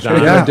D? Yeah,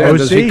 Dano. Yeah,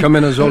 Does he OC. come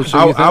in as OC?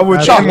 I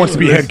would. Chuck wants to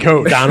be head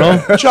coach.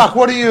 Chuck,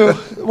 what do you?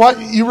 What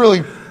you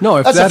really? No,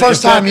 if That's the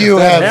first time you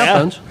have.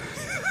 happens.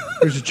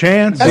 There's a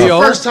chance. That's the D-O.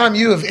 first time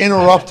you have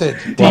interrupted.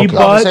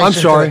 D-Bud, I'm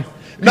sorry.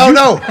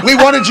 No, we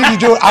wanted you to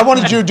do it. I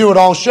wanted you to do it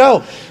all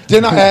show.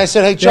 Didn't I? I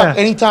said, hey, Chuck,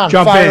 Yeah. anytime,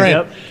 Jump fire in. in.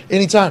 Yep.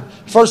 Anytime.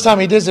 First time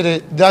he does it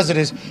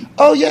is,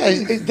 oh,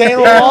 yeah, Dan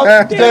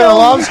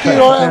Orlovsky,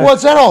 or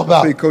what's that all I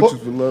about? think coaches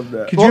would love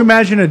that. Could you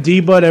imagine a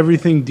D-Bud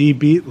Everything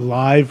D-Beat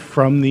live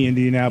from the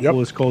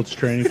Indianapolis Colts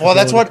training Well,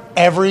 that's facility? what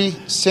every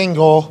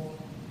single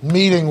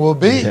meeting will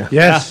be.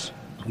 Yes.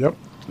 Yep.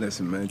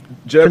 Listen, man.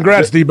 Jeff,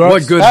 Congrats, Jeff- D-Bucks.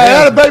 What good? Hey,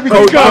 had a baby.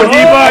 Coach- Go, Coach-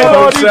 D-Bud.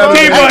 Coach-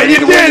 D-Bud,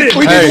 you did it.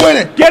 We didn't win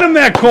it. Get him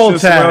that Colts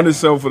Just surround hat.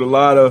 himself with a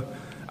lot of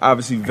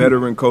obviously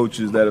veteran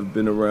coaches that have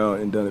been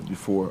around and done it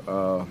before.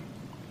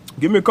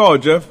 Give me a call,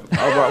 Jeff.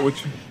 I'll rock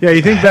with you. Yeah,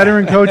 you think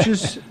veteran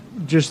coaches,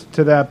 just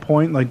to that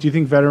point, like, do you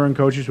think veteran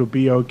coaches would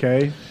be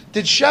okay?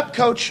 Did Shep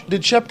coach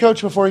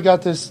before he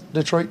got this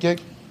Detroit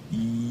gig?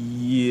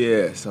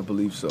 Yes, I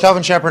believe so.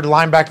 Kelvin Shepard,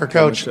 linebacker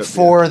coach Shep,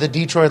 for the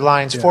Detroit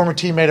Lions, former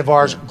teammate of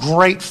ours,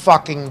 great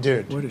fucking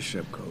dude. Where did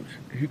Shep coach?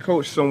 He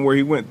coached somewhere.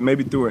 He went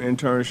maybe through an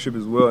internship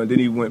as well, and then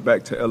he went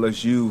back to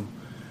LSU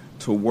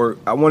to work.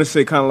 I want to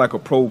say kind of like a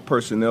pro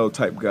personnel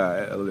type guy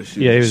at LSU.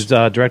 Yeah, he was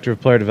director of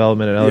player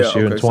development at LSU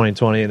in okay,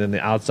 2020, and then the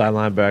outside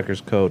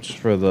linebackers coach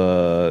for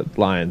the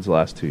Lions the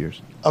last 2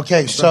 years.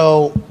 Okay,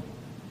 so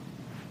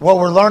what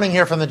we're learning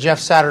here from the Jeff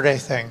Saturday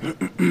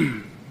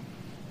thing,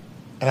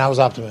 and I was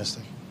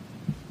optimistic.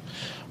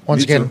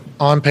 Once Me again, too.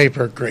 on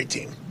paper, great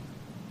team.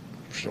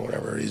 For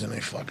whatever reason, they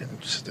fucking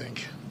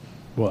stink.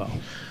 Well,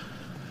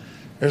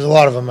 There's a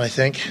lot of them, I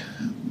think.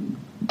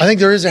 I think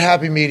there is a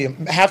happy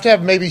medium. Have to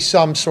have maybe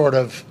some sort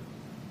of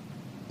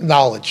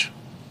knowledge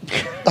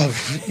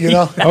of,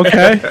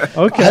 okay. I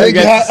think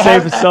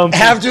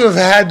have to have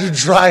had to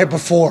try it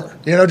before.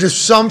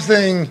 Just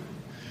something.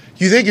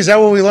 You think, is that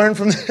what we learned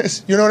from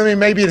this? You know what I mean?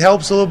 Maybe it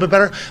helps a little bit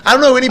better. I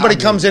don't know if anybody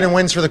comes in and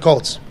wins for the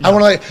Colts. I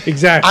want to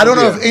Exactly. I don't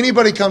know if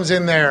anybody comes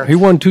in there. He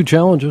won 2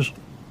 challenges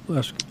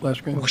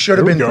last game. Should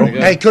have been. There we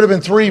Hey, could have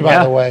been 3,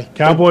 by the way.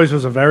 Cowboys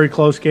was a very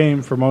close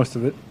game for most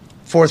of it.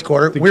 Fourth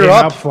quarter, They we were came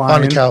up out flying.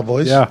 on the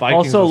Cowboys. Yeah.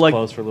 Vikings Also, was like-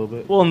 close for a little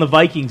bit. Well, in the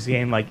Vikings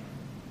game, like,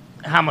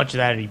 how much of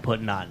that are you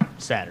putting on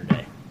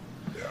Saturday?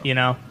 You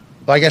know?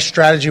 Well, I guess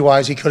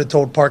strategy-wise, he could have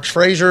told Parks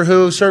Frazier,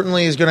 who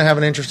certainly is going to have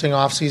an interesting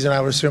offseason. I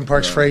would assume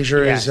Parks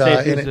Frazier Yeah, is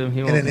safety in assume he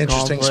an won't be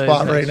interesting calling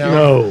spot plays right now.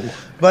 No.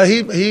 But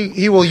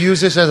he will use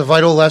this as a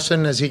vital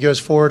lesson as he goes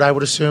forward, I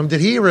would assume.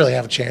 Did he really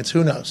have a chance?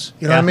 Who knows?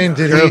 You know what I mean?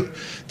 Did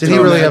he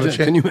really have a chance?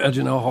 Can you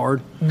imagine how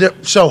hard?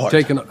 So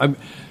hard.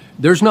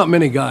 There's not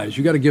many guys.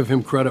 You got to give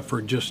him credit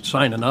for just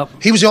signing up.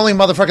 He was the only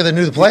motherfucker that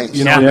knew the plays.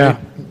 You know, Yeah.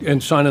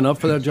 and signing up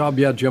for that job.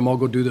 Yeah, Jim, I'll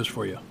go do this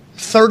for you.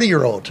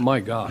 30-year-old. My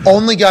God.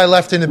 Only guy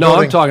left in the No,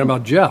 building. I'm talking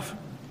about Jeff.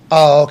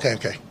 Oh, okay.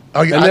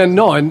 Oh,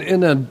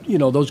 And then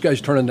those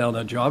guys turning down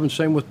that job, and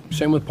same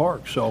with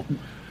Parks. So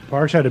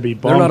Parks had to be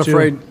they're bummed, not too.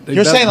 afraid.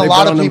 You're saying a they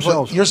lot bet of on people.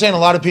 themselves. You're saying a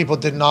lot of people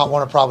did not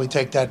want to probably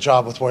take that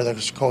job with where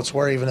the Colts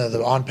were, even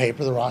though on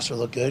paper the roster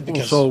looked good.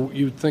 Because So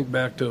you think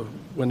back to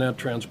when that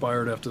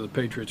transpired after the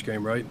Patriots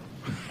game, right?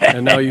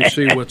 And now you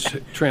see what's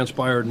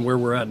transpired and where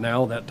we're at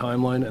now, that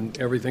timeline and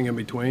everything in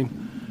between.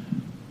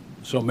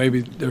 So maybe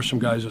there's some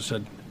guys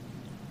that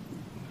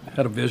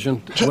had a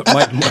vision what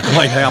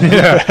might happen,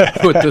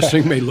 what this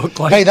thing may look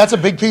like. hey, that's a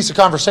big piece of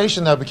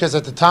conversation though, because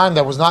at the time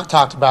that was not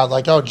talked about.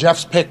 Like, oh,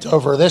 Jeff's picked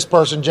over this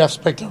person, Jeff's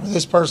picked over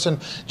this person,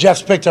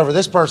 Jeff's picked over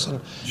this person.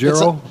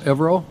 Jero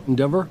Evero in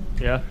Denver,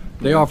 Yeah.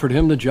 they offered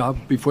him the job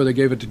before they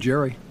gave it to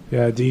Jerry.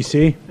 Yeah,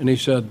 DC. And he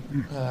said,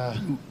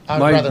 I'd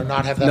rather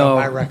not have that on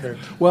my record.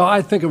 Well,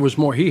 I think it was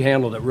more, he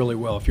handled it really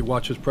well. If you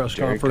watch his press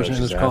conference and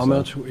his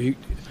comments,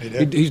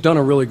 he's done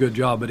a really good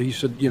job. But he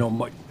said,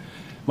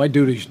 my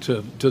duty's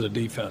to the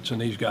defense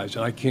and these guys,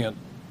 and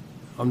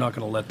I'm not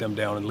going to let them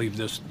down and leave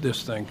this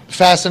thing.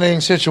 Fascinating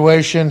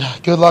situation.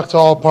 Good luck to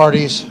all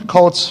parties.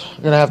 Colts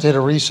are going to have to hit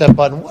a reset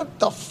button. What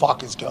the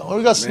fuck is going on?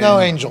 We got snow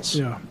angels.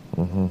 Yeah.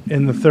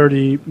 And the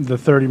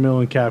 30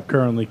 million cap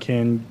currently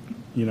can,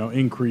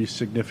 increase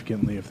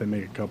significantly if they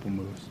make a couple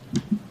moves.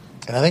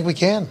 And I think we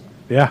can.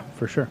 Yeah,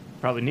 for sure.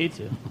 Probably need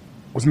to.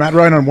 Was Matt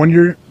Ryan on 1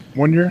 year?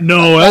 1 year?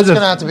 No, that's going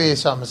to have to be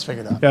something that's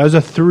figured out. Yeah, it was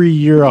a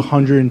 3-year,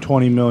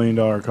 $120 million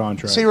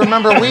contract. See,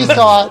 remember, we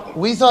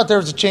thought there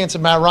was a chance that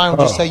Matt Ryan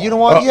would just say, you know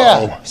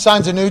what,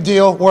 signs a new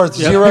deal worth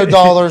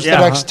 $0 the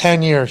next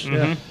 10 years.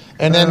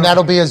 And then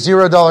that'll be a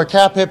 $0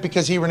 cap hit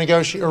because he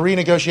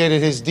renegotiated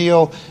his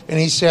deal and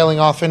he's sailing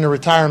off into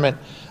retirement.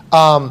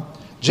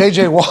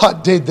 J.J.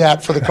 Watt did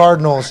that for the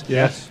Cardinals.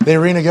 Yes. They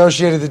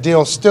renegotiated the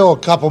deal, still a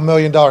couple $1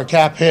 million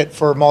cap hit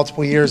for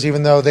multiple years,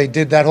 even though they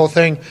did that whole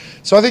thing.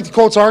 So I think the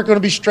Colts aren't going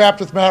to be strapped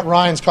with Matt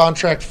Ryan's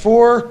contract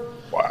for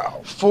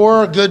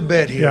a good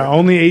bit here. Yeah,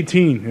 only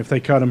 18 if they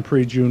cut him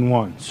pre-June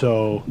 1.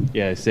 So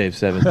yeah, save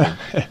 17.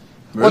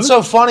 What's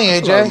so funny,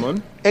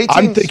 AJ? 18.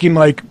 I'm thinking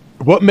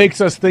what makes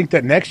us think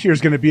that next year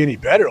is going to be any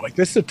better?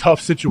 This is a tough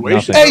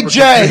situation.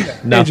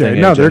 AJ! Nothing.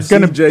 No, they're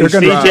going to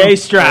CJ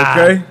Stroud.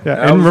 Okay.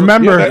 Yeah, and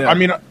remember, I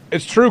mean,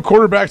 it's true.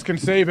 Quarterbacks can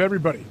save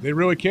everybody. They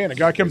really can. A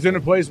guy comes in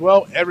and plays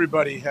well,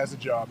 everybody has a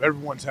job.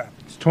 Everyone's happy.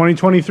 it's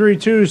 2023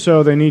 too,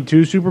 so they need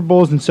 2 Super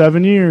Bowls in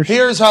 7 years.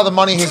 Here's how the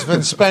money has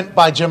been spent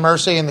by Jim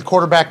Irsay in the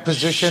quarterback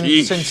position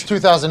since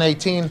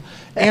 2018.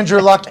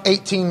 Andrew Luck,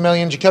 $18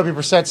 million. Jacoby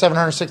Brissett,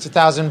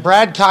 $760,000.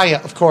 Brad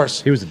Kaya, of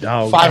course. He was a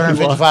dog.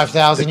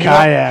 $555,000. The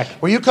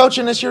kayak. Were you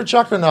coaching this year,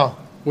 Chuck, or no?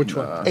 Which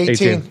one?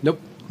 18.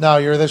 Nope. No,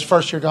 you're this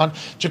first year gone.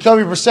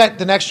 Jacoby Brissett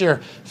the next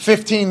year,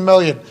 $15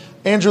 million.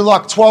 Andrew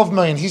Luck, $12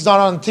 million. He's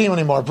not on the team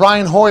anymore.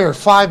 Brian Hoyer,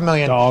 $5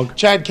 million. Dog.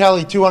 Chad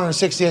Kelly,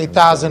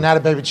 $268,000. Atta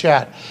baby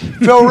Chad.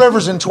 Phil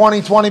Rivers in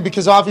 2020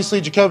 because obviously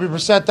Jacoby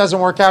Brissett doesn't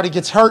work out. He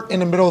gets hurt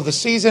in the middle of the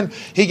season.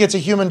 He gets a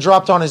human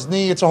dropped on his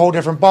knee. It's a whole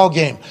different ball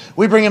game.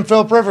 We bring in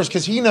Philip Rivers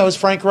because he knows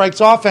Frank Reich's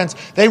offense.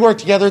 They work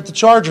together at the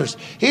Chargers.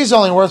 He's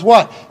only worth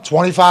what?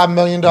 $25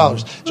 million.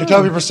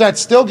 Jacoby Brissett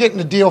still getting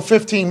the deal,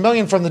 $15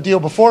 million from the deal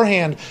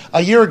beforehand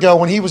a year ago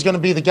when he was going to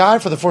be the guy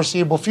for the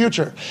foreseeable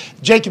future.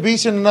 Jacob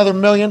Eason, another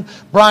 $1 million.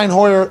 Brian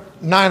Hoyer,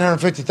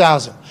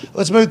 $950,000.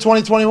 Let's move to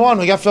 2021.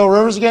 We got Phil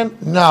Rivers again?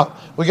 No.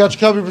 We got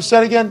Jacoby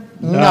Brissett again?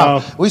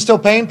 No. We still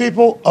paying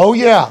people? Oh,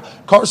 yeah.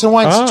 Carson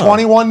Wentz,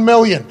 $21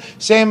 million.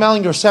 Sam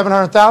Ellinger,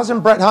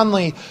 $700,000. Brett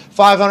Hundley,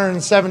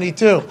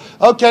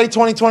 $572,000. Okay,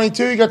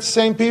 2022, you got the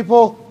same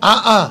people?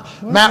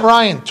 Matt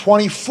Ryan,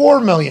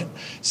 $24 million.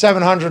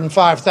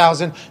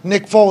 $705,000.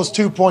 Nick Foles,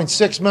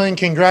 $2.6 million.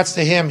 Congrats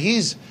to him.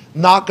 He's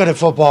not good at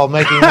football,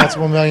 making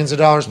multiple millions of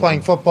dollars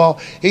playing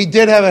football. He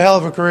did have a hell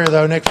of a career,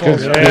 though, Nick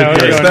Foles.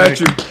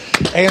 Statue.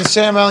 And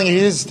Sam Ellinger, he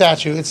is a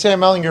statue. It's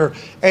Sam Ellinger,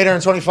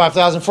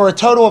 $825,000 for a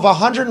total of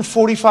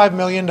 $145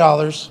 million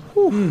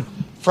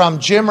from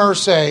Jim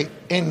Irsay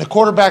in the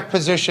quarterback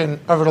position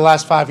over the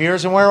last 5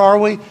 years. And where are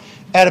we?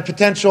 At a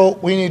potential,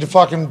 we need to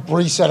fucking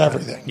reset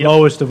everything.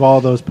 Lowest of all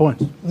those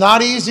points.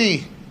 Not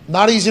easy.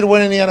 Not easy to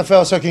win in the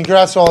NFL, so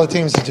congrats to all the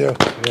teams that do.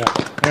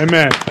 Yeah.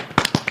 Amen.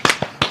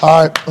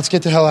 All right, let's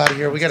get the hell out of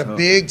here. We got a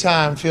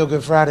big-time Feel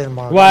Good Friday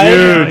tomorrow.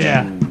 Huge.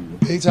 Yeah.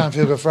 Big-time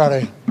Feel Good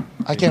Friday.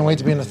 I can't wait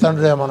to be in the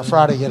ThunderDome on a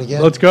Friday yet again.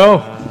 Let's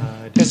go.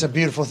 It's a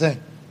beautiful thing.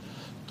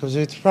 Because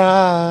it's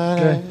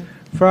Friday.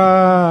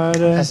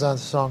 Friday. That's not the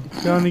song.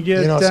 Gonna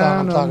get You know what song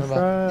I'm down talking on about.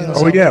 Friday. You know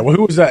Oh, yeah. Well,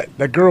 who was that?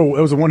 That girl,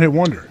 it was a one-hit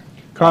wonder.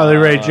 Carly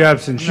Rae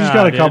Jepsen. She's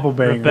got a couple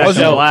bangers.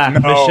 Rebecca Black.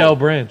 Michelle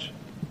Branch.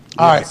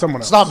 All right,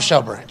 someone it's else. not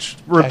Michelle Branch.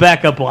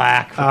 Rebecca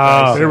Black.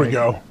 There we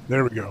go.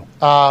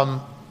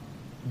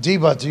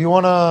 Deba, do you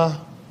want to...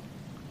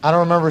 I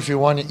don't remember if you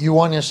won. You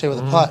won yesterday with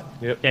a putt.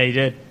 Yep. Yeah, you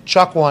did.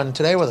 Chuck won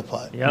today with a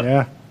putt. Yep.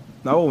 Yeah.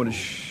 No one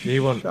He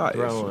won shot.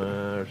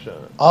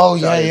 Oh,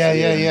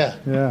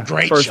 yeah.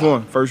 Great First shot.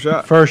 one. First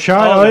shot. First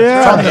shot. Oh, Oh,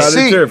 yeah. From the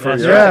seat.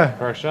 Yeah.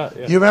 First shot.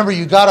 Yeah. You remember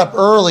you got up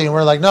early and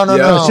we're like, no.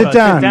 Sit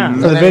down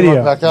And for the then you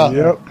video. went back up.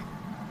 Yep.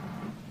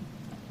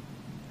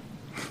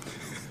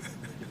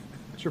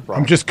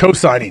 I'm just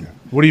co-signing.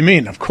 What do you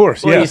mean? Of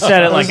course, Well, yeah. you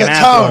said it like It was an the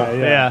asshole. tone.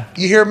 Yeah.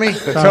 You hear me?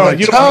 The tone.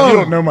 You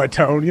don't know my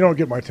tone. You don't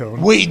get my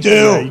tone. We do.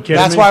 you kidding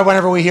That's me? why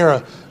whenever we hear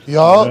a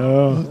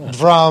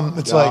from,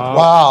 it's like,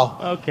 wow.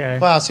 Okay.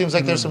 Wow, it seems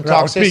like there's some No,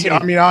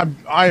 toxicity.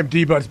 I am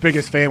D-Bud's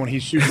biggest fan when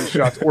he's shooting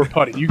shots or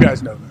putting. You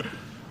guys know that.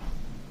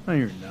 No,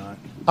 you're not.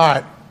 All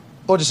right.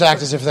 We'll just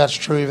act as if that's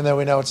true, even though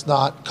we know it's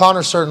not.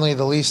 Connor's certainly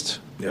the least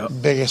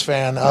biggest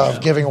fan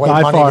of giving away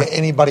By money far. to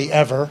anybody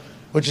ever,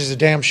 which is a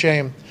damn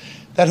shame.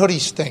 That hoodie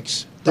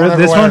stinks. Don't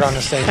ever This wear one? it on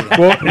the stadium.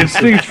 Well, it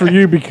stinks for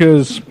you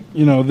because,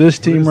 this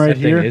team right That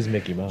thing here is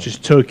Mickey Mouse.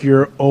 just took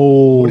your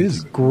old, What is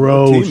it? What team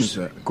gross, is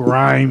that?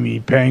 grimy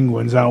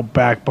Penguins out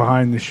back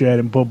behind the shed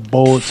and put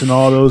bullets in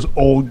all those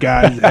old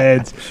guys'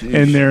 heads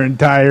in their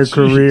entire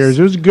careers.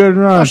 It was a good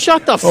run. Oh,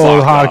 shut the fuck Old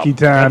up. hockey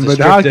time, That's a but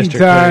strip hockey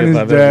district town if is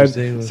I've ever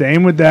seen dead. one.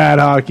 Same with that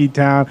hockey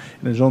town.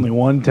 And there's only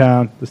one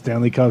town the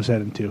Stanley Cup's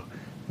heading to,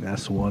 and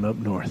that's the one up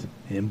north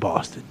in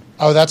Boston.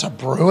 Oh, that's a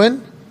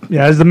Bruin?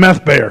 Yeah, it's the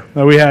meth bear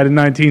that we had in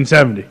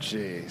 1970.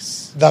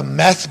 Jeez. The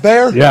meth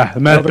bear? Yeah,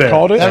 the meth bear.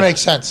 Called it? That makes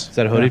sense. Is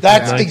that a hoodie?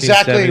 That's from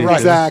exactly 1972?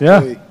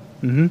 right. Exactly.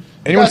 Yeah.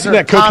 Anyone guys see are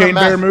that kind of Cocaine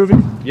Bear meth.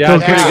 movie? Yeah, it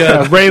was pretty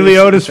good. Ray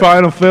Liotta's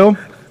final film.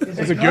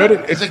 Is it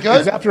good? Is it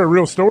good? It's after a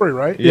real story,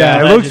 right?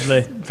 Yeah, it looks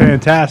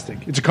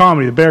fantastic. It's a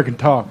comedy. The bear can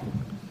talk.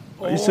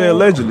 You say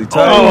allegedly,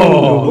 Ty?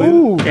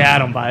 Yeah, I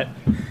don't buy it.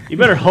 You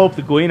better hope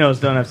the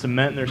Guinos don't have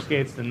cement in their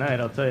skates tonight.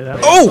 I'll tell you that.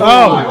 Oh,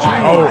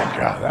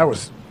 God, that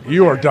was.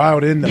 You are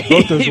dialed in.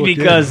 Both those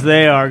because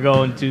they are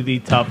going to the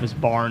toughest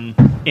barn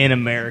in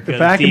America,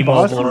 back in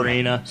T-Mobile Boston?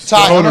 Arena.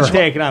 Ty,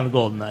 Taking on the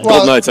Golden Knights.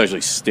 Golden Knights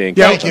actually stink.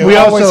 Thank you. We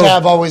always also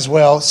have, always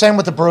will. Same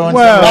with the Bruins.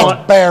 Well,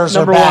 the Bears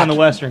number are back. one in the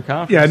Western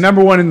Conference. Yeah,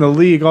 number one in the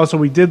league. Also,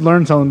 we did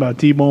learn something about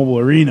T-Mobile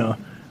Arena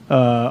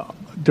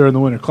during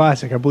the Winter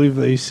Classic. I believe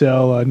they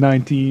sell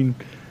 19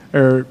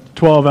 or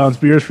 12-ounce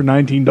beers for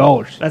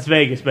 $19. That's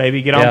Vegas,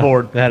 baby. Get on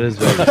board. That is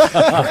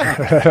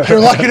Vegas. You're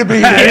lucky to be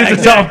here. It's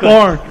a tough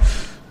barn.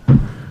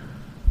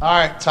 All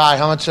right, Ty,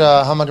 how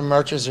much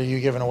merches are you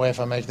giving away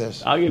if I make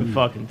this? I'll give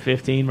fucking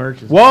 15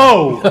 merches.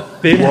 Whoa.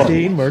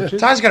 15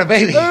 merches? Ty's got a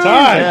baby.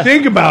 Ty,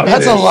 think about it.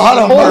 That's a lot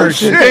of merch.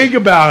 Think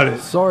about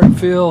it. Sorry,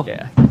 Phil.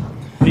 Yeah.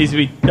 Needs to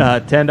be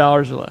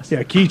 $10 or less.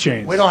 Yeah,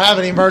 keychains. We don't have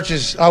any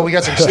merches. Oh, we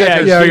got some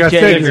stickers. Yeah, we got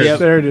Keychains, stickers. yep.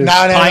 There it is. No.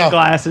 Pint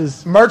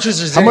glasses.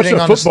 Merches is How much anything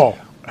is on football?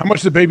 How much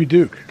is the Baby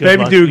Duke? Good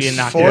Baby luck Duke's being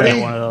not 40?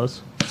 getting one of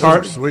those.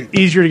 Sweet.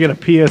 Easier to get a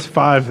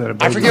PS5 than a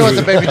Baby I forget what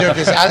the Duke. Baby Duke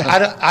is.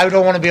 I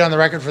don't want to be on the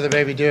record for the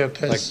Baby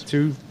Duke Like because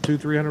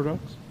 $300?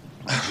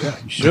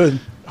 You should.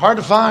 hard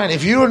to find.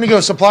 If you want to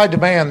go supply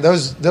demand,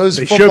 those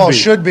They footballs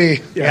should be.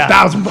 Yeah,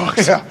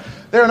 $1,000. Yeah,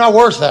 they're not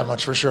worth that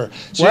much for sure.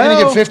 So you're going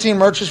to get 15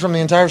 merches from the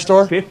entire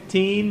store?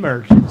 15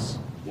 merches.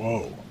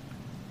 Whoa.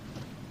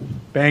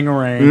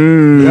 Bangarang.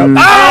 Yep.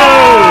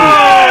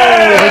 Oh!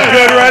 Looks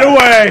good right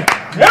away.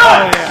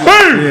 Yeah,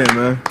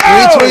 man.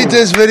 Retweet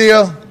this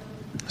video.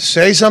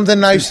 Say something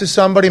nice to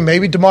somebody.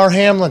 Maybe Damar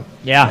Hamlin.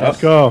 Yeah. Let's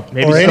go.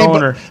 Maybe Or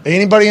Stoner.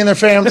 anybody in their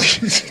family.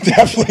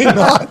 Definitely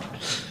not.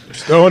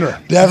 Stoner.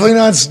 Definitely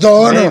not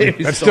Stoner.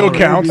 That still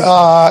counts.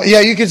 Yeah,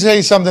 you could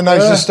say something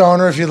nice to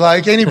Stoner if you'd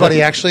like.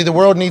 Anybody, actually. The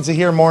world needs to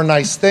hear more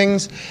nice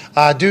things.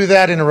 Do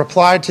that in a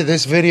reply to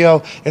this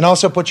video. And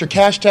also put your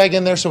cash tag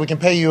in there so we can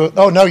pay you.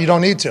 Oh, no, you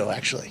don't need to,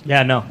 actually.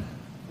 Yeah, no.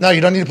 No,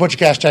 you don't need to put your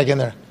cash tag in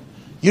there.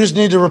 You just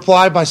need to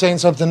reply by saying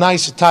something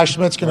nice. Ty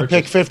Schmidt's going to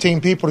pick 15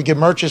 people to get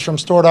merches from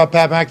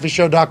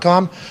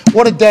store.patmcafeeshow.com.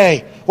 What a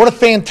day. What a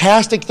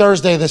fantastic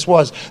Thursday this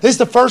was. This is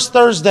the first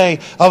Thursday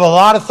of a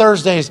lot of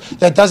Thursdays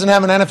that doesn't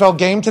have an NFL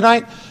game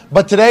tonight.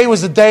 But today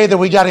was the day that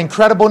we got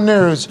incredible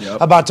news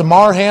about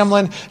Damar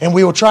Hamlin, and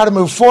we will try to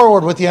move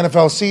forward with the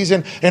NFL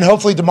season. And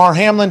hopefully Damar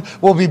Hamlin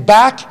will be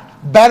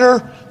back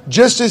better,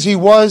 just as he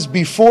was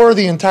before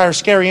the entire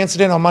scary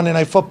incident on Monday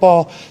Night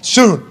Football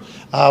soon.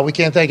 We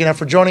can't thank you enough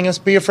for joining us.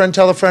 Be a friend,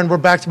 tell a friend. We're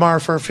back tomorrow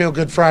for a Feel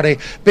Good Friday.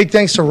 Big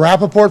thanks to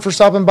Rapoport for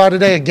stopping by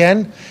today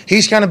again.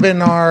 He's kind of been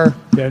our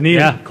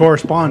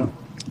correspondent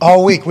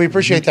all week. We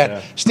appreciate that.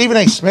 Yeah. Stephen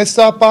A. Smith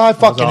stopped by.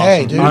 Fucking awesome.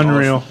 Hey, dude.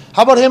 Unreal.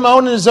 How about him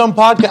owning his own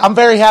podcast? I'm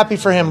very happy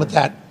for him with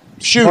that.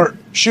 Shoot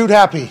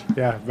happy.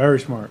 Yeah, very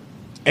smart.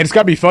 And it's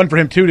got to be fun for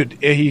him, too.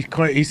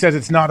 He says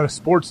it's not a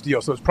sports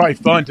deal, so it's probably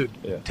fun to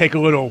take a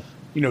little,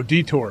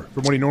 detour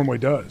from what he normally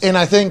does. And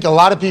I think a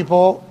lot of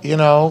people,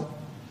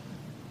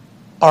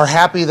 are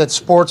happy that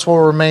sports will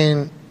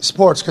remain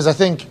sports, because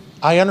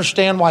I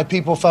understand why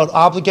people felt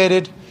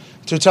obligated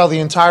to tell the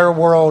entire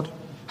world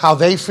how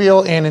they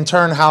feel and in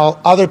turn how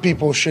other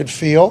people should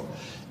feel.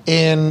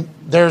 And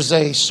there's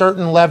a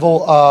certain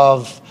level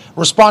of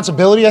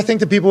responsibility, I think,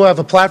 that people who have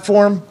a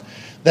platform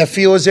that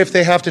feel as if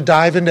they have to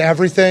dive into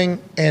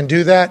everything and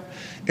do that.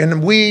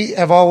 And we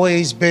have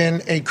always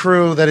been a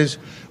crew that is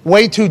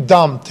way too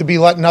dumb to be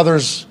letting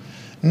others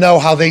know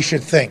how they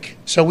should think.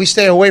 So we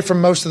stay away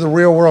from most of the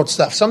real world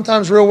stuff.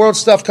 Sometimes real world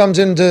stuff comes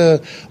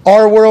into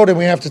our world and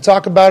we have to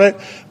talk about it,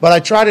 but I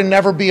try to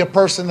never be a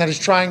person that is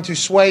trying to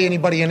sway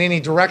anybody in any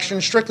direction,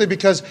 strictly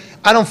because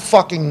I don't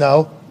fucking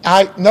know.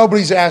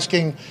 Nobody's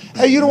asking,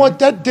 hey, you know what,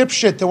 that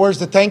dipshit that wears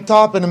the tank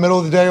top in the middle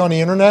of the day on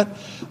the internet,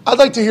 I'd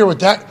like to hear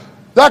what that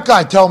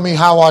guy tell me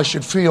how I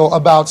should feel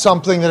about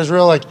something that is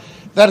real. Like,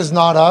 that is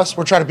not us.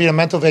 We're trying to be a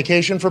mental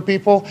vacation for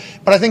people.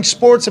 But I think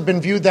sports have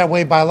been viewed that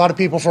way by a lot of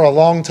people for a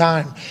long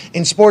time.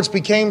 And sports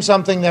became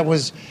something that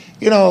was,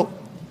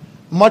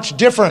 much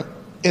different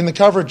in the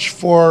coverage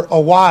for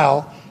a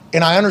while.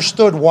 And I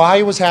understood why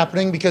it was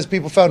happening, because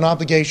people felt an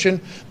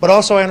obligation. But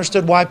also I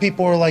understood why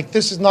people were like,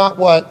 this is not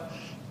what,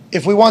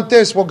 if we want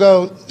this, we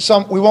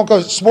won't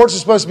go. Sports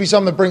is supposed to be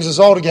something that brings us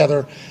all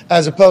together,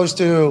 as opposed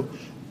to,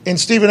 and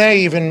Stephen A.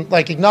 even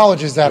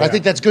acknowledges that. Yeah. I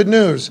think that's good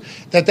news,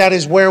 that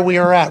is where we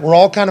are at. We're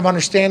all kind of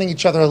understanding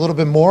each other a little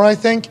bit more, I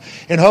think,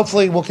 and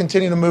hopefully we'll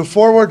continue to move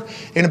forward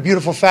in a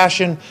beautiful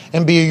fashion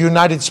and be a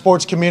united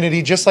sports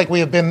community, just like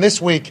we have been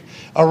this week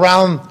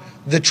around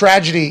the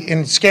tragedy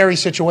and scary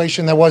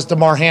situation that was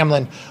Damar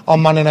Hamlin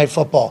on Monday Night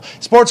Football.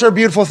 Sports are a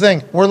beautiful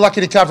thing. We're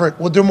lucky to cover it.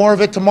 We'll do more of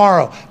it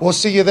tomorrow. We'll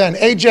see you then.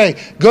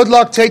 AJ, good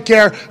luck. Take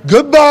care.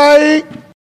 Goodbye.